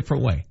ask it a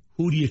different way.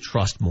 Who do you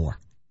trust more?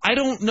 I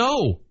don't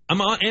know. I'm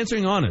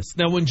answering honest.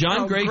 Now, when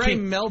John Gray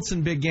melts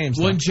in big games.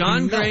 When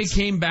John Gray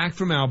came back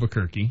from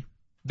Albuquerque,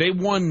 they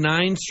won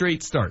 9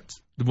 straight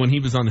starts when he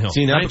was on the hill.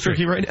 See in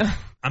Albuquerque right now?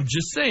 I'm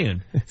just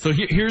saying. So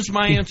here's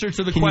my answer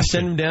to the question. Can you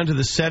send him down to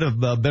the set of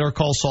Better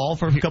Call Saul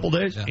for a couple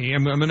days? Yeah.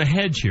 I'm going to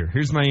hedge here.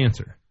 Here's my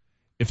answer.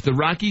 If the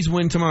Rockies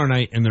win tomorrow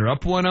night and they're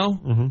up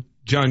 1-0,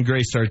 John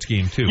Gray starts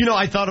game 2. You know,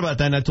 I thought about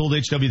that, and I told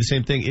HW the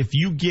same thing. If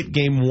you get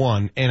game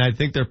 1, and I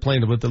think they're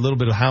playing with a little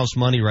bit of house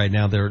money right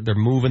now, they're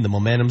moving, the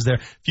momentum's there.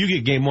 If you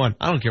get game 1,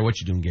 I don't care what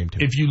you do in game 2.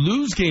 If you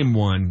lose game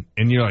 1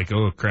 and you're like,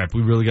 oh, crap,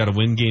 we really got to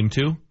win game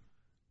 2,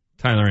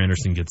 Tyler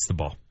Anderson gets the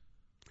ball.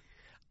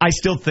 I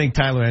still think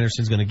Tyler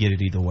Anderson's going to get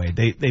it either way.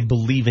 They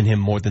believe in him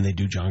more than they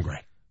do John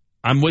Gray.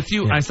 I'm with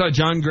you. Yeah. I saw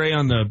John Gray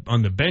on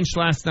the bench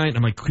last night.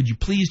 I'm like, could you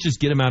please just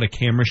get him out of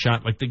camera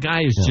shot? Like, the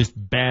guy is just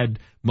bad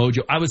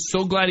mojo. I was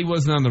so glad he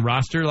wasn't on the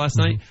roster last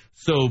night,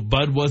 so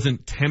Bud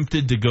wasn't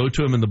tempted to go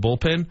to him in the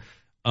bullpen.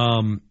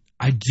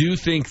 I do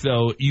think,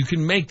 though, you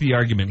can make the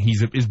argument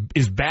he's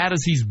as bad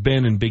as he's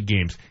been in big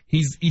games.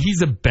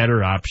 He's a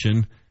better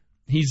option.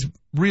 He's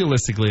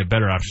realistically a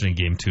better option in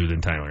game 2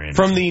 than Tyler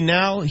Anderson. From the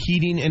Now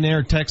Heating and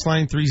Air text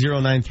line,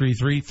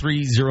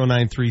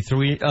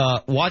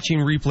 30933-30933, watching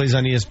replays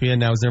on ESPN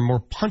now, is there a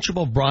more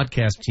punchable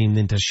broadcast team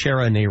than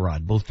Teixeira and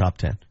A-Rod, both top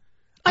 10?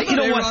 You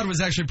know A-Rod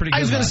was actually pretty good. I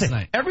was going to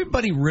say,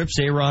 everybody rips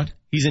A-Rod.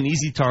 He's an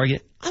easy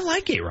target. I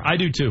like A-Rod. I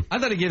do too. I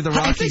thought he gave the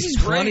Rockies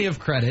plenty of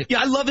credit.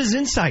 Yeah, I love his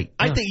insight.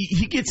 Yeah. I think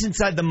he gets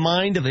inside the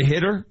mind of a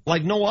hitter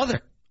like no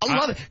other. I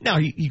love it. Now,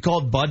 he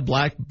called Bud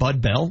Black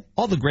Bud Bell.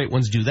 All the great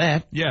ones do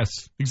that. Yes,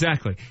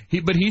 exactly.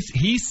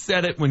 He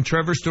said it when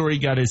Trevor Story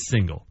got his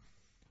single.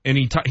 And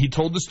he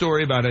told the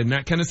story about it in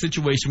that kind of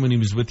situation when he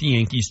was with the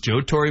Yankees. Joe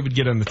Torre would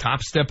get on the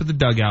top step of the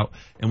dugout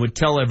and would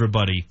tell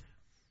everybody,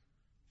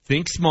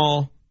 think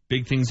small,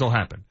 big things will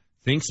happen.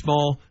 Think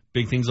small,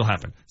 big things will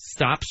happen.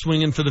 Stop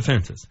swinging for the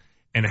fences.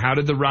 And how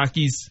did the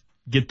Rockies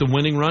get the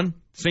winning run?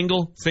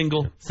 Single,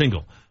 single,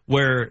 single.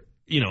 Where...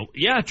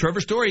 Trevor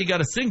Story, he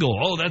got a single.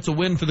 Oh, that's a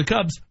win for the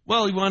Cubs.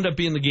 Well, he wound up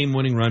being the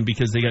game-winning run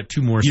because they got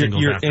 2 more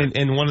singles after.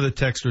 And one of the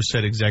texters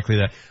said exactly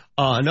that.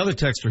 Another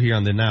texter here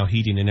on the Now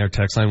Heating and Air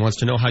text line wants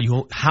to know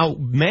how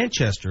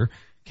Manchester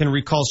can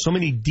recall so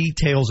many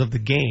details of the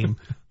game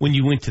when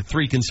you went to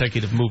 3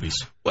 consecutive movies.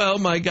 Well,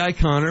 my guy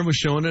Connor was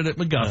showing it at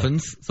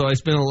McGuffin's, so I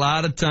spent a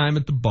lot of time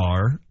at the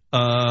bar.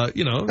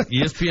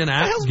 ESPN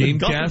app,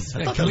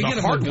 Gamecast. Can we get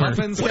a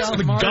McGuffin's?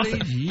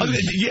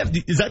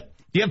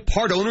 Do you have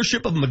part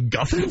ownership of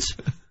McGuffin's?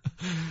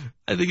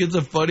 I think it's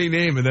a funny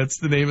name, and that's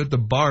the name at the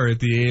bar at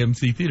the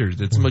AMC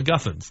theaters. It's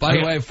McGuffin's. By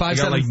the way, I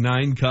got like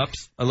 9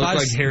 cups. I look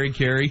like Harry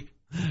Carey.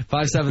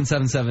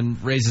 5777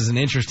 raises an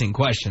interesting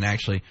question,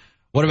 actually.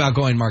 What about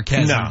going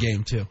Marquez in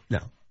game 2? No.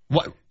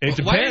 What? It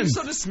depends. Why are you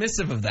so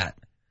dismissive of that?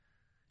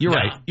 You're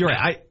right.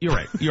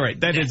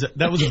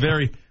 That was a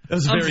very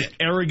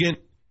arrogant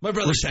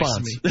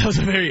response. That was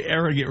a very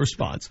arrogant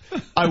response.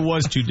 I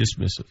was too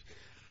dismissive.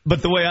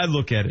 But the way I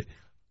look at it,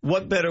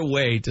 what better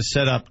way to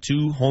set up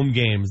 2 home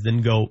games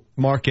than go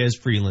Marquez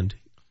Freeland?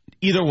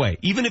 Either way,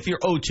 even if you're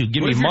 0-2,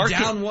 give me Marquez. If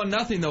you're down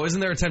 1-0, though, isn't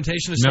there a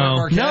temptation to start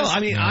Marquez? No, I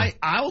mean,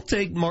 I'll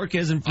take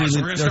Marquez and Freeland. So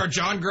we're going to start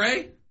John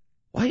Gray?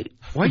 Why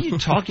are you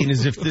talking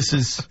as if this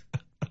is...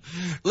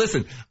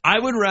 Listen, I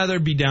would rather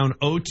be down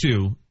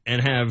 0-2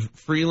 and have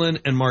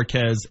Freeland and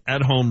Marquez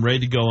at home ready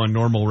to go on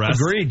normal rest.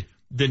 Agreed.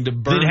 Than to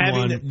burn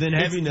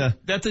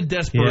that's a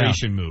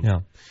desperation move.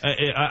 Yeah.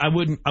 I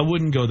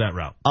wouldn't go that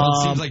route. Well,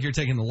 it seems like you're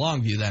taking the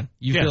long view then.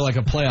 You feel like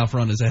a playoff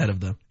run is ahead of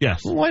them.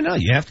 Yes. Well, why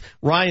not? You have to.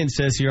 Ryan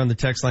says here on the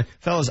text line,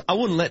 fellas, I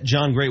wouldn't let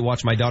John Gray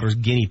watch my daughter's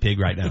guinea pig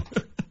right now.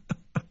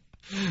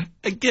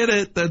 I get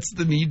it. That's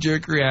the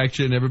knee-jerk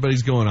reaction.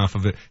 Everybody's going off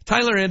of it.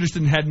 Tyler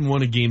Anderson hadn't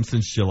won a game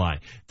since July.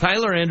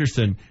 Tyler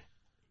Anderson,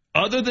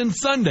 other than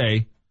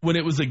Sunday, when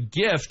it was a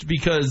gift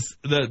because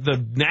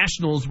the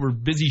Nationals were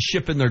busy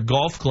shipping their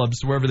golf clubs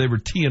to wherever they were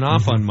teeing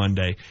off on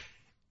Monday,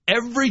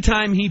 every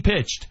time he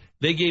pitched,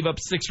 they gave up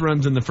 6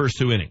 runs in the first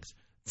 2 innings.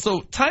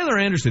 So Tyler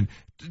Anderson,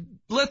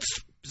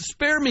 let's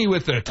spare me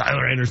with the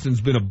Tyler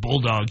Anderson's been a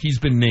bulldog. He's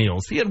been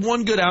nails. He had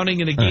one good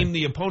outing in a game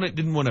the opponent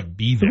didn't want to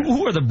be there.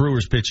 Who are the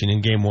Brewers pitching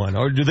in game one?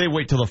 Or do they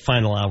wait till the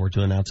final hour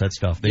to announce that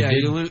stuff?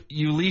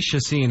 Ulysses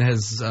Chacin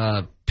has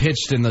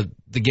pitched in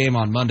the game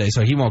on Monday,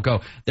 so he won't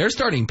go. They're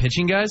starting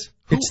pitching guys.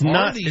 It's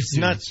not.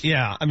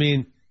 Yeah, I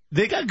mean,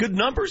 they got good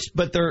numbers,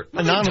 but they're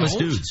anonymous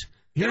dudes.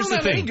 Here's the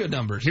thing. Good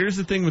numbers. Here's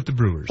the thing with the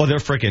Brewers. Well, they're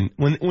freaking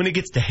when it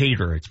gets to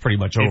Hader, it's pretty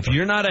much over. If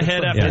you're not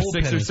ahead after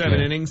 6 or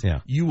 7 innings,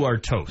 you are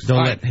toast.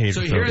 Don't let Hader.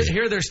 So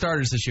here are their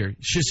starters this year.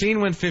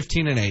 Chacin went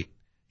 15-8.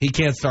 He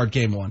can't start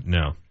game one.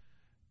 No.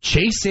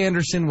 Chase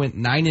Anderson went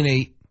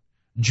 9-8.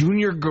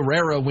 Junior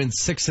Guerrero went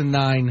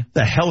 6-9.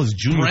 The hell is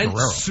Junior Brent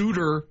Guerrero?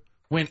 Suter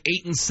went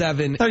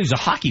 8-7. I thought he was a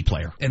hockey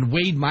player. And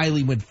Wade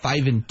Miley went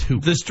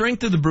 5-2. The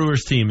strength of the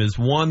Brewers team is,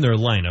 one, their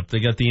lineup. They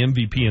got the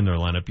MVP in their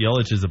lineup.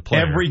 Yelich is a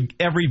player.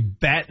 Every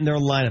bat in their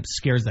lineup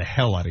scares the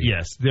hell out of you.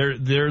 Yes,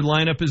 their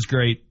lineup is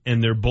great,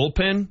 and their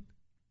bullpen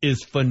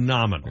is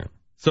phenomenal.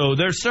 So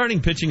their starting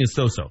pitching is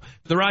so-so.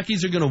 If the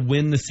Rockies are going to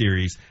win the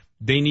series,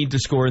 they need to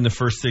score in the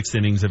first 6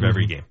 innings of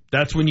every game.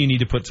 That's when you need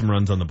to put some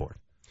runs on the board.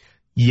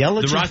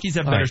 Yelich, the Rockies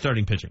have better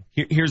starting pitching.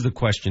 Here's the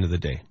question of the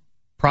day.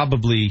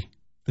 Probably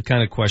the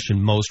kind of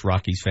question most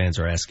Rockies fans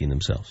are asking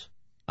themselves.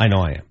 I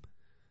know I am.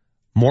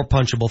 More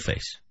punchable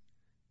face.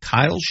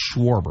 Kyle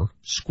Schwarber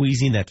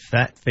squeezing that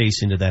fat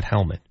face into that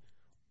helmet,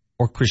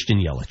 or Christian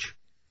Yelich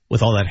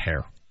with all that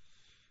hair?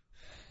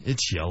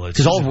 It's Yelich.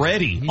 Because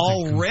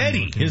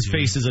already his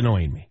face is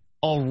annoying me.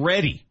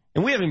 Already.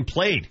 And we haven't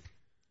played.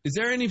 Is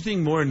there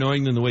anything more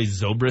annoying than the way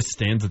Zobrist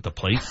stands at the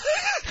plate?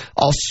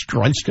 All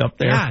scrunched up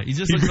there. Yeah, he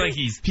just looks like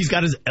he's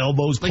got his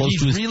elbows close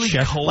to his really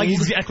chest. Cold. Like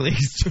exactly.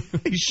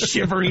 He's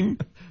shivering.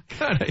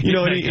 God,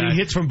 and he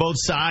hits from both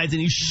sides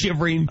and he's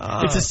shivering.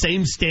 It's the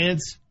same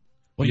stance.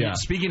 Well,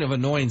 speaking of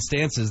annoying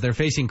stances, they're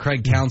facing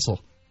Craig Counsell.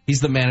 He's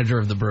the manager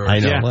of the Brewers. I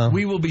know. Yeah, well,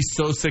 we will be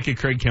so sick of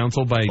Craig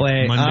Counsell by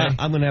Monday.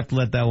 I'm going to have to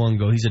let that one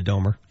go. He's a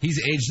domer. He's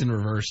aged in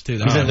reverse, too.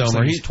 He's a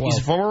domer. He's 12.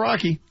 He's a former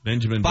Rocky.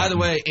 Benjamin By Button.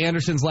 the way,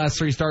 Anderson's last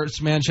 3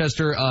 starts,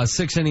 Manchester,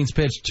 6 innings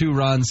pitched, 2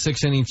 runs,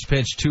 6 innings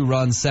pitched, 2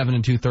 runs,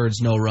 7 2/3,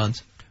 no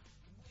runs.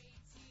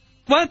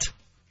 What?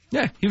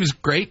 Yeah, he was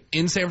great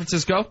in San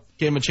Francisco.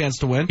 Gave him a chance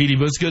to win. He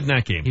was good in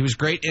that game. He was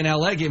great in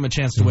L.A. Gave him a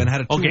chance to win.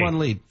 Had a 2-1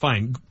 lead.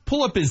 Fine.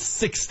 Pull up his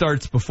 6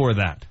 starts before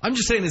that. I'm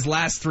just saying his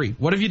last 3.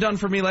 What have you done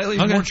for me lately?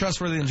 Okay. More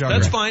trustworthy than John.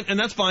 That's fine. And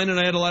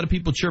I had a lot of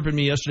people chirping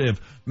me yesterday of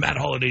Matt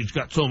Holliday's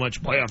got so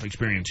much playoff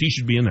experience. He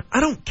should be in there.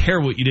 I don't care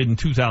what you did in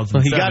 2007.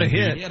 Well, he got a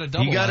hit. He had a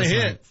double. He got a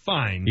hit. Night.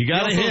 Fine. He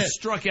got a hit.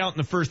 Struck out in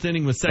the first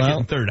inning with second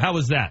and third. How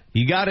was that?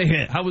 He got a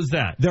hit. How was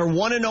that? They're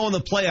 1-0 in the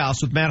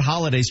playoffs with Matt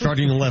Holliday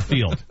starting in left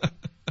field.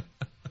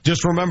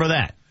 Just remember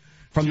that.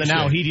 From the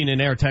Now Heating and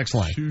Air text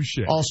line.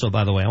 Also,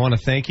 by the way, I want to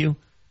thank you.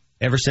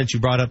 Ever since you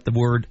brought up the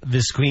word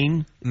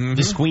Visqueen,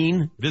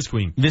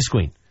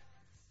 Visqueen.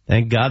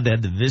 Thank God they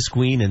had the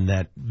Visqueen in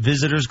that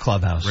visitors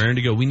clubhouse. Raring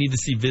to go. We need to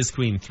see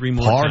Visqueen 3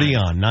 more Party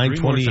times. on,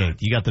 928.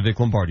 You got the Vic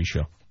Lombardi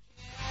Show.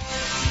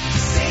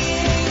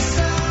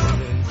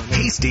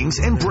 Hastings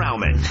and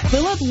Browman.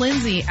 Philip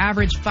Lindsay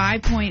averaged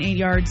 5.8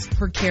 yards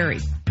per carry.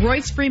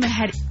 Royce Freeman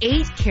had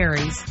 8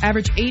 carries,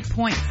 averaged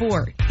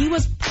 8.4. He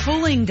was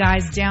pulling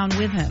guys down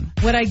with him.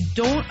 What I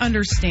don't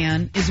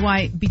understand is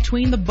why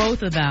between the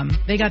both of them,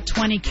 they got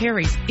 20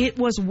 carries. It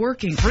was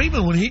working.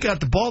 Freeman, when he got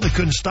the ball, they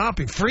couldn't stop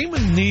him.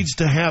 Freeman needs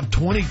to have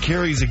 20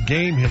 carries a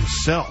game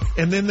himself.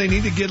 And then they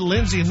need to get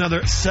Lindsay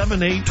another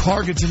 7-8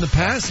 targets in the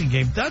passing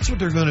game. That's what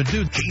they're going to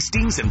do.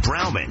 Hastings and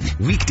Browman.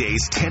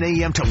 Weekdays 10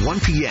 a.m. to 1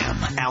 p.m.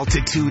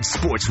 Altitude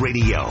Sports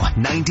Radio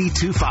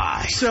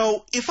 92.5.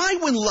 So if I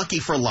win Lucky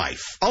for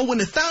Life, I'll win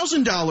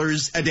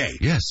 $1,000 a day.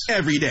 Yes.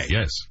 Every day.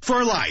 Yes.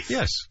 For life.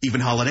 Yes.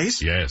 Even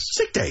holidays? Yes.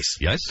 Sick days?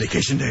 Yes.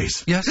 Vacation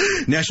days? Yes.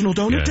 National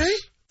Donut Yes. Day?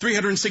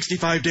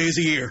 365 days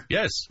a year.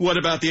 Yes. What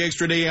about the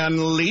extra day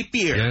on leap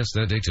year? Yes,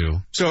 that day too.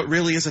 So it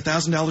really is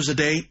 $1,000 a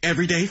day,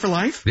 every day for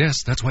life?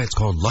 Yes, that's why it's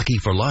called Lucky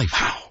for Life.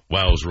 Wow.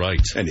 Wow's right.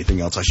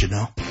 Anything else I should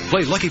know?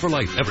 Play Lucky for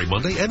Life every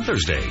Monday and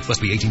Thursday.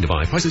 Must be 18 to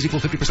buy. Prices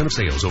equal 50% of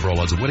sales. Overall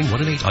odds of winning 1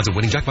 in 8. Odds of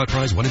winning jackpot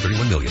prize 1 in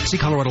 31 million. See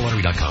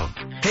ColoradoLottery.com.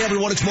 Hey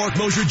everyone, it's Mark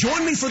Mosier.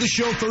 Join me for the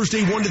show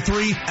Thursday 1 to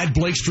 3 at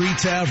Blake Street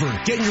Tavern.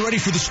 Getting you ready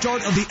for the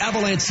start of the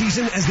Avalanche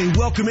season as they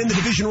welcome in the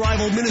division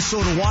rival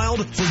Minnesota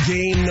Wild for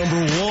game number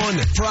 1.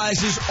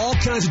 Prizes, all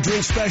kinds of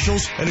drink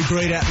specials, and a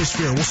great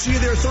atmosphere. We'll see you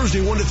there Thursday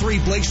 1 to 3,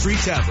 Blake Street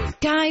Tavern.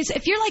 Guys,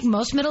 if you're like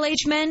most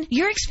middle-aged men,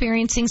 you're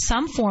experiencing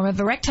some form of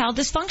erectile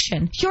dysfunction.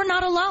 You're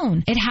not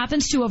alone. It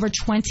happens to over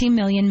 20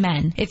 million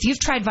men. If you've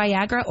tried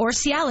Viagra or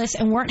Cialis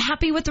and weren't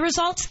happy with the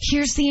results,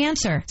 here's the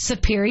answer.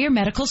 Superior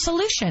Medical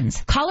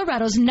Solutions.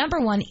 Colorado's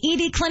 #1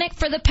 ED clinic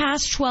for the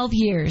past 12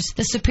 years.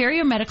 The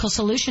Superior Medical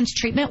Solutions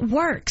treatment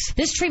works.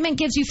 This treatment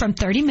gives you from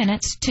 30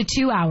 minutes to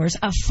 2 hours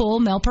of full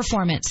male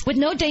performance with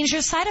no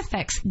dangerous side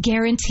effects,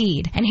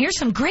 guaranteed. And here's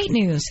some great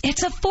news.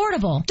 It's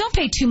affordable. Don't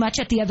pay too much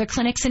at the other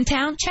clinics in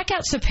town. Check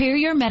out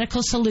Superior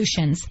Medical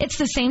Solutions. It's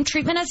the same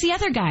treatment as the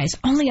other guys,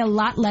 only a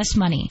lot less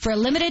money. For a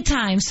limited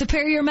time,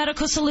 Superior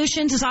Medical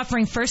Solutions is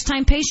offering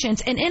first-time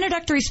patients an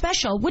introductory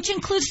special, which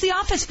includes the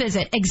office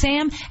visit,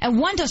 exam, and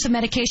 1 dose of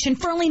medication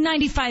for only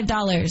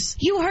 $95.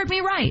 You heard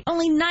me right.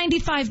 Only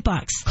 $95.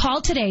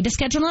 Call today to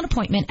schedule an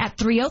appointment at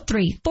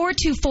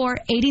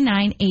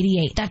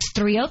 303-424-8988. That's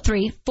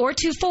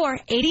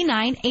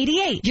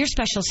 303-424-8988. Your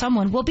special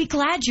someone will be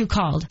glad you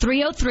called.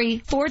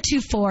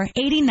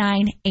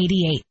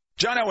 303-424-8988.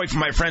 John Elway from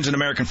my friends in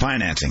American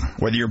Financing.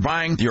 Whether you're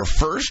buying your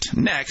first,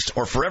 next,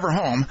 or forever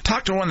home,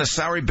 talk to one of the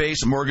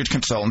salary-based mortgage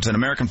consultants in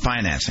American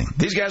Financing.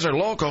 These guys are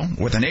local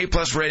with an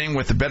A-plus rating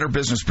with the Better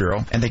Business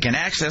Bureau, and they can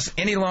access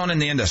any loan in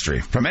the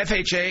industry. From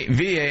FHA,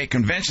 VA,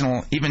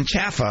 conventional, even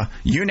CHFA,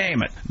 you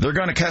name it. They're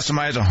going to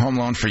customize a home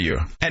loan for you.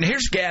 And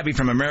here's Gabby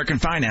from American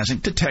Financing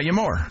to tell you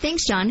more.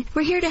 Thanks, John.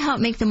 We're here to help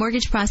make the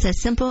mortgage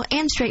process simple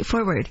and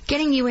straightforward,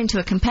 getting you into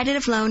a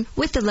competitive loan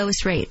with the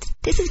lowest rates.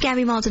 This is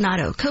Gabby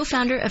Maldonado,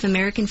 co-founder of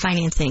American Financing.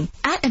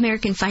 At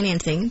American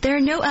Financing, there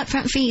are no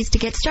upfront fees to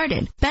get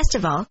started. Best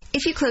of all,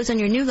 if you close on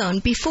your new loan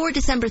before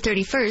December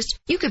 31st,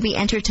 you could be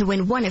entered to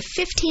win one of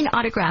 15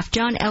 autographed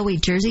John Elway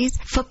jerseys,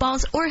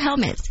 footballs, or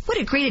helmets. What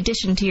a great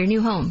addition to your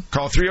new home.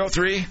 Call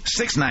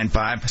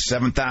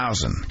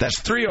 303-695-7000. That's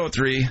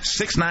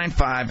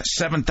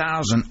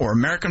 303-695-7000 or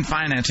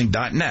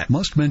AmericanFinancing.net.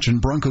 Must mention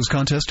Broncos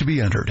contest to be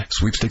entered.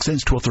 Sweepstakes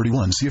ends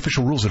 12/31. See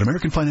official rules at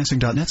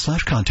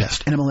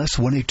AmericanFinancing.net/contest. NMLS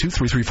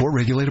 182334,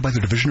 regulated by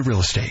the Division of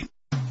Real Estate.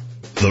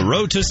 The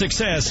road to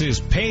success is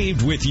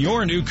paved with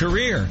your new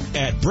career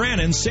at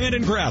Brannan Sand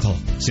and Gravel.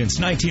 Since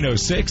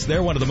 1906,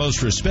 they're one of the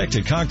most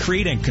respected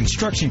concrete and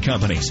construction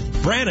companies.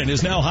 Brannan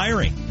is now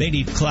hiring. They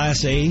need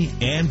Class A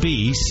and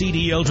B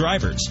CDL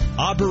drivers,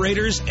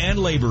 operators, and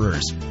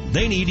laborers.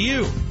 They need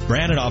you.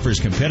 Brannan offers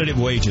competitive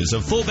wages,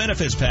 a full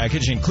benefits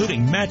package,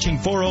 including matching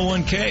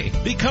 401k.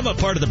 Become a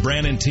part of the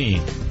Brannan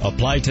team.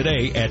 Apply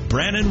today at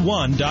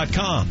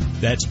Brannan1.com.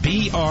 That's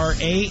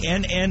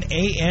BRANNAN,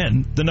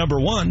 the number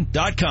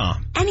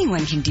 1.com.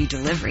 Anyone can do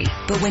delivery,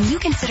 but when you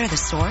consider the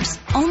source,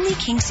 only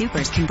King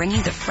Soopers can bring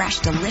you the fresh,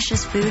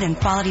 delicious food and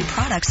quality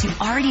products you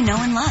already know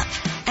and love.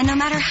 And no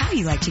matter how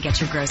you like to get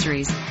your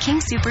groceries, King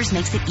Soopers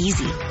makes it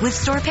easy with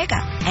store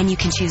pickup, and you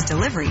can choose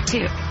delivery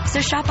too.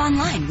 So shop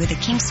online with the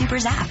King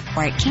Soopers app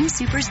or at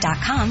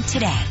kingsoopers.com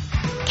today.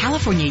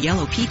 California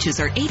yellow peaches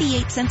are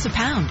 88 cents a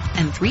pound,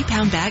 and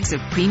 3-pound bags of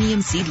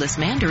premium seedless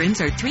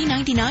mandarins are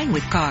 $3.99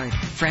 with card.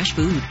 Fresh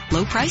food,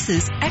 low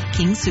prices at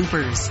King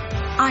Soopers.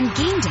 On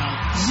game day,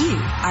 you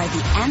are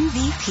the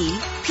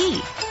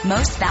MVP,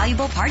 most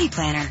valuable party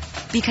planner,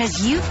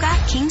 because you've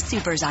got King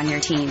Soopers on your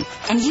team,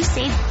 and you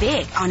save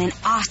big on an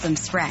awesome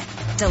spread.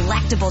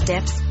 Delectable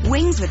dips,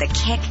 wings with a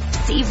kick,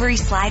 savory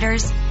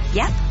sliders.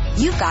 Yep,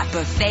 you've got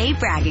buffet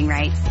bragging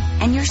rights,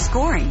 and you're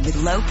scoring with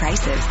low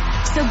prices.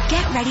 So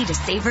get ready to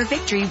savor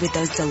victory with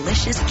those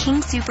delicious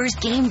King Soopers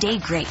game day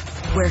greats,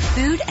 where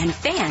food and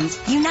fans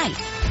unite.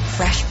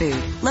 Fresh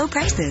food, low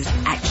prices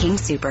at King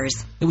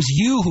Soopers. It was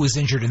you who was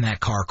injured in that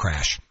car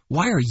crash.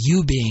 Why are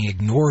you being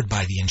ignored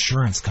by the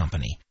insurance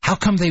company? How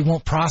come they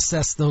won't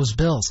process those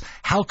bills?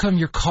 How come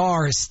your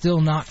car is still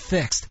not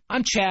fixed?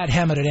 I'm Chad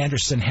Hammett at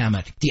Anderson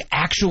Hammett. Do you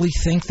actually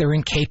think they're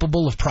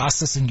incapable of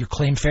processing your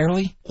claim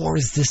fairly? Or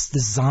is this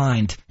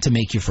designed to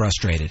make you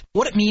frustrated?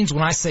 What it means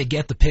when I say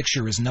get the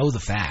picture is know the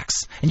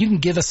facts. And you can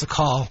give us a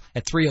call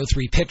at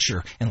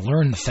 303-PICTURE and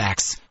learn the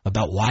facts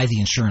about why the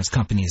insurance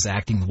company is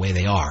acting the way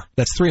they are.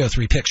 That's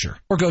 303-PICTURE.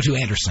 Or go to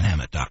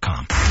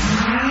AndersonHammett.com.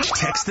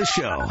 Text the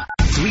show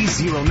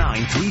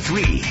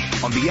 30933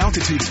 on the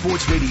Altitude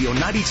Sports Radio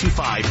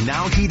 92.5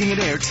 Now Heating and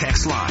Air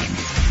text line.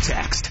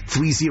 Text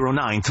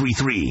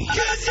 30933.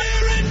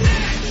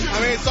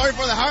 I mean, sorry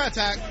for the heart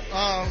attack.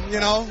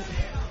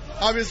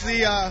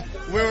 Obviously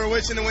we were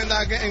wishing to win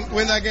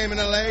that game in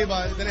LA,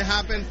 but it didn't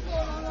happen.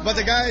 But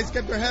the guys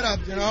kept their head up,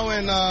 and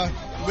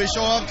we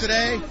show up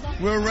today.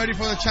 We were ready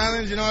for the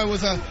challenge. It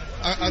was a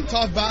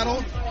tough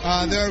battle.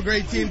 They're a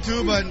great team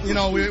too, but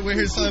we're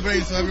here to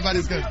celebrate, so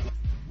everybody's good.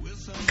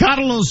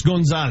 Carlos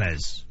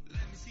Gonzalez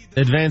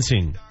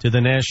advancing to the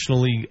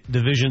National League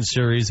Division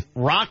Series,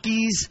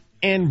 Rockies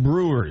and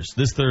Brewers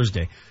this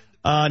Thursday.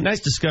 Nice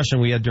discussion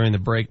we had during the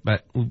break,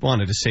 but we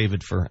wanted to save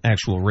it for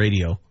actual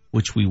radio,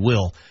 which we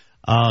will.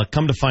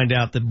 Come to find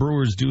out, the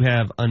Brewers do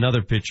have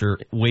another pitcher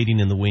waiting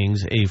in the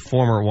wings, a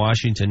former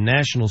Washington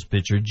Nationals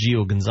pitcher,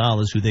 Gio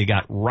Gonzalez, who they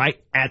got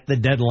right at the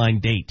deadline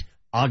date,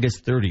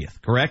 August 30th,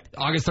 correct?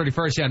 August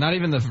 31st, yeah. Not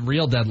even the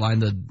real deadline,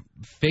 the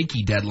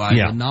fakey deadline,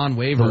 the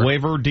non-waiver. The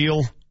waiver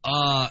deal?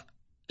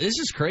 This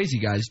is crazy,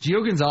 guys.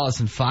 Gio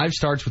Gonzalez in 5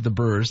 starts with the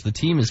Brewers. The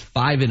team is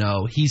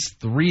 5-0. He's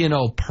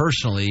 3-0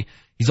 personally.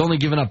 He's only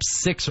given up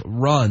 6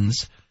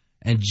 runs.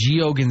 and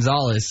Gio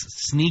Gonzalez.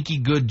 Sneaky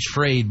good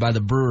trade by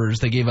the Brewers.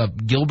 They gave up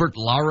Gilbert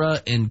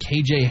Lara and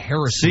KJ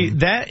Harrison. See,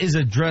 that is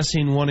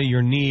addressing one of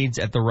your needs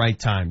at the right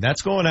time.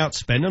 That's going out,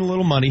 spending a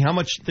little money. How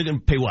much they're going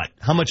to pay? What?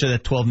 How much of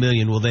that $12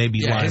 million will they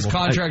be liable? His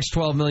contract's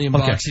 $12 million.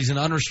 Okay. He's an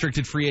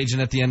unrestricted free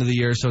agent at the end of the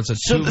year, so it's a $2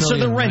 million So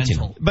they're renting.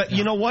 rental. But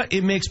you know what?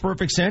 It makes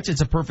perfect sense.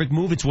 It's a perfect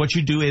move. It's what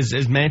you do,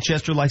 as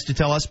Manchester likes to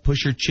tell us,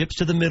 push your chips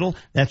to the middle.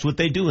 That's what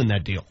they do in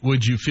that deal.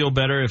 Would you feel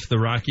better if the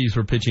Rockies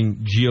were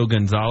pitching Gio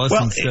Gonzalez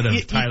instead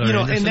of Tyler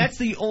Anderson? And that's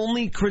the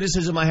only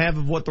criticism I have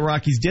of what the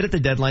Rockies did at the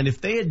deadline.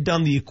 If they had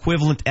done the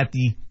equivalent at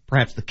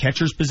perhaps the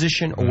catcher's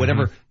position or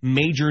whatever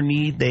major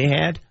need they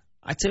had,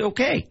 I'd say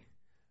okay.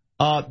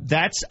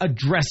 That's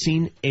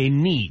addressing a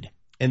need,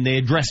 and they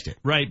addressed it.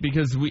 Right,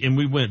 because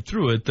we went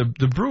through it.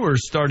 The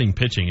Brewers' starting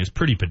pitching is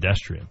pretty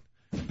pedestrian.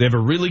 They have a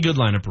really good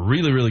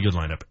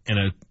lineup, and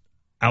an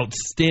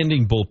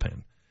outstanding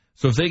bullpen.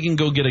 So if they can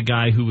go get a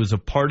guy who was a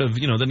part of,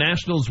 the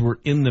Nationals were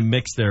in the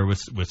mix there with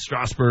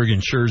Strasburg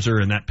and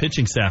Scherzer and that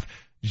pitching staff.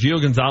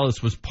 Gio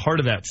Gonzalez was part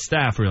of that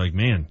staff. We're like,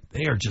 man,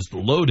 they are just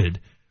loaded.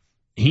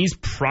 He's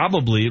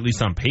probably, at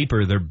least on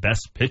paper, their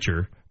best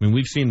pitcher. I mean,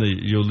 we've seen the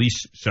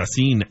Yolis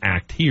Chacin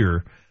act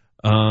here.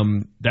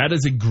 That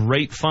is a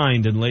great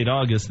find in late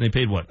August, and they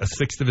paid, a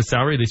sixth of his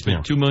salary? They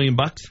spent $2 million?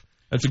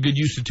 That's a good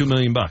use of $2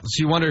 million. So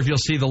you wonder if you'll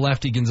see the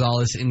lefty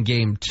Gonzalez in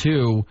Game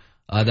 2.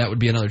 That would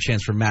be another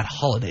chance for Matt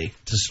Holliday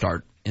to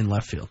start in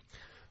left field.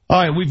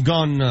 All right, we've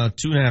gone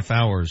 2.5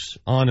 hours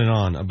on and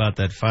on about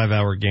that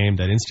 5-hour game,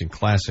 that instant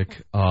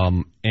classic.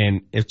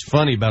 And it's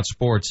funny about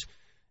sports.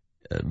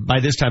 By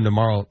this time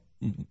tomorrow,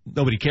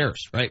 nobody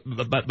cares, right?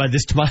 But by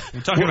this time,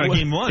 we're talking about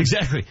Game 1.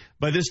 Exactly.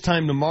 By this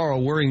time tomorrow,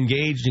 we're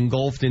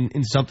engulfed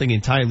in something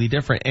entirely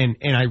different. And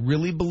I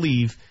really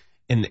believe,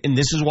 and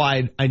this is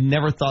why I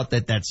never thought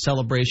that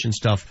celebration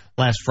stuff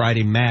last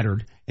Friday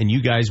mattered. And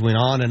you guys went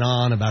on and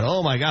on about,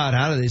 oh my God,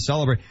 how do they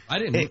celebrate? I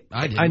didn't.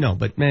 I know,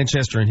 but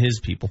Manchester and his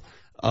people.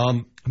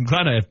 I'm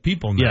glad I have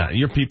people now. Yeah,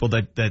 your people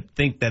that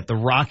think that the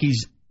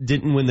Rockies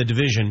didn't win the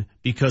division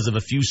because of a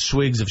few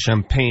swigs of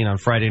champagne on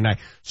Friday night.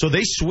 So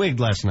they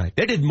swigged last night.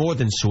 They did more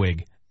than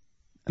swig.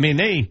 I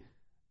mean,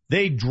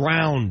 they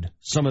drowned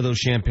some of those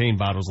champagne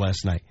bottles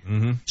last night.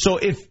 Mm-hmm. So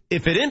if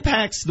it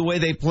impacts the way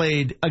they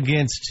played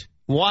against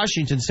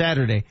Washington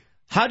Saturday,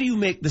 how do you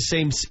make the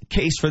same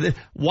case for this?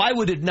 Why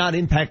would it not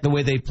impact the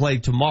way they play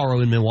tomorrow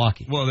in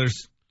Milwaukee? Well,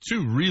 there's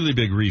two really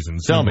big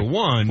reasons. Tell Number me,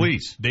 one,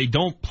 please. They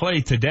don't play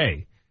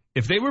today.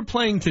 If they were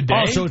playing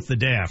today... Oh, so it's the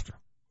day after.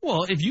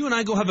 Well, if you and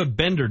I go have a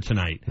bender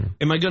tonight,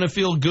 am I going to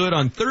feel good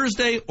on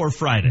Thursday or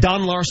Friday?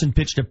 Don Larson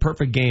pitched a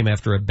perfect game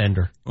after a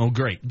bender. Oh,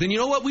 great. Then you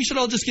know what? We should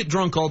all just get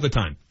drunk all the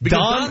time. Because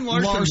Don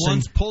Larson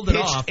once pulled it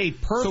off, a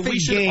perfect so we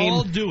should game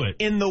all do it.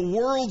 In the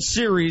World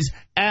Series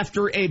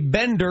after a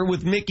bender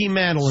with Mickey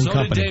Mantle and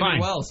company. Did David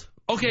Wells.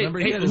 Okay,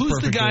 hey, who's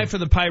the guy for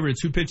the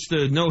Pirates who pitched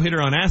the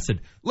no-hitter on acid?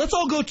 Let's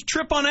all go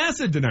trip on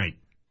acid tonight.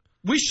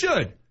 We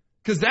should.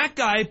 Because that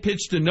guy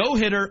pitched a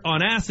no-hitter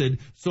on acid.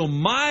 So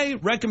my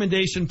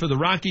recommendation for the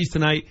Rockies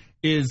tonight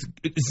is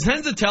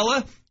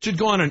Senzatella should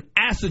go on an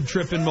acid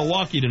trip in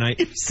Milwaukee tonight.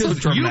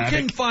 Because you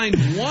can find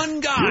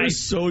one guy. You're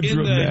so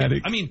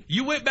dramatic.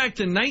 You went back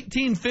to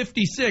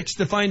 1956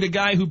 to find a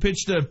guy who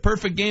pitched a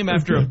perfect game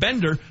after a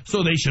bender,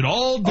 so they should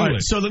all do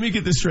it. So let me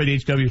get this straight,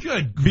 HW.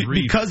 Good grief.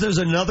 Because there's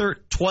another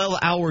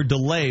 12-hour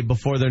delay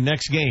before their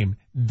next game,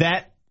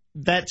 that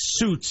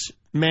suits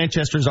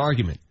Manchester's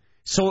argument.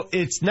 So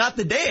it's not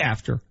the day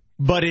after,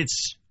 but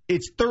it's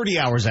 30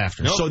 hours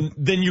after. Nope. So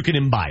then you can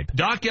imbibe.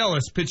 Doc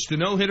Ellis pitched a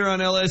no-hitter on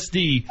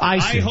LSD. I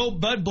hope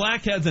Bud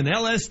Black has an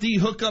LSD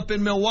hookup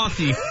in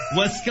Milwaukee.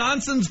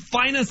 Wisconsin's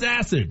finest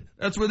acid.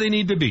 That's where they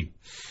need to be.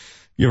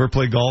 You ever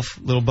play golf,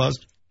 little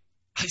buzzed?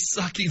 I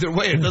suck either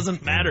way. It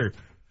doesn't matter.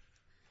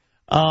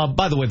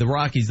 By the way, the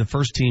Rockies, the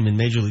first team in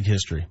Major League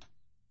history.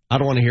 I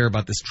don't want to hear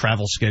about this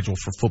travel schedule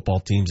for football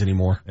teams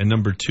anymore. And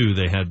number two,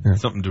 they had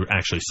something to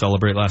actually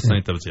celebrate last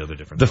night. That was the other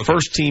difference. The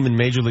first team in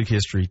Major League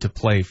history to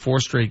play 4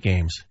 straight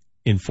games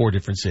in 4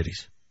 different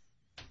cities.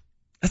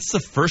 That's the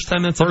first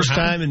time that's first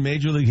ever happened? time in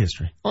Major League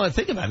history. Well,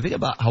 think about it. Think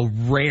about how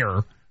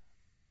rare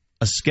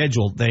a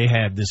schedule they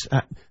had.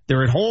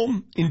 They're at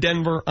home in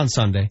Denver on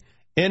Sunday,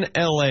 in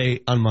L.A.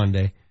 on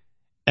Monday,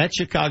 at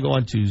Chicago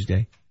on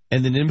Tuesday,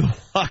 and then in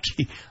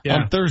Milwaukee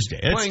on Thursday.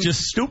 It's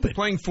just stupid.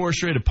 Playing 4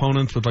 straight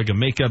opponents with like a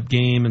makeup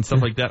game and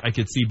stuff like that, I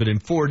could see. But in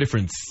 4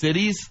 different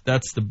cities,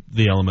 that's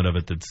the element of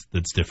it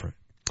that's different.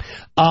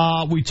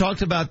 We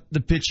talked about the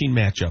pitching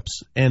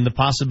matchups and the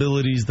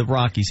possibilities the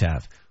Rockies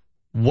have.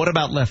 What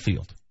about left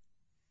field?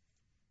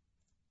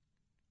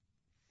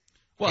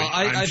 Well,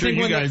 I think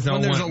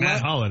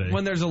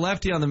when there's a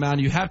lefty on the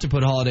mound, you have to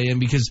put Holliday in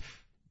because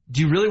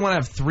do you really want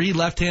to have 3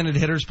 left-handed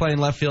hitters playing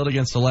left field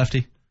against a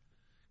lefty?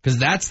 Because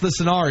that's the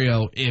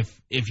scenario if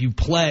you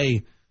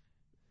play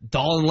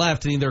Dahl and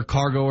left and either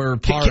Cargo or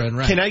Parra and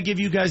right. Can I give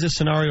you guys a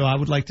scenario I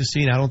would like to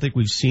see, and I don't think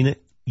we've seen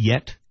it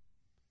yet,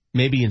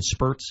 maybe in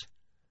spurts?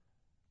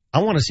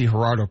 I want to see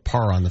Gerardo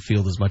Parra on the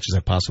field as much as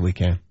I possibly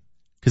can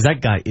because that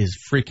guy is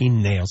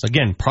freaking nails.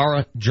 Again,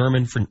 Parra,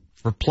 German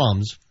for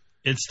plums,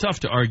 It's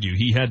tough to argue.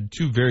 He had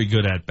 2 very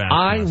good at-bats.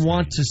 I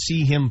want to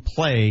see him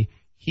play.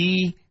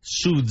 He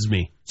soothes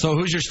me. So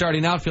who's your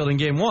starting outfield in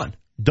Game 1?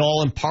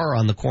 Dahl and Parra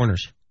on the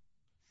corners.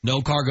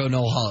 No Cargo,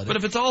 no Holiday. But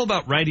if it's all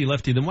about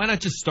righty-lefty, then why not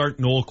just start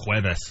Noel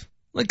Cuevas?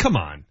 Like, come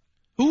on.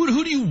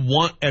 Who do you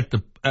want at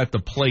the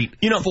plate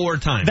 4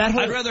 times?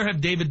 I'd rather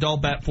have David Dahl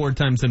bat 4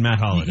 times than Matt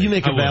Holliday. You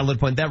make a valid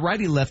point. That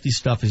righty-lefty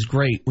stuff is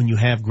great when you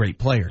have great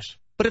players.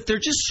 But if they're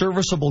just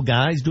serviceable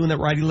guys doing that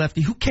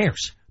righty-lefty, who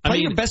cares? Play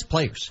your best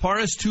players.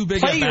 Parra's 2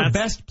 big Play at-bats. your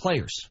best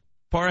players.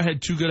 Parra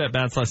had 2 good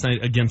at-bats last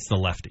night against the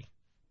lefty.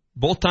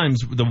 Both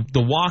times,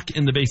 the walk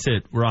and the base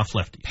hit were off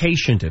lefty.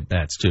 Patient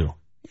at-bats, too.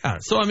 Yeah,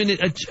 so, I mean,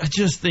 I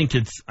just think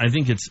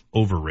it's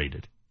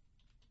overrated.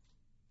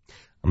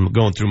 I'm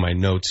going through my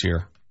notes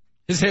here.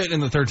 His hit in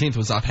the 13th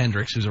was off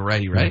Hendricks, who's a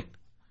righty, right?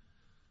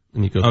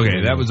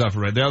 Okay, that was off a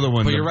right. The other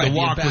one, but you're right, the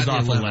walk was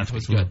off a left.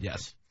 Was good,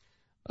 yes.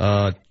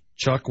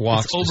 Chuck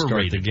walks to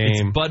start the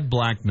game. It's Bud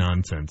Black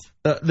nonsense.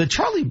 The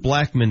Charlie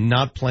Blackmon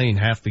not playing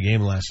half the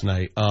game last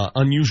night,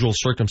 unusual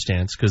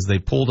circumstance because they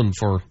pulled him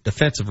for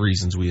defensive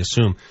reasons, we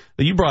assume.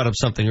 But you brought up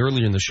something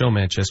earlier in the show,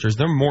 Manchester. Is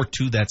there more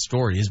to that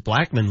story? Is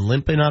Blackmon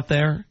limping out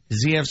there?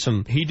 Does he have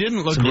some He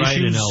didn't look right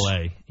issues? In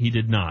L.A. He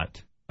did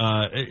not.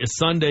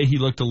 Sunday, he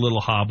looked a little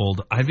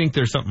hobbled. I think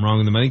there's something wrong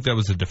with him. I think that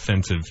was a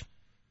defensive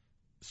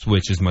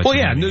switch as much. Well,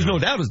 yeah, there's no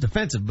doubt it's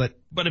defensive, but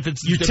if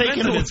it's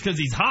defensive, it's because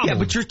he's hobbled. Yeah,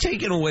 but you're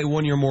taking away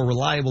one of your more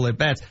reliable at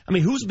bats. I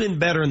mean, who's been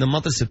better in the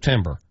month of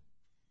September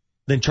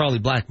than Charlie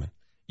Blackmon?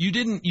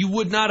 You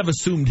would not have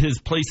assumed his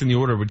place in the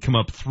order would come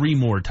up 3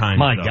 more times.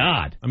 My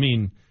God, I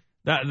mean.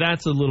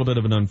 That's a little bit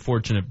of an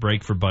unfortunate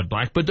break for Bud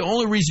Black. But the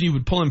only reason you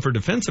would pull him for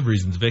defensive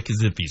reasons, Vic,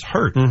 is if he's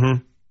hurt.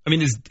 Mm-hmm. I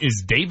mean,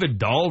 is David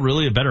Dahl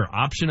really a better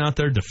option out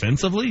there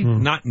defensively?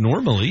 Mm-hmm. Not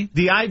normally.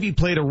 The Ivy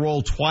played a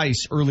role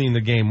twice early in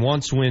the game.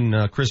 Once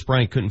when Chris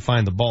Bryant couldn't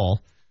find the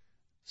ball.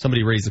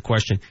 Somebody raised the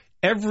question.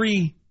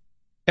 Every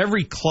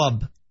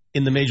club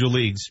in the major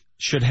leagues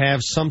should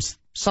have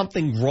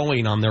something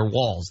growing on their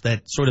walls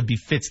that sort of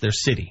befits their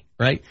city,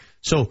 right?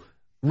 So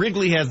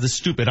Wrigley has the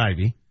stupid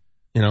Ivy.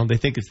 You know, they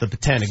think it's the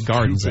Botanic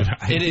Gardens.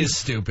 It is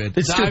stupid.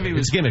 It's stupid.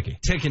 It's gimmicky.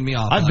 Ticking me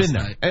off. I've been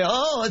there. Night.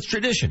 Oh, it's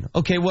tradition.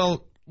 Okay,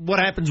 well, what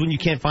happens when you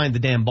can't find the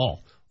damn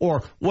ball?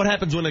 Or what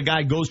happens when a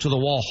guy goes to the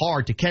wall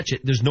hard to catch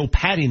it? There's no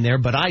padding there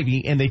but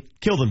ivy, and they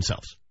kill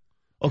themselves.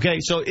 Okay,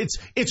 so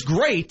it's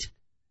great.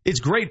 It's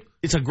great.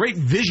 It's a great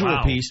visual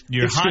piece.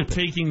 You're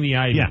hot-taking the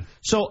ivy. Yeah.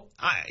 So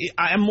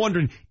I'm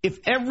wondering, if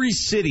every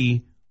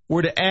city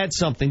were to add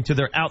something to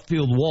their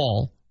outfield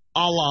wall,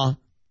 a la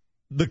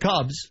the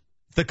Cubs,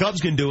 if the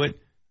Cubs can do it,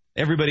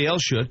 everybody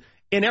else should.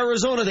 In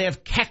Arizona, they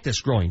have cactus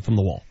growing from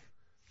the wall.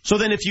 So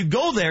then if you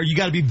go there, you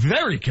got to be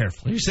very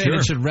careful. You're saying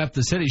it should rep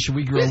the city. Should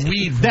we grow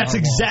weed from That's our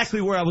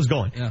exactly walls? Where I was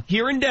going. Yeah.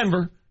 Here in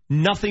Denver,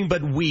 nothing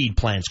but weed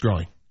plants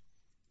growing.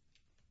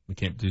 We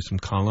can't do some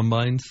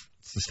columbines.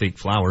 It's the state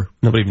flower.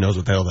 Nobody even knows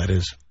what the hell that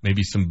is.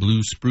 Maybe some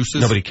blue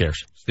spruces. Nobody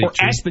cares. State or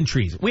tree. aspen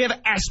trees. We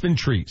have aspen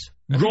trees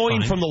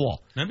growing from the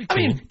wall. That'd be cool.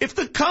 I mean, if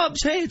the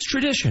Cubs, hey, it's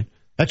tradition.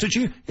 That's what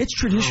it's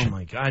tradition. Oh,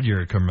 my God,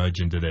 you're a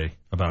curmudgeon today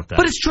about that.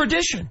 But it's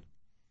tradition.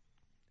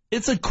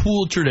 It's a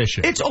cool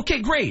tradition. It's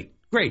okay, great.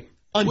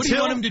 What do you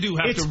want him to do?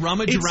 Have to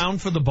rummage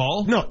around for the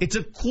ball? No, it's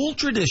a cool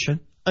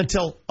tradition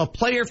until a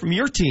player from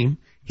your team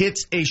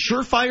hits a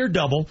surefire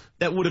double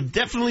that would have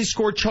definitely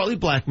scored Charlie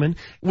Blackmon,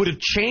 would have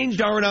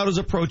changed Arenado's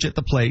approach at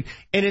the plate,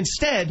 and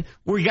instead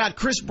we got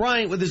Chris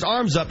Bryant with his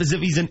arms up as if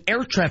he's an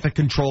air traffic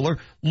controller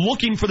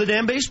looking for the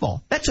damn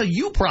baseball. That's a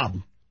you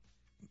problem.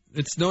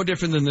 It's no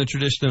different than the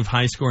tradition of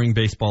high-scoring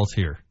baseballs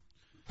here.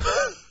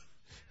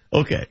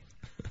 Okay.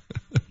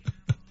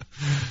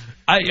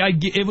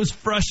 It was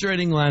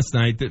frustrating last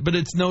night, but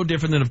it's no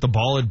different than if the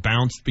ball had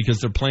bounced because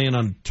they're playing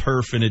on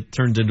turf and it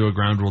turns into a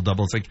ground rule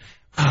double. It's like,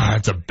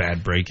 it's a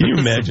bad break. Can you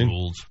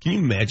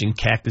imagine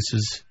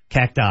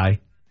cacti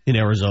in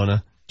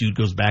Arizona? Dude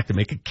goes back to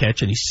make a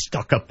catch and he's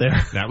stuck up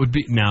there. That would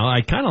be, now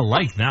I kind of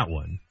like that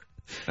one.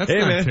 That's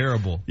not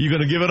terrible. You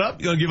going to give it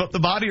up? You going to give up the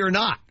body or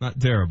not? Not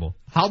terrible.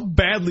 How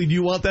badly do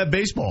you want that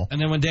baseball?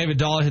 And then when David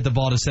Dahl hit the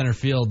ball to center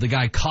field, the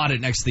guy caught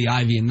it next to the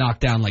ivy and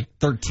knocked down like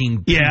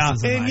 13 pieces of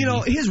and ivy. You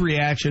know, his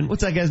reaction,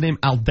 what's that guy's name?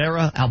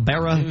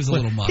 Albera? It was a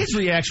little much. His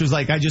reaction was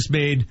like, I just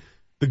made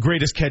the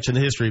greatest catch in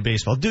the history of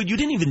baseball. Dude, you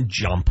didn't even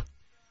jump.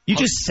 You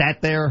just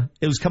sat there.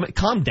 It was coming.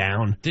 Calm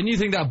down. Didn't you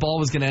think that ball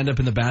was going to end up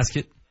in the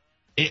basket?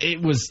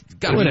 It was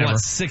got to be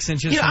 6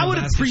 inches. I would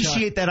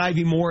appreciate that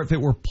ivy more if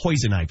it were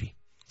poison ivy.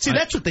 See,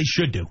 that's what they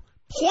should do.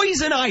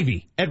 Poison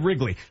ivy at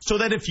Wrigley, so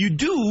that if you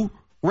do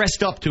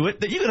rest up to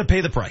it, that you're going to pay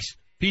the price.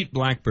 Pete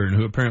Blackburn,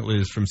 who apparently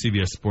is from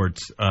CBS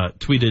Sports,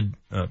 tweeted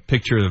a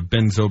picture of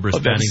Ben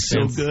Zobrist batting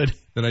stance. So good.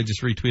 That I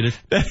just retweeted.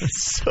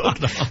 That's so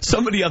good.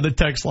 Somebody on the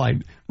text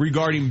line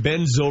regarding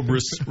Ben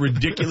Zobrist's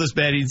ridiculous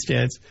batting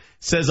stance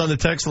says on the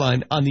text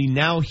line, on the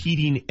Now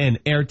Heating and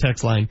Air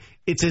text line,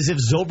 it's as if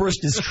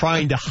Zobrist is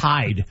trying to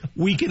hide.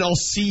 We can all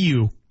see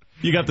you.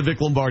 You got the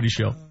Vic Lombardi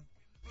Show.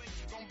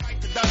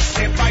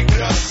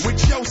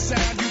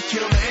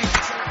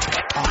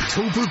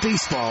 October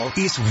baseball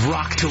is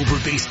Rocktober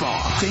baseball.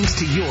 Thanks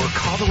to your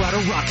Colorado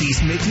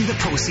Rockies making the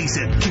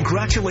postseason.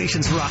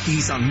 Congratulations,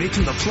 Rockies, on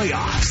making the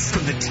playoffs.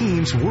 From the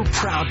teams we're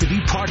proud to be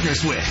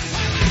partners with.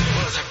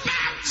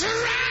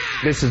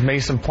 This is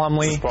Mason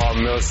Plumlee. This is Paul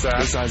Millsap.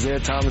 This is Isaiah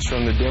Thomas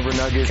from the Denver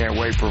Nuggets. Can't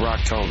wait for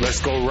Rocktober. Let's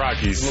go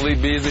Rockies.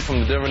 Malik Beasley from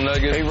the Denver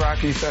Nuggets. Hey,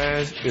 Rocky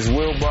fans. It's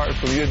Will Barton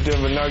from your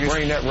Denver Nuggets.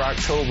 Bring that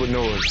Rocktober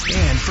noise.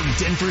 And from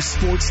Denver's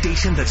sports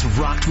station that's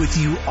rocked with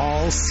you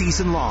all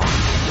season long.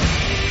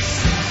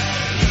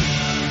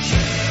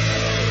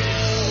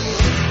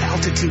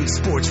 Altitude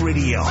Sports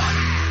Radio.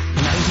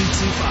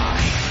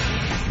 92.5.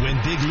 When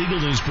big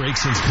legal news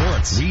breaks in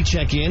sports, we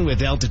check in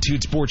with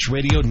Altitude Sports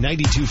Radio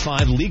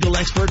 92.5 legal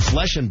expert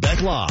Flesh and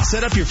Beck Law.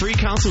 Set up your free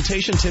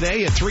consultation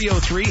today at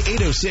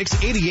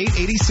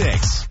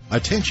 303-806-8886.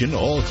 Attention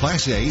all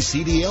Class A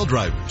CDL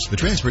drivers. The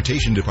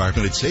Transportation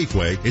Department at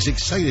Safeway is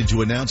excited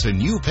to announce a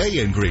new pay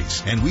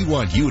increase, and we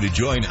want you to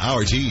join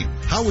our team.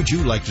 How would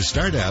you like to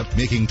start out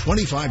making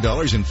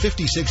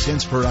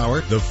 $25.56 per hour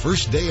the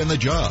first day on the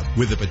job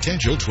with a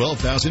potential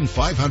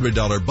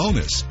 $12,500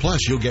 bonus?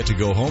 Plus, you'll get to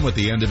go home at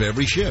the end of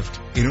every shift.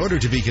 In order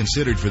to be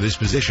considered for this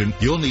position,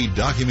 you'll need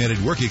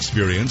documented work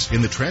experience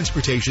in the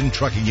transportation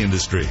trucking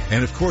industry.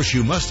 And of course,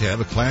 you must have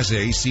a Class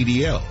A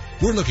CDL.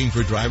 We're looking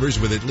for drivers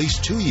with at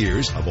least 2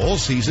 years of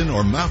all-season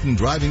or mountain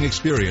driving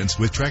experience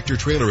with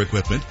tractor-trailer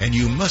equipment, and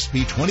you must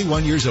be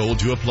 21 years old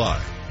to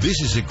apply. This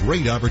is a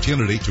great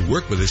opportunity to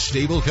work with a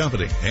stable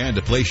company and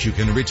a place you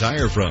can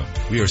retire from.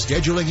 We are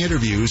scheduling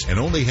interviews and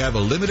only have a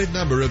limited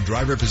number of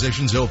driver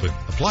positions open.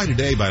 Apply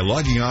today by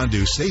logging on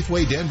to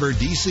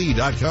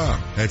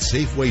SafewayDenverDC.com. That's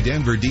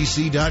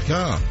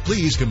SafewayDenverDC.com.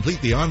 Please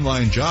complete the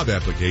online job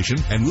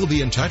application and we'll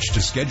be in touch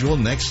to schedule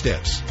next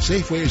steps.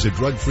 Safeway is a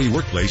drug-free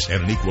workplace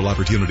and an equal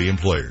opportunity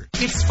employer.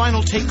 It's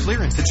final take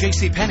clearance at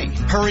JCPenney.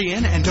 Hurry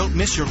in and don't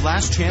miss your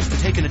last chance to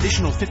take an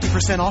additional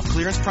 50% off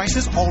clearance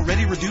prices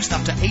already reduced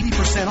up to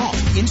 80% off.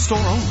 In-store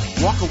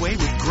only. Walk away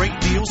with great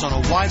deals on a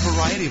wide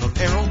variety of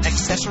apparel,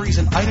 accessories,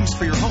 and items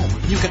for your home.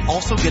 You can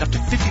also get up to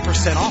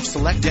 50% off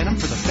select denim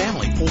for the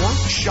family or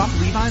shop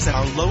Levi's at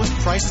our lowest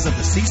prices of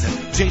the season.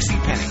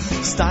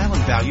 JCPenney. Style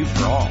and value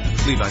for all.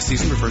 Levi's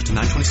season refers to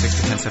 9/26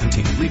 to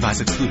 10/17.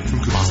 Levi's excluded from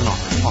coupons and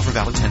offers. Offer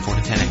valid 10/4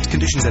 to 10/8.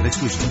 Conditions and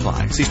exclusions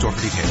apply. See store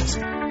for details.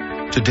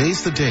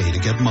 Today's the day to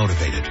get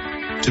motivated,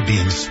 to be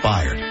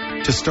inspired,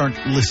 to start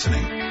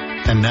listening.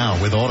 And now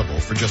with Audible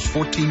for just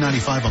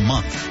 $14.95 a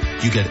month,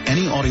 you get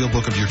any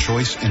audiobook of your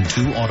choice and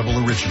 2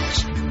 Audible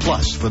originals.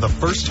 Plus, for the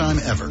first time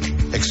ever,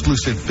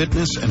 exclusive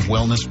fitness and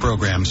wellness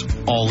programs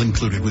all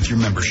included with your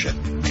membership.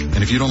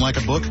 And if you don't like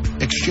a book,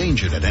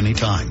 exchange it at any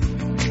time.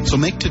 So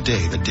make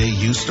today the day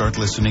you start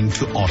listening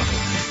to Audible.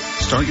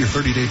 Start your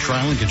 30-day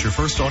trial and get your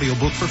first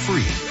audiobook for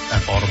free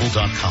at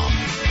audible.com.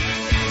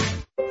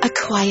 A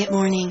Quiet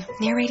Morning,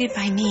 narrated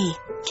by me,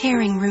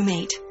 caring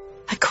roommate.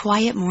 A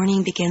quiet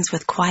morning begins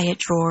with quiet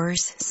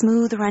drawers,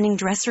 smooth running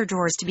dresser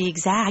drawers to be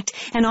exact,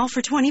 and all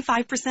for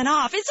 25%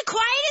 off. It's the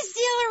quietest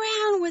deal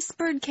around,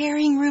 whispered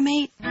caring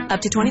roommate.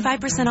 Up to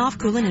 25% off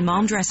Cooling and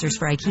Mom dressers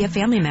for IKEA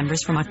family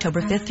members from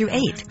October 5th through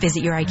 8th.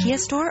 Visit your IKEA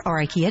store or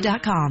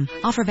IKEA.com.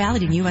 Offer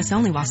valid in U.S.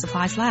 only while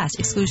supplies last.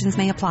 Exclusions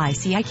may apply.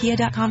 See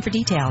IKEA.com for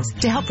details.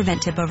 To help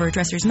prevent tip-over,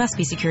 dressers must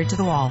be secured to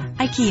the wall.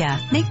 IKEA.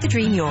 Make the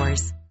dream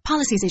yours.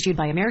 Policies issued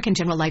by American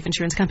General Life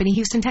Insurance Company,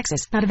 Houston,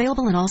 Texas. Not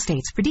available in all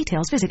states. For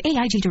details, visit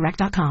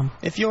AIGdirect.com.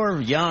 If you're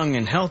young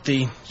and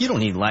healthy, you don't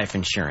need life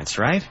insurance,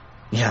 right?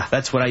 Yeah,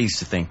 that's what I used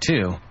to think,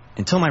 too.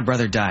 Until my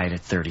brother died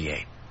at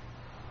 38.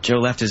 Joe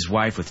left his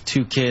wife with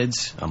 2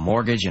 kids, a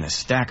mortgage, and a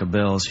stack of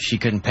bills she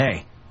couldn't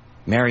pay.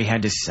 Mary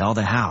had to sell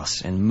the house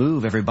and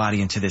move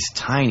everybody into this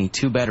tiny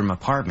 2-bedroom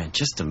apartment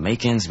just to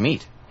make ends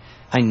meet.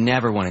 I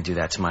never want to do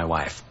that to my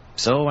wife.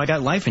 So I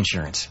got life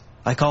insurance.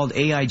 I called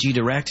AIG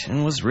Direct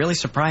and was really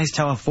surprised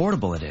how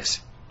affordable it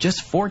is.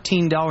 Just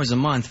 $14 a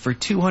month for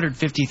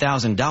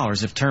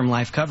 $250,000 of term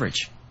life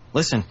coverage.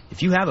 Listen,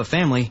 if you have a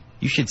family,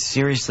 you should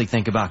seriously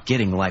think about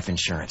getting life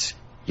insurance.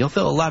 You'll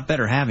feel a lot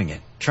better having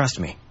it. Trust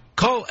me.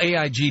 Call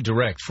AIG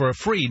Direct for a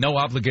free,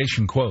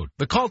 no-obligation quote.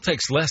 The call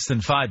takes less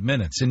than 5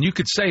 minutes, and you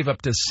could save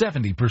up to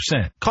 70%.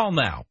 Call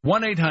now.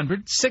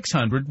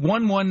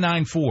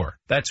 1-800-600-1194.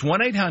 That's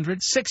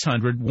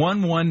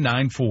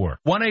 1-800-600-1194.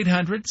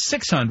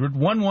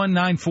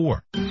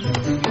 1-800-600-1194.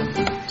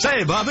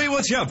 Say, Bobby,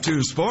 what you up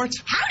to, sport?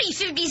 Howdy,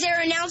 50s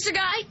Air announcer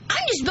guy.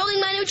 I'm just building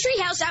my new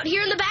treehouse out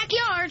here in the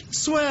backyard.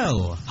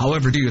 Swell.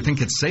 However, do you think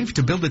it's safe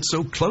to build it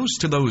so close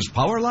to those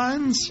power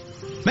lines?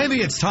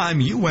 Maybe it's time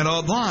you went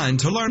online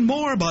to learn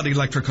more about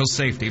electrical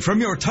safety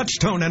from your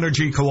Touchstone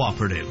Energy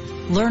Cooperative.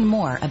 Learn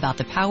more about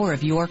the power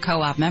of your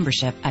co-op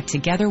membership at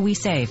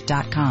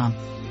TogetherWeSave.com.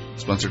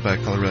 Sponsored by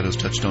Colorado's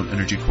Touchstone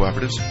Energy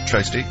Cooperatives,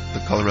 Tri-State,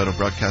 the Colorado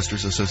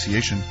Broadcasters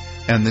Association,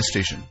 and this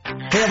station.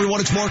 Hey everyone,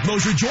 it's Mark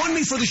Mosier. Join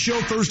me for the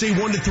show Thursday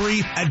 1 to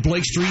 3 at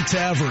Blake Street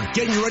Tavern.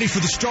 Getting you ready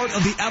for the start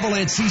of the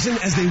Avalanche season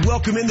as they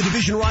welcome in the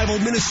division rival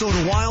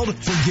Minnesota Wild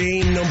for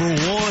game number 1.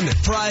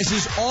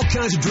 Prizes, all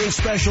kinds of drink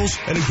specials,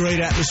 and a great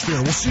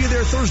atmosphere. We'll see you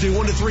there Thursday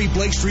 1 to 3,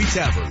 Blake Street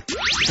Tavern.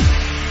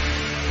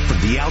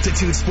 From the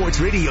Altitude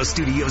Sports Radio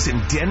studios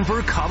in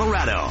Denver,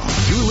 Colorado,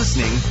 you're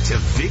listening to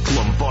Vic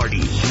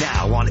Lombardi,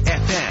 now on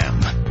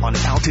FM, on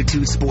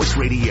Altitude Sports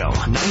Radio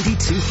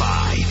 92.5.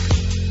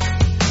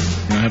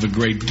 I have a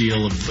great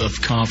deal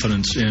of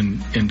confidence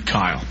in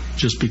Kyle,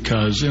 just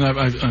because, and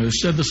I've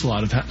said this a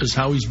lot, is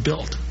how he's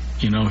built.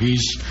 He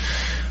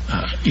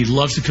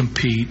loves to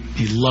compete.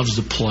 He loves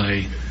to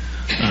play.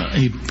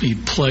 He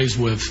plays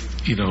with,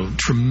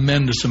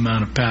 tremendous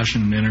amount of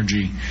passion and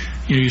energy.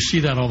 You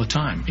see that all the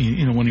time.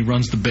 When he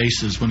runs the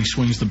bases, when he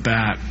swings the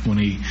bat, when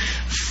he,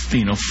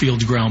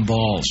 fields ground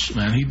balls.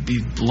 Man, he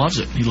loves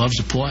it. He loves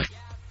to play.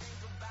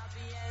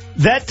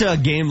 That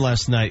game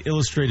last night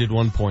illustrated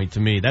one point to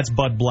me. That's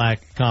Bud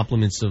Black,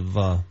 compliments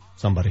of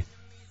somebody.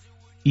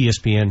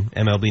 ESPN,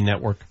 MLB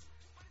Network,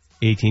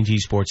 AT&T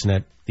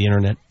Sportsnet, the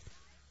Internet.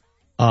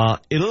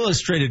 It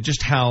illustrated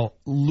just how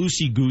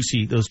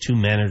loosey-goosey those two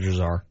managers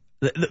are.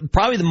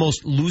 Probably the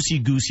most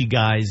loosey-goosey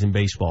guys in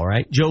baseball,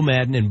 right? Joe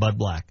Madden and Bud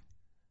Black.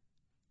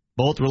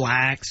 Both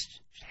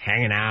relaxed,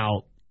 hanging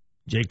out,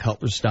 Jay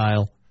Cutler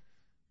style,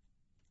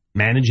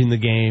 managing the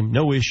game,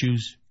 no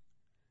issues.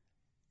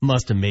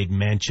 Must have made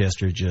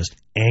Manchester just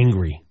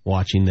angry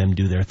watching them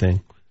do their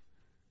thing.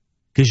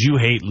 Because you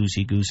hate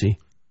loosey-goosey.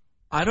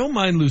 I don't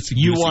mind loosey-goosey.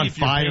 You want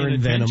fire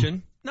and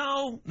venom.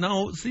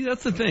 No. See,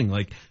 that's the thing.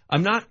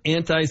 I'm not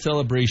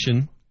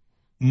anti-celebration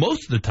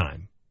most of the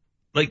time.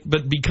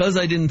 But because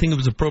I didn't think it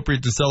was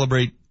appropriate to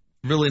celebrate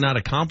really not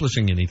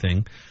accomplishing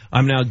anything,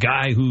 I'm now a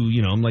guy who,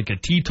 I'm like a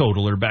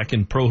teetotaler back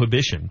in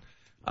Prohibition.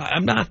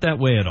 I'm not that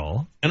way at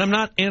all. And I'm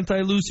not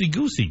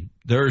anti-loosey-goosey.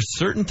 There are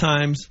certain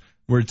times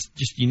where it's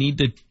just you need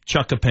to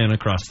chuck a pen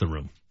across the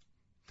room.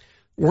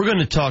 We're going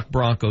to talk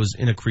Broncos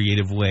in a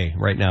creative way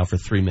right now for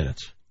 3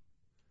 minutes.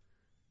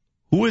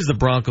 Who is the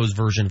Broncos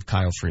version of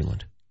Kyle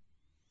Freeland?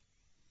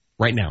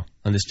 Right now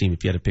on this team,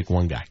 if you had to pick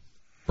one guy.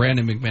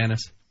 Brandon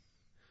McManus.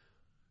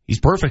 He's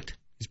perfect.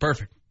 He's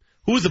perfect.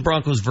 Who is the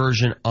Broncos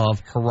version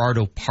of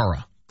Gerardo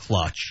Parra?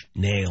 Clutch,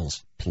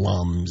 nails,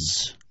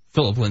 plums.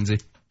 Philip Lindsay.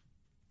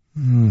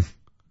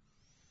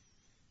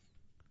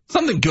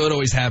 Something good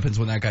always happens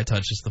when that guy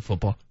touches the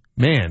football.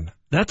 Man,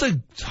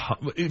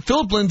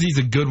 Philip Lindsay's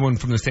a good one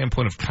from the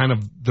standpoint of kind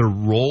of their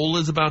role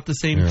is about the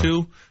same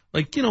too.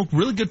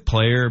 Really good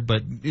player,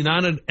 but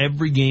not in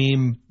every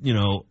game,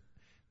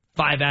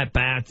 5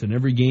 at-bats and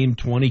every game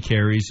 20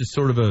 carries. Just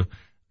sort of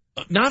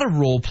not a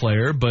role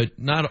player, but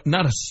not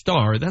a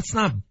star. That's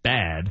not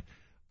bad.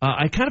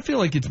 I kind of feel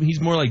like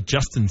he's more like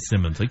Justin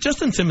Simmons.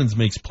 Justin Simmons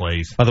makes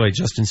plays. By the way,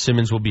 Justin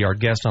Simmons will be our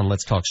guest on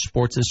Let's Talk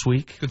Sports this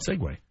week. Good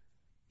segue.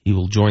 He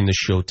will join the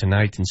show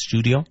tonight in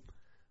studio.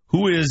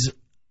 Who is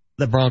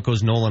the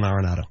Broncos' Nolan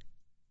Arenado?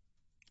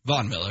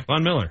 Von Miller.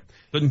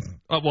 I was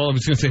going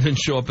to say he didn't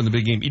show up in the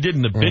big game. He did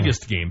in the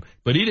biggest game,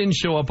 but he didn't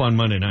show up on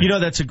Monday night.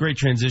 That's a great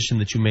transition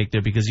that you make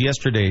there, because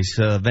yesterday's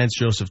Vance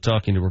Joseph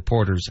talking to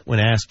reporters when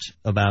asked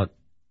about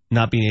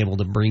not being able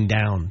to bring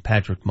down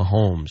Patrick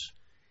Mahomes.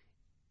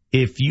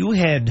 If you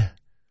had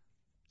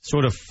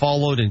sort of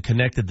followed and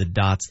connected the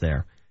dots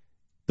there,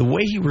 the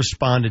way he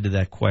responded to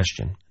that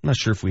question, I'm not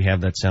sure if we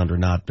have that sound or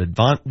not, but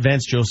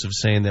Vance Joseph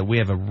saying that we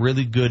have a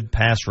really good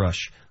pass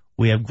rush.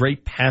 We have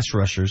great pass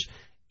rushers,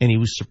 and he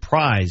was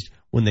surprised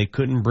when they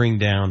couldn't bring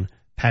down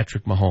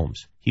Patrick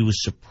Mahomes. He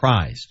was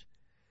surprised.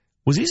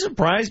 Was he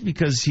surprised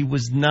because he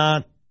was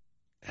not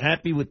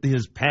happy with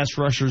his pass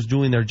rushers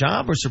doing their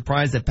job, or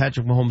surprised that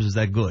Patrick Mahomes is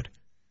that good?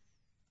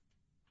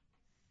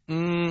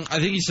 I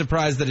think he's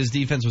surprised that his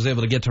defense was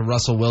able to get to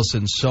Russell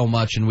Wilson so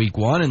much in Week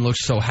 1 and looked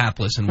so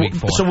hapless in Week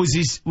 4. So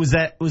was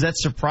that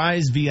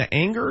surprise via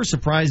anger, or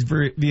surprise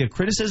via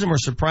criticism, or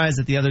surprise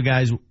that the other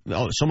guys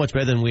so much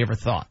better than we ever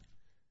thought?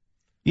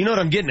 You know what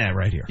I'm getting at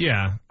right here.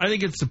 Yeah, I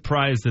think it's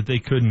surprised that they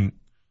couldn't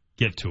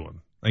get to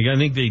him. I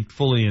think they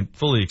fully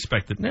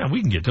expected,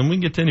 we can get to him. We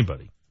can get to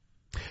anybody.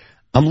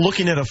 I'm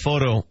looking at a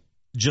photo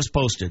just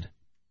posted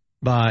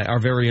by our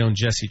very own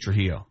Jesse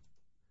Trujillo.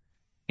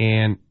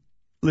 And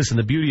listen,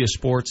 the beauty of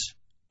sports,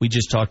 we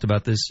just talked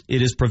about this,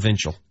 it is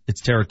provincial. It's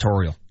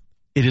territorial.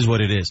 It is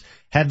what it is.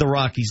 Had the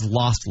Rockies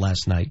lost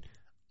last night,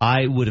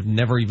 I would have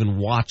never even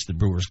watched the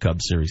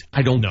Brewers-Cubs series.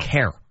 I don't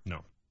care.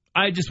 No.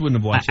 I just wouldn't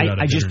have watched it.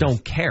 I just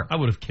don't care. I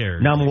would have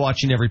cared. Now I'm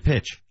watching every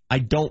pitch. I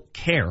don't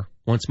care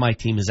once my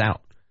team is out.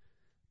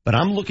 But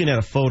I'm looking at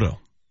a photo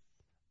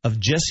of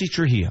Jesse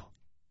Trujillo,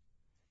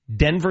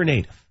 Denver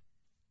native,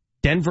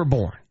 Denver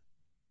born,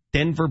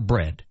 Denver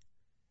bred,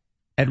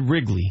 at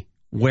Wrigley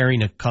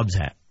wearing a Cubs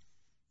hat.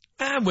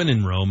 When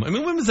in Rome.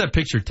 When was that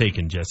picture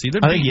taken, Jesse?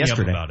 They're I think beating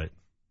yesterday. me up about it.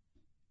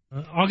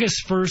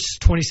 August 1st,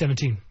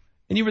 2017.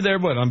 And you were there,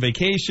 on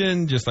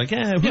vacation? Just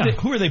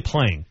who are they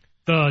playing?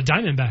 The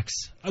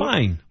Diamondbacks.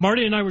 Fine.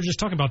 Marty and I were just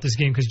talking about this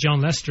game because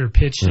John Lester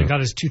pitched and got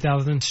his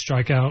 2000th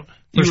strikeout.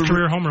 First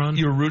career home run.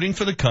 You were rooting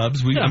for the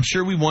Cubs. I'm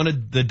sure we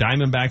wanted the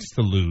Diamondbacks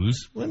to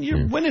lose. When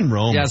in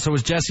Rome. Yeah, so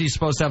was Jesse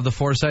supposed to have the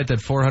foresight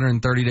that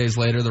 430 days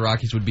later the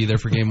Rockies would be there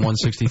for game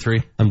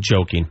 163? I'm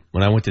joking.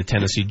 When I went to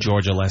Tennessee,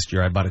 Georgia last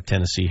year, I bought a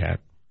Tennessee hat.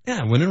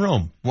 Yeah, when in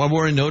Rome. I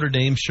wore a Notre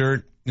Dame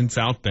shirt in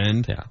South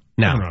Bend. Yeah.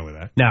 Nothing wrong with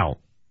that. Now,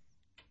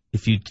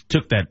 if you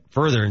took that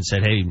further and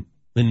said, hey,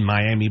 in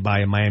Miami, buy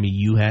a Miami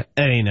U hat,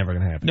 that ain't never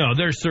going to happen. No,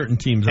 there's certain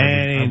teams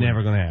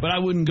never going to happen. But I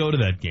wouldn't go to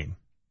that game.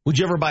 Would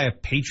you ever buy a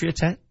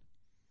Patriots hat?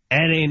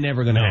 That ain't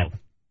never going to happen.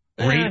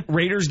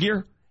 Raiders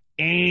gear?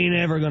 Ain't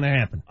ever going to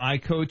happen. I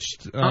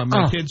coached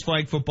my kids'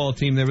 flag football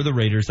team. They were the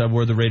Raiders. I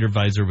wore the Raider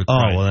visor with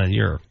pride. Oh, well, then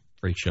you're a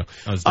freak show.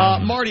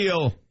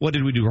 Marty-O, what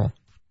did we do wrong?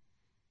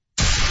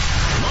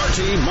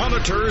 Marty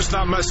monitors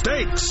the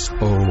mistakes.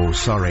 Oh,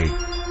 sorry.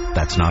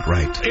 That's not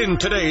right. In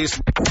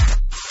today's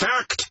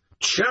Fact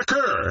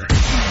Checker.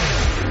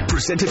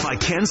 Presented by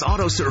Ken's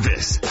Auto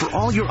Service. For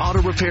all your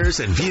auto repairs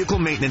and vehicle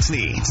maintenance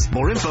needs.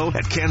 More info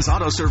at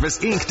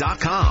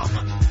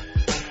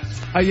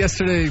kensautoserviceinc.com.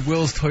 Yesterday,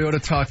 Will's Toyota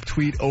Talk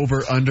tweet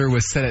over-under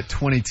was set at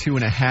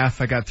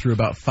 22.5. I got through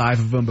about 5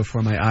 of them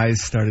before my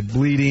eyes started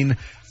bleeding.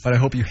 But I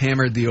hope you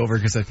hammered the over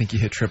because I think you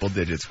hit triple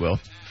digits, Will.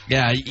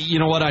 Yeah, you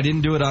know what? I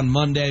didn't do it on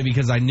Monday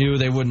because I knew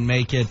they wouldn't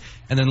make it.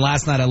 And then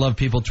last night I love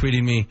people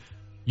tweeting me,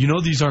 you know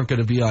these aren't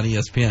going to be on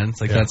ESPN.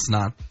 It's like, that's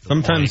not.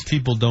 Sometimes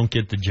people don't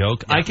get the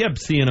joke. Yeah. I kept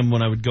seeing them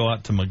when I would go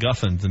out to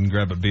McGuffin's and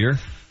grab a beer.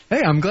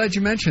 Hey, I'm glad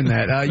you mentioned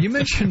that. You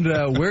mentioned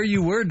where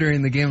you were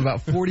during the game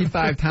about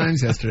 45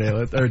 times yesterday.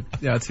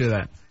 Let's hear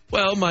that.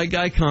 Well, my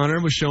guy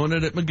Connor was showing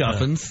it at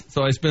McGuffin's,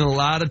 so I spent a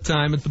lot of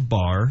time at the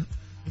bar.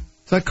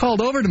 So I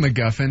called over to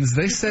McGuffin's.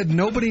 They said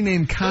nobody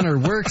named Connor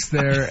works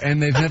there,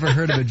 and they've never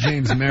heard of a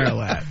James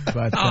Marilat.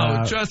 But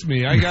trust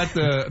me, I got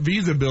the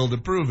Visa bill to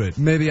prove it.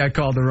 Maybe I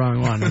called the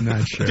wrong one. I'm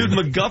not sure. Dude,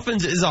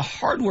 McGuffin's is a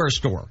hardware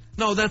store.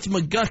 No, that's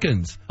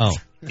McGuckins. Oh.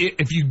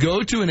 If you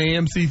go to an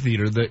AMC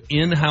theater, the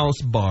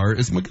in-house bar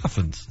is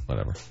McGuffin's.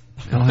 Whatever.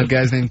 I don't have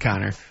guys named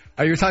Connor.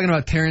 You're talking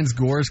about Terrence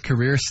Gore's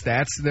career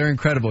stats. They're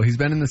incredible. He's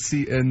been in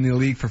the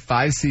league for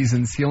 5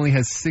 seasons. He only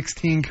has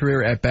 16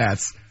 career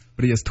at-bats,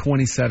 but he has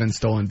 27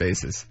 stolen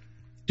bases.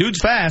 Dude's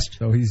fast.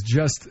 So he's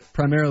just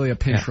primarily a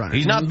pinch runner.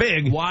 He's not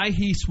big. Why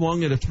he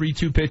swung at a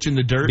 3-2 pitch in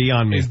the dirt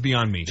is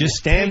beyond me. Just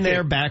stand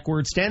there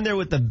backwards. Stand there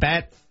with the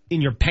bat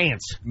in your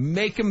pants.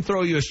 Make him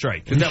throw you a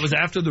strike. Because that was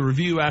after the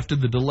review, after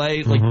the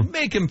delay.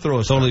 Make him throw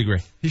a strike. Totally agree.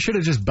 He should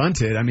have just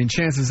bunted. I mean,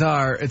 chances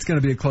are it's going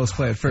to be a close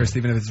play at first,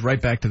 even if it's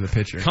right back to the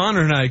pitcher.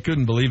 Connor and I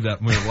couldn't believe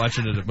that when we were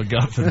watching it at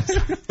McGuffin's.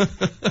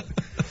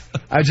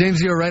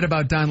 James, you were right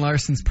about Don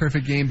Larson's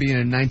perfect game being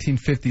in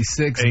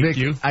 1956. Thank Vic,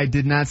 you. I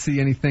did not see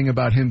anything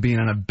about him being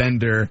on a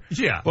bender.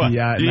 Yeah.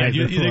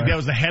 You think that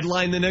was the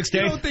headline the next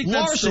day? You don't think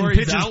Larson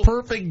pitches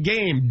perfect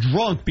game,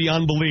 drunk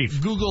beyond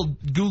belief. Google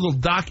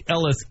Doc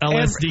Ellis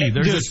LSD.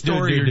 There's a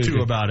story or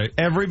two about it.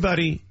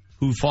 Everybody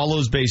who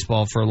follows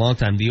baseball for a long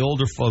time, the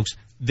older folks,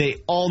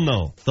 they all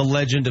know the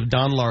legend of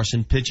Don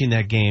Larson pitching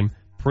that game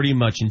pretty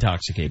much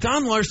intoxicated.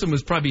 Don Larson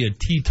was probably a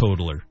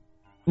teetotaler.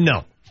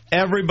 No.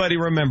 Everybody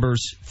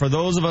remembers, for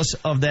those of us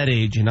of that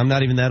age, and I'm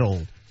not even that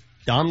old,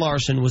 Don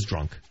Larson was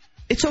drunk.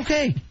 It's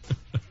okay.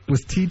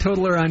 Was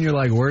teetotaler on your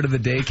word of the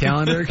day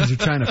calendar? Because you're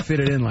trying to fit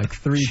it in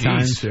 3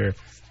 times here.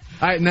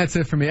 All right, and that's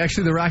it for me.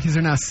 Actually, the Rockies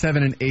are now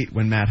 7-8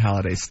 when Matt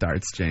Holliday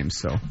starts, James.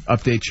 So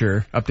update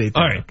that.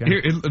 All right. Okay?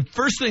 Here,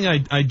 first thing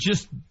I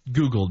just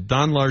Googled,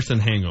 Don Larson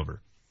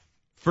hangover.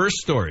 First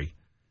story.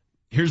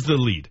 Here's the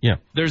lead. Yeah.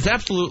 There's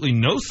absolutely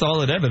no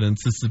solid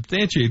evidence to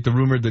substantiate the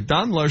rumor that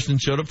Don Larson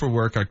showed up for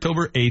work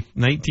October 8th,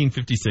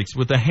 1956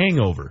 with a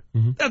hangover.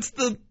 Mm-hmm. That's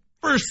the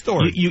first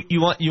story.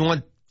 You want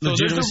legitimacy? So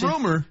there's a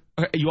rumor.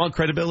 You want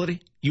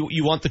credibility?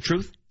 You want the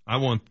truth? I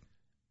want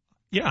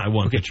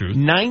the truth.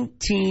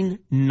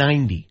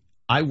 1990,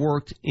 I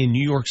worked in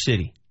New York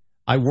City.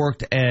 I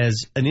worked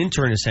as an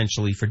intern,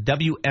 essentially, for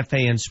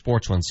WFAN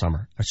Sports one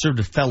summer. I served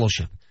a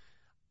fellowship.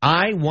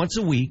 I, once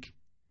a week,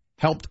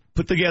 helped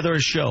put together a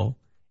show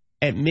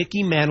at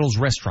Mickey Mantle's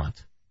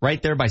restaurant,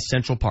 right there by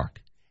Central Park.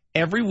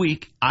 Every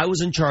week, I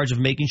was in charge of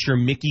making sure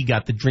Mickey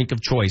got the drink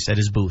of choice at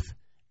his booth.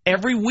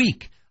 Every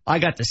week, I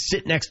got to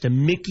sit next to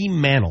Mickey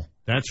Mantle.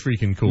 That's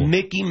freaking cool.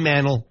 Mickey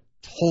Mantle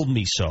told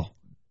me so.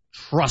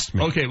 Trust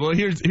me. Okay, well,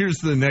 here's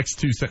the next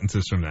 2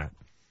 sentences from that.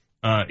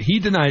 He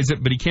denies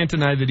it, but he can't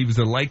deny that he was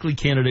a likely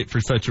candidate for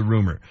such a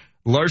rumor.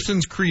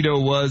 Larson's credo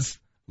was,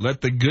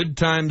 let the good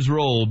times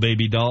roll,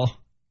 baby doll.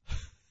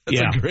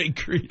 That's a great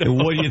credo.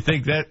 And where do you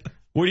think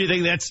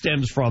that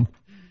stems from?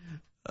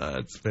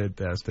 That's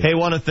fantastic. Hey, I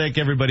want to thank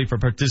everybody for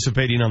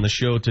participating on the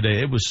show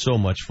today. It was so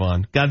much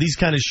fun. God, these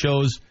kind of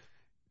shows,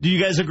 do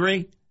you guys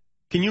agree?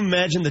 Can you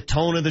imagine the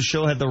tone of the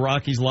show had the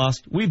Rockies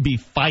lost? We'd be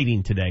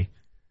fighting today.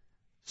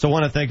 So I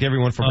want to thank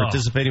everyone for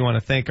participating. I want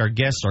to thank our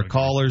guests, our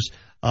callers,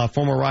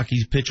 former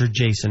Rockies pitcher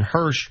Jason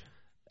Hirsch,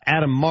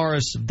 Adam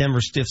Morris of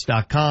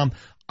DenverStiffs.com.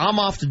 I'm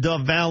off to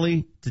Dove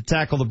Valley to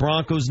tackle the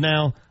Broncos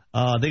now.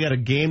 They got a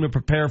game to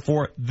prepare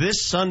for.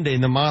 This Sunday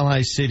in the Mile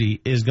High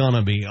City is going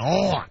to be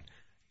on.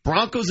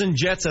 Broncos and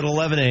Jets at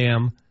 11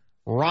 a.m.,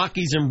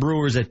 Rockies and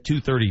Brewers at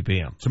 2:30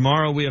 p.m.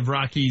 Tomorrow we have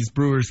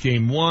Rockies-Brewers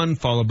Game 1,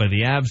 followed by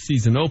the Avs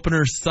season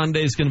opener.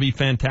 Sunday is going to be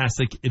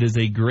fantastic. It is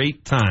a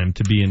great time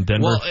to be in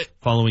Denver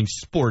following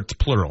sports,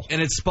 plural.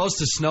 And it's supposed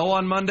to snow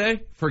on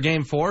Monday for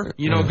Game 4.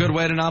 You know a good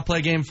way to not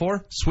play Game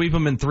 4? Sweep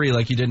them in 3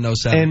 like you did in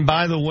 07. And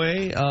by the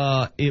way,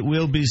 it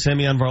will be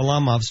Semyon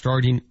Varlamov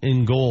starting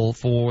in goal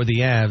for the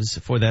Avs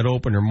for that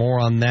opener.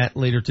 More on that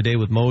later today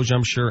with Moj,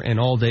 I'm sure, and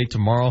all day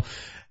tomorrow.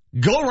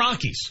 Go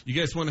Rockies! You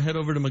guys want to head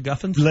over to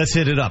McGuffin's? Let's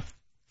hit it up.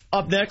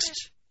 Up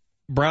next,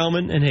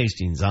 Browman and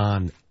Hastings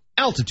on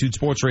Altitude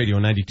Sports Radio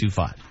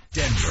 92.5.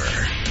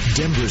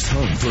 Denver's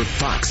home for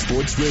Fox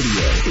Sports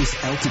Radio is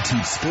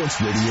Altitude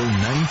Sports Radio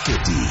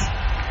 950.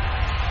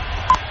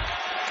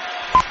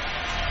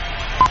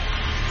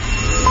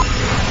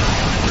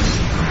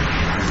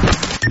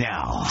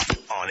 Now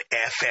on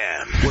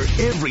FM, where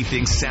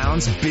everything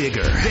sounds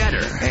bigger,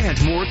 better,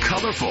 and more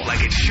colorful,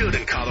 like it should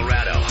in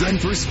Colorado.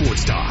 Denver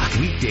Sports Talk,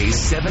 weekdays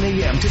 7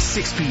 a.m. to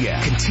 6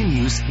 p.m.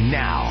 continues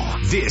now.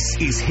 This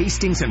is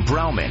Hastings and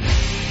Browman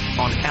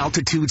on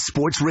Altitude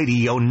Sports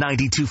Radio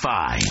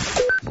 92.5.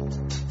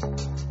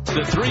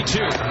 The 3-2.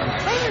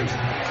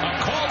 A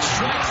called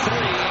strike 3,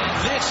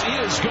 and this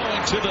is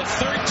going to the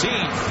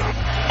 13th.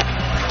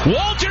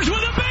 Walters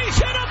with a base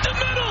hit up the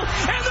middle,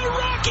 and the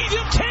Rockies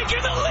have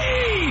taken the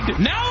lead.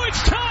 Now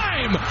it's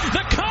time.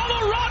 The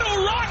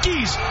Colorado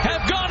Rockies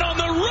have gone on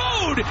the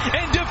road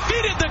and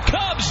defeated the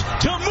Cubs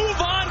to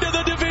move on to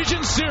the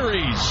division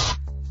series.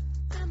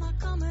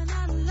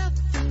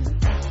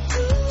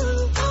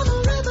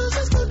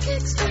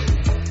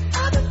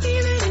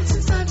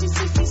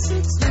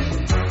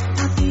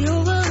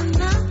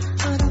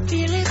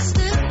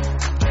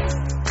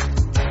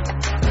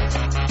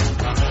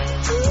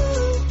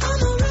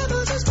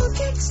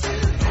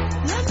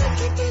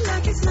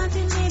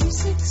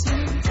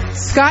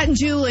 Scott and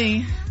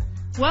Julie,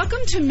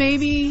 welcome to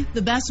maybe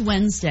the best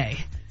Wednesday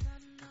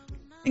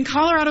in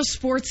Colorado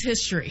sports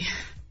history.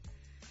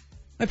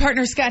 My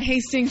partner, Scott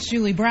Hastings,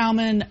 Julie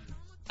Browman.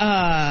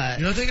 I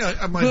think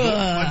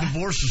my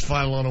divorce is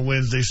filed on a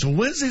Wednesday, so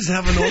Wednesdays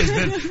haven't always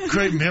been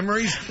great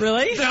memories.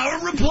 Really? Now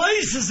it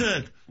replaces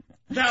it.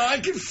 Now I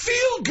can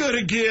feel good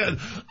again.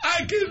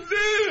 I can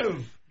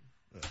live.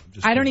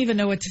 I don't even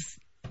know what to.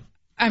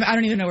 I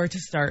don't even know where to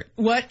start.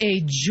 What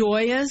a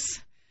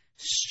joyous,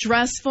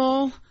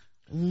 stressful,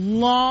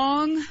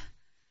 long,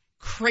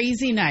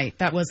 crazy night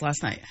that was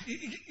last night.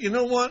 You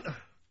know what?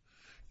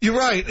 You're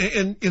right.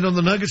 And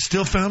the Nuggets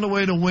still found a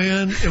way to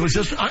win. It was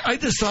just, I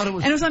just thought it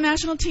was. And it was on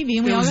national TV,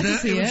 and we all got to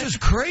see it. It was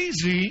just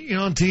crazy,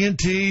 on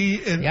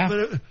TNT. And, yeah.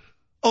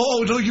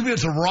 Don't give me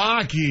it's the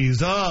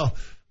Rockies. Oh,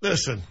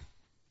 listen.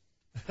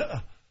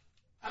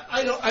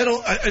 I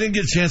didn't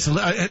get a chance to.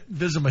 I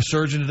visit my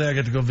surgeon today. I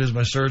got to go visit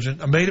my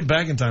surgeon. I made it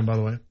back in time, by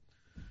the way.